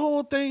table? my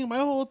whole thing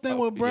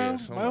with bro. yeah,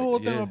 something my like whole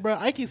that, thing yeah. with bro.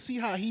 I can see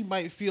how he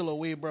might feel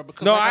away, bro.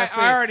 Because No, like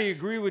I already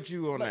agree with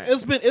you on that.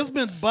 it's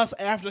been bust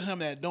after him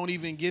that don't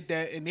even get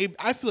that, and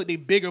I feel like they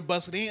bigger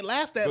bust. They ain't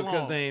last that Because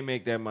long. they ain't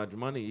make that much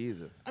money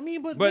either. I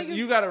mean, but But niggas,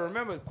 you got to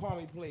remember,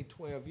 Kwame played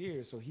 12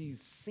 years, so he's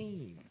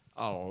seen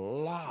a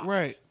lot.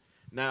 right.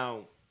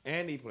 Now,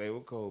 Andy played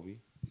with Kobe.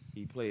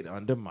 He played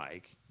under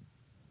Mike.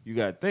 You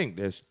got to think,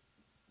 there's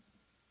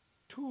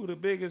two of the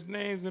biggest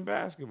names in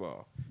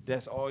basketball.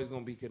 That's always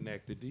going to be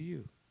connected to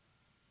you.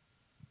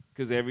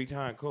 Because every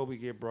time Kobe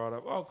get brought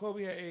up, oh,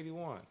 Kobe had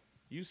 81.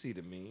 You see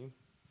the meme.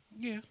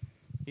 Yeah.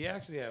 He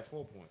actually had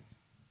 4 points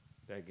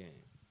that game.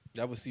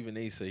 That was Stephen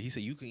A. said. He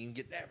said, you can even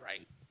get that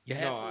right. You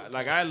had No, 4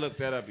 I points. looked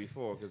that up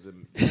before because the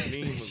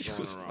meme was Shit going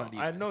was around. funny.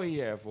 I know he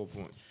had 4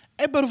 points.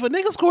 Hey, but if a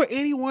nigga score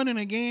 81 in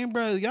a game,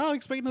 bro, y'all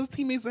expecting those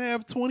teammates to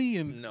have 20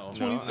 and No,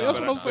 26? no, That's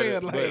but what I'm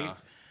saying. but- Like,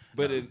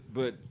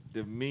 But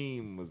the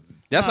meme was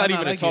That's Nah, not nah,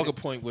 even I a get talking it.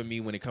 point with me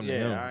when it comes Yeah,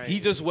 to I him. ain't- He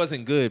just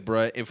wasn't good,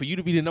 bruh. And for you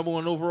to be the number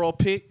 1 overall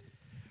pick,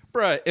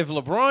 bruh, if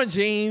LeBron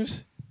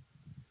James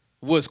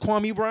was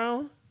Kwame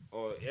Brown,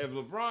 or if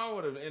LeBron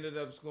would have ended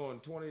up scoring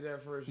 20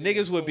 that first year,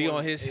 Niggas would be scoring-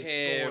 on his and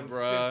head, scoring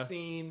bruh.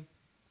 15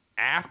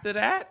 after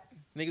that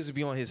niggas would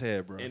be on his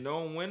head, bro. and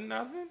don't win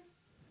nothing?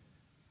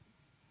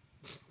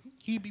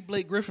 he'd be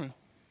Blake Griffin.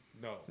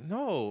 No.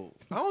 No,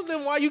 I don't know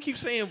why you keep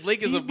saying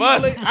Blake is He'd a be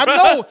bust. Blake- I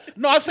know.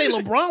 No, I say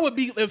LeBron would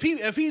be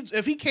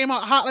if he came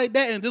out hot like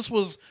that and this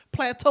was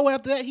plateau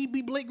after that, he'd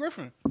be Blake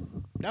Griffin.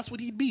 That's what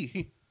he'd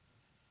be.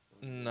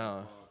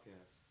 No,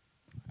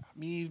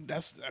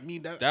 That's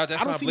that's I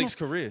don't not see Blake's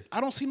no, career. I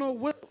don't see no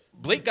what.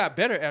 Blake got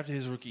better after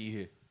his rookie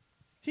year.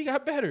 He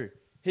got better.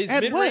 His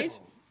At mid range,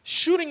 what?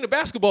 shooting the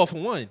basketball for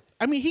one.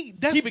 I mean, he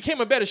became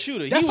a better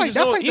shooter. He that's was, like- just,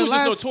 that's no- like he the was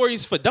just last-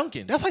 notorious for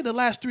dunking. That's like the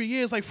last 3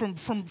 years, like from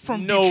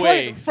No Detroit,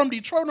 way. from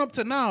Detroit up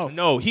to now.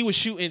 No, he was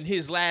shooting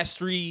his last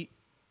 3,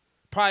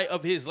 probably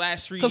of his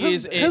last 3 'Cause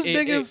years his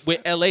biggest-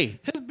 with LA.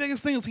 His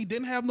biggest thing is he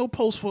didn't have no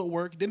post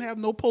footwork, didn't have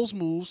no post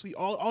moves.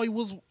 All he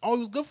was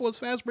good for was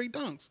fast break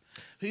dunks.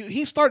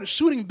 He started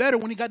shooting better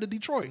when he got to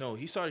Detroit. No,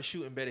 he started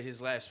shooting better his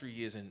last 3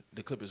 years in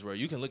the Clippers, bro.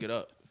 You can look it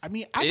up. I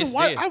mean, It's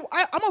there.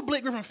 I'm a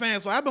Blake Griffin fan,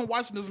 so I've been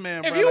watching this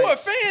man. If bro, you like, were a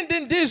fan,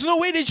 then there's no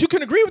way that you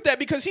can agree with that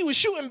because he was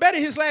shooting better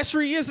his last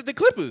 3 years at the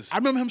Clippers. I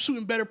remember him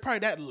shooting better probably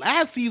that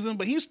last season,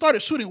 but he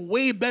started shooting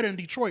way better in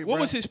Detroit. What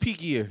bro. was his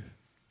peak year?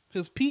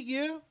 His peak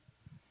year?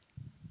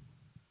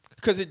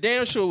 Because it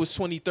damn sure was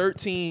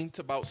 2013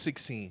 to about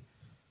 16.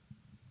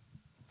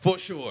 For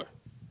sure.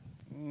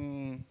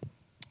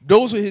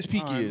 Those were his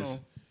peak I years. know.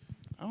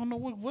 I don't know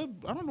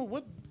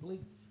what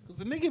Blake, because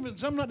the nigga been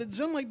jumping out the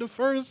gym like the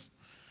first.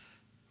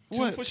 2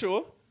 What? for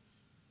sure.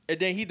 And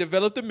then he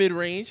developed the mid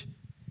range.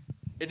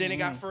 And then it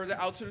got further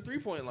out to the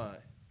 3-point line.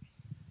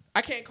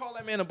 I can't call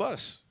that man a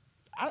bust.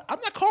 I'm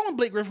not calling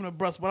Blake Griffin a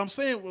bust, but I'm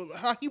saying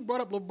how he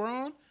brought up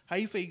LeBron, how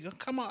he say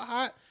come out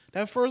hot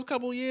that first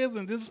couple years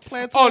and this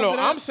plateau. Oh, no, after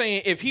that. I'm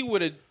saying if he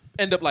would have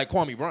ended up like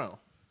Kwame Brown.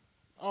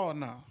 Oh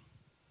no.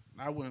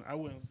 I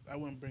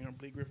wouldn't bring up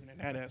Blake Griffin in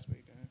that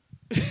aspect.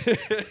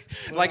 Then.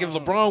 Like if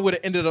LeBron would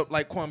have ended up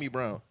like Kwame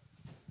Brown.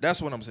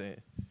 That's what I'm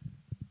saying.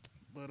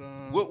 But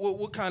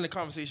What kind of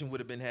conversation would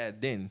have been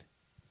had then?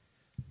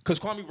 Because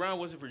Kwame Brown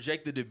wasn't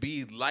projected to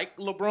be like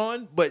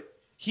LeBron, but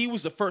he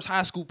was the first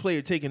high school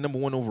player taken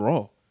 #1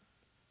 overall.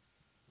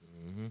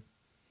 Mm-hmm.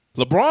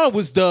 LeBron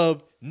was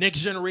dubbed next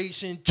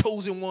generation,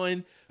 chosen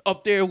one,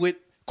 up there with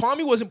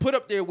Kwame wasn't put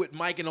up there with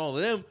Mike and all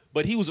of them,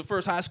 but he was the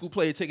first high school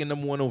player taken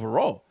 #1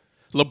 overall.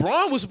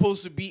 LeBron was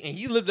supposed to be, and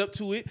he lived up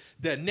to it,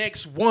 the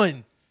next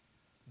one.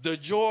 The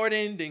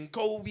Jordan, then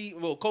Kobe.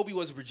 Well, Kobe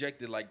wasn't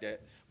projected like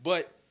that.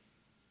 But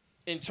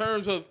in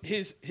terms of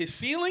his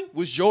ceiling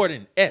was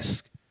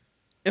Jordan-esque.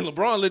 And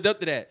LeBron lived up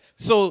to that.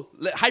 So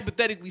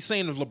hypothetically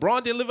saying if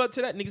LeBron didn't live up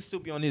to that, niggas still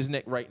be on his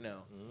neck right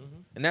now. Mm-hmm.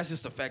 And that's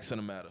just the facts of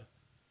the matter.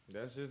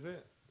 That's just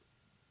it.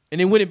 And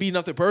it wouldn't be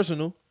nothing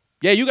personal.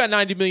 Yeah, you got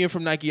 $90 million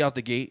from Nike out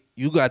the gate.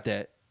 You got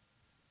that.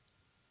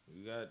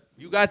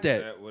 You got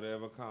that.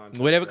 Whatever contract.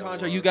 Whatever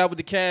contract you got with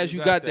the Cavs,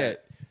 you got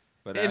that.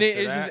 But And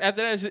it's just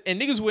after that, it's just,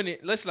 and niggas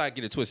wouldn't. Let's not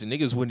get it twisted.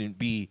 Niggas wouldn't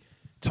be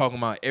talking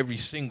about every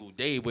single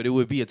day, but it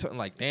would be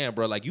like, damn,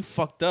 bro, like you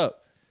fucked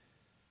up.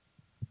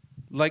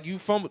 Like you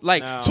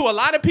Now, to a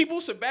lot of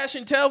people,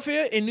 Sebastian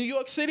Telfair in New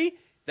York City,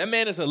 that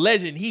man is a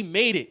legend. He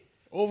made it.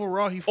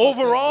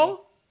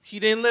 overall, He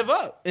didn't live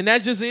up, and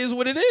that just is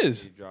what it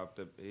is. He dropped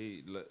the.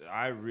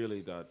 I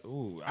really thought.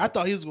 Ooh, I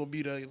thought he was gonna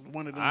be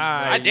one of them.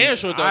 I damn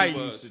sure thought he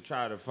was. used to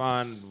try to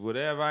find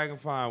whatever I can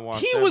find.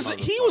 He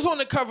was on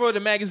the cover of the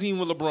magazine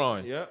with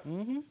LeBron. Yep.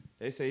 Mm-hmm.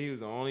 They say he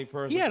was the only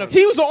person.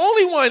 He was the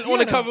only one on the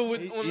had cover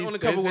with on the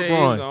cover with He was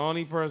the LeBron.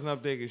 only person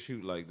up there could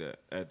shoot like that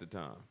at the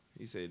time.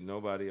 He said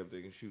nobody up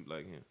there can shoot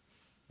like him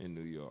in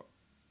New York.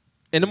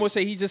 And the more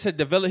say he just had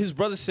developed. His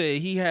brother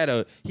said he had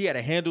a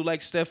handle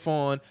like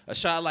Stephon, a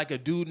shot like a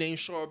dude named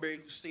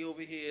Sharberry who stay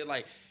over here.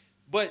 Like,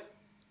 but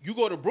you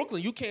go to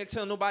Brooklyn, you can't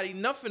tell nobody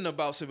nothing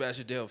about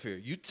Sebastian Telfair.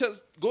 You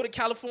go to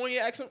California,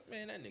 ask him,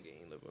 man, that nigga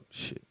ain't live up to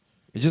shit.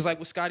 It's just like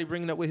with Scotty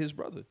bringing up with his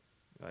brother.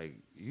 Like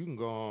you can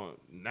go on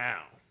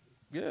now.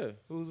 Yeah,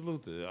 Who's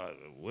Luther?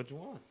 Which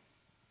one?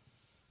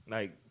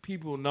 Like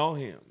people know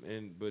him,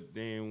 but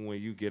then when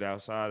you get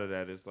outside of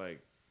that, it's like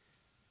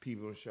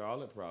people in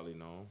Charlotte probably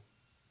know him.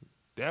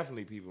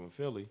 Definitely people in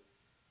Philly.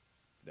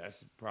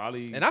 That's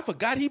probably. and I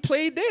forgot he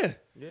played there.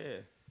 Yeah.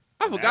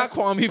 I forgot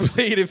Kwame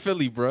played in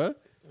Philly, bruh.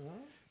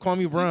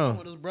 Kwame Brown.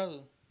 with his brother.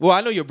 Well,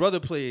 I know your brother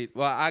played.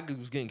 Well, I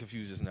was getting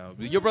confused just now.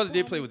 But your brother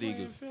did play with the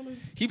Eagles.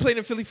 He played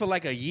in Philly for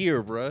like a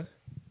year, bruh.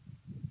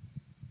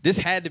 This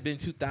had to have been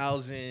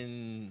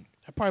 2010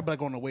 I probably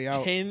like on the way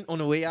out. on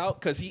the way out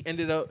because he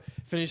ended up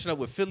finishing up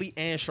with Philly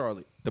and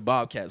Charlotte, the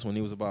Bobcats, when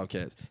he was a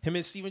Bobcats. Him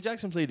and Steven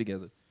Jackson played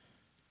together.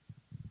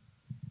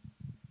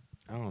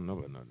 I don't know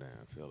about no damn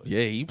Philly.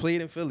 Yeah, he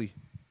played in Philly.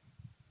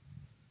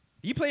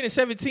 He played in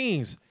 7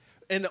 teams.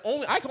 And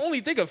I can only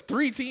think of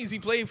 3 teams he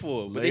played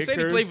for, but they said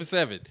he Lakers. played for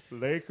 7.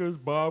 Lakers,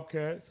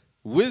 Bobcats.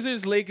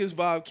 Wizards, Lakers,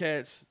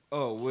 Bobcats.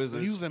 Oh,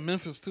 Wizards. He was in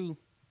Memphis too.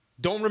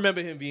 Don't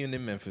remember him being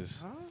in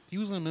Memphis. He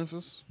was in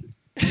Memphis.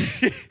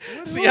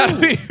 See, I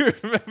don't even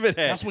remember that.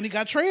 That's when he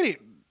got traded.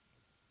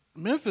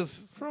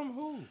 Memphis. From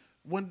who?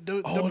 When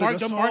the Oh,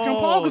 Mark and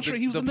Paul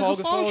trade. He was in the Paul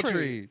Gasol Gasol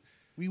trade.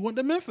 We went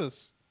to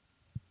Memphis.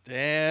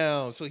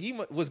 Damn. So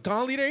was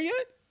Conley there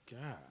yet?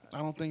 God. I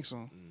don't think so.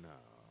 No,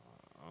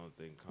 I don't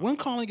think. When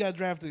Conley got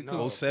drafted, No.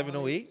 'cause 07,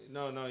 08?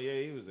 No, yeah,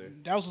 he was there.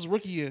 that was his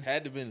rookie year.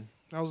 Had to been.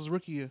 That was his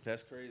rookie year.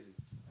 That's crazy.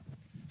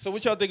 So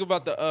what y'all think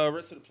about the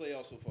rest of the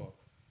playoffs so far?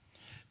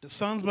 The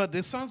Suns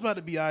about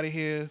to be out of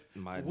here.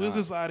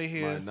 Wizards out of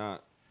here. Might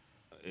not.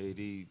 AD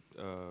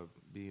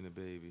being a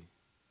baby.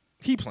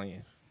 He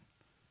playing.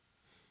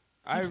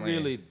 I playing.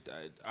 really,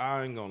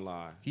 I ain't gonna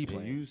lie. He And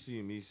playing. You see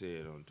me say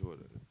it on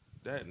Twitter.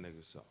 That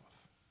nigga soft.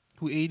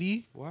 Who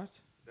AD? What?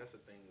 That's the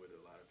thing with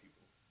a lot of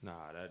people.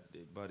 Nah,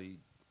 buddy.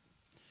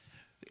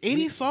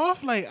 AD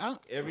soft? Like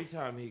Every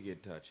time he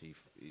get touched,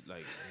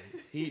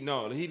 he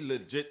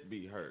legit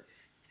be hurt.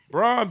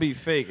 Braun be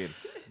faking,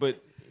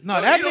 but no,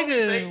 No, that he don't be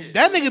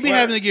nigga faking. be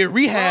having to get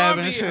rehab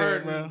Braun and be shit,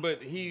 hurting, bro.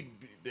 but he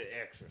the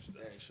extra stuff.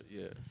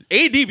 Yeah.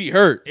 AD be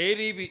hurt. AD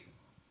be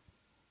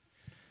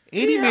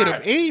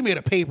AD made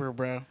a paper,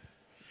 bro.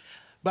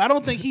 But I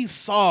don't think he's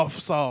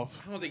soft. I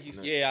don't think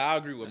he's. Yeah, I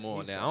agree with more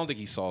on that. I don't think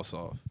he's soft.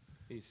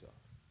 he's soft.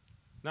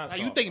 Not Now,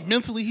 soft, you think soft.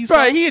 mentally he's Bro,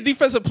 soft? he a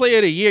defensive player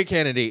of the year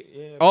candidate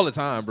Yeah, all the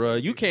time, bro.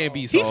 You can't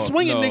be soft. He's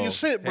swinging No. nigga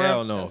shit, bro.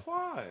 Hell no. That's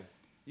fine.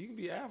 You can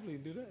be an athlete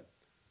and do that.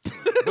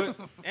 But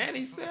and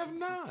he's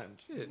 7'9".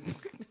 Shit.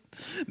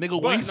 Nigga But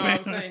no, I'm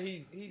wingsman.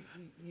 saying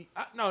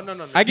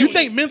no. I get You what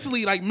think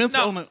mentally, like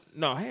mental on No, the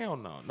no, hell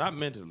no, not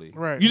mentally.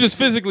 right? You just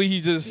physically,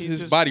 his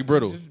He's body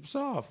brittle. just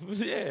soft.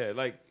 Yeah,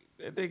 like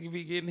that nigga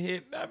be getting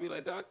hit. I'd be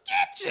like, dog,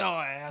 get your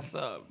ass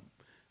up.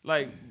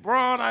 Like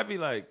Braun, I'd be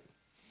like,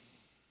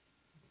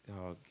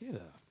 dog, get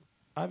up.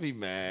 I'd be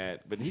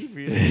mad, but he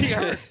really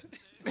hurt.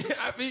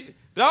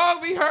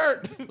 Dog be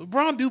hurt.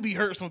 LeBron do be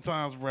hurt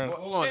sometimes, bro.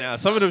 Hold on now.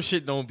 Some of them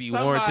shit don't be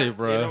warranted,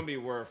 bro. They don't be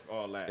worth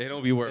all that. They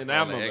don't be worth And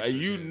all I'm that a, extra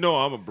you shit. know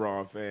I'm a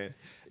Braun fan.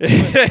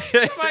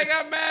 Somebody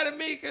got mad at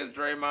me because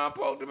Draymond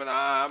poked him in the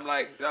eye. I'm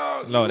like,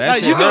 dog. No, that Like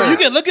shit you hurt.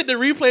 can look at the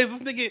replays. This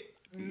nigga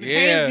Yeah.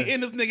 hands be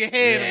in this nigga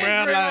head,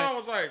 And bro. Draymond Like,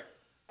 was like,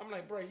 I'm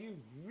like, bro, you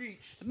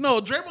reached. no,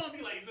 Draymond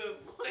be like this.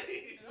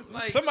 I'm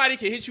like, Somebody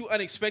can hit you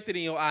unexpected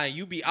in your eye and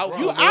you be out. bro,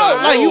 you bro, out,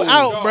 I- like, you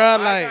out, dog, bro, I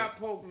like- got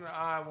poked in the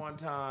eye one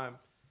time.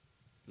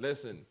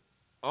 Listen,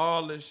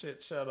 all this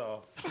shit shut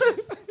off.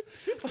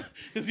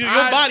 Cause your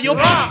I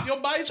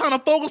body trying to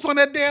focus on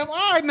that damn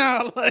eye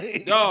now.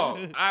 Like, Dog,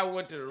 I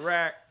went to the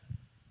rack.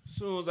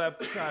 Soon as I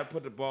tried to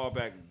put the ball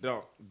back,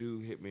 dunk,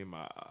 dude hit me in my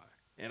eye.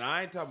 And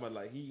I ain't talking about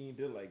like he ain't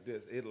did like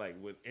this. It like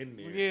went in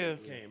there Yeah.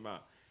 and came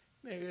out.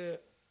 Nigga,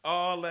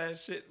 all that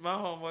shit. My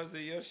homeboy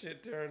said, your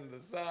shit turned to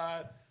the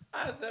side.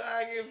 I said,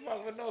 I ain't give a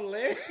fuck with no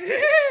leg.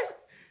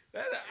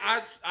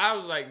 I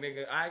was like,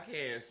 nigga, I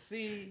can't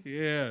see.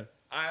 Yeah.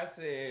 I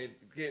said,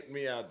 get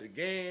me out the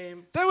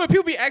game. That when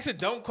people be asking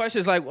dumb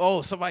questions like,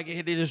 "Oh, somebody get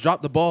hit, they just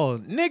dropped the ball."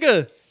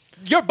 Nigga,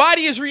 your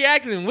body is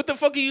reacting. What the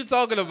fuck are you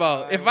talking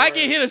about? If I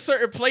get hit a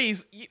certain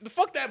place,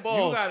 fuck that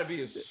ball. You gotta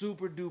be a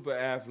super duper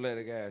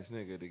athletic ass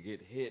nigga to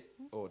get hit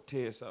or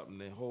tear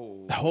something and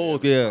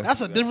hold. Yeah.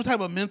 that's a different type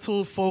of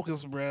mental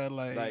focus, bro.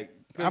 Like, Like,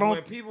 I don't.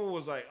 when people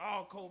was like,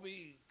 "Oh,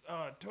 Kobe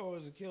tore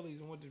his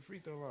Achilles and went to the free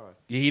throw line,"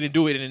 Yeah, he didn't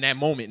do it in that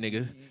moment,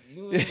 nigga.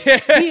 you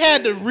He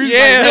had to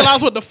Yeah.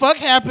 realize what the fuck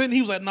happened.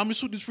 He was like, "No, let me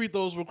shoot these free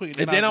throws real quick."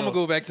 And then I'm gonna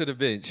go back to the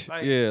bench.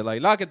 Like- Yeah, like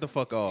knock it the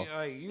fuck off.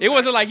 like, you It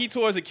wasn't like he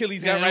tore his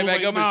Achilles, got Yeah, right it was back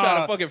like, up and shot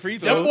nah. a fucking free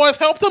Them throw. boys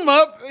helped him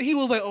up. He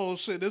was like, "Oh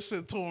shit, this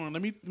shit torn.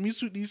 Let me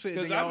shoot these shit."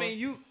 because nigga. I mean,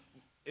 you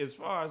as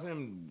far as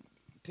him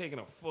taking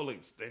a full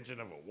extension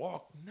of a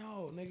walk,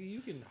 no, nigga, you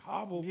can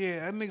hobble. yeah,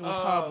 that nigga was Uh,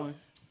 hobbling.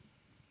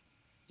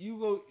 You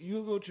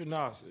go to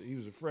Nasa. He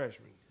was a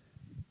freshman.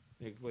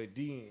 Nigga played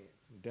DN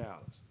from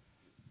Dallas.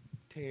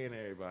 Tearing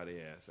everybody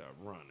ass up,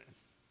 running.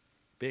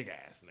 Big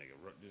ass nigga,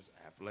 just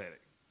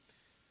athletic.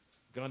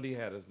 Gundy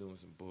had us doing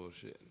some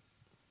bullshit.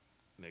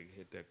 Nigga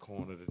hit that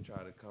corner to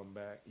try to come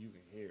back. You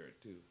can hear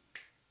it too.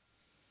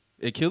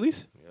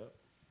 Achilles? Yep.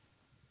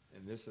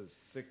 And this is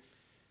six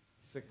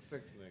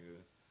nigga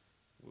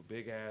with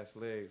big ass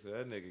legs. So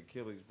that nigga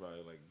Achilles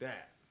probably like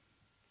that.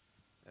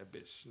 That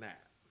bitch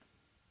snapped.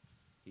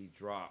 He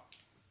dropped.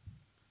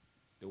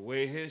 The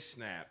way his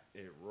snap,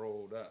 it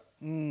rolled up.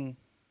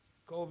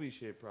 Kobe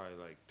shit probably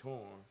like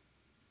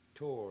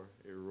tore,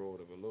 it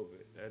rolled up a little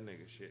bit. That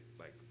nigga shit,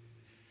 like,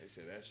 they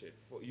said that shit,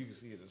 you can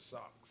see it in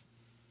socks.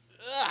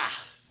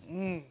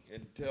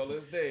 Until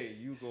this day,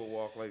 you go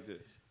walk like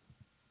this.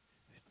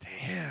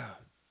 Damn.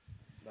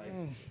 Like,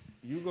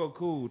 you go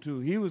cool too.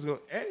 He was and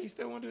he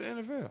still went to the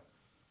NFL.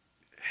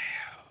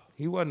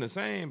 He wasn't the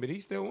same, but he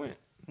still went.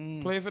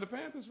 Played for the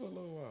Panthers for a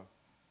little while.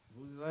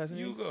 Who's his last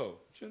name? Hugo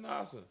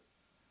Chinasa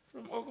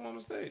from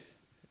Oklahoma State.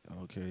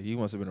 Okay, he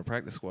must have been a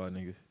practice squad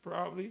nigga.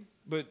 Probably.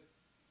 But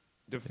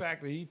the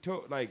fact that he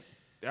took, like,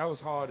 that was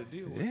hard to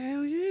deal with.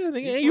 Hell yeah, nigga.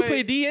 He And you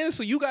play played- DN,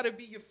 so you gotta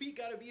be, your feet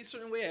gotta be a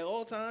certain way at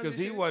all times. Because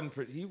and he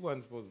shit.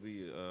 wasn't supposed to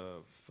be a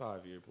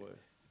 5-year player.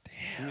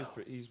 Damn.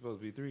 He's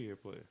supposed to be a 3-year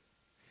player.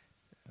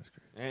 That's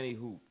crazy. And he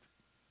hooped.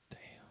 Damn.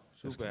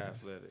 That's Super crazy.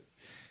 athletic.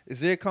 Is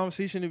there a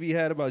conversation to be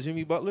had about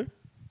Jimmy Butler?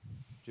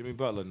 Jimmy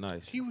Butler,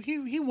 nice. He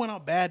went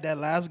out bad that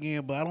last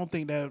game, but I don't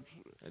think that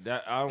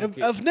That I don't if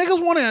care.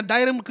 niggas want to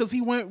indict him because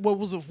he went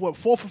 4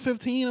 for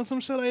 15 or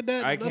some shit like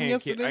that. I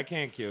yesterday.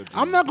 can't kill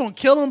Jimmy. I'm not gonna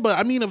kill him, but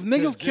I mean, if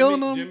niggas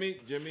killing him, Jimmy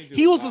do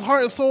he a was lot, his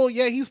heart and bro. soul.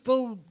 Yeah, he's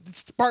still the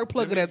spark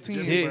plug of that team.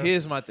 Jimmy- bro.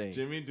 Here's my thing.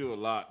 Jimmy do a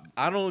lot.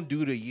 I don't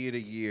do the year to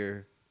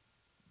year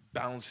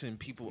bouncing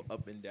people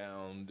up and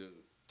down the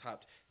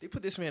top. They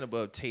put this man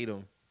above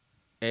Tatum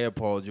and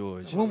Paul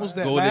George. When was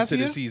that, Going last into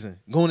year? the season.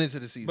 Going into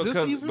the season.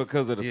 This season?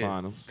 Because of the Yeah,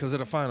 finals. Because of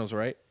the finals,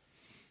 right?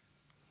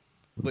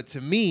 But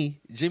to me,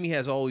 Jimmy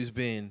has always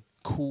been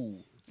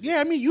cool. Yeah,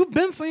 I mean, you've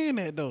been saying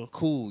that though.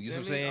 Cool. You know what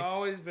I'm Jimmy saying?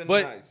 always been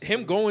But nice.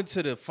 him going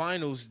to the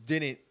finals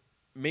didn't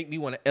make me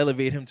want to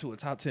elevate him to a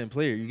top 10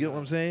 player. You get what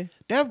I'm saying?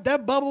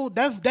 That bubble,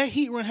 that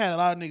heat run had a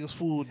lot of niggas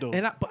fooled though.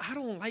 But I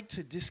don't like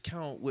to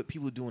discount what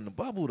people do in the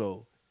bubble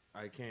though.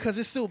 I can't. 'Cause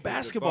it's still The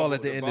basketball bubble-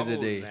 at the end of the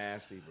bubble is day.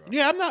 Nasty, bro.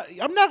 Yeah,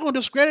 I'm not gonna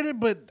discredit it,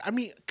 but I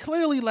mean,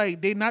 clearly,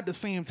 like they not the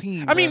same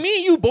team. I mean, bruh. me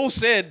and you both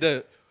said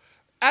that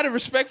out of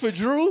respect for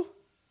Drew,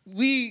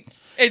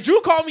 and Drew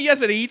called me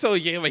yesterday. He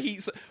told you,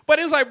 but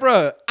it was like,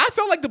 bruh, I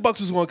felt like the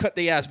Bucks was going to cut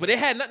their ass, but it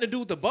had nothing to do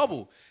with the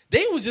bubble.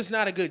 They was just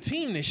not a good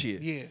team this year.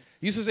 Yeah.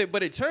 You used to say,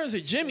 but in terms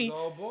of Jimmy, His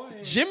old boy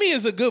ain't- Jimmy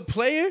is a good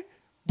player,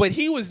 but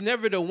he was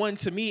never the one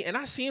to me. And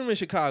I seen him in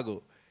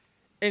Chicago.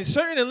 In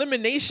certain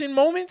elimination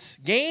moments,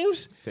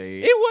 games,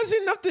 Fade. it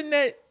wasn't nothing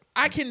that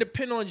I can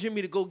depend on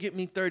Jimmy to go get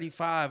me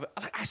 35.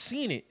 I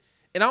seen it.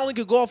 And I only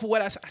could go off of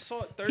what I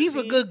saw it 13. he's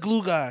a good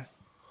glue guy.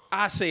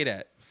 I say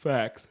that.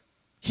 Facts.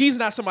 He's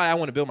not somebody I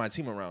want to build my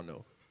team around,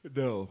 though.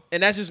 No.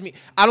 And that's just me.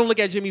 I don't look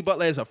at Jimmy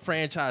Butler as a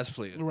franchise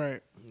player.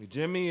 Right.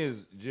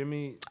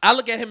 Jimmy. I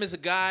look at him as a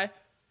guy,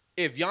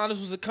 if Giannis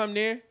was to come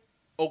there,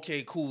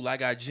 okay, cool. I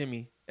got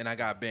Jimmy and I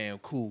got Bam,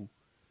 cool.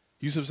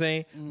 You see what I'm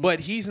saying? But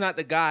he's not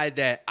the guy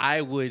that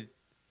I would.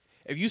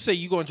 If you say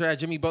you gonna draft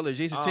Jimmy Butler,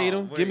 Jason Oh,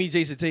 Tatum, wait. give me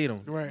Jason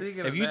Tatum. Right. Speaking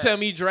If of you that- tell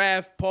me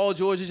draft Paul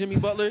George or Jimmy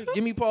Butler,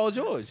 give me Paul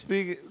George.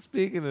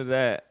 Speaking of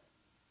that,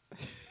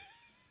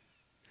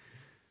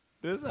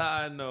 this is how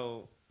I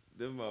know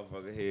this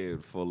motherfucker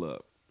head full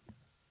up.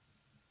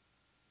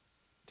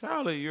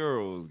 Tyler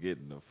Euro's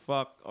getting the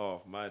fuck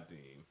off my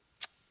team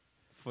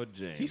for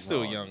James. He's still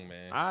Harden. young,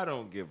 man. I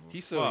don't give a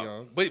He's fuck. still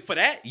young, but for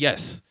that,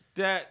 yes.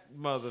 That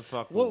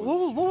motherfucker.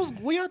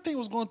 What y'all think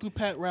was going through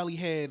Pat Riley's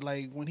head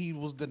like when he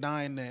was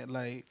denying that?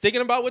 Like,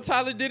 Thinking about what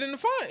Tyler did in the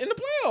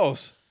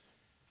playoffs.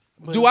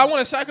 but Do I want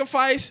to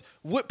sacrifice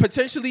what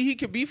potentially he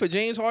could be for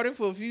James Harden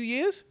for a few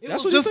years? it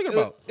That's was what he's just, thinking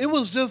about. It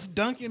was just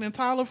Duncan and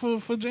Tyler for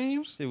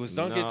James. It was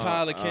Duncan, No,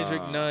 Tyler,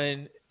 Kendrick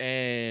Nunn,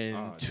 and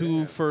Oh, two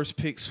damn. first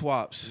pick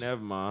swaps.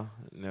 Never mind.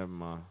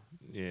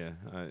 Yeah,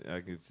 I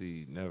can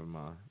see. Never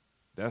mind.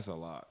 That's a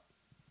lot.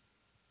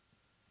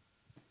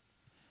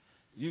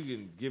 You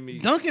can give me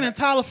Duncan and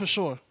Tyler for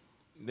sure.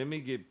 Let me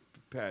get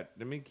Pat.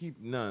 Let me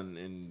keep none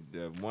in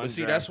the one But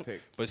see, draft that's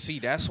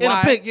pick. that's In a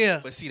why. pick,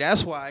 yeah. But see,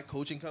 that's why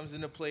coaching comes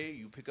into play.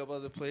 You pick up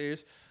other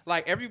players.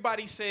 Like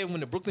everybody said when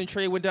the Brooklyn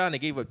trade went down, they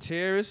gave up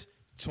Terrace,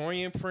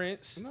 Torian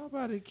Prince.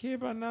 Nobody care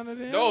about none of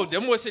them. No,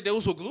 them was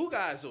those were glue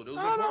guys though. Those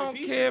were I important don't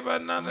pieces. care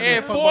about none of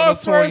And them. fuck four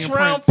about the Torian first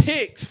round Prince.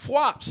 picks,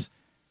 swaps.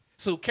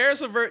 So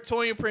Karis LeVert,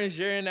 Torian Prince,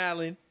 Jaren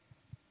Allen,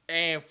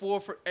 and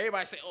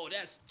everybody say, "Oh,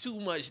 that's too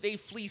much. They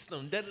fleeced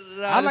them." Da, da,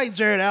 da, da. I like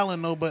Jared Allen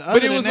though, but but other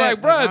it than was that,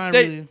 like, bro, I ain't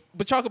really-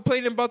 but y'all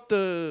complaining about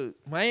the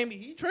Miami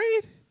Heat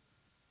trade,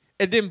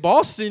 and then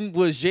Boston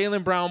was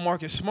Jaylen Brown,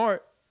 Marcus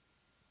Smart,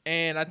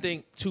 and I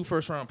think 2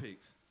 first round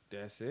picks.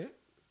 That's it.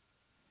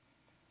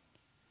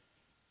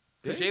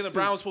 Because They Jaylen stupid.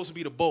 Brown was supposed to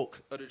be the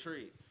bulk of the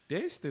trade.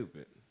 They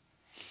stupid.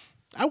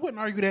 I wouldn't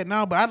argue that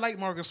now, but I like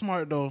Marcus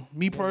Smart though.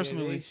 Me Nigga,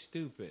 personally. they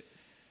stupid.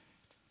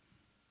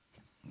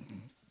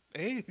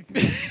 Hey.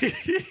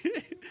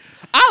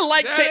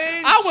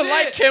 That ain't would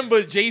like shit.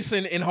 Kemba,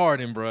 Jason, and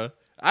Harden, bro.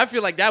 I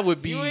feel like that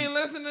would be. You ain't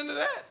listening to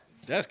that.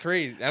 That's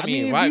crazy. I I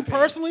mean, mean, my me opinion.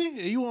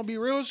 personally, you want to be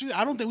real with you?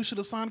 I don't think we should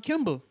have signed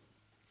Kimba.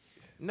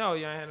 No,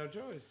 you ain't had no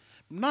choice.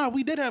 Nah,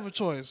 we did have a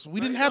choice. We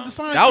didn't you have don't. to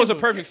sign. That was a Kimba.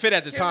 perfect fit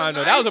at the Kemba time,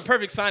 though. That was a nice.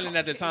 perfect signing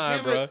at the time,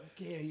 Kemba- bro.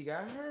 Yeah, he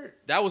got hurt.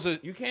 That was a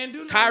You can't do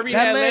nothing. Kyrie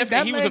That had leg, left, that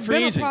and he was a leg free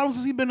been a agent. problem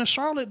since he been in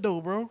Charlotte,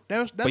 though, bro.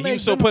 That But he leg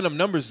was still been- putting up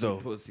numbers, though.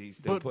 Pussy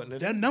still But putting it.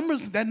 that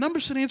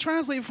numbers shit ain't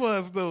translate for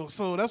us though.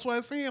 So that's why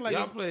I'm saying like,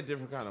 Y'all play a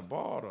different kind of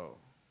ball though.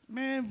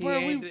 man, He bro,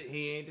 ain't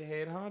the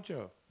head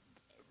honcho.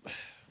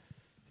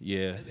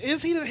 Yeah.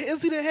 is he the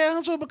head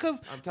honcho?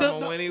 Because I'm talking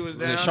about when he was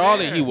down In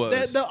Charlotte, there. he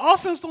was. the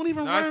offense don't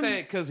even No, I run.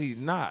 said because he's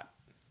not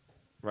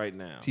right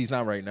now. He's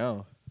not right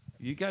now.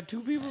 You got two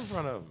people in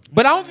front of him.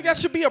 But I don't think that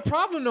should be a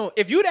problem, though.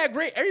 If you that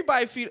great,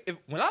 everybody feel.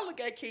 When I look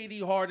at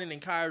KD, Harden,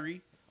 and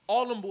Kyrie,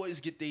 all them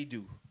boys get they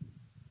due.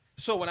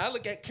 So when I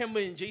look at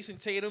Kemba and Jason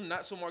Tatum,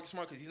 not so Marcus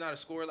Smart because he's not a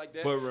scorer like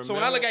that. But So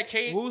when I look at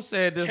Kate, who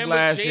said this Kemba,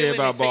 last year Jalen,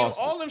 about and Tatum,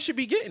 Boston? all of them should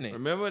be getting it.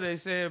 Remember they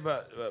said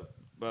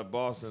about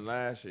Boston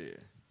last year?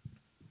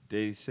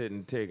 They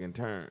sitting taking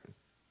turns.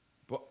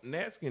 But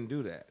Nets can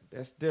do that.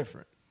 That's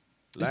different.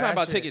 It's not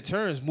about taking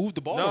turns. Move the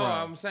ball No,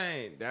 around. I'm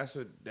saying that's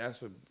what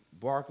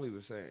Barkley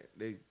was saying.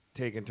 They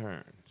taking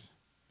turns.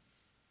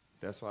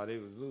 That's why they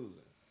was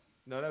losing.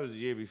 No, that was the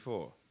year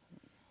before.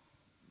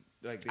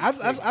 Like I've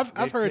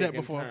heard that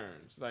taking before.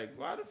 Turns. Like,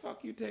 why the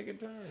fuck you taking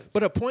turns?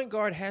 But a point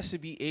guard has to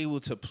be able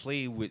to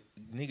play with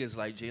niggas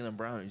like Jaylen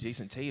Brown and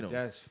Jason Tatum.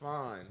 That's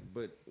fine,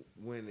 but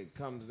when it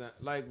comes down,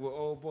 like what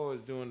old boy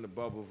is doing the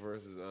bubble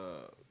versus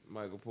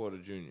Michael Porter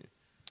Jr.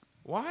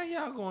 Why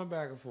y'all going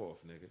back and forth,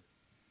 nigga?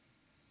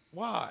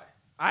 Why?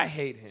 I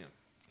hate him.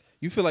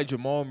 You feel like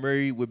Jamal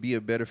Murray would be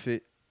a better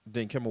fit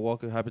than Kemba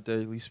Walker,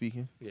 hypothetically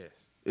speaking? Yes,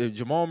 If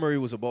Jamal Murray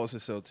was a Boston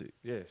Celtic.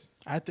 yes.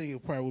 I think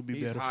it probably would be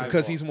He's better high for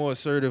Because he's more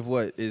assertive,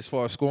 what, as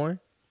far as scoring?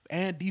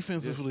 and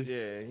defensively.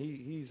 Yeah,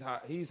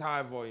 he's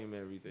high volume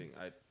everything.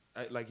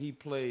 I like he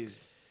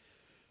plays.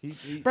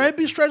 He Bro, it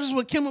be stretches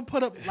where Kimba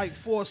put up like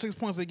 4 or 6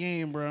 points a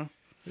game, bro.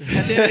 And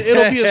then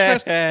it'll be a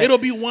stretch. It'll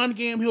be one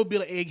game. He'll be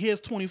like, hey,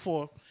 here's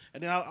 24.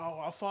 And then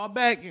I'll fall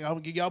back. I'll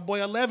give y'all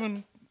boy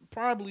 11,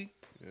 probably.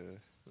 Yeah.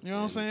 You know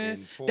what I'm saying?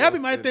 and four- That'd be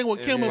my thing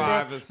with and Kimba,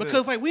 five bro. assists.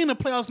 Because like we in the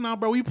playoffs now,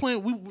 bro. We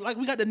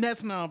got the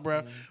Nets now,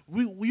 bro.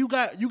 You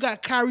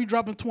got Kyrie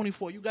dropping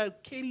 24. You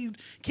got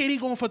KD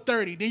going for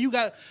 30. Then you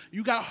got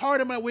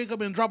Harden might wake up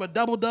and drop a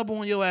double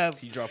on your ass.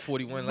 He dropped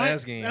 41 Might-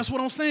 last game. That's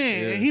what I'm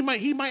saying. Yeah. And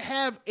he might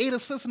have 8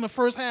 assists in the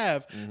first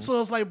half.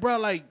 So it's like, bro,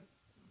 like,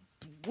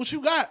 what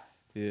you got?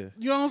 Yeah.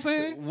 You know what I'm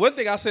saying? One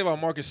thing I say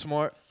about Marcus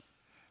Smart,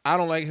 I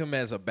don't like him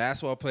as a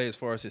basketball player as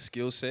far as his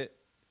skill set,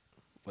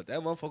 but that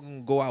motherfucker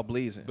can go out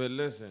blazing. But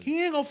listen,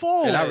 He ain't gonna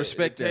fall. And I Hey,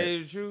 respect to tell that.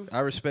 you the truth, I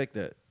respect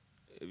that.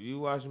 if you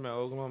watch him at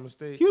Oklahoma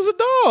State, He was a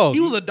dog. He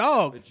was a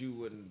dog. but you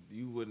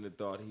wouldn't have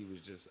thought he was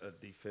just a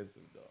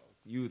defensive dog.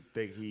 You would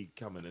think he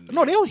coming in.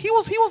 No, he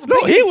was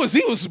No, big, he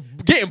was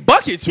getting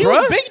buckets, he bro.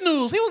 was big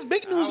news. He was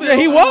big news. Yeah,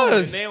 he in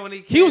was. And then when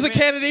He was a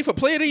came in- candidate for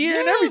Player of the Year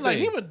and everything. Like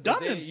he was But then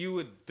dunning. you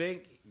would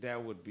think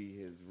that would be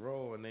his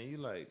role, and then you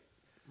like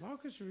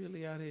Marcus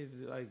really out here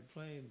like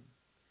playing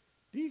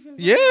Defense.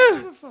 Yeah.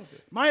 Motherfucker.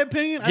 My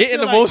opinion. Getting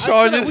the I most feel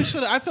like charges.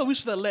 I feel we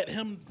should have let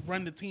him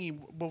run the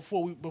team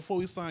before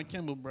we signed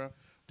Kimball, bro.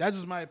 That's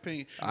just my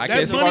opinion. I That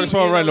can't say money- Marcus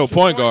Smart run no true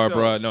point point, guard, though.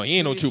 bro. No, he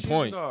ain't no He a true shooting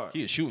point. guard.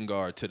 He a shooting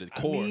guard to the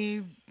I core.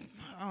 mean,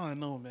 I don't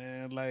know,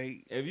 man.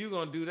 Like, If you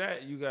gonna do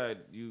that, you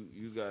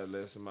gotta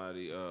let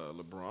somebody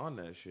LeBron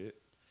that shit.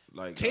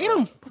 Like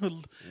Tatum.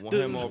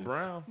 him or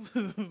Brown.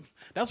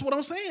 That's what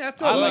I'm saying. I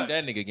feel I like like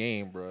that nigga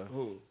game, bro.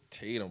 Who?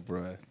 Tatum,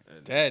 bro.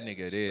 That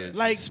nigga there.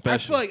 Like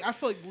special. I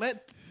feel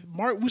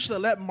like we should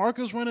have let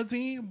Marcus run a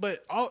team,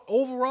 but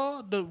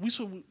overall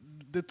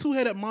the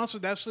two-headed monster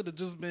that should have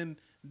just been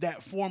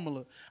that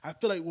formula. I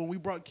feel like when we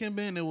brought Kemba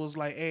in, it was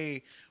like,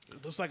 hey,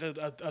 it's like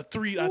a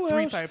three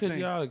type Cause thing.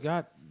 y'all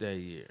got that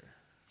year.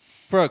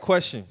 For a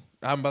question,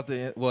 I'm about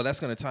to. Well, that's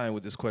gonna tie in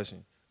with this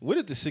question. What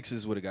if the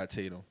Sixers would have got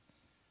Tatum?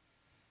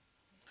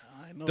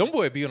 I know. Them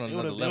boy be on It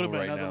another would've level been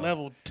right another now.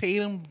 level.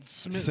 Tatum,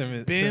 Smith,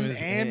 Simmons- Ben,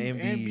 Simmons, and and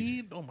Embiid.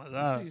 Embiid. Oh my He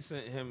god!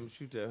 sent him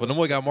shoot that. But them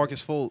boy got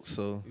Marcus Fultz,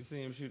 so You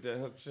see him shoot that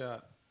hook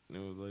shot, and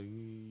it was like,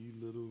 you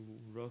little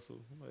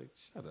Russell. I'm like,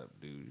 shut up,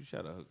 dude. You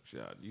shot a hook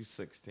shot. You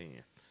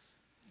 6'10".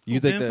 you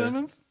think Ben that?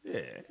 Simmons? Yeah,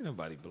 ain't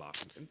nobody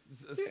blocking.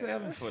 A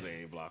 7 footer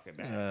ain't blocking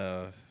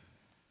that.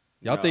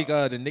 Y'all No. think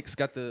the Knicks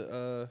got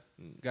a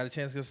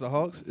chance against the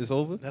Hawks? It's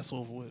over. That's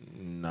over with.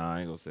 Nah, I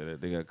ain't gonna say that.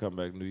 They gotta come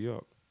back to New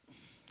York.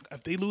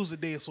 If they lose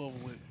today, it's over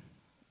with.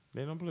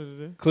 They don't play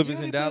today. Clippers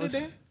Yeah, in they play Dallas.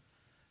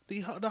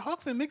 today. The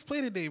Hawks and Knicks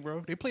play today,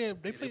 bro. They play.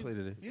 They play. play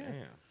today. Yeah.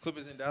 Damn.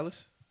 Clippers in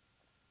Dallas.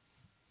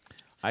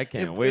 I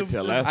can't If- wait if-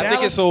 till if last. I Dallas-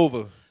 think it's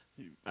over.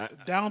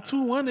 Down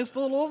 2-1, it's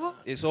still over.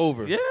 It's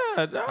over. Yeah,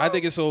 dog. I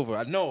think it's over.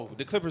 I know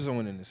the Clippers are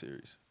winning the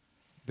series.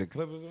 the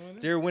Clippers are winning.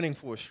 They're winning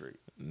 4 straight.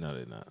 No,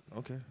 they're not.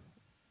 Okay.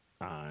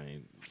 I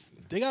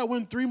ain't. They got to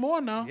win 3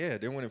 more now. Yeah,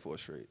 they're winning 4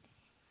 straight.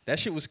 That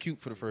shit was cute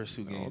for the first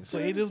 2 games. So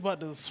they just about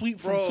to sweep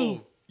from Bro,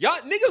 2. y'all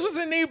niggas was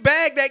in their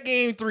bag that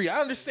game 3.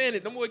 I understand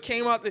it. Them boy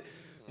came out there.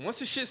 Once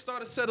the shit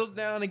started to settle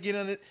down and get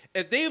on it,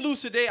 if they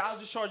lose today, I'll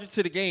just charge it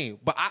to the game.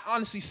 But I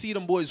honestly see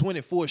them boys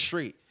winning 4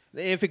 straight.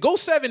 If it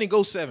goes 7, it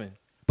goes 7.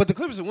 But the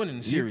Clippers are winning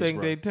the series, You think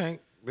bro. they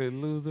tank? They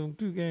lose them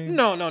 2 games?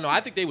 No. I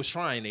think they was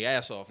trying their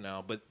ass off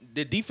now, but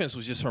their defense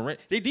was just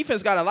horrendous. Their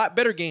defense got a lot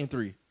better game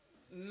 3.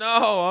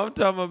 No, I'm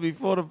talking about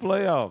before the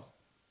playoffs.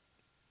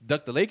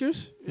 Duck the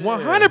Lakers? Yeah.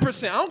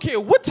 100%. I don't care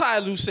what Ty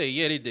Lue say.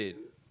 Yeah, they did.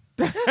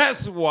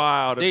 That's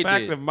wild. The They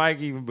fact did. that Mike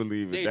even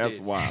believed it, They that's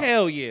did. wild.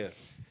 Hell yeah.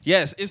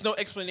 Yes, it's no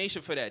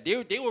explanation for that.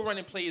 They were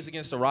running plays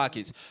against the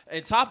Rockets.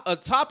 And top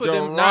of The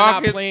them not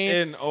Rockets playing.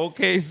 in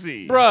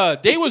OKC.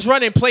 Bruh, they was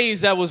running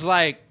plays that was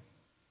like,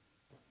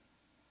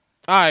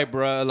 all right,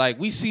 bruh, like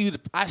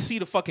I see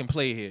the fucking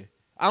play here.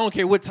 I don't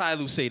care what Ty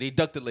Lue say. They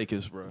ducked the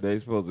Lakers, bro. They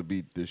supposed to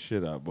beat the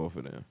shit out of both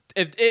of them.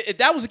 If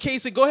that was the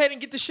case, then go ahead and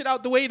get the shit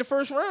out the way the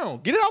first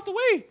round. Get it out the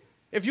way.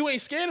 If you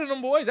ain't scared of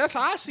them boys, that's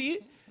how I see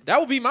it. That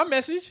would be my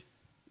message.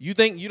 You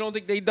don't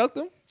think they ducked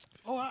them?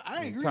 Oh,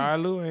 I agree. Ty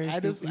Lue ain't I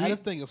just stupid.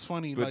 think it's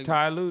funny. But Like,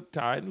 Ty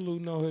Lue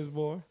know his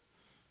boy.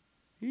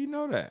 He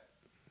know that.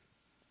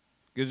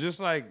 Cause just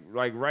like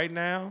right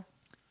now,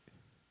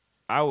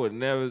 I would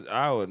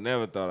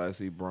never thought I'd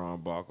see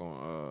Braun Bach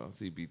on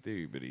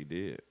CP3, but he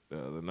did the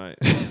other night.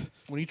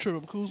 when he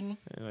tripped up Kuzma,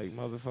 And like,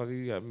 motherfucker,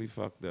 you got me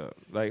fucked up.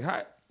 Like,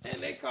 how, and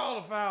they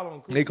called a foul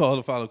on Kuzma. They called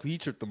the foul. He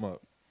tripped them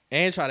up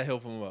and tried to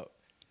help him up.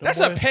 Them That's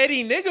a boys-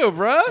 petty nigga,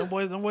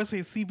 bruh. them boys say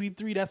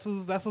CP3.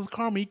 That's his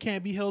karma. He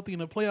can't be healthy in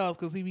the playoffs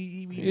because he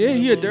be Yeah,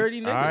 he a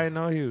dirty nigga. I didn't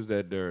know he was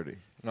that dirty.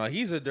 No,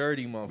 he's a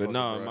dirty motherfucker. But no,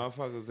 bruh.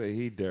 motherfuckers say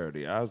he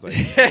dirty. I was like,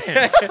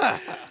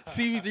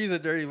 CP3's a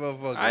dirty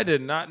motherfucker. I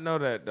did not know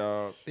that,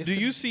 dog. Do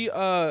you see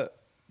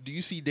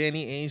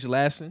Danny Ainge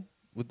lasting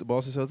with the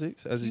Boston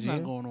Celtics as a He's GM?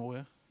 not going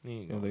nowhere. He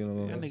ain't You don't going think he'll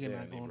go That nowhere? nigga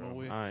not going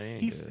nowhere. I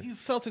ain't He's good.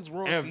 Celtics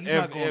royalty. If, He's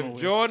not if, going if nowhere.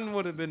 Jordan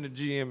would have been the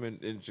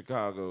GM in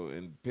Chicago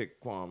and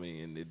picked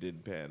Kwame and it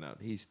didn't pan out,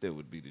 he still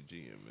would be the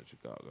GM in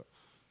Chicago.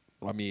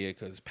 I mean, yeah,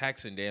 because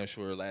Paxson damn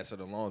sure lasted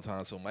a long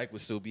time, so Mike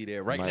would still be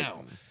there right Mike,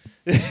 now.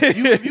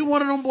 if you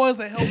one of them boys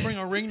that help bring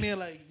a ring there,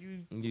 like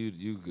you,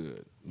 You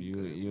good.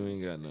 You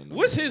ain't got nothing.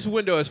 What's his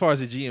window as far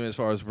as a GM, as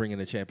far as bringing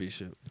a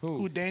championship?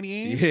 who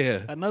Danny Ainge? Yeah,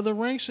 Another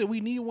ring? Shit,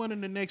 we need one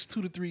in the next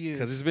 2 to 3 years.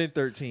 because it's been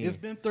 13. It's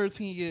been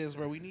 13 years,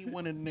 bro. We need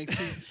one in the next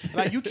 2.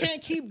 Like you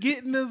can't keep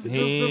getting this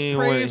He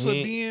praise for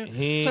ain't- being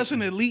he- such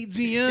an elite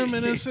GM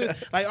and this shit.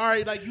 Like, all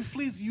right, like you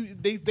fleeced you.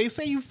 They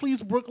say you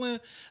fleeced Brooklyn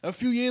a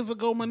few years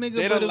ago, my nigga.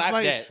 They but done it's lapped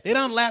like that. they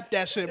done lapped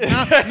that shit.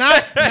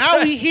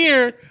 Now we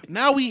here.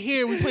 Now we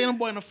here. We playing them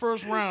boy in the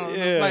first round.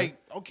 Yeah. It's like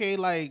okay,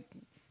 like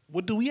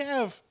what do we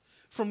have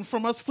from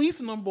us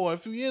fleecing them boy a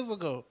few years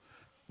ago?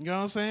 You know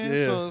what I'm saying?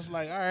 Yeah. So it's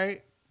like, all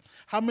right,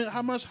 how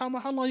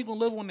long you gonna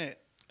live on that?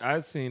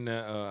 I've seen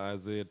that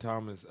Isaiah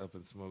Thomas up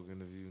in smoke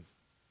interview.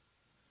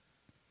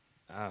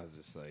 I was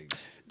just like,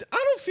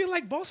 I don't feel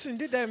like Boston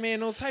did that man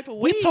no type of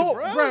way,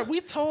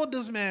 We told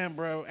this man,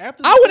 bro.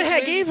 After I the would have had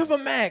situation- gave him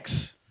a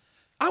max.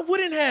 I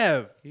wouldn't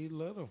have. he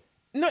little.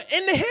 No,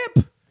 in the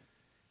hip.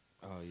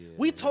 Oh yeah.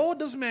 We told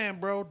this man,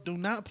 bro, do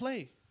not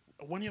play.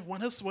 When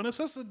his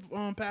sister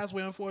passed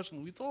away,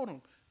 unfortunately, we told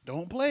him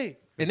don't play.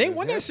 And they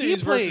won that He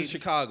series played. versus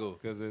Chicago.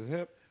 Because it's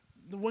hip.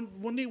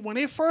 When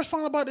they first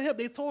found out about the hip,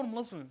 they told him,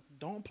 "Listen,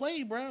 don't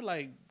play, bro.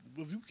 Like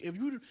if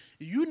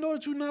you know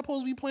that you're not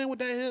supposed to be playing with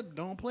that hip,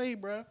 don't play,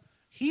 bro."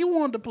 He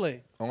wanted to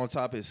play. On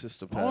top of his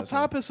sister passed. On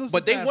top of his sister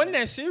But they passed won him.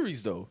 that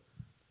series though.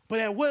 But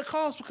at what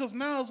cost? Because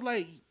now it's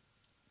like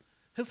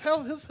his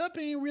hip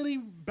ain't really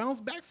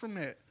bounced back from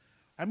that.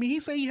 I mean, he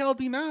say he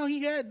healthy now.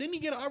 Didn't he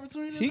get an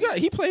opportunity?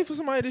 He played for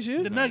somebody this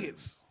year. the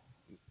Nuggets.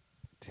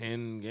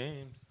 10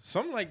 games.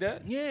 Something like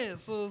that. Yeah,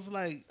 so it's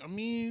like I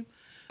mean,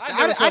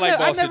 I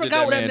never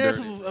got with that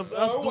narrative of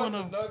us Oh, doing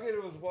the a. Nugget,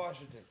 it was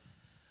Washington.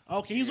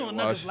 Okay, he was on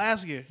the Nuggets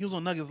last year. He was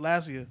on Nuggets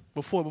last year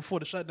before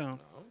the shutdown.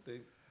 I don't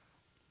think.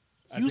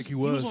 He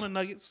was on the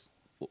Nuggets.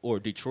 Or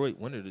Detroit,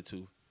 one of the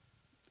two.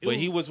 It But was-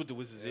 he was with the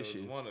Wizards this It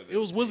year. was one of It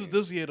was them Wizards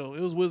games. this year though.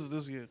 It was Wizards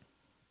this year.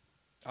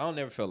 I don't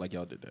never felt like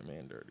y'all did that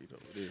man dirty though.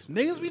 It is what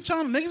Niggas it be is.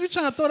 trying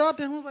to throw it out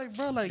there. I was like,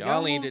 bro, like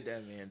Y'all ain't want- did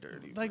that man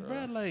dirty. Like,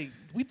 bro. bro, like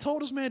we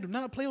told this man do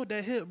not play with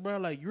that hip, bro.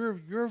 Like you're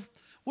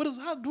what is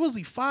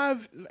he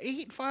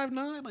 5'8",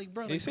 5'9"? Like,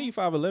 bro, They like, say you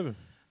 5'11".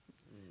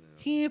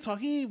 he ain't talk.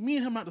 Me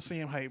and him not the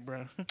same height,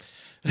 bro.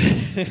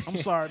 I'm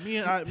sorry, me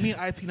and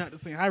IT not the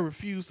same. I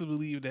refuse to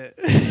believe that.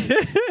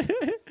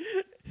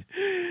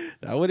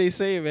 That's what they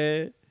say,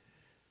 man.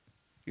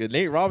 Yeah,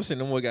 Nate Robinson,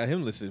 no one got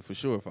him listed for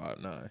sure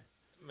 5'9".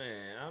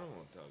 Man, I don't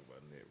want to talk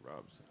about Nate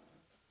Robinson.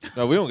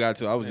 No, we don't got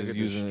to. I was just Nigga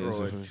using it. as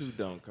a- destroyed 2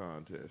 dunk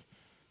contests.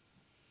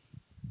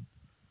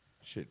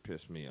 Shit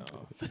pissed me off.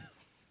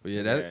 But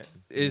yeah, that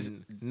is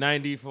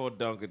 94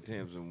 dunk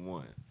attempts and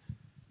 1.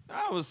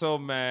 I was so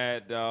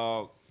mad,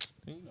 dog.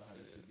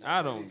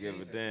 I don't give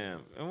a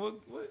damn. And what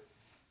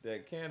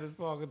that Candace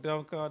Parker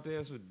dunk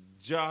contest with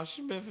Josh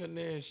Smith in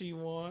there and she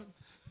won?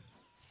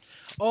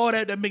 Oh,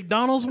 that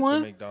McDonald's the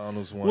one.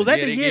 McDonald's one. Was that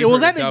Yeah, the they year? gave Was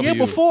her that the the year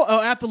W. before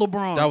or after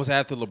LeBron? That was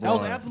after LeBron. That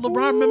was after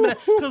LeBron. Remember that?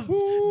 Because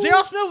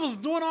J.R. Smith was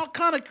doing all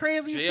kind of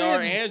crazy JR shit.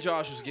 and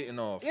Josh was getting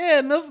off. Yeah,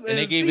 and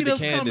they gave it to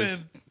Cheetah's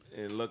Candace.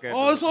 And look at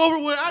Oh, it's over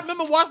with. I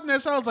remember watching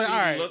that show. I was like, she all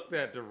right. looked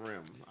at the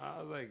rim. I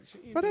was like, she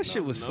ain't But do that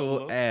shit no- was no so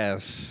look.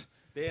 ass.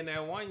 Then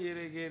that one year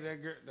they gave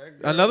that girl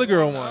Another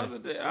girl the won. other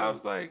day. I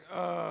was like,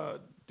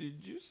 did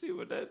you see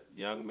what that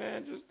young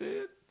man just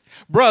did?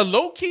 Bro,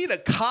 low key the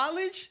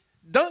college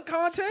dunk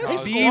contest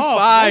College be go off.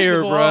 fire, They used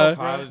to go bro. off,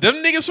 bro. Them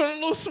niggas from the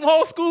little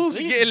small schools They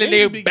be used- getting in they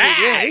their used to be good. Yeah,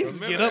 they bag. used to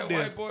Remember get up that there.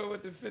 white boy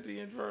with the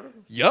 50-inch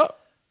vertical?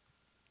 Yup.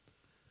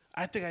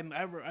 I think I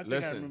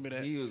remember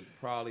that. He was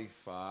probably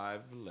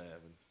 5'11".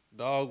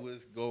 Dog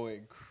was going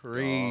Dog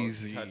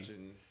crazy.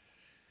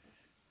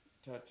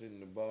 touching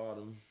the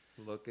bottom,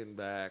 looking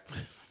back.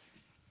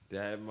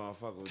 That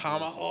motherfucker was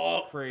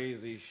Tomahawk. doing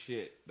crazy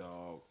shit,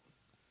 dog.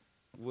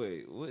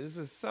 Wait, what is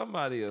this?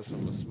 Somebody else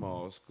from a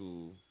small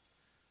school.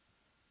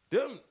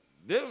 Them,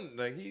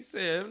 like he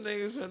said, them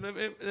niggas from them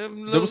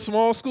Them little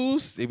small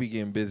schools, they be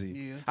getting busy.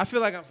 Yeah. I feel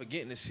like I'm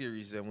forgetting the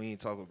series that we ain't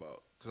talk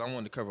about because I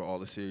wanted to cover all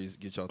the series.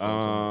 Get y'all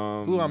thoughts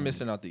on it. Who I'm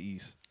missing out the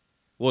East?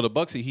 Well, the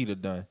Bucks and Heat are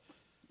done.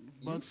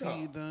 Bucks Utah.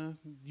 Heat done.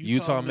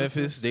 Utah,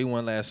 Memphis, they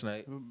won last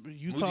night.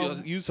 Utah.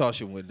 Utah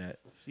should win that.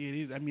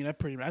 Yeah, I mean that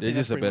pretty. I They're think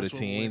just that's a pretty better much what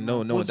team. we're Ain't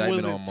waiting no Was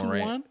indictment it on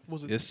Morant. 2-1?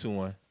 Was it? It's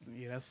 2-1.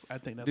 Yeah, I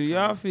think that's. Do y'all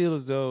kinda- feel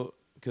as though?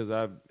 Because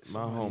my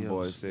Somebody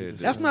homeboy else. said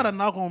That's not a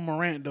knock on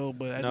Morant though,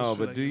 but I no. just feel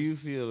But like do it's- you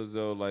feel as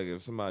though like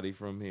if somebody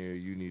from here,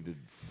 you need to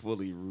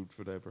fully root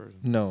for that person?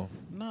 No.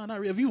 No, not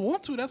really. If you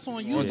want to, that's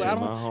on you. Want But to. I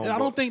My don't. homeboy- I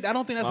don't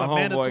think that's My a homeboy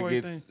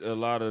mandatory gets thing. a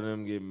lot of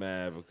them get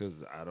mad because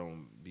I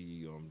don't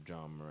be on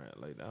John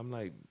Morant like that. I'm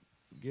like,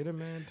 get a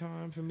man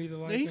time for me to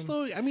like Yeah, him. he's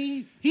still. I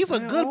mean, he's a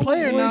Man, good oh,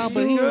 player boy, now, he's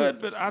but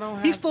good, but I don't.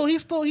 Have he's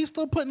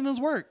still putting in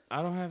his work.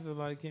 I don't have to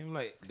like him.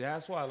 Like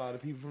that's why a lot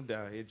of people from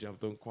down here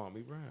jumped on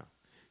Kwame Brown.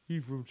 He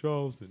from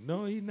Charleston.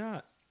 No, he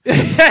not. What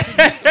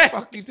the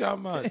fuck you talking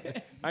about?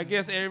 I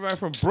guess everybody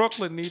from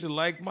Brooklyn need to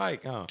like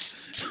Mike, huh?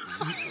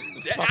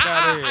 Fuck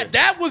out of here,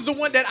 That was the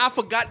one that I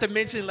forgot to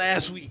mention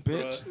last week,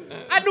 bitch.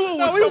 I knew it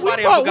was No,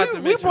 somebody I forgot to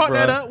mention, we brought bro.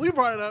 that up. We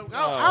brought it up.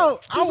 I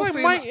I was like,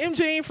 saying Mike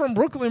MJ ain't from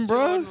Brooklyn,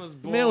 bro.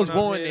 Man was up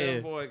born here, there.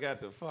 That boy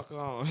got the fuck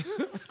on.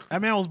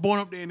 that man was born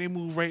up there and they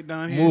moved right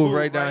down here. Moved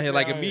right down right here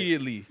like down here.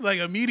 immediately. Like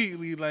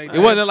immediately, like It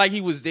wasn't like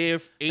he was there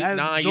 8, That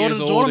 9 Jordan- years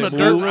old Jordan and a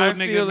dirt moved. road I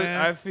nigga, feel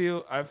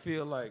man. I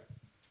feel like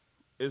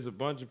there's a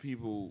bunch of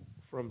people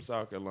from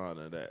South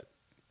Carolina that,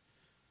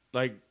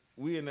 like,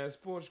 we in that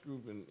sports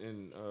group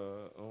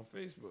on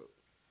Facebook,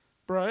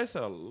 bro. It's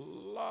a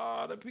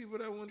lot of people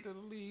that went to the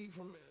league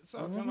from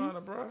South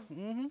Carolina, bro.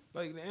 Mhm.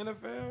 Like the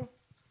NFL.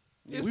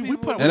 It's We people-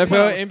 put-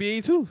 NFL,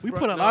 NBA too. we Bro,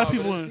 put a lot of no,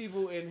 people but in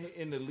people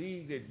in the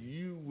league that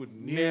you would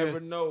Yeah, never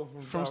know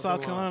from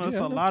South Carolina. It's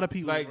Yeah, a I know. lot of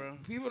people, Like bro.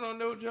 people don't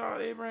know John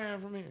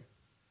Abraham from here.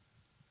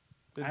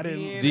 The I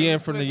didn't- DN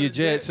from the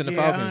Jets and the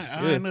Falcons. I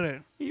Yeah. didn't know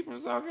that. He from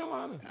South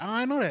Carolina.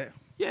 I didn't know that.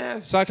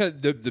 Yes. So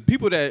the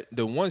people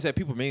the ones that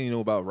people mainly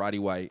know about Roddy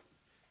White,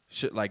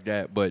 shit like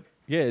that. But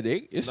yeah,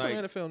 it's some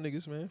Like, NFL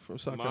niggas, man, from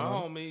South My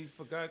Carolina. homie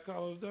forgot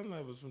Carlos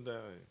Dunlap was from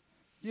down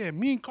here. Yeah,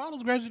 me and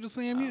Carlos graduated the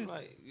same year. I'm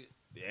like,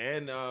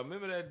 and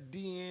remember that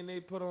DN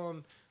they put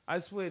on I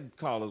swear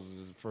Carlos was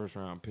his first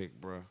round pick,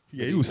 bro.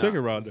 Yeah, he was second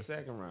not. rounder.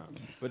 Second round.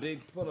 But they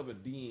put up a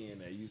DN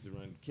that used to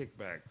run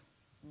kickback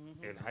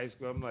in high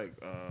school. I'm like,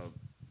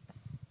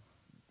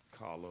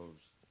 Carlos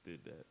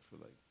did that for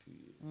like 2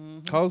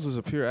 years. Carlos was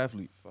a pure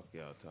athlete. Fuck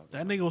y'all talking.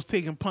 That nigga was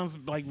taking punts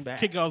like Back.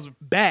 kickouts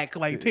back,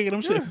 like taking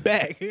them shit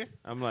back.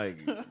 I'm like,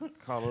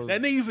 Carlos.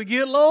 That nigga used to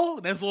get low.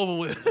 That's over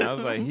with. I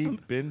was like, he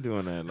been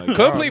doing that. Like,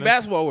 Couldn't play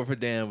basketball with a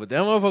damn, but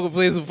that motherfucker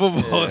plays some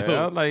football. Yeah, I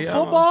though. was like, yeah,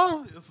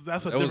 Football. That's a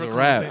That was different a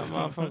wrap. That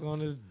conversation. motherfucker on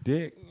his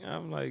dick.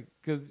 I'm like,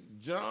 cause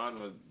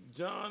John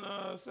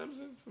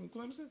Simpson from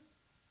Clemson,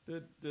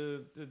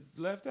 the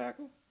left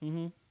tackle.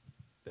 Mm-hmm.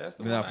 That's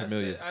the Not one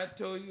familiar. I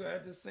told you I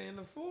had to say in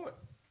the fort.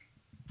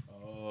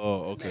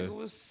 Oh, okay. Nigga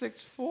was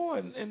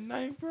 6'4" in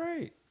ninth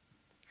grade.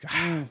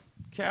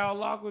 Cal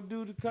Lockwood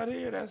dude to cut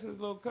hair. That's his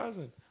little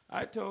cousin.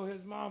 I told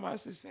his mom, I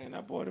said, "Send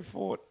that boy to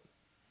Fort."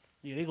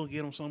 Yeah, they gonna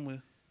get him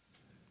somewhere.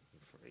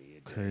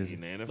 Crazy.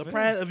 In the NFL.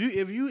 LaPrade,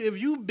 if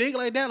you big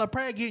like that,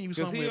 LaPrade getting you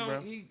 'Cause somewhere,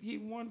 bro. he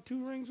won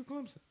 2 rings with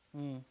Clemson.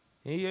 Mm.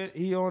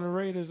 He on the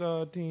Raiders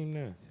team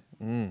now.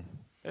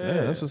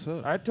 Yeah, that's what's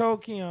up. I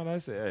told Keon, I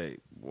said, "Hey,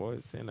 boy,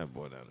 send that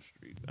boy down the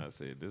street." I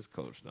said, "This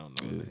coach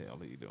don't know what the hell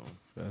he doing."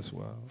 That's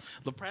wild.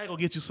 LaPrade gonna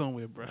get you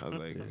somewhere, bro. I was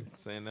like,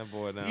 "Send that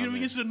boy down." You even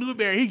there." get you the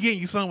Newberry, he getting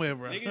you somewhere,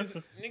 bro.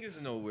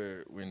 Niggas know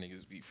where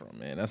niggas be from,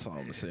 man. That's all I'm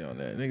gonna say on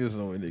that. Niggas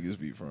know where niggas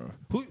be from.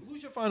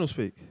 Who's your finals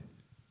pick?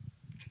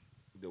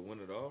 The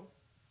win it all.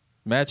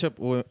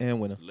 Matchup and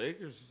winner?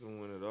 Lakers to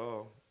win it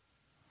all.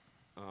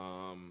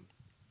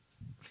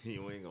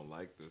 You ain't gonna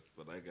like this,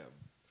 but I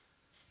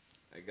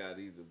got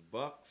either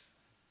Bucks,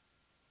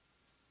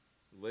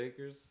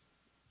 Lakers,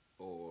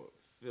 or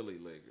Philly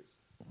Lakers.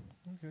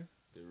 Okay.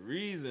 The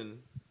reason,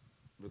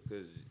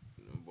 because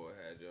boy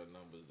had your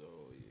numbers the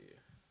whole year.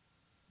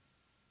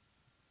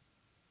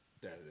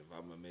 That's if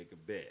I'm gonna make a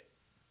bet.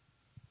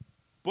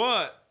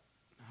 But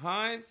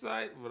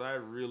hindsight, what I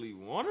really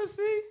want to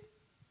see,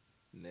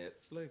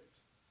 Nets Lakers.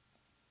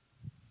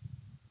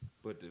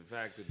 But the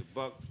fact that the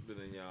Bucks been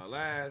in y'all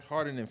ass,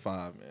 Harder than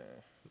 5, man.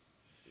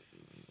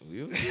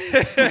 we'll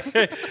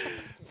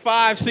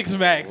 5-6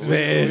 max,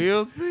 man.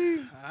 We'll see.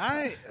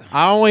 I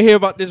I don't want to hear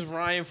about this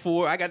Brian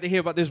Forbes. I got to hear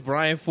about this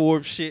Brian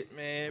Forbes shit,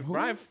 man.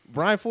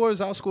 Brian Forbes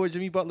outscored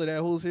Jimmy Butler that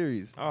whole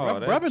series. Oh,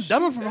 bro been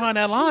dumbing from behind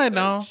that line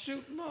now.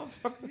 Shooting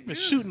motherfucker. Been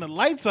shooting the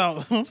lights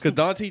out. Because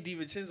Dante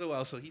DiVincenzo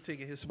out, so he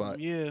taking his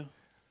spot. Yeah.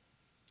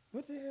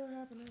 What the hell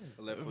happened to him?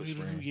 A left foot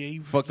sprain. Yeah, he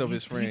Fucked up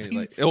his he- sprain. he-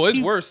 Like, it's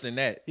he- worse than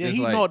that. Yeah, It's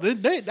he like, no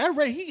that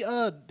right.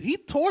 He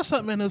tore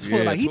something in his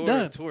foot. Like he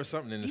done. Tore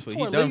something in He his foot.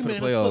 tore He a done for the ligament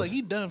in his foot. playoffs. Like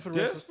he done for the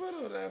rest This of foot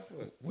or that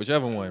foot?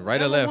 Whichever one, right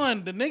or Number left.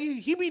 one, the nigga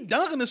he be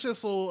dunking the shit.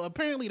 So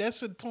apparently that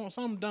shit torn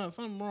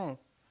something wrong.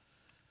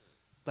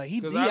 Like he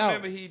Because out. I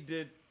remember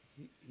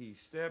he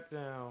stepped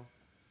down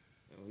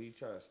and he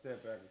tried to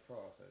step back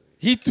across. I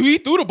think. He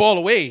threw the ball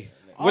away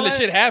All when the that-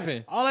 shit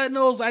happened. All I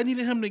know is I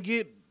needed him to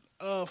get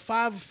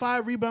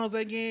five rebounds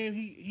that game.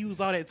 He was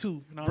out at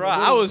 2. And Bro, like,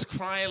 I was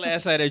crying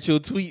last night at your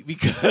tweet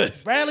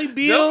because Bradley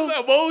Beal. those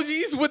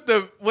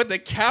emojis with the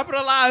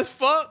capitalized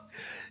fuck.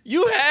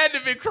 You had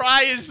to be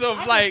crying some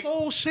I like.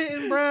 was so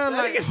shitting, bro.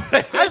 Like, nigga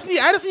said-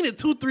 I just needed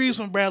 2 threes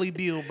from Bradley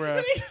Beal,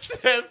 bro. He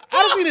said,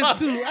 I just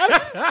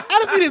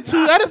needed 2.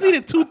 I just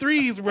needed 2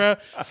 threes, bro.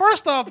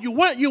 First off, you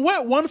went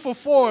 1 for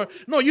 4.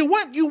 No, you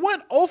went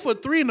 0 for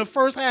 3 in the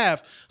first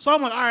half. So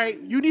I'm like, all right,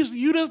 you just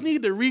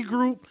need to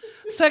regroup.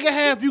 Second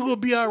half, you gonna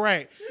be all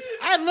right.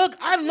 I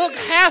look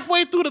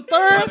halfway through the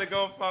Had third. to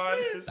go find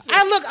his shit.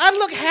 I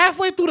look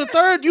halfway through the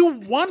third. You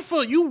 1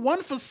 for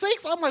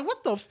 6. I'm like,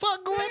 what the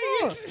fuck going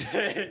on?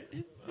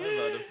 I'm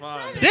about to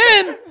find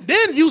it.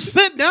 Then you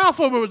sit down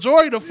for a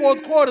majority of the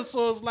fourth quarter.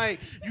 So it's like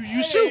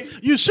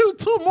you shoot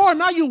 2 more.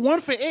 Now you 1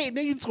 for 8.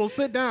 Then you just gonna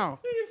sit down.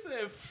 He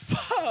said,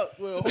 fuck,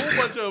 with a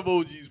whole bunch of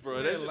emojis,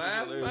 bro. That shit was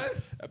last hilarious. night?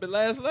 Happened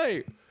last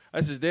night.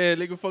 I said, Dad,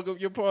 nigga, fuck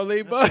up your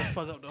parlay, bud.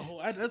 Fuck up the whole.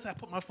 I just had to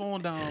put my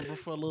phone down bro,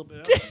 for a little bit.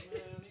 I was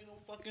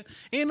like, man,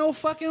 ain't no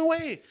fucking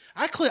way.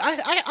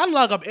 I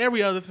log up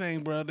every other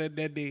thing, bro. That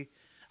day,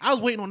 I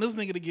was waiting on this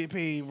nigga to get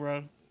paid,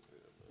 bro.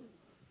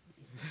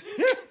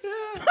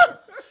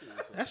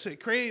 That shit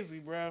crazy,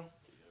 bro.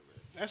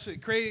 That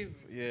shit crazy.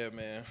 Yeah,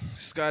 man.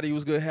 Scotty,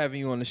 was good having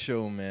you on the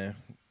show, man.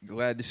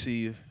 Glad to see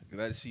you.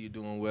 Glad to see you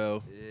doing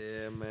well.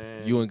 Yeah,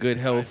 man. You in good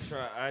health.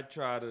 I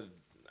try to.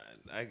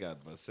 I got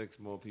about 6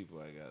 more people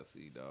I gotta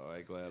see, dog.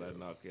 I glad I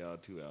knocked y'all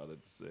 2 out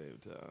at the same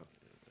time.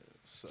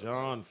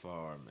 John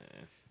Farr,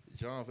 man.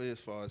 John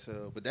is far as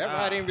hell. But that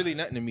ride ain't really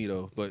nothing to me,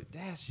 though. But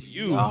That's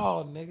you.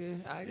 y'all,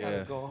 nigga. I gotta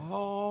Yeah. go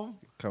home.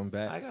 come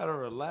back. I gotta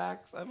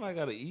relax. I might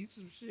gotta eat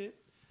some shit.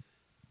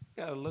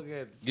 Gotta look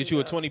at. Get you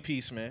a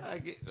 20-piece, man.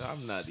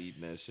 I'm not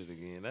eating that shit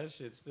again. That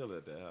shit's still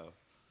at the house.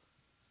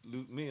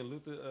 Me and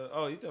Luther.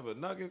 You talking about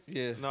nuggets?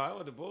 Yeah. No, I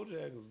went to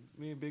Bojangles.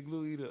 Me and Big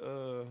Lou eat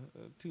a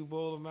 2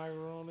 bowl of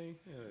macaroni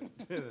and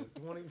a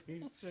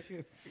 20-piece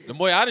chicken. The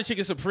boy out of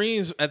Chicken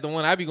Supremes at the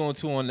one I be going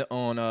to on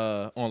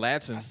I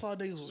Latson. saw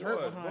niggas was hurt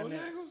What, behind that.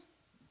 Bojangles?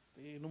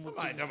 Yeah, no more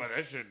Somebody chickens. talking about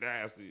that shit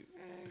nasty.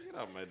 Man, Get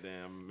out my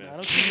damn Nah, mess.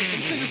 them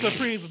chicken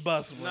Supremes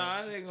bust, bro.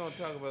 Nah, I ain't gonna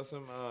talk about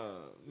some.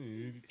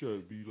 You try to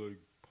be like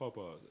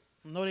Popeyes.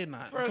 No, they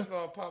not. First of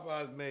all,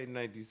 Popeyes made in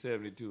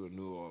 1972 in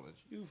New Orleans.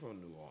 You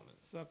from New Orleans?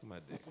 Suck my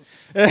dick.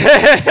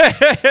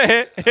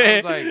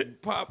 I was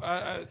like,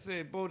 I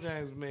said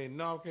Bojangles was made in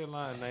North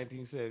Carolina in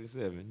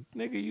 1977.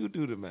 Nigga, you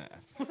do the math.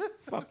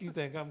 Fuck you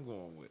think I'm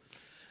going with?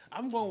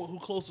 I'm going with who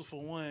closer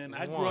for one.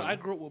 I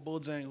grew up with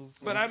Bojangles.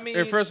 So. But I mean,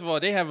 And first of all,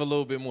 they have a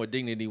little bit more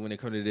dignity when it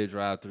comes to their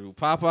drive-through.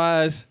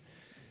 Popeyes,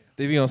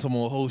 they be on some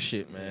more whole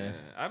shit, man.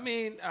 I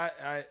mean,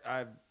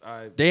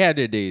 They had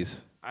their days.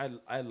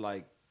 I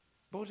like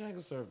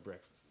Bojangles serve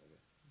breakfast. Nigga.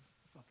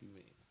 Fuck you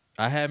mean?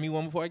 I had me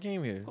one before I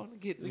came here. I'm gonna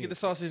get Look me at the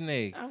sausage and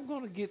egg. I'm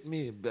gonna get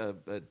me a bacon,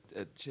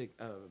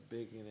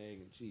 egg,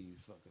 and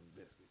cheese fucking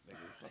biscuit. Nigga,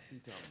 fuck you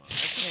talking about? I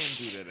can't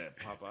do that at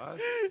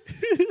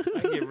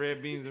Popeyes. I get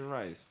red beans and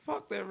rice.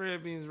 Fuck that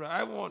red beans and rice.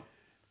 I want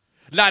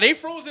Nah, they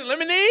frozen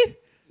lemonade,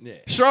 yeah.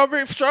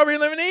 strawberry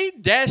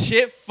lemonade. That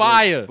shit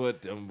fire.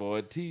 But them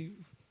boy teeth.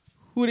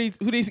 Who they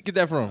get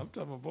that from? I'm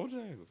talking about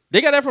Bojangles.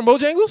 They got that from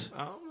Bojangles?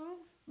 I don't know.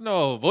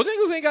 No,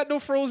 Bojangles ain't got no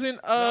frozen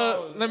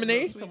No,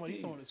 lemonade. He's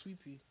talking about the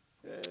sweet tea.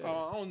 Yeah.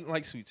 Oh, I don't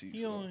like sweet tea.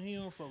 He so.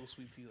 don't fuck with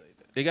sweet tea like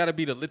that. They gotta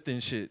be the Lipton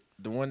shit,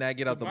 the one that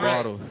get out the Brits.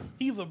 bottle.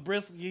 He's a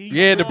brisk.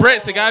 Yeah, the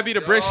Brits. It gotta be the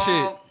Brits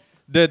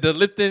shit. The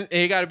Lipton.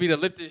 It gotta be the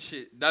Lipton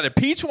shit. Now the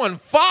peach one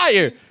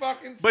fire,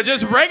 Fucking but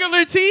just serious?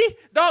 regular tea,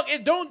 dog.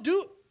 It don't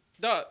do,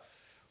 dog.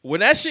 When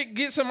that shit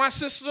gets in my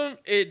system,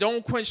 it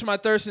don't quench my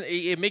thirst. And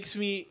it makes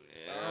me.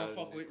 I don't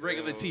fuck with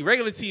regular tea.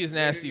 Regular tea is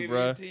nasty,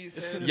 bruh.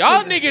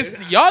 Y'all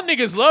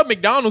niggas love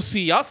McDonald's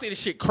tea. Y'all say the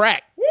shit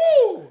crack.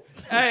 Woo!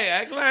 Hey,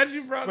 I'm glad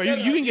you brought Bro, that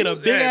you up. can get a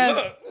big ass.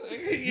 Look.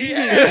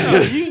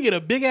 You can get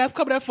a big ass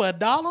cup of that for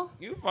 $1.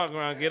 You fuck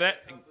around, get that.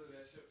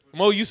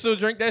 Mo, you still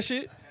drink that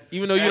shit,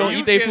 even though you Hey, don't you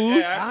eat their get-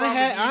 food. hey,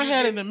 I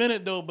had it in a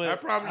minute though, but I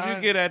promise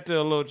you get that to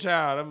a little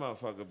child. That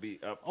motherfucker be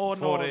up Oh for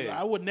 4 no, days.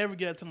 I would never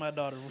get that to my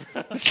daughter.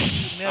 I'm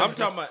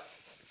talking about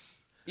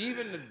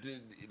even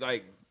the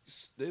like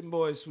them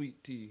boys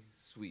sweet tea,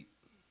 sweet.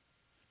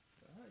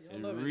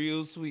 And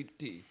real sweet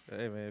tea.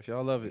 Hey man, if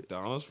y'all love it,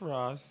 McDonald's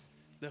fries.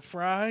 The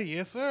fry,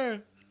 yes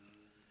sir.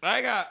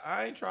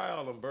 I ain't try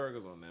all them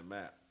burgers on that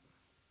map.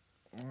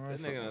 That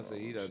nigga done say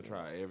he done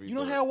try every You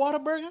don't burger. have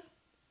Whataburger?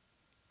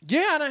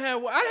 yeah, I done had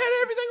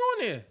everything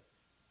on there.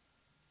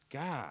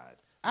 God.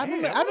 I damn,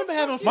 remember what the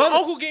having fuck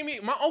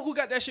My fun. uncle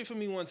got that shit for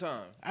me one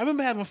time. I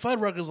remember having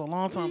Fuddruckers a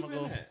long you time been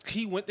ago. at?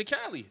 He went to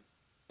Cali.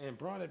 And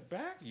brought it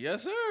back?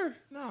 Yes, sir.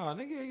 Nah,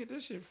 nigga get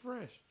this shit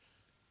fresh.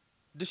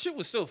 The shit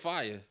was still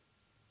fire.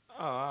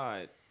 Oh, all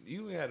right.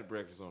 You had a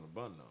breakfast on the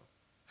bun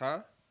though. Huh?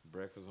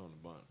 Breakfast on the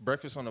bun.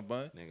 Breakfast on a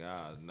bun. Nigga,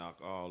 I'll knock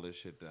all this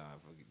shit down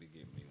if I get to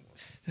give me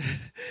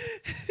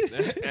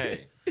one.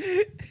 Hey.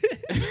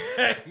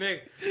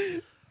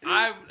 Nigga.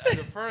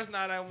 The first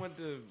night I went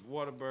to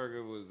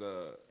Whataburger was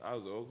I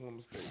was at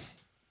Oklahoma State.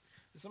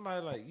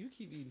 Somebody like, you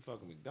keep eating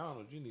fucking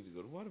McDonald's, you need to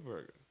go to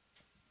Whataburger.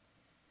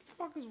 The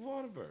fuck is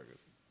Whataburger?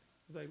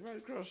 It's like right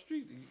across the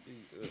street,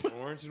 the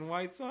orange and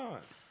white sign.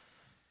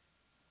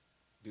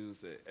 Dude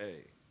said,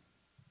 hey,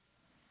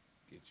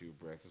 get you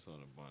a breakfast on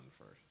a bun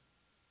first.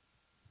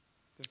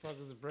 The fuck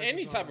is a breakfast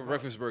Any on type a of bun?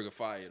 breakfast burger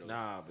fire though.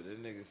 Nah, but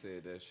that nigga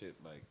said that shit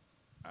like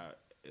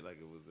it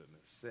was a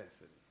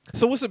necessity.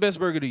 So what's the best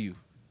burger to you?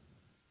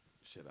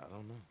 Shit, I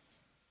don't know.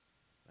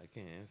 I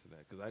can't answer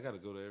that because I got to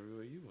go to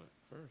everywhere you went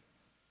first.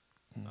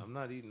 I'm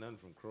not eating nothing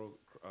from Culver,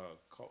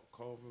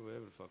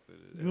 whatever the fuck that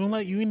is. You don't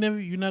like you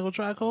not gonna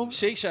try Culver?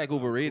 Shake Shack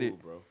overrated. Cool,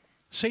 bro.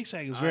 Shake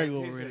Shack is I very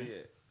can't say overrated.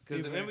 yet.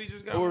 Because then we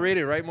just got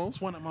Overrated, right, Mo?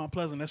 It's one at Mount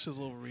Pleasant. That shit's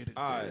overrated.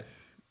 All right.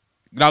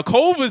 Now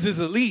Culver's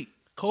is elite.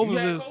 Culver's You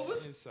had is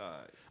Culver's? It's all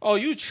right. Oh,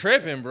 you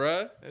tripping,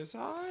 bruh? It's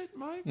all right,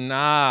 Mike.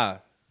 Nah.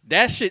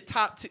 That shit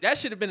that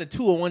should have been a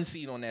 2 or 1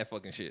 seed on that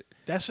fucking shit.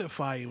 that shit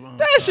fire. Man.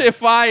 That shit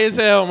fire as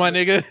hell, my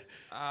nigga.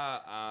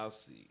 I'll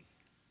see.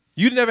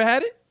 You never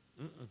had it?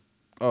 Mm-mm.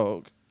 Oh,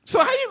 okay. So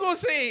how you gonna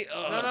say No.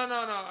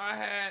 I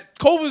had.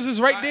 Culver's is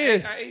right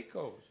there? I ate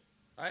Culver's.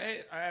 I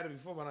had it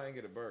before, but I didn't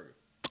get a burger.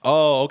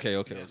 Oh, okay.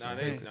 Nah,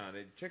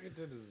 they chicken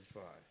tenders is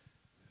fine.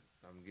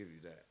 I'm gonna give you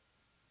that.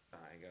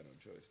 I ain't got no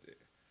choice there.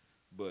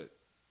 But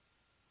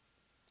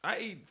I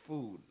eat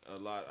food a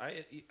lot.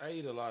 I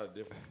eat a lot of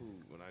different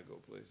food when I go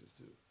places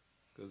too.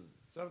 Cause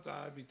sometimes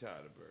I be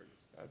tired of burgers.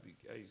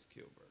 I used to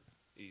kill burgers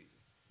easy.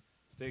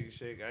 Steak and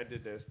Shake. I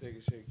did that Steak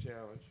and Shake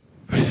challenge.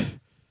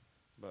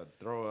 About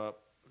to throw up.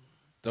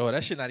 Oh,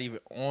 that shit not even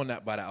on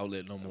that by the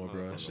outlet no more,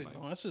 bro. That shit,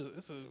 no, that shit,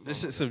 it's a.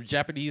 This shit's a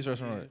Japanese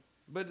restaurant.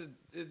 But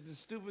the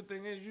stupid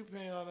thing is, you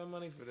paying all that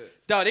money for this.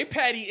 Dog, they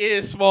patty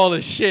is small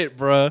as shit,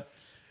 bruh.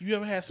 You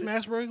ever had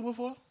Smash Burger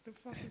before? The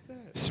fuck is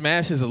that?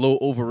 Smash is a little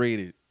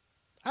overrated.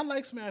 I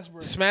like Smash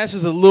Burger. Smash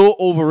is a little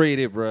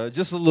overrated, bruh.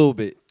 Just a little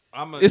bit.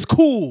 It's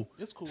cool.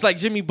 It's cool. It's like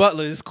Jimmy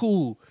Butler. It's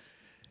cool.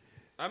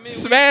 I mean,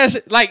 Smash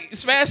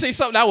ain't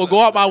something I would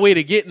go out my way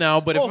to get now.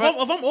 But Oh, if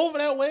if I'm over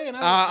that way, and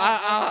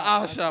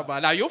I'll shop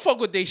by. Now you'll fuck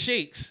with they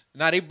shakes.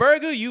 Now they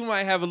burger, you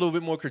might have a little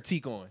bit more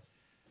critique on.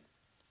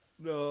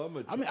 no,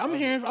 I'm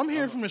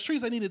hearing from the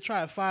streets. I need to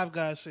try a Five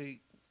Guys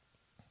shake.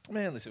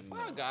 Man, listen,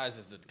 Five Guys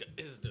is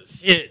the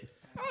shit.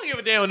 I don't give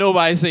a damn what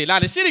nobody say. Now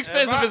the shit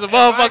expensive as a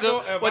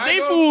motherfucker, but they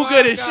food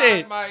good as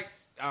shit. Mike,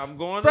 I'm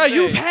going. Bro,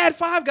 you've had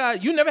Five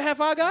Guys. You never had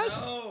Five Guys?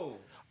 No,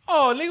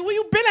 Oh, nigga, where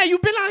you been at? You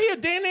been out here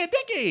damn near a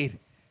decade.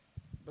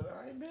 but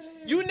I ain't been here.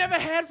 You never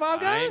had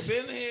Five Guys? I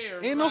ain't been here.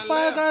 Ain't no I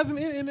Five left. Guys in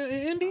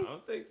Indy. I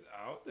don't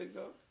think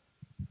so.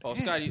 Oh,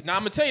 Scotty. Now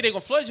I'm gonna tell you, they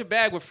gonna flood your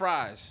bag with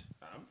fries,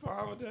 I'm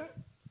fine with that.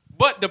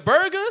 but the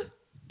burger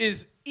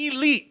is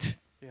elite.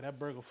 Yeah, that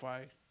burger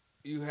fire.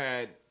 You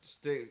had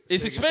steak.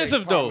 It's steak and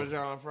expensive, steak though.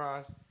 Parmesan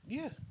fries.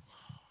 Yeah,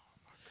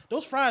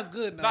 those fries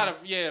good now.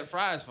 The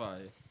fries fire.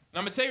 Now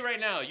I'm gonna tell you right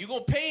now, you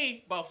gonna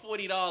pay about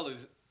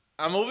 $40.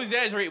 I'm over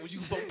exaggerating, but you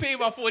gonna pay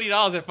about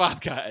 $40 at Five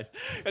Guys.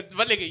 But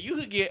nigga, you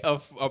could get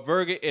a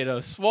burger and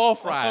a small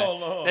fry. Oh,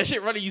 Lord. That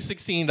shit running you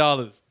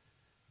 $16.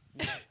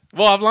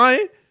 Well, I'm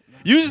lying.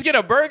 You just get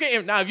a burger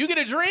and now if you get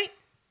a drink,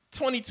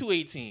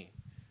 $22.18.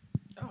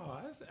 Oh,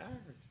 that's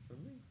average for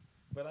me.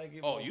 But I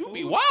get Oh, more you food.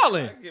 be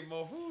wildin'. I get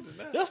more food than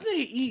that. This nigga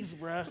eats,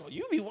 bruh.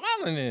 You be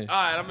wildin' then. All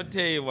right, I'm gonna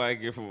tell you what I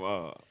get from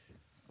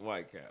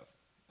White Castle.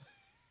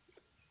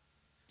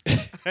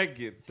 I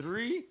get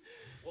 3.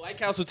 White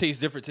Castle tastes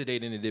different today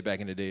than it did back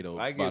in the day, though.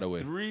 I by get the way,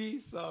 3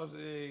 sausage,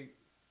 egg,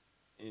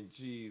 and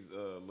cheese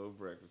low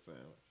breakfast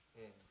sandwich.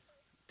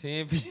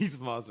 10-piece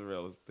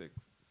mozzarella sticks.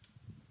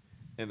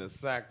 And a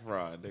sack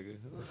fry, nigga.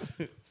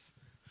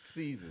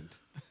 Seasoned.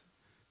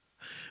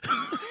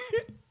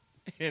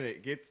 And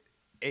it gets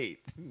 8,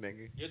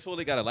 nigga. your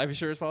toilet got a life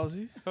insurance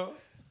policy. Huh?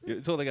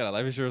 Your toilet got a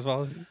life insurance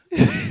policy.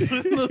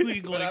 Look,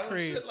 we But going I don't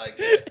crazy. shit like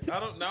that. I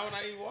don't now when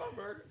I eat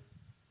Wahlburger.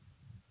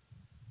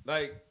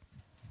 Like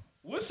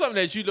What's something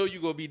that you know you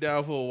gonna be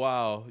down for a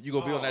while? You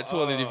gonna be on that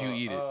toilet if you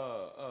eat it.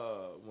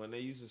 When they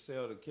used to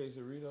sell the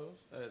quesadillas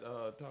at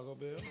Taco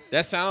Bell.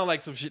 That sounds like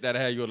some shit that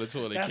had you on the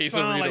toilet. That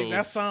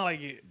Quesadillas. sound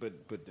like it.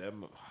 But that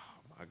oh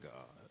my god.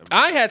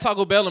 I ain't had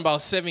Taco Bell in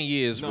about 7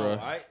 years, No, bro.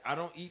 I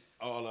don't eat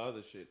all the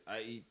other shit.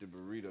 I eat the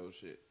burrito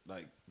shit.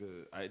 Like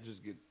I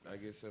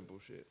get simple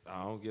shit.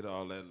 I don't get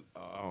all that.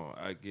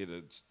 I get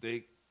a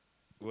steak,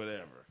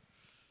 whatever.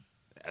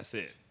 That's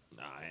it.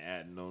 I ain't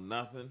adding no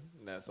nothing.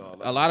 That's all.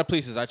 A lot of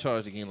places I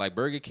charged again, like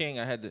Burger King.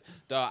 I had to.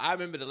 Dog, I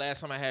remember the last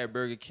time I had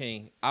Burger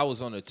King, I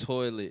was on the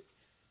toilet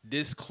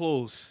this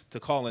close to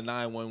calling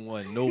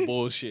 911. No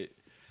bullshit.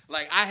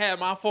 Like I had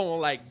my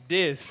phone like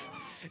this,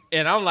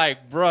 and I'm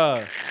like,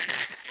 bruh.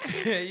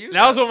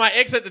 That was with my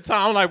ex at the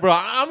time. I'm like, bro,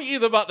 I'm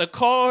either about to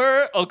call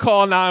her or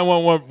call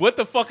 911. What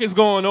the fuck is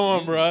going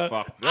on, bro?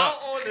 fucked I'm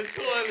up. on the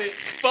toilet,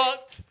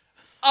 fucked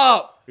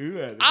up.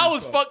 I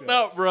was fucked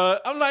up, bro.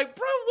 I'm like,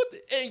 bro, what?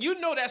 And you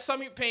know that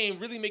stomach pain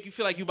really make you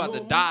feel like you about to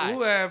die.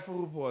 Who had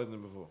food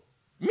poisoning before?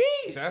 Me,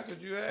 That's what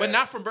you had. but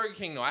not from Burger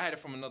King. No, I had it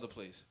from another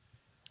place.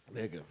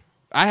 nigga.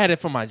 I had it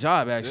from my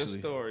job This actually.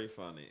 story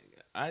funny.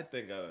 I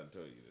think I done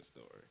told you this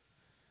story.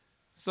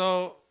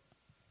 So,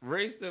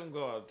 race them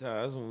go out of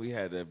town. That's when we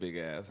had that big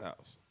ass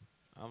house.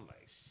 I'm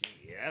like,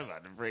 shit, I'm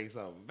about to bring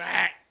something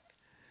back.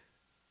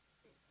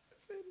 I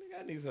said,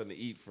 nigga, I need something to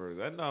eat first.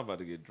 I know I'm about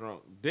to get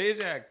drunk.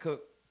 Deja had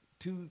cooked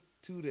two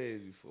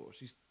days before.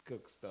 She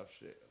cooked stuffed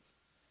shells.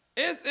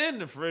 It's in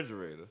the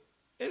refrigerator.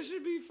 It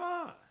should be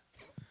fine.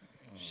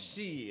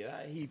 Shit,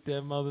 I heat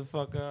that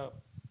motherfucker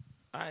up.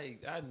 I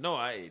know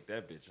I ate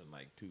that bitch in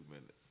like 2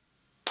 minutes.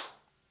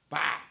 Bah,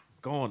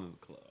 going to the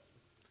club.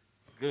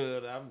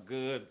 Good, I'm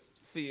good.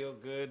 Feel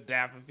good,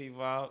 dapping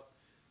people out.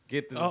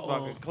 Get to the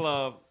fucking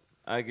club.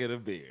 I get a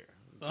beer.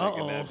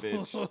 Drinking that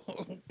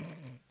bitch.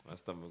 My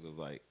stomach was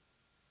like,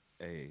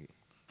 hey,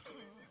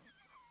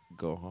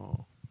 go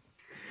home.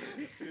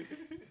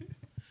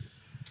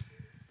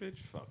 Bitch,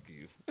 fuck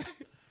you.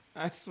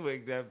 I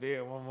swig that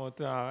beer one more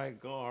time. I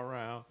go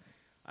around.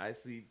 I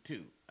see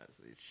 2. I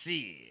say,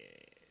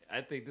 shit. I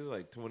think this is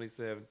like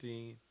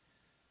 2017.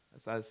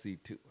 I see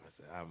 2. I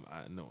said,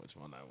 I know which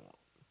one I want.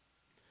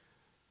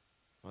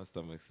 My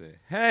stomach said,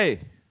 hey,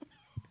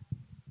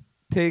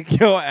 take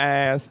your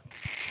ass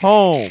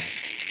home.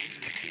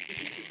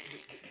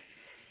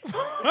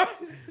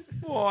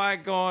 Boy, I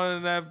go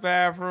in that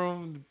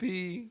bathroom to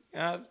pee.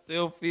 I'm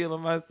still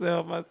feeling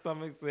myself. My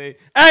stomach say,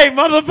 hey,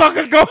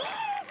 motherfucker, go.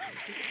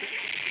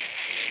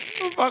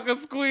 Motherfucker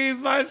squeeze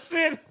my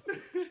shit.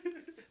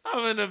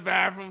 I'm in the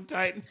bathroom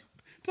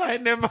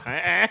tightening my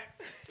ass.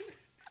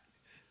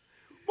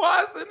 Boy,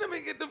 I said, let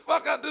me get the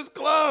fuck out this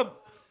club.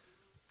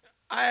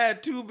 I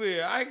had 2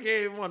 beer. I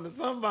gave one to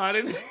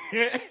somebody.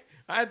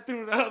 I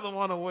threw the other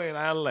one away and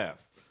I left.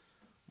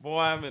 Boy,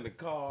 I'm in the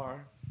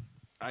car.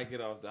 I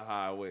get off the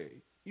highway.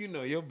 You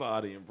know, your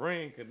body and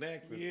brain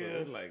connected. Yeah. So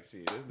it's like,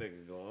 shit, this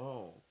nigga going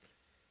home.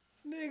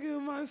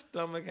 Nigga, my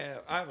stomach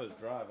I was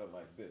driving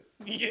like this.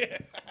 Yeah.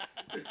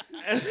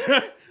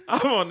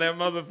 I'm on that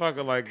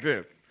motherfucker like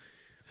this.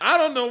 I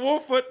don't know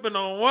what foot been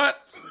on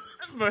what,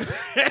 but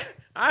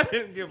I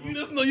didn't give a fuck. You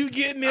just know you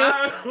getting there.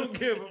 I don't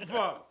give a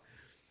fuck.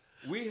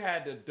 We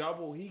had the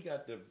double. He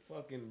got the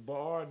fucking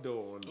bar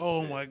door on the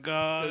Oh shit. my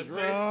God, 'Cause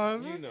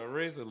John. Race, you know,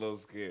 Race a little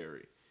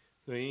scary.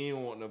 So he ain't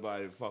want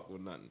nobody to fuck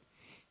with nothing.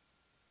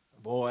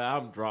 Boy,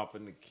 I'm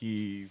dropping the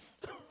keys.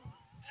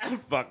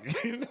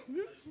 Fucking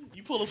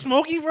You pull a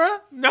Smokey, bro?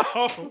 no,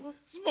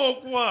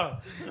 smoke one.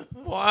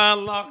 Boy, I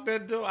unlocked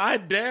that door. I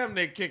damn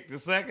near kicked the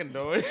second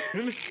door.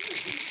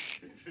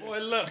 Boy,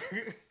 look,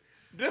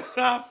 this is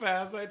how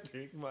fast I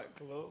take my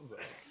clothes off.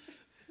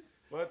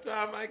 By the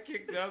time I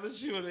kicked the other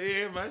shoe in the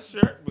air, my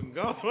shirt been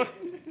gone.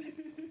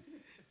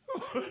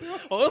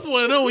 Oh, that's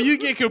one of them when you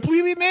get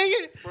completely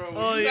naked. Bro,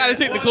 Oh, You yeah. gotta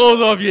take the clothes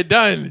off. You're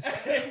done.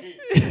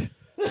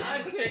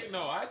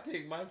 I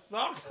take my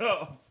socks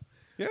off.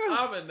 Yeah.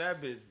 I'm in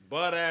that bitch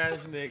butt ass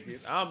naked.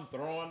 I'm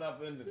throwing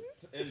up in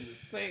the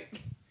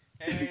sink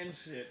and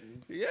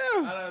shitting. Yeah.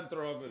 I done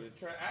throw up in the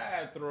trash. I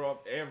had throw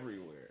up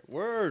everywhere.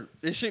 Word.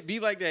 It should be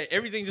like that.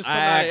 Everything just come I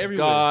out of asked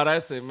everywhere. God, I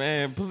said,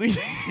 man, please.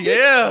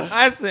 Yeah.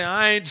 I said,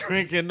 I ain't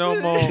drinking no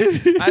more.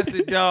 I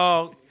said,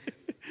 dog,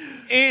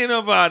 ain't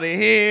nobody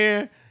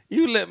here.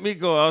 You let me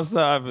go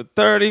outside for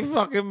 30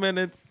 fucking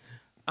minutes.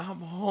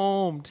 I'm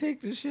home.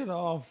 Take the shit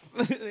off.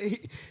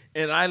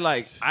 And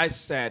I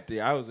sat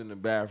there. I was in the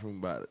bathroom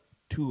about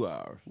 2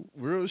 hours.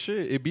 Real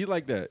shit. It be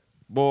like that.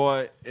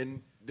 Boy,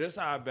 and this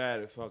how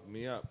bad it fucked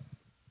me up.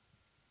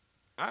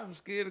 I was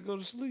scared to go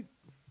to sleep.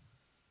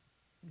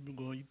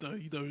 You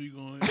thought you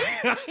were going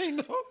I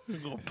know. you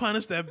gonna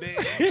punish that bed.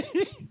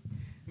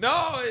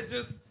 No, it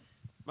just,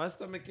 my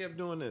stomach kept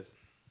doing this.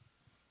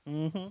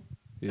 Mm-hmm.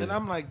 Yeah. And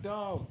I'm like,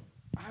 dog,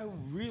 I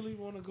really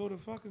want to go to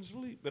fucking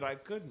sleep, but I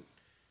couldn't.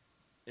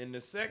 And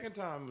the second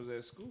time was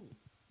at school.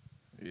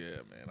 Yeah,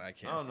 man. I I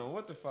can't. don't know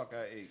what the fuck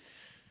I ate.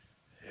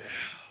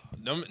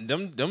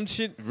 Them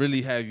shit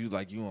really have you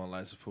like you on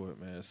life support,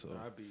 man. So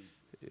I'll be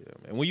yeah,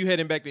 man. When you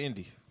heading back to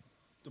Indy?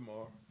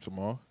 tomorrow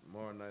Tomorrow?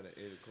 night at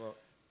 8 o'clock.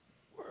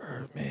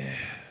 Word, man.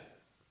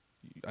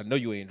 I know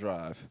you ain't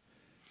drive.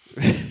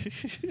 Hell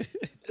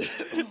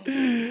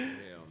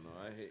no,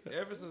 I hate.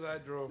 Ever since I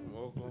drove from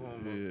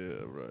Oklahoma,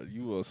 Yeah, bro.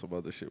 You on some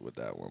other shit with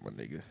that one, my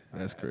nigga. That's I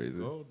had to crazy.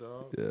 go,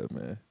 dog. Yeah,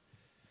 man.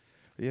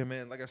 Yeah,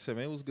 man. Like I said,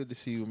 man, it was good to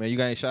see you, man. You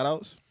got any shout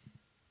outs?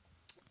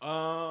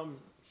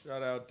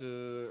 Shout out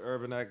to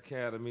Urban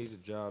Academy, the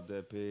job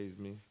that pays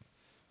me,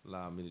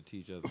 allow me to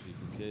teach other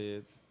people's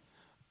kids.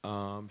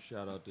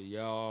 Shout out to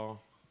y'all.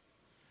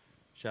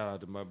 Shout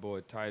out to my boy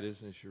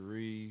Titus and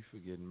Cherie for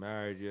getting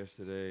married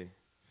yesterday.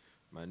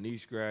 My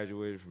niece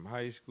graduated from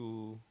high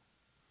school.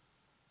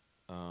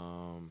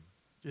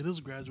 It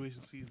is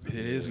graduation season. It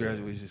is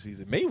graduation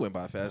season. May went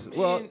by fast. And-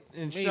 Well,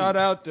 and May shout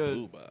out to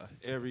flew by.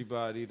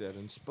 everybody that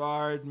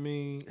inspires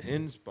me,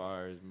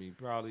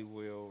 probably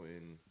will,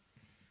 and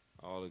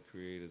all the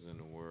creators in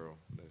the world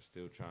that's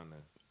still trying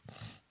to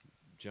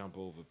jump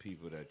over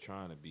people that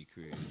trying to be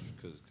creators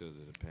because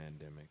of the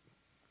pandemic.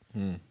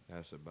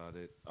 That's about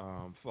it.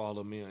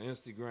 Follow me on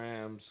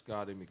Instagram,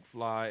 Scotty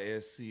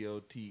McFly,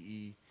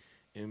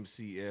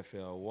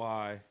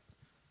 SCOTEMCFLY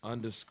 _,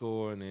 and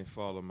then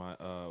follow my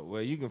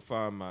you can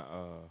find my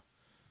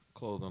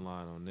clothing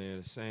line on there.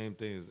 The same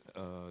thing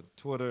as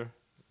Twitter,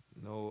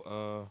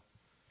 no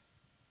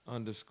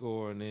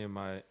 _, and then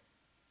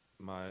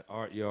my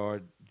art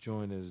yard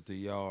joint is the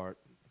yard,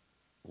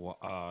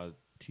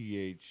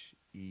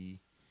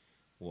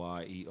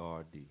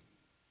 THEYERD.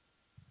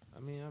 I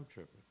mean, I'm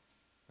tripping.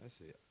 I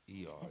said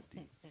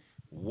ERD.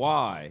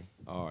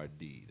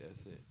 YRD.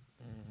 That's it.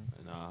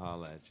 And I'll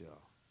holla at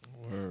y'all.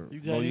 Word. You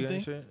got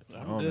anything? shit?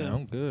 I'm Oh, good. man,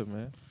 I'm good,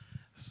 man.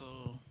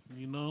 So,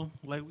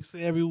 like we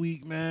say every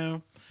week,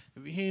 man,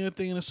 if you hear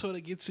anything in the show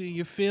that gets you in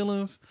your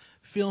feeling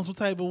some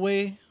type of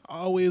way,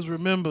 always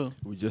remember,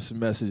 We just some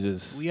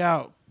messages. we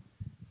out.